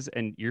Santa Cruz,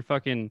 and your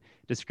fucking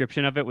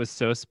description of it was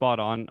so spot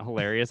on,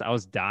 hilarious. I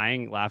was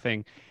dying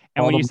laughing.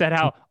 And when you said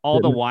how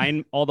all the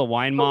wine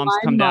moms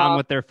come down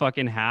with their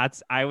fucking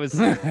hats, I was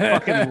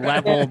fucking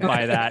leveled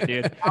by that,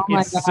 dude.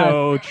 It's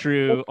so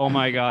true. Oh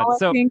my god.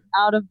 So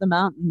out of the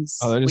mountains.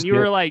 When you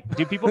were like,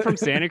 do people from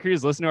Santa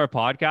Cruz listen to our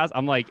podcast?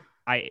 I'm like,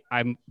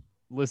 I'm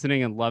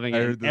listening and loving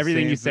it.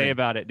 Everything you say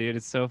about it, dude.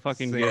 It's so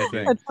fucking good.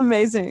 That's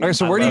amazing. Okay,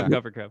 so where do you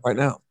right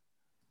now?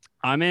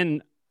 I'm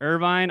in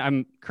Irvine.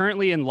 I'm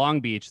currently in Long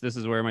Beach. This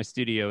is where my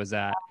studio is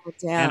at. Oh,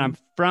 damn. And I'm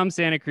from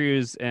Santa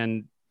Cruz,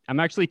 and I'm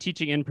actually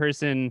teaching in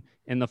person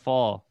in the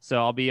fall, so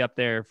I'll be up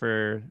there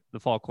for the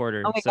fall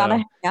quarter. Oh, we gotta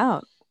hang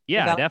out.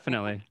 Yeah,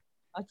 definitely.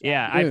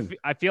 Yeah,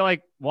 I feel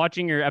like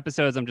watching your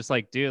episodes, I'm just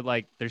like, dude,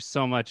 like there's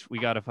so much we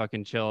gotta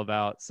fucking chill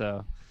about.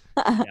 So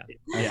I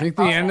think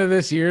the end of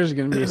this year is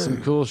gonna be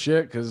some cool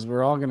shit because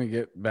we're all gonna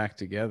get back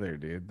together,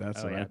 dude.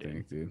 That's what I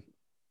think, dude.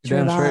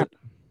 True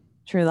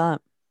that.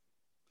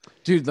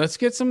 Dude, let's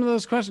get some of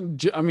those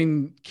questions. I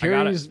mean,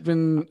 Carrie's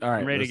been all right.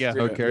 I'm ready to go.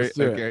 Oh, Carrie.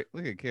 Okay.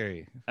 Look at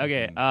Carrie.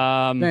 Okay.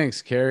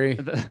 Thanks, Carrie.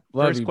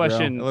 First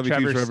question,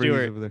 Trevor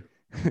Stewart.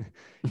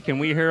 Can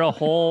we hear a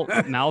whole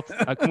mouth?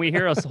 Can we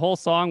hear a whole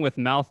song with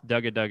mouth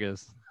dugga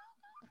duggas?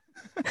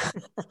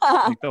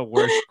 Like the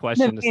worst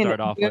question to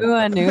start off with.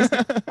 One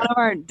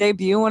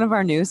of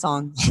our new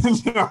songs.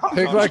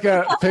 pick like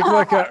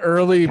a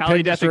early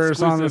picture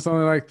song that's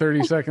only like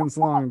 30 seconds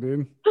long,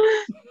 dude.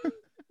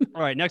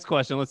 All right, next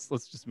question. Let's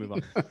just move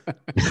on.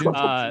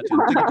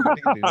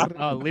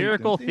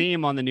 Lyrical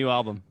theme on the new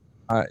album.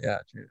 Yeah,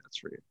 that's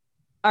for you.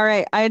 All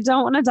right, I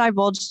don't want to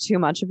divulge too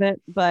much of it,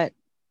 but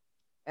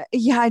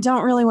I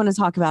don't really want to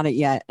talk about it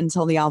yet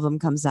until the album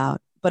comes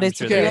out. But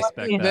it's okay.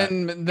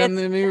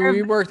 Then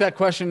we work that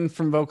question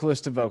from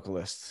vocalist to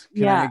vocalist.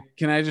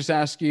 Can I just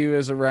ask you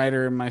as a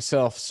writer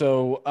myself?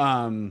 So,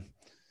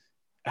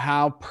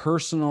 how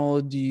personal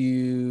do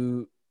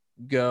you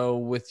go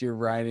with your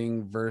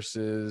writing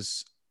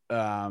versus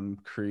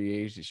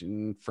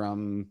creation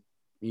from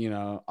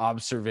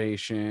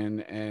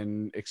observation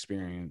and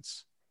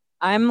experience?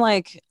 I'm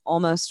like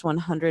almost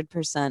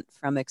 100%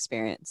 from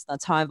experience.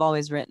 That's how I've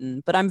always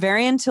written. But I'm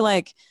very into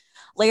like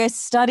I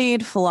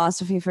studied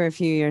philosophy for a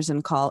few years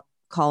in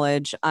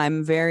college.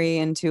 I'm very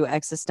into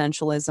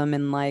existentialism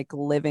and like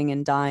living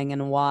and dying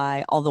and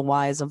why, all the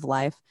whys of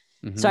life.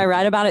 Mm-hmm. So I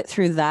write about it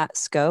through that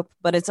scope,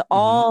 but it's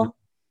all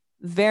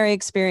very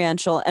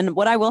experiential. And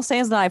what I will say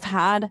is that I've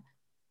had,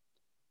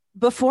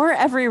 before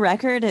every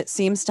record, it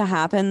seems to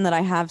happen that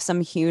I have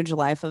some huge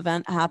life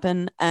event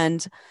happen.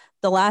 And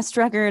the last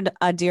record,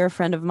 a dear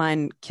friend of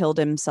mine killed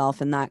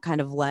himself, and that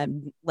kind of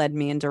led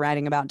me into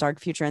writing about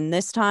Dark Future. And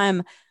this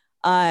time,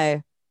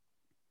 I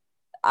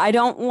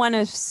don't want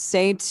to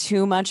say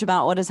too much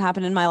about what has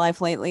happened in my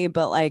life lately,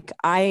 but like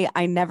I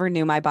never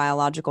knew my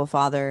biological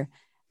father,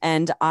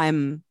 and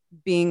I'm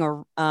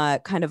being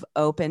kind of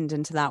opened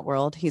into that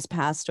world. He's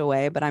passed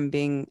away, but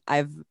I'm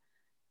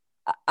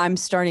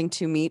starting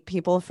to meet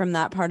people from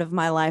that part of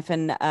my life,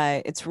 and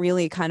it's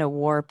really kind of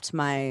warped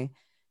my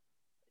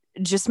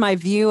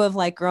view of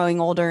like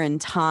growing older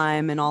and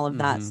time and all of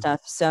that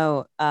stuff.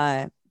 So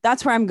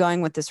that's where I'm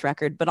going with this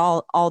record, but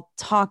I'll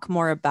talk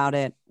more about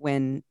it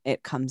when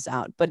it comes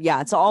out. But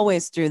yeah, it's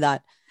always through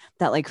that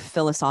like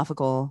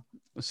philosophical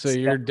So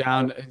you're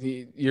down.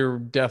 You're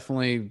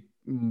definitely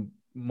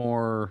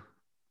more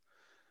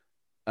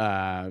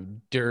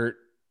dirt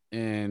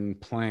and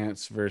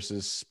plants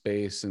versus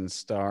space and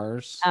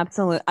stars.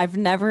 Absolutely. I've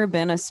never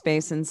been a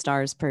space and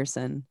stars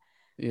person.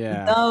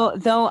 Yeah.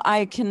 Though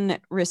I can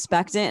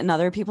respect it in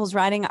other people's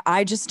writing,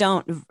 I just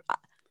don't.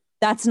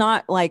 That's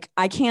not like,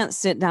 I can't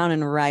sit down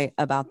and write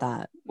about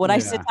that. What I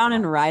sit down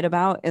and write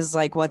about is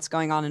like what's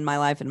going on in my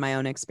life and my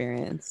own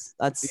experience.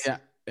 That's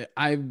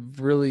I've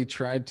really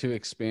tried to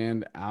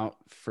expand out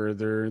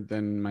further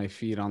than my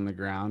feet on the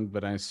ground,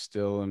 but I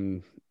still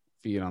am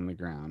feet on the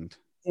ground.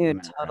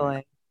 Dude,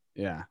 totally.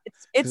 Yeah.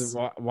 It's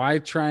why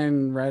try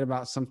and write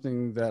about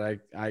something that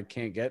I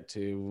can't get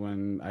to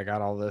when I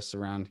got all this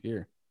around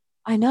here?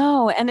 I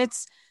know. And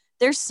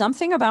there's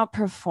something about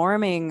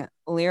performing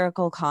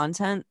lyrical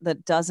content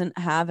that doesn't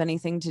have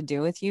anything to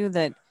do with you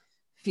that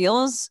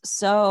feels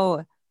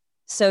so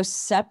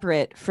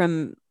separate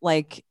from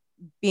like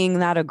being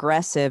that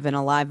aggressive in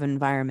a live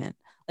environment.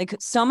 Like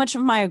so much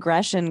of my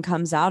aggression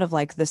comes out of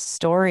like the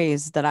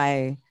stories that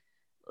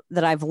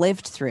I've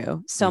lived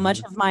through. So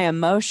much of my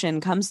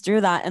emotion comes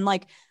through that. And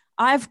like,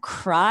 I've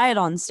cried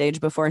on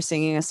stage before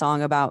singing a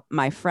song about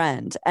my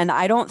friend. And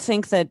I don't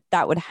think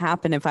that would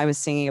happen if I was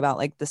singing about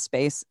like the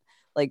space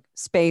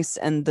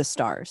and the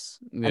stars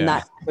and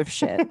that type of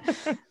shit.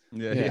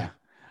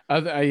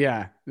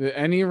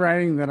 Any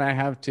writing that I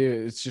have to,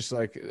 it's just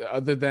like,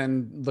 other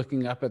than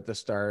looking up at the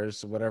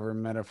stars, whatever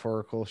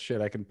metaphorical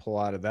shit I can pull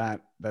out of that,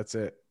 that's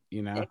it,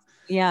 you know?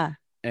 Yeah.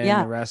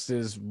 And the rest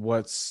is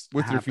what's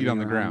with your feet on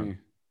the ground. Me.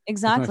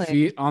 Exactly. With my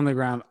feet on the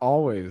ground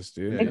always,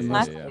 dude.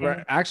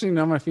 Exactly. Actually,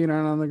 no, my feet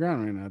aren't on the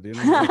ground right now, dude.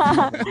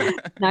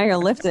 Now you're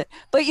lifted.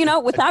 But you know,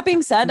 with that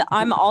being said,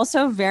 I'm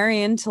also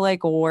very into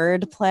like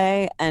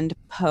wordplay and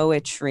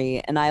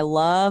poetry. And I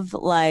love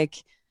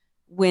like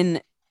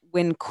when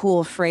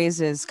cool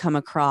phrases come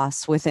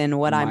across within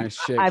what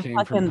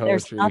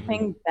there's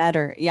nothing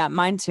better. Yeah,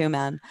 mine too,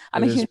 man.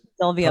 I'm a huge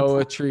Sylvia.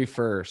 Poetry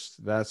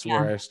first. That's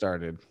where I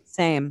started.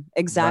 Same.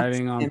 Exactly.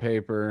 Writing on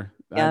paper.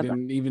 Yep. I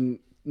didn't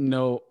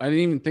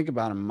even think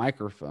about a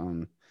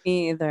microphone.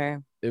 Me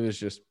either. It was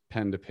just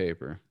pen to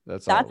paper.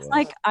 That's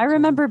like, I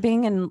remember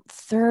being in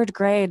 3rd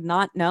grade,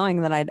 not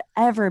knowing that I'd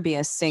ever be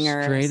a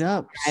singer. Straight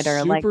up. Writer,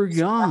 super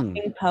young.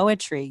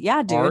 Poetry.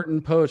 Yeah, dude. Art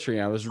and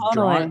poetry. I was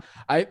drawing.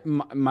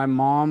 My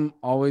mom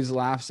always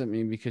laughs at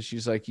me because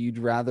she's like, you'd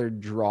rather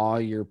draw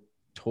your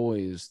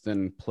toys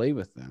than play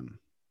with them.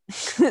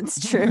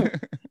 It's true.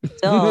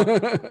 Still,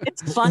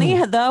 it's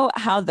funny though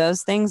how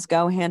those things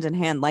go hand in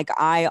hand. Like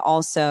I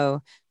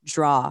also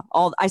draw.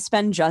 I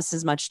spend just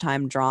as much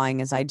time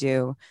drawing as I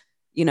do,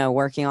 you know,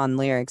 working on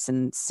lyrics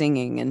and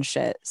singing and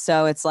shit.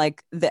 So it's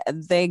like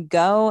they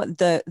go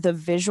the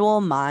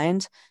visual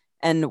mind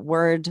and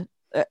word,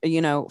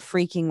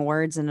 freaking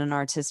words in an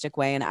artistic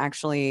way and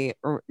actually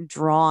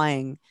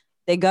drawing.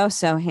 They go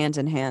so hand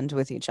in hand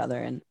with each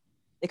other and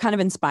they kind of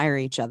inspire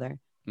each other.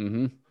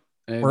 Mm-hmm.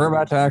 We're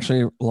about to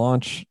actually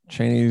launch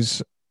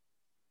Cheney's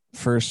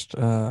first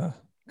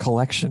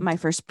collection. My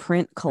first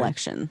print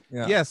collection.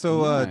 Yeah.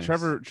 So nice.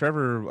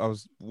 Trevor, I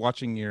was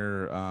watching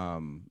your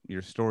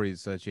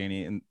stories,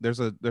 Cheney, and there's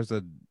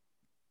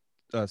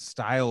a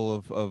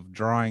style of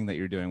drawing that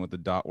you're doing with the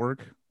dot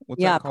work.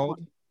 What's that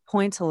called?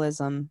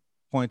 Pointillism.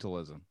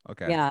 Pointillism.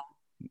 Okay. Yeah.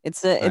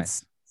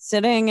 It's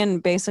sitting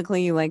and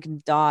basically like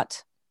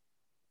dot.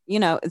 You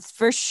know, it's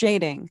for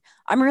shading.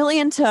 I'm really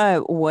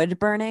into wood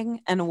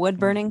burning, and wood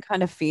burning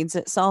kind of feeds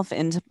itself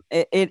into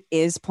it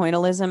is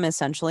pointillism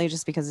essentially,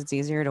 just because it's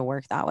easier to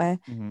work that way.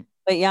 Mm-hmm.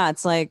 But yeah,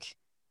 it's like,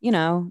 you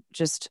know,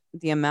 just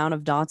the amount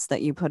of dots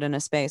that you put in a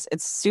space.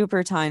 It's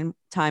super time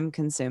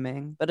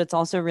consuming, but it's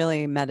also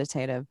really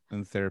meditative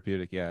and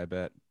therapeutic. Yeah, I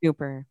bet.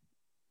 Super.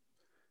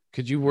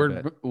 Could you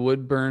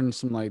wood burn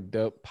some like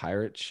dope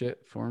pirate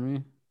shit for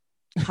me?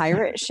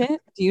 Pirate shit?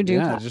 Do you do?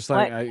 Yeah, just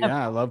like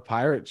I love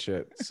pirate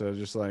shit. So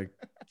just like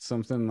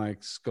something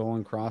like skull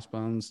and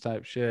crossbones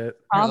type shit.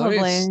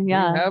 Probably,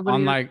 yeah.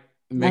 On like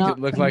make it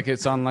look like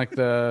it's on like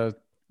the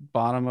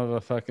bottom of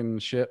a fucking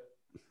ship.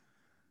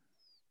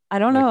 I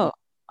don't know.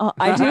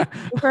 I do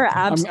super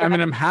abstract. I mean,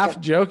 I'm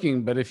half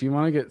joking, but if you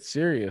want to get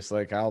serious,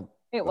 like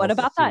Wait, what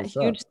about that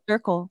huge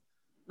circle?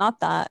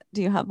 Not that.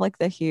 Do you have like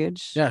the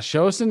huge? Yeah,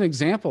 show us an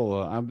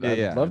example.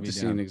 I'd love to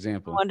see an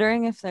example. I'm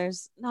wondering if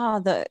there's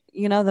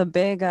the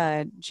big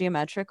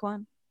geometric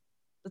one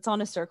that's on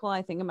a circle.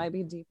 I think it might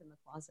be deep in the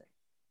closet.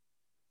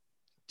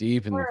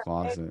 Deep in the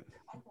closet.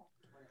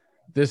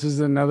 This is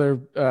another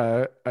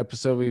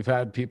episode we've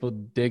had people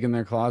dig in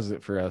their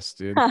closet for us,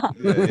 dude.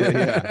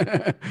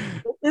 Yeah.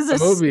 This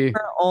is a Obi.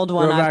 super old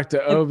one. Go back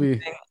to Obi.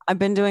 I've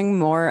been doing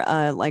more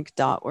like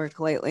dot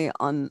work lately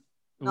on.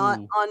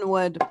 Not on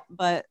wood,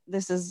 but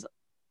this is.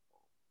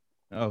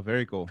 Oh,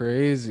 very cool.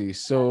 Crazy.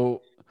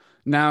 So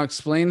now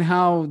explain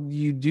how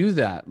you do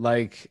that.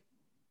 Like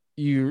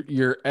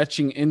you're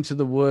etching into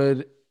the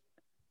wood.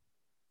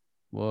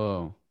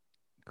 Whoa.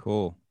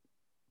 Cool.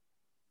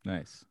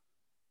 Nice.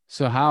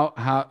 So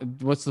how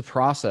what's the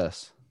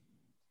process?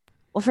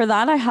 Well, for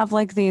that, I have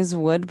like these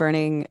wood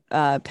burning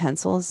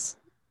pencils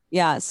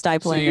Yeah,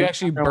 stipling. So you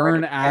actually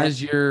burn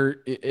as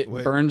it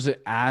burns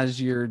it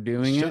as you're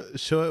doing it.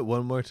 Show it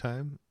one more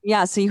time.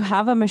 Yeah, so you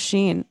have a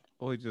machine.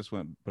 Well, he just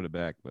went and put it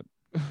back, but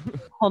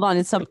hold on,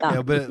 it's up now.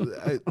 Yeah, but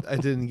I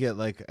didn't get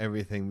like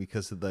everything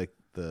because of like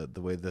the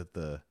way that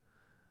the.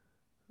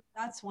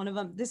 That's one of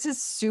them. This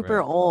is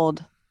super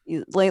old.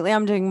 Lately,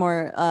 I'm doing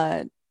more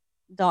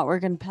dot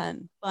work and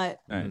pen, but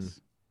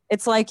nice.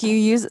 It's like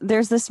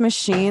there's this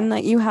machine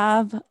that you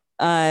have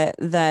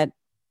that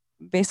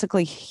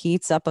basically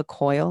heats up a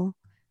coil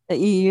that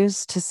you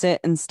use to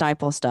sit and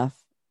stipple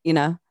stuff, you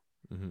know?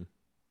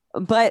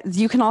 Mm-hmm. But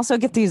you can also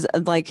get these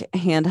like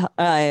hand,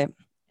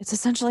 it's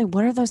essentially,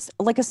 what are those?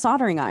 Like a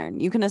soldering iron.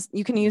 You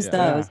can use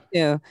those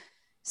too.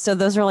 So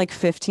those are like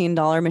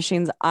 $15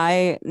 machines.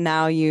 I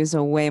now use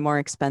a way more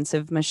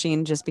expensive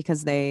machine just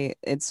because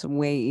it's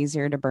way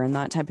easier to burn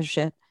that type of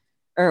shit,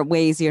 or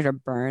way easier to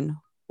burn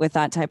with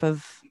that type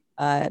of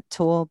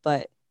tool.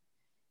 But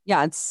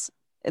yeah, it's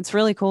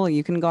really cool.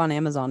 You can go on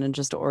Amazon and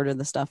just order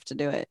the stuff to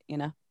do it, you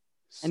know,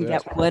 and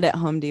get wood at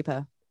Home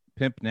Depot.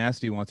 Pimp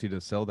Nasty wants you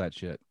to sell that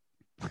shit.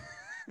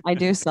 I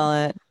do sell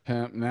it.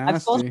 Pimp Nasty.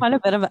 I've sold quite a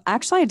bit of it.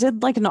 Actually, I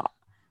did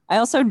I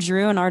also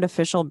drew an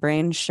artificial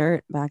brain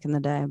shirt back in the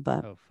day,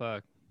 but oh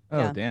fuck.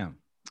 Oh damn.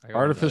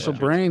 Artificial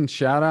brain,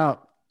 shout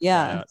out.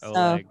 Yeah.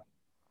 Oleg.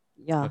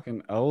 Yeah.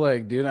 Fucking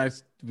Oleg, dude.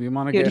 We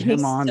want to get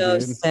him on, so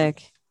dude.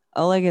 Sick.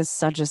 Oleg is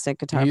such a sick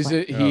guitar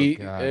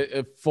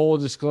player. Full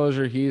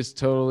disclosure, he's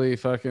totally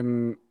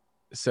fucking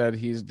said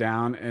he's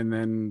down, and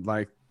then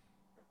like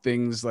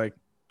things like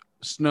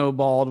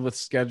snowballed with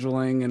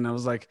scheduling, and I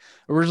was like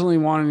originally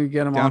wanting to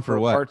get him down on for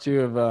part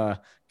 2 of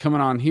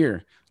coming on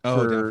here. Oh,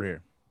 down for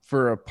here.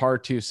 For a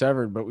part 2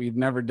 severed, but we'd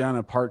never done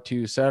a part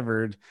 2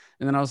 severed.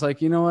 And then I was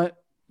like, you know what?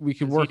 We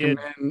could work him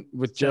in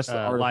with just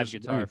the live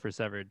guitar for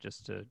severed,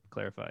 just to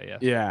clarify. Yeah.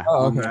 Yeah.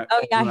 Oh, okay.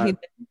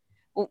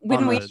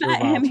 When we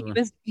met him,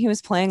 he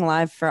was playing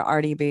live for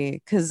RDB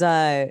because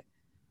RDB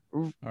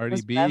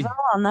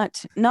on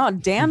that. No,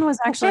 Dan was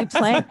actually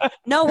playing.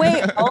 No,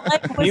 wait.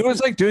 He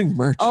was like doing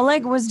merch.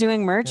 Oleg was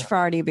doing merch for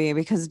RDB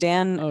because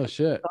Dan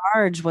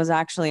Garge was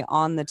actually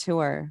on the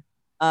tour.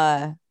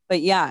 But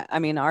yeah, I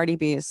mean,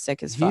 RDB is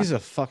sick as fuck. He's a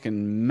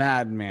fucking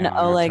madman. No,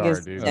 Oleg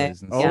is sick.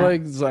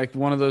 Oleg's like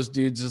one of those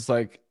dudes. Is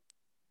like,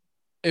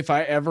 if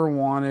I ever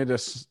wanted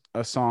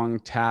a song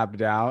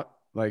tabbed out,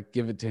 like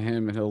give it to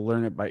him and he'll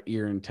learn it by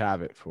ear and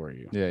tab it for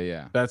you.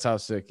 Yeah. That's how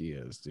sick he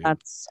is, dude.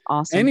 That's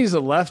awesome. And he's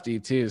a lefty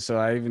too, so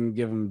I even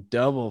give him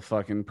double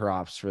fucking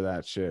props for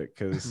that shit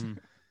because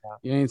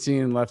you ain't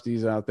seeing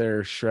lefties out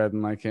there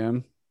shredding like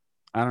him.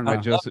 I don't know.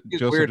 Joseph,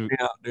 weird me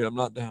out, dude. I'm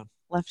not down.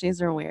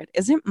 Lefties are weird.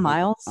 Isn't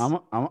Miles? I'm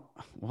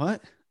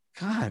what?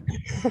 God,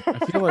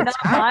 I feel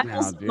attacked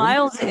now, dude.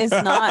 Miles is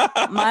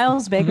not.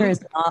 Miles Baker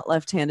is not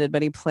left-handed,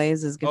 but he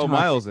plays his guitar. Oh,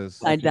 Miles is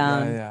side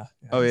down. Yeah.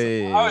 Oh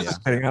yeah. I was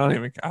just kidding.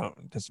 It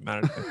doesn't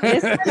matter. It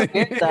is kind of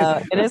weird,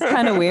 though. It is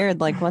kind of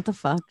weird. Like, what the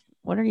fuck?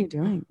 What are you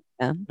doing,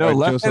 man? No,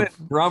 left-handed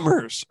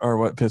drummers are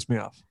what pissed me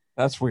off.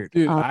 That's weird,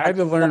 dude. I had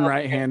to learn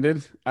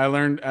right-handed. I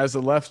learned as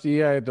a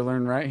lefty. I had to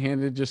learn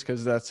right-handed just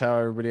because that's how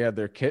everybody had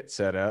their kit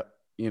set up.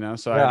 You know,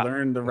 so I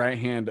learned the right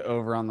hand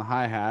over on the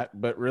hi-hat,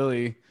 but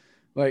really,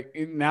 like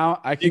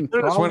now I can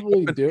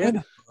probably do it.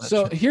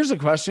 So here's a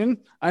question.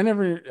 I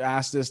never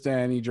asked this to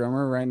any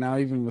drummer right now,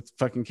 even with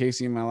fucking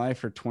Casey in my life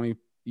for 20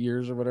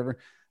 years or whatever.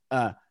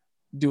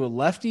 Do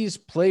lefties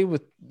play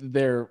with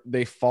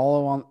they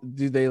follow on?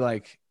 Do they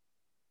like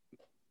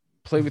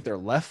play with their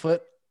left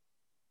foot?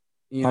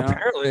 You know,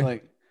 apparently.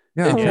 Like,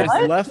 yeah.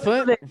 Left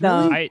foot.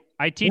 Really?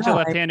 I teach a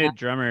left-handed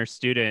drummer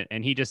student,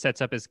 and he just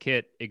sets up his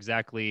kit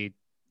exactly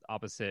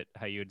opposite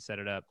how you would set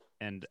it up.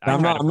 And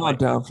I'm not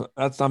down for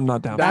that. I'm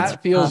not down.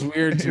 That feels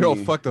weird to me. Oh,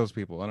 fuck those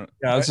people. I don't.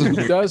 Yeah,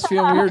 it does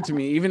feel weird to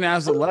me. Even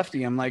as a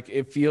lefty, I'm like,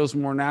 it feels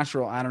more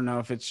natural. I don't know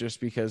if it's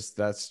just because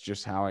that's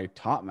just how I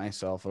taught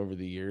myself over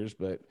the years,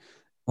 but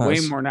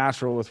way more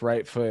natural with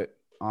right foot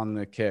on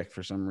the kick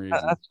for some reason.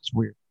 That's just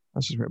weird.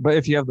 But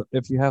if you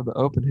have the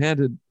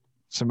open-handed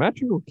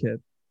symmetrical kit,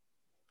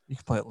 you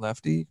can play it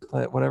lefty, you can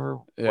play it whatever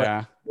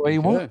way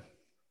you want.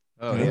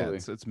 Oh yeah,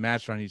 it's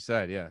matched on each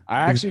side. Yeah,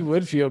 I actually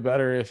would feel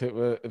better if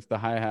the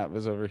hi-hat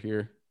was over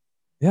here.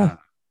 Yeah.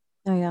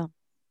 Oh yeah,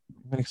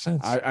 makes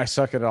sense. I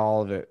suck at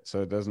all of it,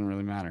 so it doesn't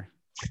really matter.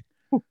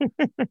 All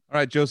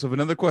right, Joseph,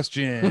 another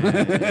question.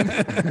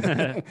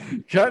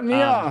 Cut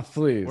me off,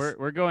 please.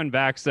 We're going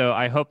back, so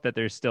I hope that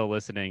they're still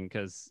listening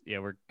because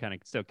we're kind of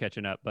still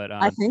catching up. But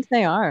I think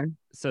they are.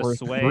 So we're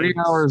Sway, 3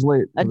 hours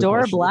late.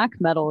 Adore Black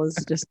Metal is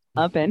just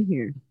up in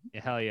here.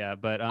 Hell yeah,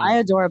 but I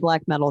adore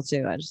black metal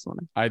too. I just want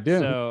to. I do.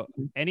 So,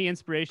 any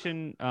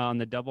inspiration on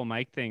the double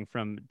mic thing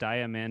from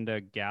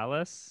Diamanda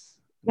Gallus?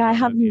 Yeah, I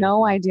have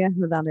no idea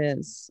who that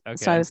is. Okay.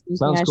 So I was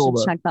thinking I should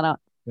check that out.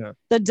 Yeah.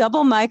 The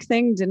double mic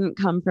thing didn't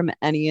come from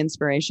any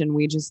inspiration.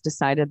 We just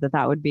decided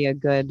that would be a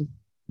good.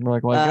 We're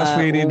like, well, I guess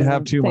we need to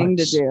have 2 thing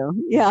mics to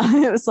do.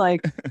 Yeah, it was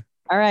like,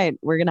 all right,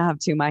 we're gonna have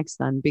 2 mics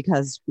then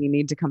because we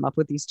need to come up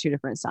with these 2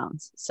 different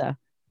sounds. So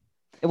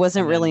it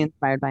wasn't really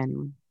inspired by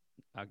anyone.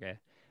 Okay.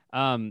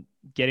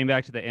 getting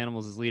back to the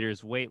Animals as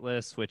Leaders wait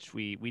list, which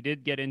we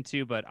did get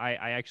into, but I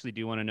actually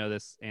do want to know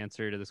this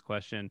answer to this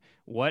question.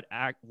 What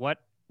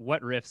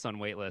riffs on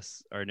wait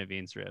lists are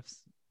Naveen's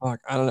riffs? Fuck,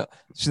 I don't know.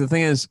 See, the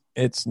thing is,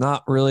 it's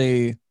not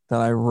really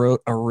that I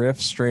wrote a riff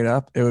straight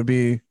up. It would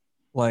be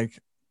like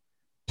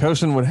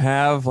Tosin would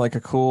have like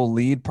a cool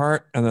lead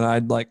part, and then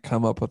I'd like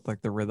come up with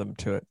like the rhythm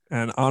to it.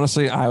 And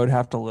honestly, I would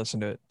have to listen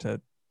to it to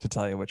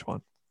tell you which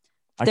one.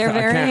 I can't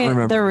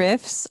remember. The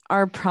riffs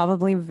are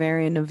probably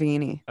very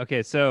Naveen-y.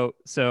 Okay, so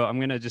I'm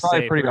gonna just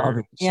Probably say pretty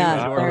obvious.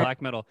 Yeah, or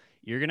black metal,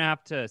 you're gonna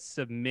have to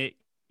submit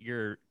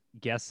your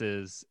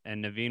guesses,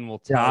 and Naveen will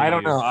tell you. I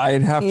don't know.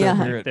 I'd have to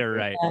hear if it. they're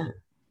right. Yeah.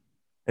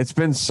 It's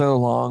been so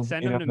long.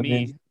 Send them to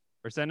me,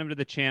 or send them to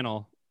the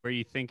channel where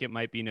you think it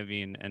might be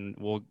Naveen, and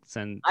we'll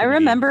send. I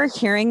remember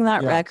hearing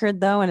that record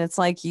though, and it's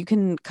like you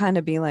can kind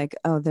of be like,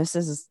 "Oh, this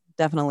is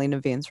definitely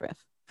Naveen's riff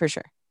for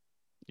sure."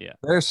 Yeah,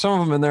 there's some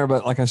of them in there,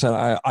 but like I said,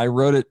 I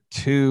wrote it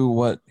to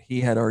what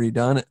he had already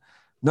done.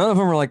 None of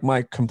them are like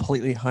my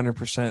completely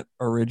 100%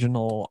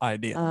 original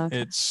idea.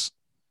 Okay. It's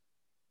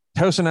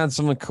Tosin had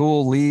some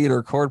cool lead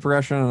or chord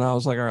progression, and I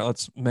was like, all right,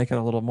 let's make it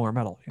a little more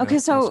metal. Okay,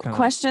 so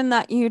question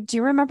that do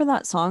you remember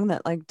that song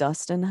that like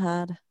Dustin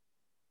had?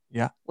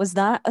 Yeah. Was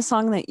that a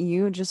song that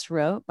you just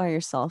wrote by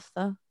yourself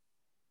though?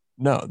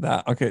 No,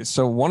 okay.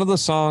 So one of the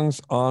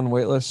songs on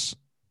Waitlist,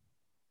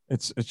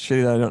 it's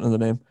shitty that I don't know the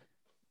name.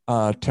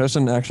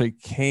 Tosin actually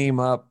came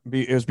up.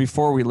 It was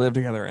before we lived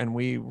together, and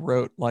we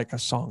wrote like a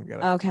song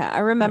together. Okay, I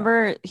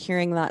remember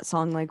hearing that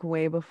song like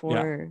way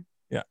before.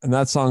 Yeah, and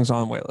that song's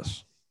on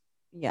Waitlist.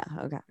 Yeah.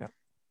 Okay. Yeah.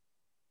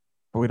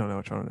 But we don't know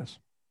which one it is.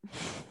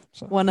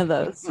 So. One of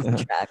those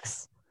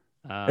tracks.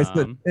 It's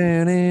the.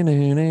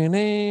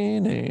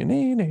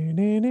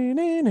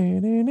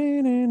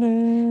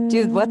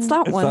 Dude, what's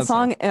that one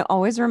song? It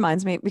always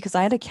reminds me because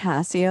I had a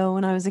Casio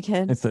when I was a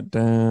kid. It's the.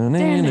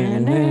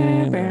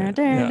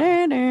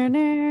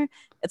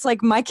 It's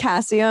like my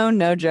Casio,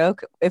 no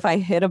joke. If I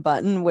hit a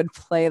button, would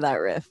play that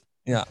riff.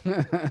 Yeah.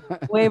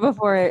 Way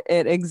before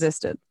it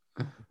existed.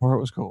 Before it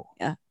was cool.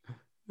 Yeah.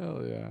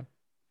 Hell yeah.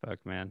 Fuck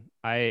man,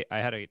 I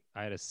had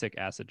a sick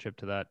acid trip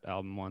to that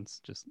album once,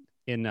 just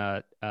in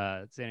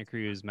Santa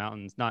Cruz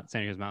Mountains, not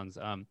Santa Cruz Mountains.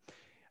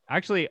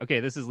 Actually,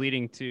 okay, this is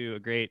leading to a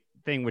great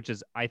thing, which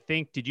is I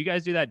think did you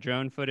guys do that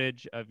drone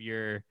footage of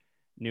your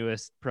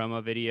newest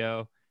promo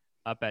video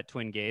up at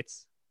Twin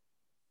Gates?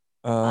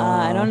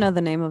 I don't know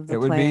the name of the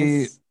place. Would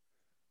be.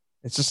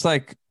 It's just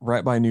like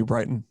right by New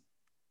Brighton.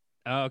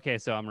 Oh, okay,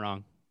 so I'm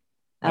wrong.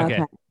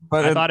 Okay,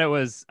 but I thought it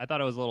was a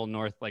little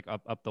north, like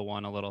up the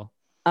one a little.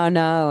 Oh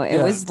no,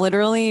 it was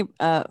literally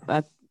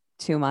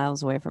 2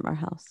 miles away from our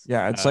house.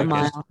 Yeah, it's like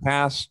just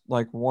past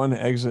like one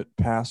exit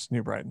past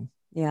New Brighton.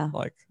 Yeah.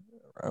 Like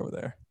right over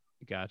there.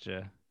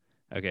 Gotcha.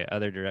 Okay,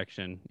 other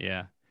direction.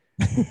 Yeah.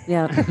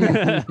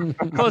 Yeah.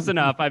 Close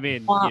enough. I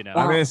mean, you know.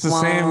 I mean, it's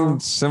the same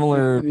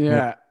similar.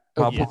 Yeah.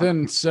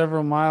 Within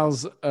several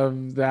miles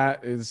of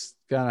that is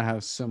gonna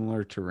have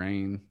similar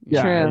terrain.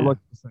 Yeah, it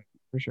looks the same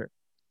for sure.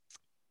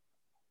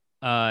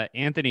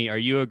 Anthony, are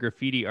you a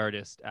graffiti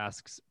artist?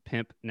 Asks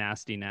Pimp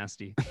Nasty.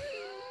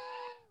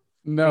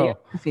 No.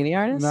 Graffiti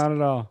artist? Not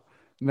at all.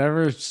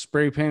 Never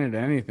spray painted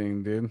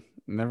anything, dude.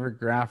 Never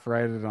graph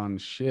writed on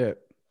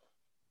shit.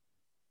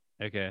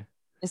 Okay.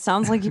 It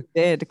sounds like you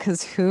did,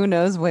 because who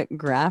knows what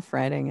graph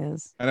writing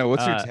is. I know.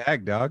 What's your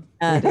tag, dog?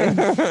 All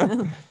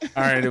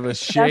right, it was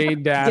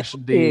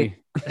Shay-D.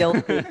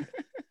 Guilty.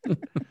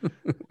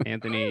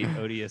 Anthony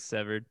Odious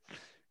severed.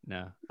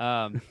 No.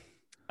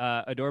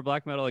 Adore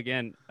Black Metal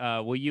again.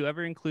 Will you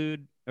ever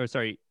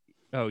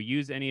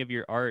use any of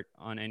your art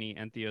on any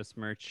Entheos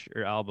merch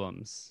or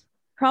albums?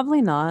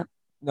 Probably not.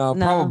 No,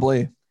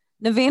 probably.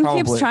 Naveen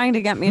keeps trying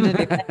to get me to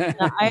do that.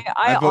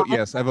 I vote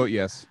yes. I vote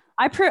yes.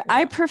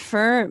 I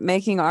prefer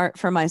making art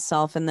for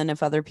myself, and then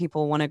if other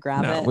people want to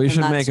grab it, we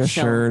should make a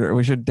shirt. Or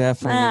we should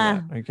definitely.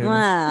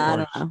 I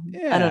don't know.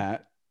 Yeah,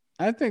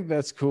 I think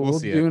that's cool.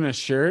 Doing a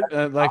shirt,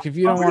 like if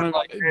you don't want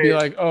to be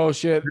like, oh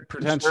shit,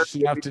 pretentious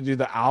enough to do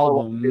the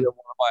album.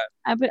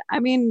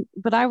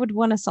 But I would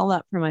want to sell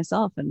that for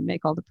myself and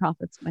make all the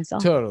profits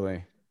myself.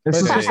 Totally. But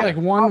it's just like a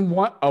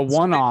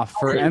one-off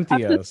for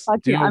Entheos.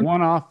 Do a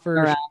one-off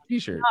for a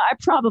t-shirt. I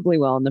probably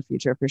will in the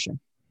future for sure.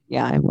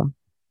 Yeah, I will.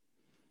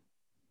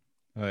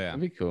 Oh yeah,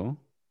 that'd be cool.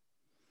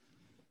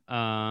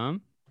 We're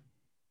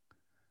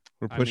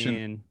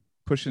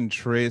pushing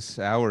trace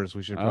hours.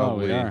 We should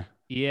probably. We are.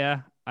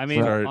 Yeah, I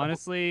mean,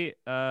 honestly,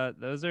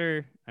 those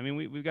are. I mean,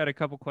 we've got a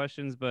couple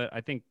questions, but I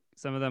think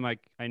some of them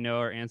I know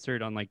are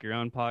answered on like your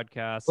own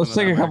podcast. Let's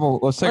take a couple.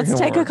 Let's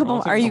take a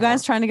couple. Are you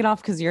guys trying to get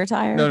off because you're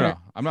tired? No,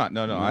 I'm not.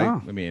 No. I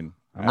mean.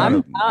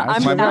 I've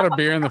got a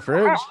beer in the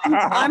fridge.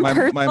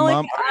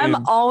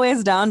 I'm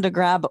always down to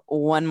grab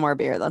one more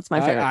beer. That's my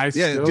favorite. I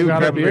still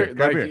got a beer.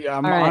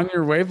 I'm on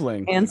your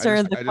wavelength.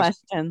 Answer the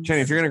question. Jenny,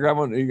 if you're gonna grab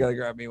one, you gotta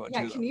grab me one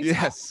too.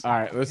 Yes. All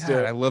right, let's do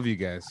it. I love you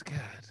guys. God.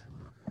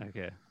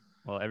 Okay.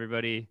 Well,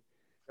 everybody,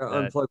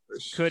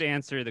 could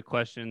answer the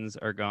questions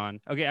are gone.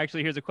 Okay,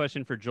 actually, here's a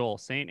question for Joel: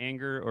 Saint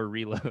Anger or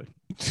Reload?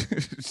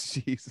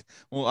 Jeez.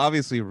 Well,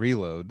 obviously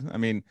Reload. I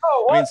mean,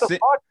 fuck?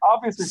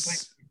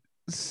 Obviously.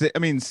 Saint. I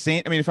mean,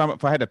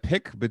 if I had to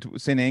pick between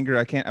Saint Anger,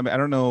 I can't. I mean, I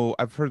don't know.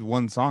 I've heard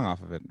one song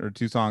off of it or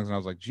two songs, and I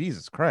was like,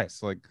 Jesus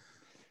Christ! Like,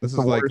 this is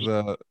like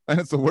and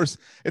it's the worst.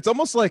 It's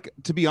almost like,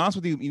 to be honest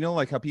with you, you know,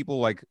 like how people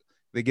like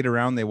they get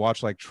around, they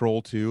watch like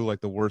Troll 2,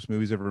 like the worst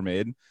movies ever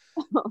made.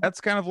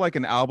 That's kind of like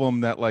an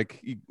album that like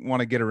you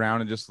want to get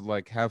around and just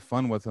like have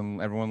fun with,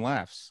 and everyone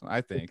laughs.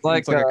 I think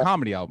it's like a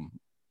comedy album.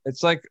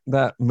 It's like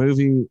that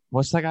movie.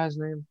 What's that guy's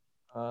name?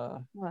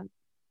 What?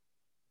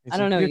 I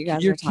don't know.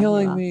 You're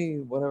killing me.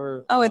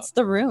 Whatever. Oh, it's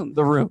The Room.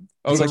 The Room.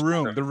 Oh, The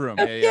Room. The Room.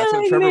 Yeah. That's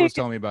what Trevor was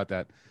telling me about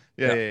that.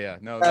 Yeah.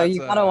 No. Oh, you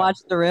gotta watch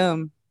The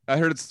Room. I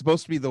heard it's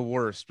supposed to be the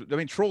worst. I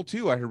mean, Troll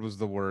 2 I heard was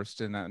the worst,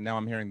 and now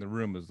I'm hearing The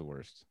Room is the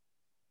worst.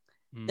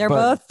 They're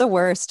both the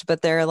worst,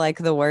 but they're like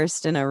the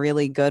worst in a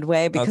really good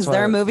way, because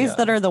there are movies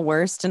that are the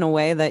worst in a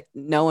way that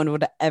no one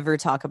would ever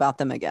talk about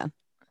them again.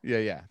 Yeah.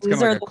 It's These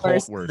kind of are like the a cult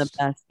worst worst. and the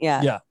best.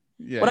 Yeah.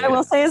 What I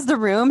will say is The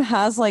Room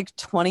has like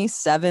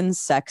 27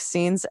 sex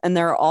scenes, and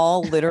they're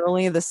all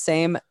literally the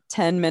same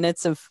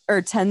 10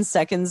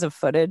 seconds of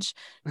footage,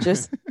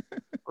 just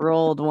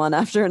rolled one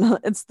after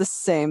another. It's the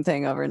same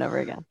thing over and over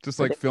again. Just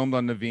like filmed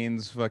on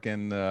Naveen's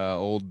fucking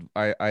old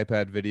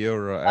iPad video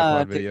or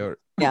iPod video.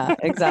 Yeah,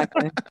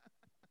 exactly.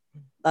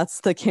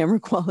 That's the camera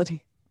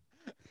quality.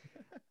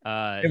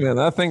 Hey man,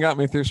 that thing got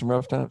me through some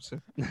rough times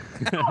too.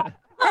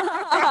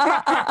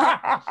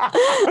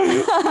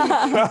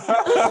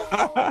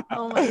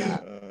 Oh my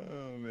god.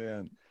 Oh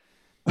man.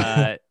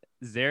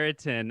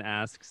 Zeratin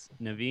asks,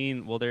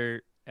 Naveen, will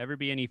there ever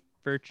be any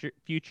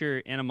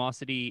future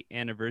Animosity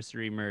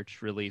anniversary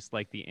merch released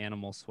like the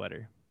animal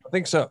sweater? I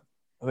think so.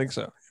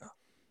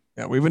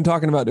 Yeah, we've been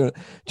talking about doing it.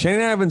 Shane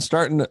and I have been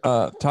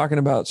talking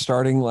about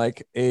starting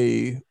like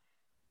a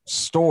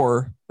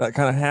store that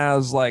kind of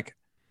has like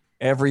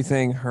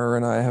everything her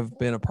and I have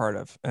been a part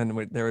of,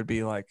 and there would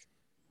be like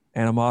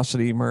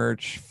Animosity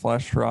merch,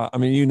 Flesh Rot, I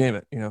mean, you name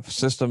it, you know,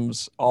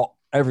 systems,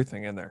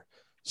 everything in there.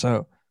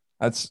 So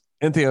that's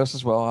Entheos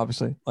as well,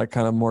 obviously, like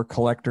kind of more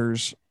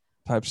collectors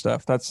type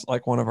stuff. That's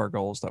like one of our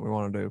goals that we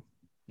want to do.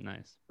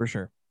 Nice. For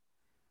sure.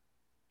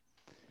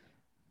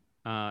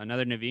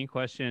 Another Naveen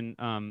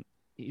question.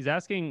 He's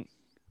asking,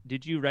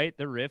 did you write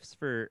the riffs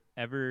for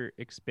Ever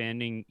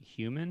Expanding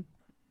Human?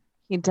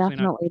 He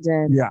definitely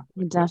did. Yeah.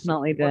 He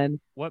definitely did.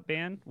 What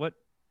band? What?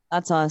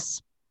 That's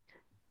us.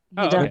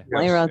 He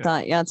definitely wrote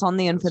that. Yeah, it's on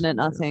the Infinite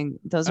Nothing.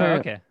 Those are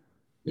okay.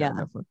 Yeah.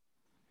 Definitely.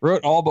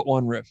 Wrote all but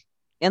one riff.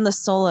 And the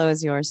solo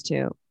is yours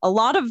too. A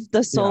lot of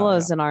the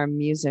solos in our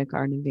music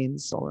are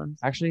Naveen's solos.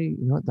 Actually, you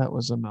know what? That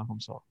was a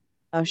Malcolm song.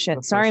 Oh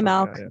shit. Sorry,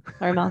 Malk.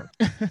 Sorry, Malk.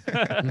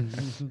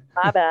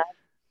 My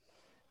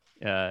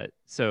bad.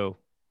 So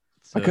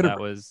that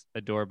was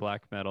Adore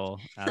Black Metal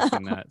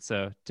asking that.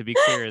 So to be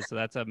clear, so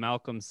that's a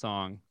Malcolm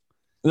song.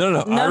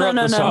 No. I wrote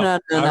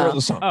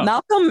the song.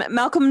 Malcolm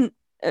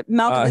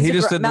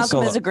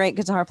Malcolm is a great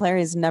guitar player.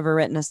 He's never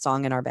written a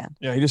song in our band.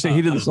 Yeah, he did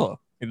the solo.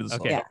 He did the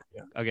solo. Okay.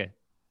 Yeah. Okay.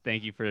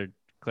 Thank you for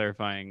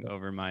clarifying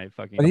over my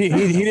fucking. But he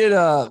did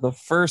the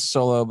first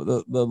solo,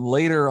 but the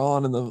later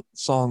on in the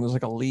song there's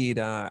like a lead.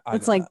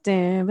 It's like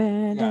yeah.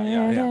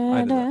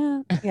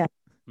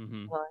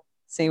 Mm-hmm. Well,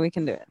 see, we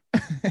can do it.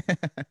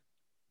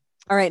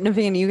 All right,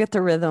 Naveen, you get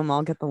the rhythm.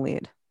 I'll get the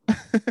lead.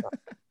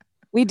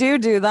 We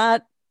do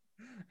that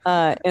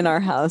in our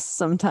house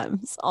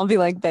sometimes. I'll be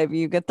like, baby,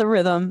 you get the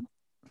rhythm.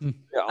 Yeah,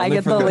 I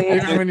get the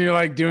lead. Even when you're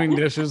like doing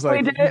dishes,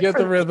 like you get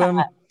the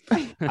rhythm,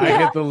 I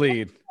get the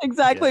lead.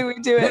 Exactly, we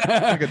do it.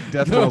 Like a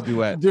death metal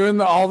duet. Doing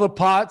all the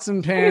pots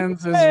and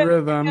pans is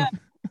rhythm,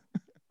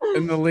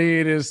 and the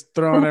lead is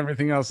throwing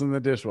everything else in the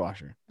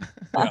dishwasher.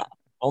 Yeah.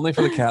 Only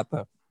for the cat,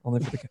 though.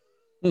 Only for the cat.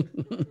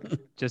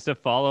 Just a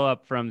follow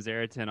up from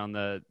Zeratin on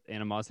the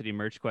Animosity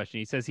merch question.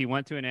 He says he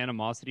went to an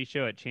Animosity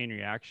show at Chain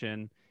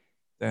Reaction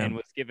and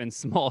was given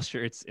small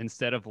shirts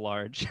instead of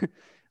large,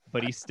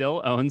 but he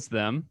still owns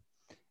them.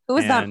 Who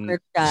was that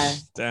merch guy?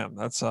 Damn,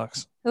 that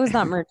sucks. Who was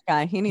that merch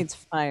guy? He needs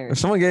fired. If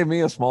someone gave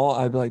me a small,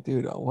 I'd be like,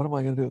 dude, what am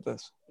I gonna do with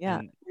this?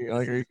 Yeah.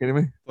 Like, are you kidding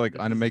me? Like,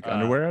 I make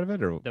underwear out of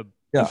it, or the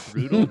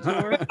Brutal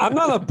Tour? I'm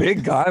not a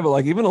big guy, but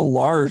like even a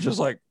large is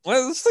like,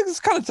 well, this thing is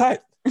kind of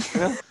tight.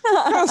 Yeah.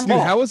 Dude,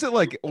 how is it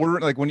like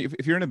order like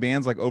if you're in a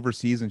band's like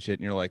overseas and shit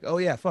and you're like, oh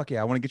yeah, fuck yeah,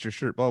 I want to get your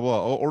shirt, blah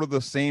blah. I'll order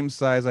the same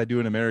size I do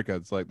in America.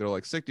 It's like they're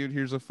like, sick dude,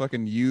 here's a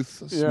fucking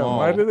youth small.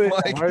 Why do they?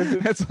 Like, why is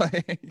it? It's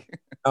like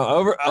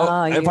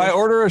if I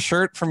order a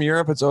shirt from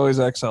Europe, it's always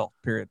XL.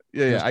 Period.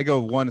 Yeah. I go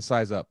one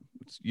size up.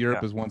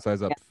 Europe is one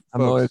size up. Yeah.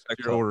 I'm always if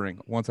you're ordering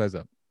one size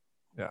up.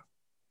 Yeah.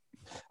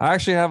 I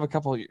actually have a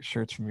couple of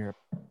shirts from Europe.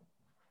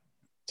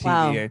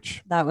 Wow,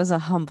 TBH. that was a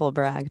humble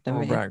brag.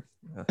 Humble brag.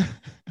 Yeah.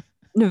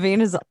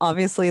 Naveen is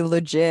obviously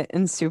legit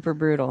and super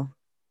brutal.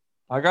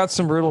 I got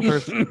some brutal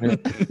shirts. Dude,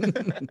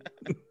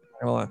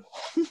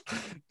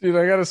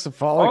 I got a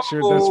cephalic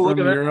shirt that's from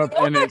Europe,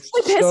 and it's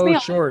so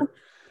short.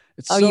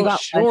 It's so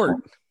short.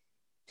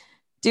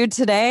 Dude,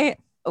 today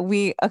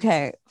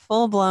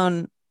full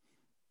blown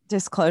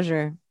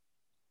disclosure.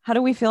 How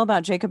do we feel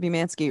about Jacob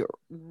Umansky?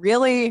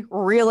 Really,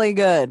 really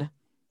good.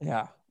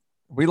 Yeah.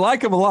 We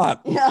like him a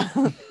lot.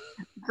 Yeah.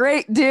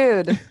 Great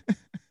dude.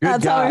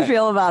 That's guy. how we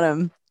feel about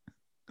him.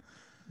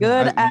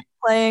 Good at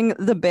playing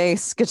the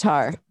bass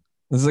guitar.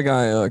 This is a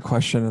guy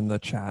question in the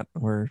chat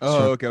where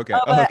okay.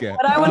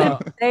 What I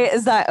want to say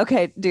is that,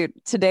 okay, dude,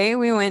 today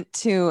we went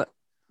to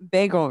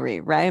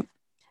Bagelry, right?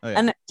 Oh, yeah.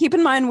 And keep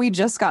in mind, we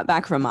just got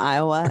back from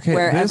Iowa,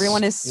 where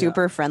everyone is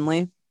super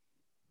friendly.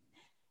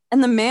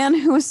 And the man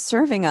who was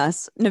serving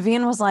us,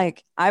 Naveen was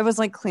like, I was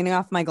like cleaning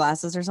off my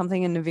glasses or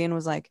something. And Naveen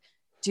was like,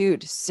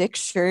 dude, sick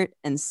shirt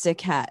and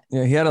sick hat.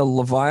 Yeah, he had a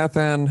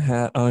Leviathan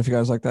hat. I don't know if you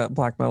guys like that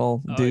black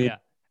metal dude. Yeah.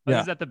 Oh,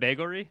 is that the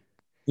Bagelry?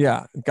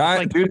 Yeah.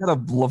 Dude had a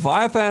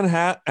Leviathan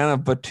hat and a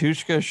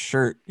Batushka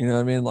shirt. You know what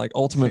I mean? Like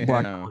ultimate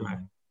black.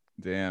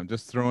 Damn.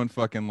 Just throwing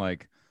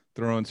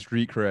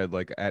street cred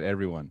like at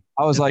everyone.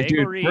 I was like,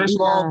 dude, first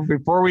of all,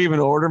 before we even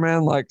order,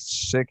 man, like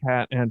sick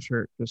hat and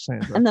shirt. Just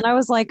saying. And then I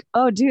was like,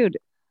 oh, dude,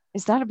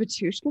 is that a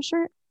Batushka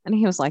shirt? And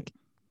he was like,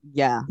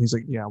 yeah. He's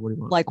like, yeah, what do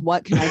you want? Like,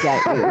 what can I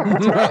get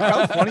you?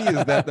 How funny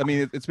is that? I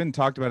mean, it's been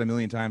talked about a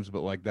million times, but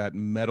like that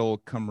metal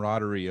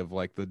camaraderie of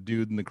like the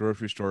dude in the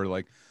grocery store,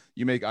 like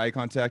you make eye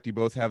contact, you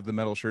both have the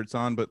metal shirts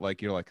on, but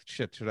like you're like,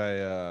 shit, should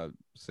I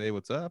say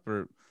what's up?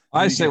 Or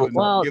I say what's up.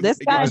 Well, this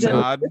guy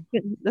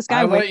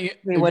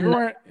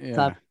wouldn't.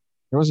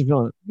 I wasn't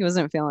feeling it. He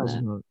wasn't feeling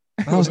it.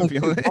 I was like,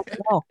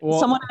 well,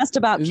 someone asked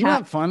about isn't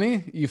that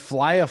funny? You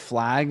fly a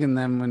flag, and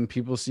then when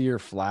people see your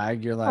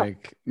flag, you're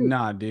like,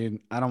 nah,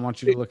 dude, I don't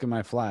want you to look at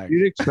my flag.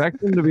 You'd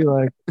expect them to be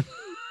like,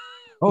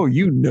 oh,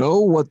 you know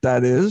what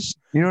that is?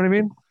 You know what I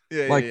mean?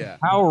 Yeah.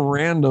 How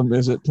random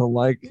is it to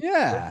like?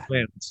 Yeah.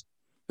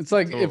 It's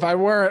like if I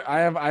wear it,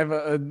 I have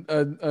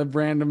a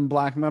random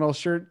black metal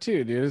shirt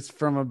too, dude. It's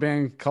from a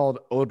band called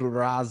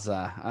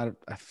Odraza.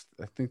 I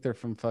think they're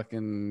from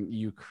fucking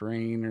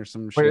Ukraine or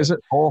some shit. Wait, is it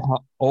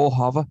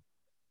Olhava?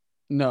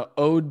 No,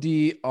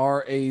 Odraza.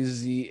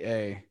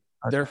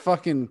 They're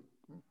fucking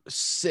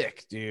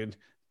sick, dude.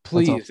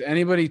 Please,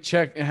 anybody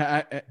check.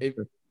 If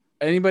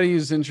anybody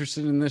who's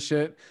interested in this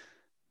shit,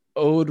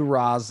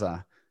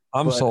 Odraza.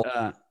 I'm sold.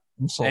 I'm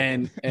sold.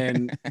 And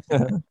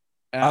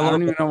I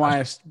don't even know why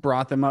I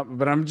brought them up,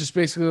 but I'm just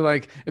basically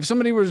like, if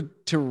somebody was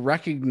to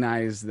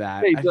recognize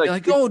that, I'd be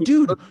like, oh,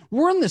 dude,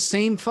 we're in the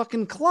same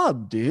fucking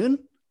club, dude.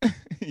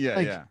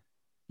 Yeah.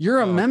 You're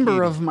a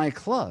member of my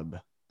club.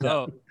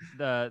 Oh,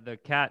 the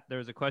cat. There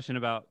was a question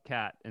about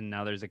cat, and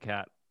now there's a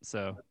cat.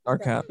 So our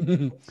cat.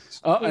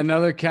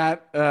 Another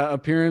cat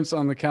appearance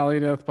on the Cali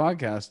Death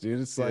podcast,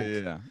 dude. It's like,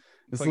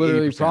 it's like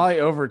literally 80%.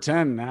 Probably over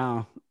 10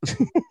 now.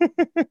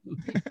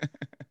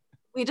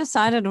 We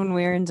decided when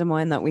we were in Des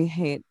Moines that we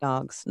hate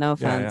dogs. No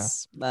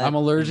offense. But I'm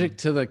allergic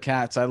to the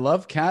cats. I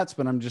love cats,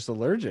 but I'm just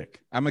allergic.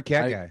 I'm a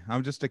cat guy.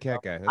 I'm just a cat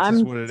guy. That's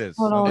just what it is.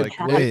 Like,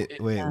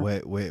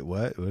 wait.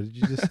 What did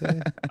you just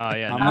say? Oh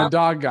yeah, I'm a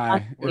dog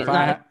guy.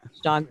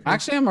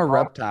 Actually, I'm a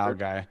reptile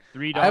guy.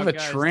 I have a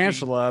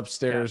tarantula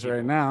upstairs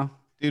right now.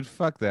 Dude,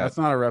 fuck that. That's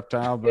not a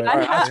reptile, but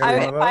I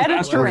had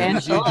a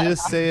tarantula. What did you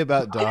just say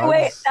about dogs?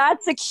 Wait,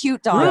 that's a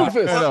cute dog.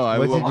 Rufus.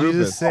 What did you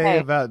just say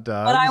about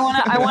dogs? But I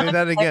want to say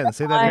that again.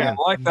 Say that again.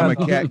 I'm a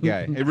cat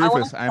guy. Hey,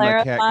 Rufus, I'm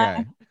a cat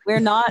guy. We're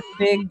not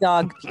big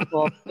dog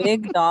people.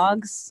 Big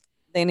dogs,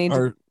 they need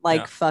to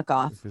fuck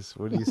off.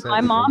 What do you say?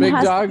 My mom big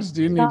dogs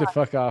do need to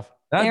fuck off.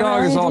 That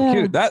dog is all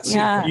cute. That's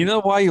you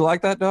know why you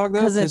like that dog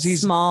though? Because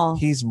he's small.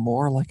 He's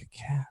more like a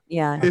cat.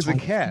 Yeah, he's a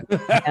cat.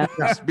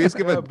 It's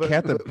basically a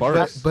cat that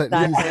barks. But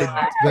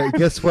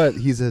guess what?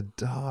 He's a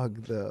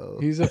dog though.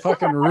 He's a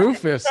fucking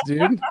Rufus,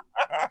 dude.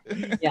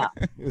 Yeah.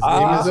 His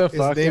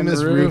name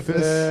is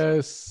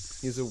Rufus.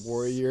 He's a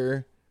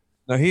warrior.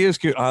 No, he is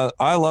cute.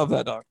 I love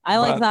that dog. I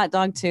like that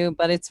dog too,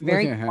 but it's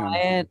very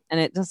quiet and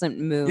it doesn't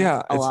move.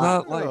 Yeah, it's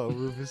not like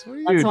Rufus. What are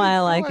you That's why I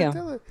like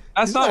him.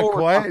 That's not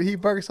quiet. He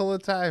barks all the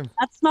time.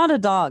 That's not a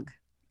dog.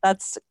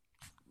 That's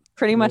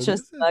pretty much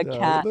just a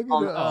cat. He's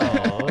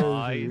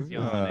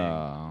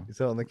yawning. He's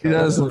on the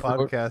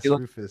podcast,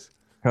 Rufus.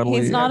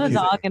 He's not a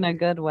dog in a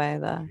good way,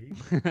 though.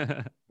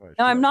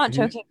 No, I'm not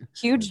joking.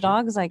 Huge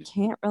dogs, I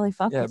can't really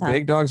fuck with them. Yeah,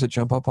 big dogs that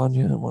jump up on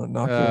you and want to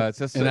knock you. It's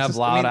just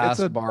loud ass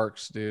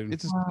barks, dude.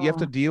 It's just you have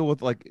to deal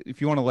with like if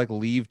you want to like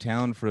leave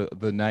town for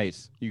the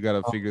night, you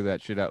got to figure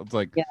that shit out. It's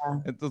like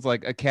it's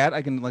like a cat.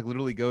 I can like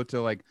literally go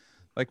to like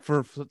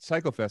for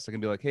Psychofest, I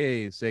can be like,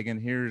 hey, Sagan,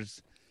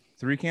 here's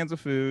 3 cans of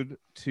food,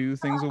 2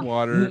 things of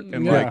water,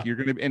 and like you're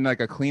gonna be in like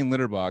a clean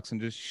litter box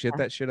and just shit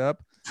that shit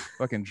up.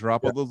 Fucking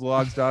drop all those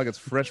logs, dog. It's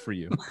fresh for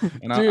you.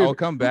 And I'll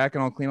come back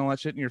and I'll clean all that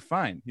shit and you're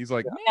fine. He's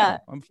like,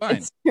 I'm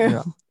fine.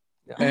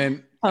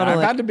 And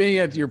I've had to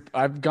be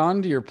I've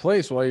gone to your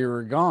place while you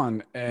were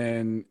gone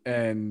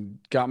and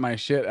got my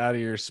shit out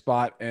of your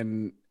spot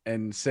and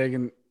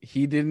Sagan,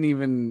 he didn't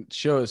even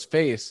show his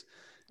face,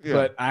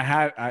 but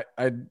I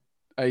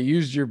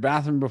used your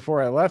bathroom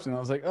before I left and I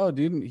was like, oh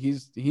dude,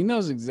 he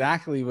knows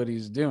exactly what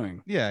he's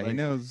doing. Yeah, he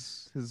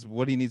knows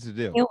what he needs to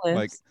do.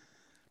 Like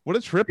what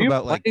a trip Are you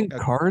about like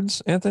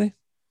cards, Anthony.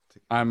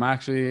 I'm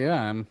actually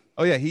I'm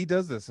Oh yeah, he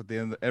does this at the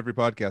end of every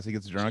podcast. He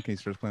gets drunk and he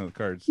starts playing with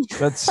cards.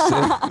 That's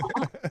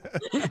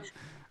sick.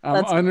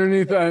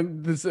 Underneath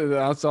this.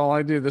 That's all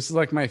I do. This is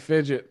like my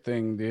fidget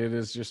thing, dude.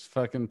 Is just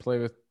fucking play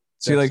with.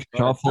 See, like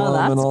shuffle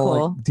them and all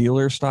cool. like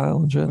dealer style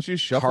and shit.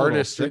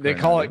 Cardistry. They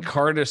call it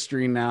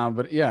cardistry now,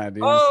 but yeah,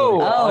 dude.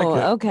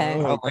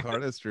 Okay. Oh,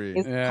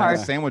 cardistry. Yeah.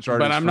 Sandwich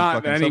artist. But I'm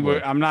not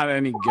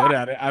any good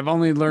at it. I've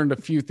only learned a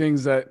few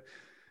things that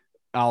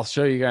I'll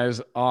show you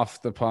guys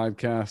off the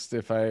podcast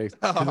if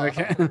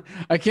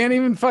I can't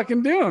even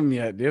fucking do them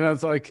yet, dude.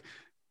 It's like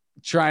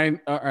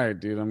trying. All right,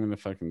 dude, I'm gonna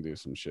fucking do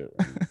some shit.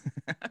 Right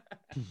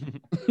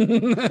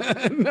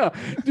no,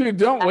 dude,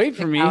 don't wait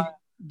for me.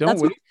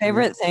 That's my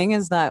favorite thing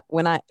is that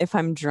if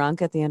I'm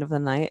drunk at the end of the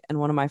night and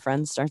one of my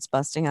friends starts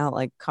busting out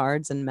like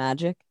cards and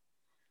magic,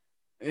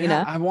 you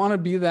know, I want to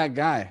be that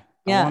guy.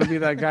 Yeah. I want to be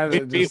that guy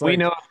that just we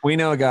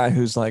know a guy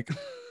who's like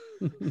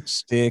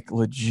stick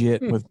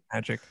legit with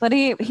magic. But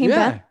he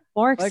bends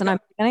forks, and I'm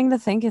beginning to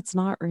think it's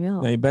not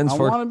real. Yeah, he bends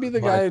forks. I want to be the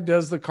guy who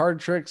does the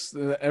card tricks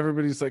that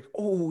everybody's like,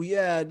 oh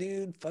yeah,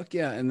 dude, fuck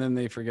yeah, and then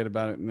they forget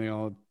about it and they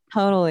all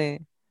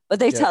totally. But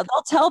they'll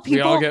tell people.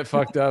 We all get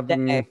fucked up.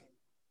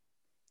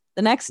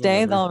 The next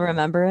day they'll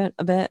remember it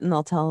a bit and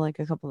they'll tell like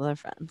a couple of their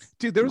friends.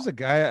 Dude, there was a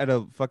guy at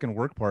a fucking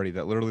work party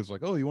that literally was like,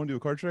 oh, you want to do a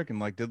card trick? And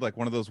like did like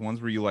one of those ones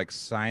where you like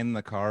sign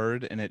the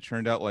card and it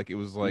turned out like it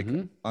was like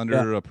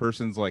under a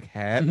person's like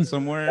hat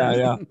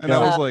somewhere. And I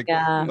was like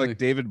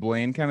David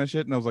Blaine kind of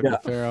shit. And I was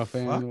like, Pharaoh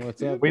fan,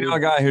 what's up? We know a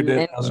guy who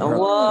did.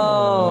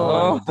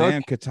 Whoa.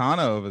 Damn,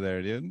 Katana over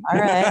there, dude. All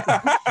right.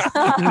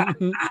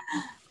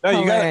 No,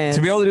 you got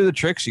to be able to do the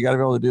tricks. You got to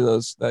be able to do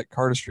that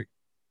cardistry.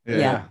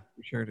 Yeah.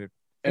 For sure, dude.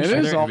 It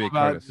is all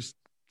about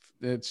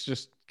it's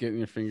just getting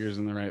your fingers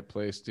in the right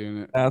place, doing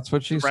it. That's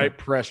what she said. Right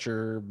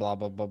pressure, blah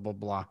blah blah blah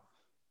blah.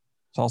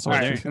 It's also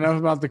enough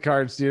about the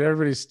cards, dude.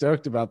 Everybody's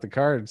stoked about the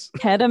cards.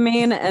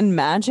 Ketamine and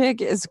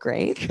magic is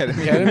great.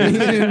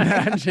 Ketamine and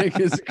magic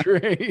is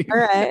great. All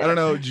right. I don't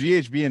know.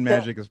 GHB and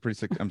magic is pretty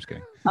sick. I'm just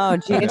kidding. Oh,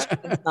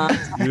 GHB is not.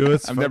 You know,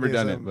 I've never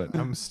done it, but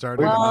I'm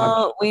starting.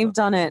 Well, we've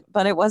done it,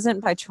 but it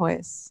wasn't by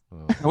choice.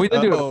 Oh. We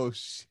did do it. Oh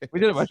shit. We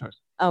did it by choice.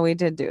 Oh, we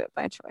did do it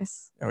by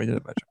choice. Yeah, we did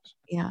it by choice.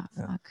 Yeah.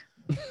 Fuck.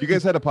 You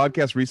guys had a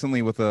podcast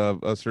recently with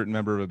a certain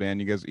member of a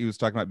band. He was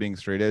talking about being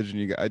straight edge,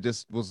 and I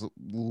just was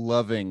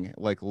loving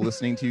like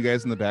listening to you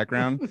guys in the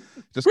background,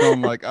 just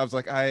going like, I was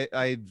like,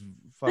 I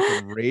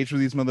fucking rage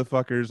with these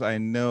motherfuckers. I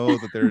know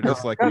that they're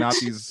just like not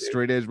these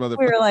straight edge motherfuckers.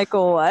 We were like,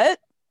 what?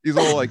 He's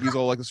all like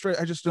the straight.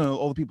 I just know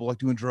all the people like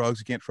doing drugs.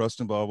 You can't trust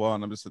them, blah blah.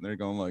 And I'm just sitting there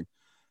going like,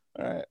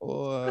 all right,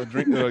 well,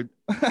 drink. Like,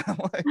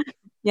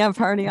 yeah,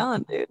 party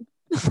on, dude.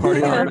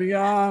 Party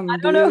on. I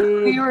don't know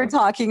who you were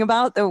talking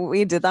about that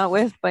we did that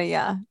with, but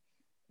yeah.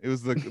 It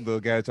was the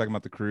guy talking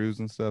about the cruise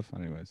and stuff.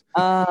 Anyways.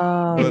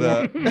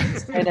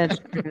 Straight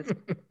edge cruise.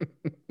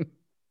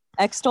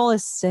 Extol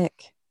is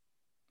sick.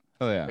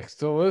 Oh yeah.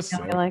 Extol is sick.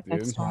 I like dude.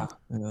 Extol.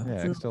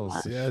 Yeah, Extol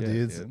is yeah,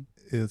 dude.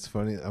 It's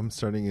funny. I'm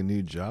starting a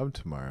new job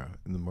tomorrow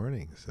in the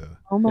morning. So.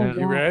 Oh my god.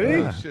 You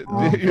ready?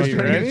 You're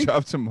starting a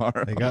job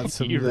tomorrow. I got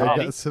some new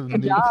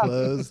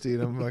clothes, dude.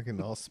 I'm fucking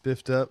all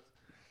spiffed up.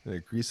 I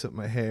grease up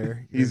my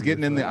hair. He's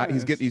getting in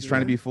the. He's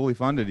trying to be fully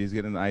funded. He's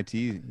getting the IT.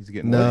 He's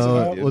getting.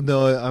 It's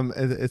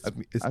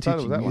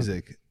teaching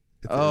music.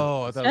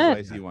 I thought it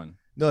was the IC one.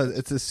 No,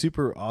 it's a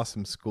super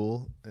awesome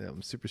school. Yeah,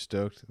 I'm super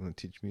stoked. I'm gonna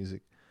teach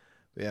music.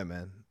 But yeah,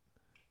 man.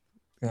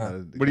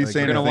 What are you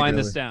saying? We're gonna wind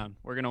this down.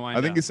 We're gonna wind.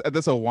 I think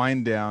that's a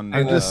wind down.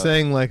 I'm just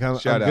saying, like, I'm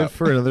good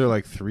for another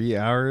like 3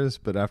 hours,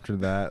 but after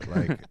that,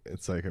 like,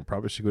 it's like I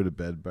probably should go to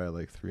bed by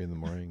like 3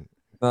 a.m.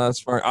 No, that's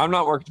fine. I'm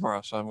not working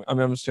tomorrow, so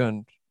I'm just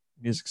doing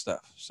music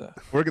stuff. So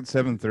work at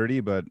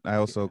 7:30, but I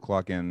also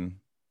clock in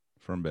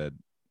from bed.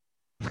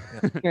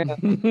 Yeah.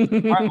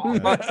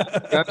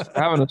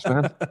 Having us,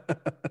 man.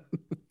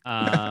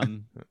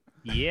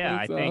 Yeah,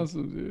 that's I think.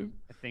 Awesome, dude.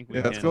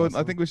 Let's go.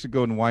 I think we should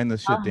go and wind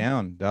this shit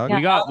down, dog.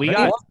 We got your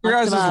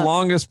guys'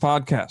 longest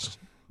podcast.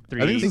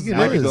 I think this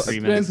might be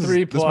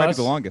the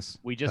longest.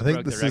 We just I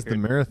think this is the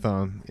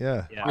marathon.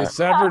 Yeah. We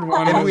severed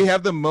one. And we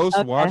have the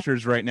most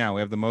watchers right now.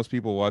 We have the most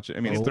people watching.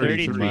 I mean, it's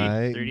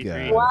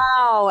 33.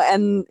 Wow.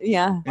 And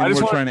yeah. And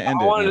we're trying to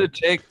end it. I wanted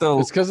to take the.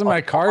 It's because of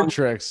my card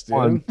tricks,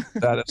 dude.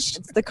 It's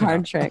the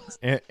card tricks.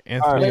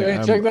 Anthony,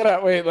 wait, check that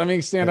out. Wait, let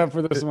me stand up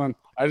for this one.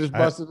 I just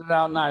busted it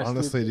out nice.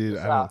 Honestly, dude,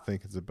 I don't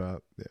think it's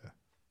about. Yeah.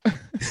 And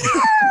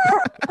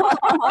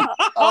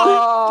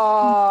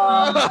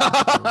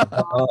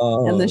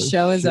the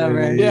show is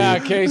over. Yeah,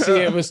 Casey,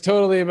 it was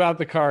totally about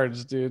the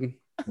cards, dude.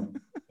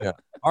 Yeah.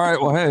 All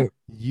right. Well, hey,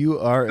 you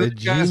are a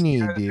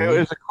genie, dude. It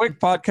was a quick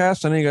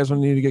podcast. I know you guys will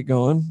need to get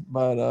going,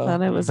 but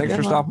thanks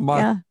for stopping by.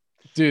 Yeah.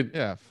 Dude,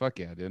 yeah, fuck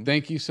yeah, dude.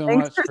 Thank you so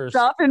Thanks much for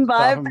stopping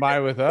by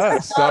with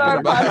us.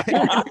 Stopping by.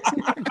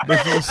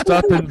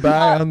 Stopping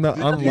by on the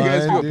online. You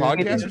guys do a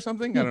podcast or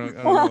something? I don't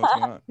know what's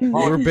going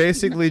on. We're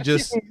basically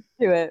just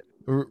do it.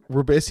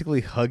 We're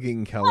basically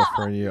hugging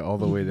California all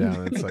the way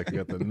down. It's like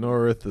you got the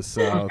north, the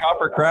south.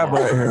 Copper crab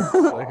right here.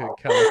 Like a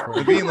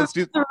California. Naveen, let's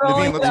put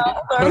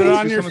it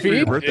on your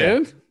feet,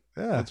 dude.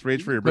 Yeah. Let's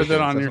rage for your birthday.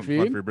 Put it on your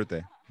feet for your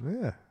birthday.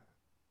 Yeah.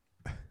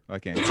 I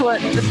can't. That's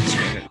what.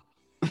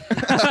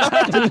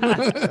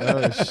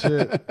 Oh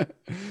shit!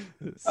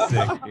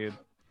 Sick, dude.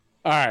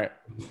 All right,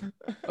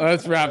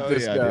 let's wrap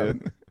this up.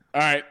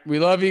 All right, we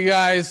love you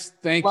guys.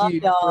 Thank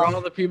you for all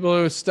the people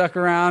who stuck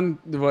around.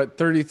 What,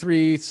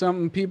 33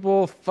 something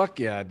people? Fuck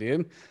yeah,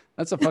 dude.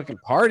 That's a fucking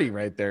party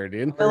right there,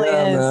 dude. Really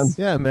is.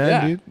 Yeah,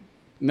 man, dude.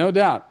 No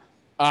doubt.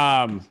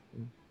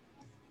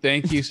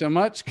 Thank you so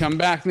much. Come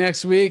back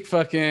next week.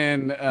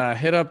 Fucking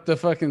hit up the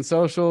fucking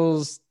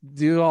socials.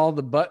 Do all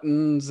the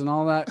buttons and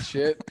all that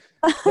shit.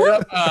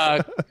 Hit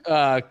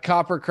up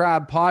Copper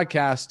Crab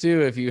Podcast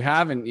too if you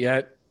haven't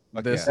yet.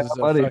 This is a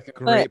fucking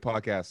great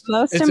podcast.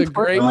 It's a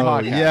great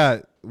podcast. Yeah,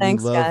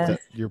 thanks, we guys. love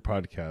your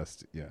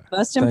podcast. Yeah.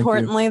 Most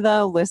importantly,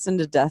 though, listen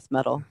to death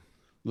metal.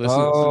 Listen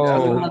to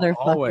motherfucker.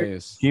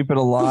 always. Keep it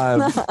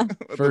alive.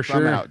 For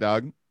sure. Out,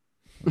 dog.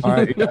 All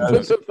right,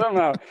 guys.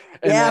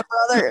 Yeah,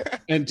 brother.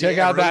 And check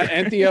out that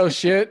Entheo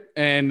shit.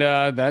 And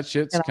that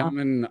shit's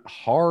coming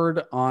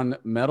hard on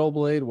Metal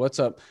Blade. What's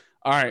up?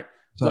 All right.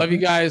 Love you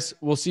guys.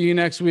 We'll see you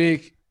next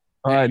week.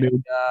 All right,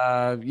 dude.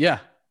 Yeah.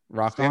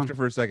 Rock on. After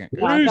for a second.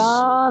 Rock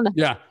on.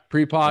 Yeah.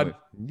 Pre-pod,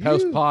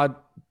 post-pod,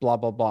 blah,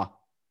 blah, blah.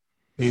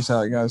 Peace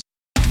out, guys.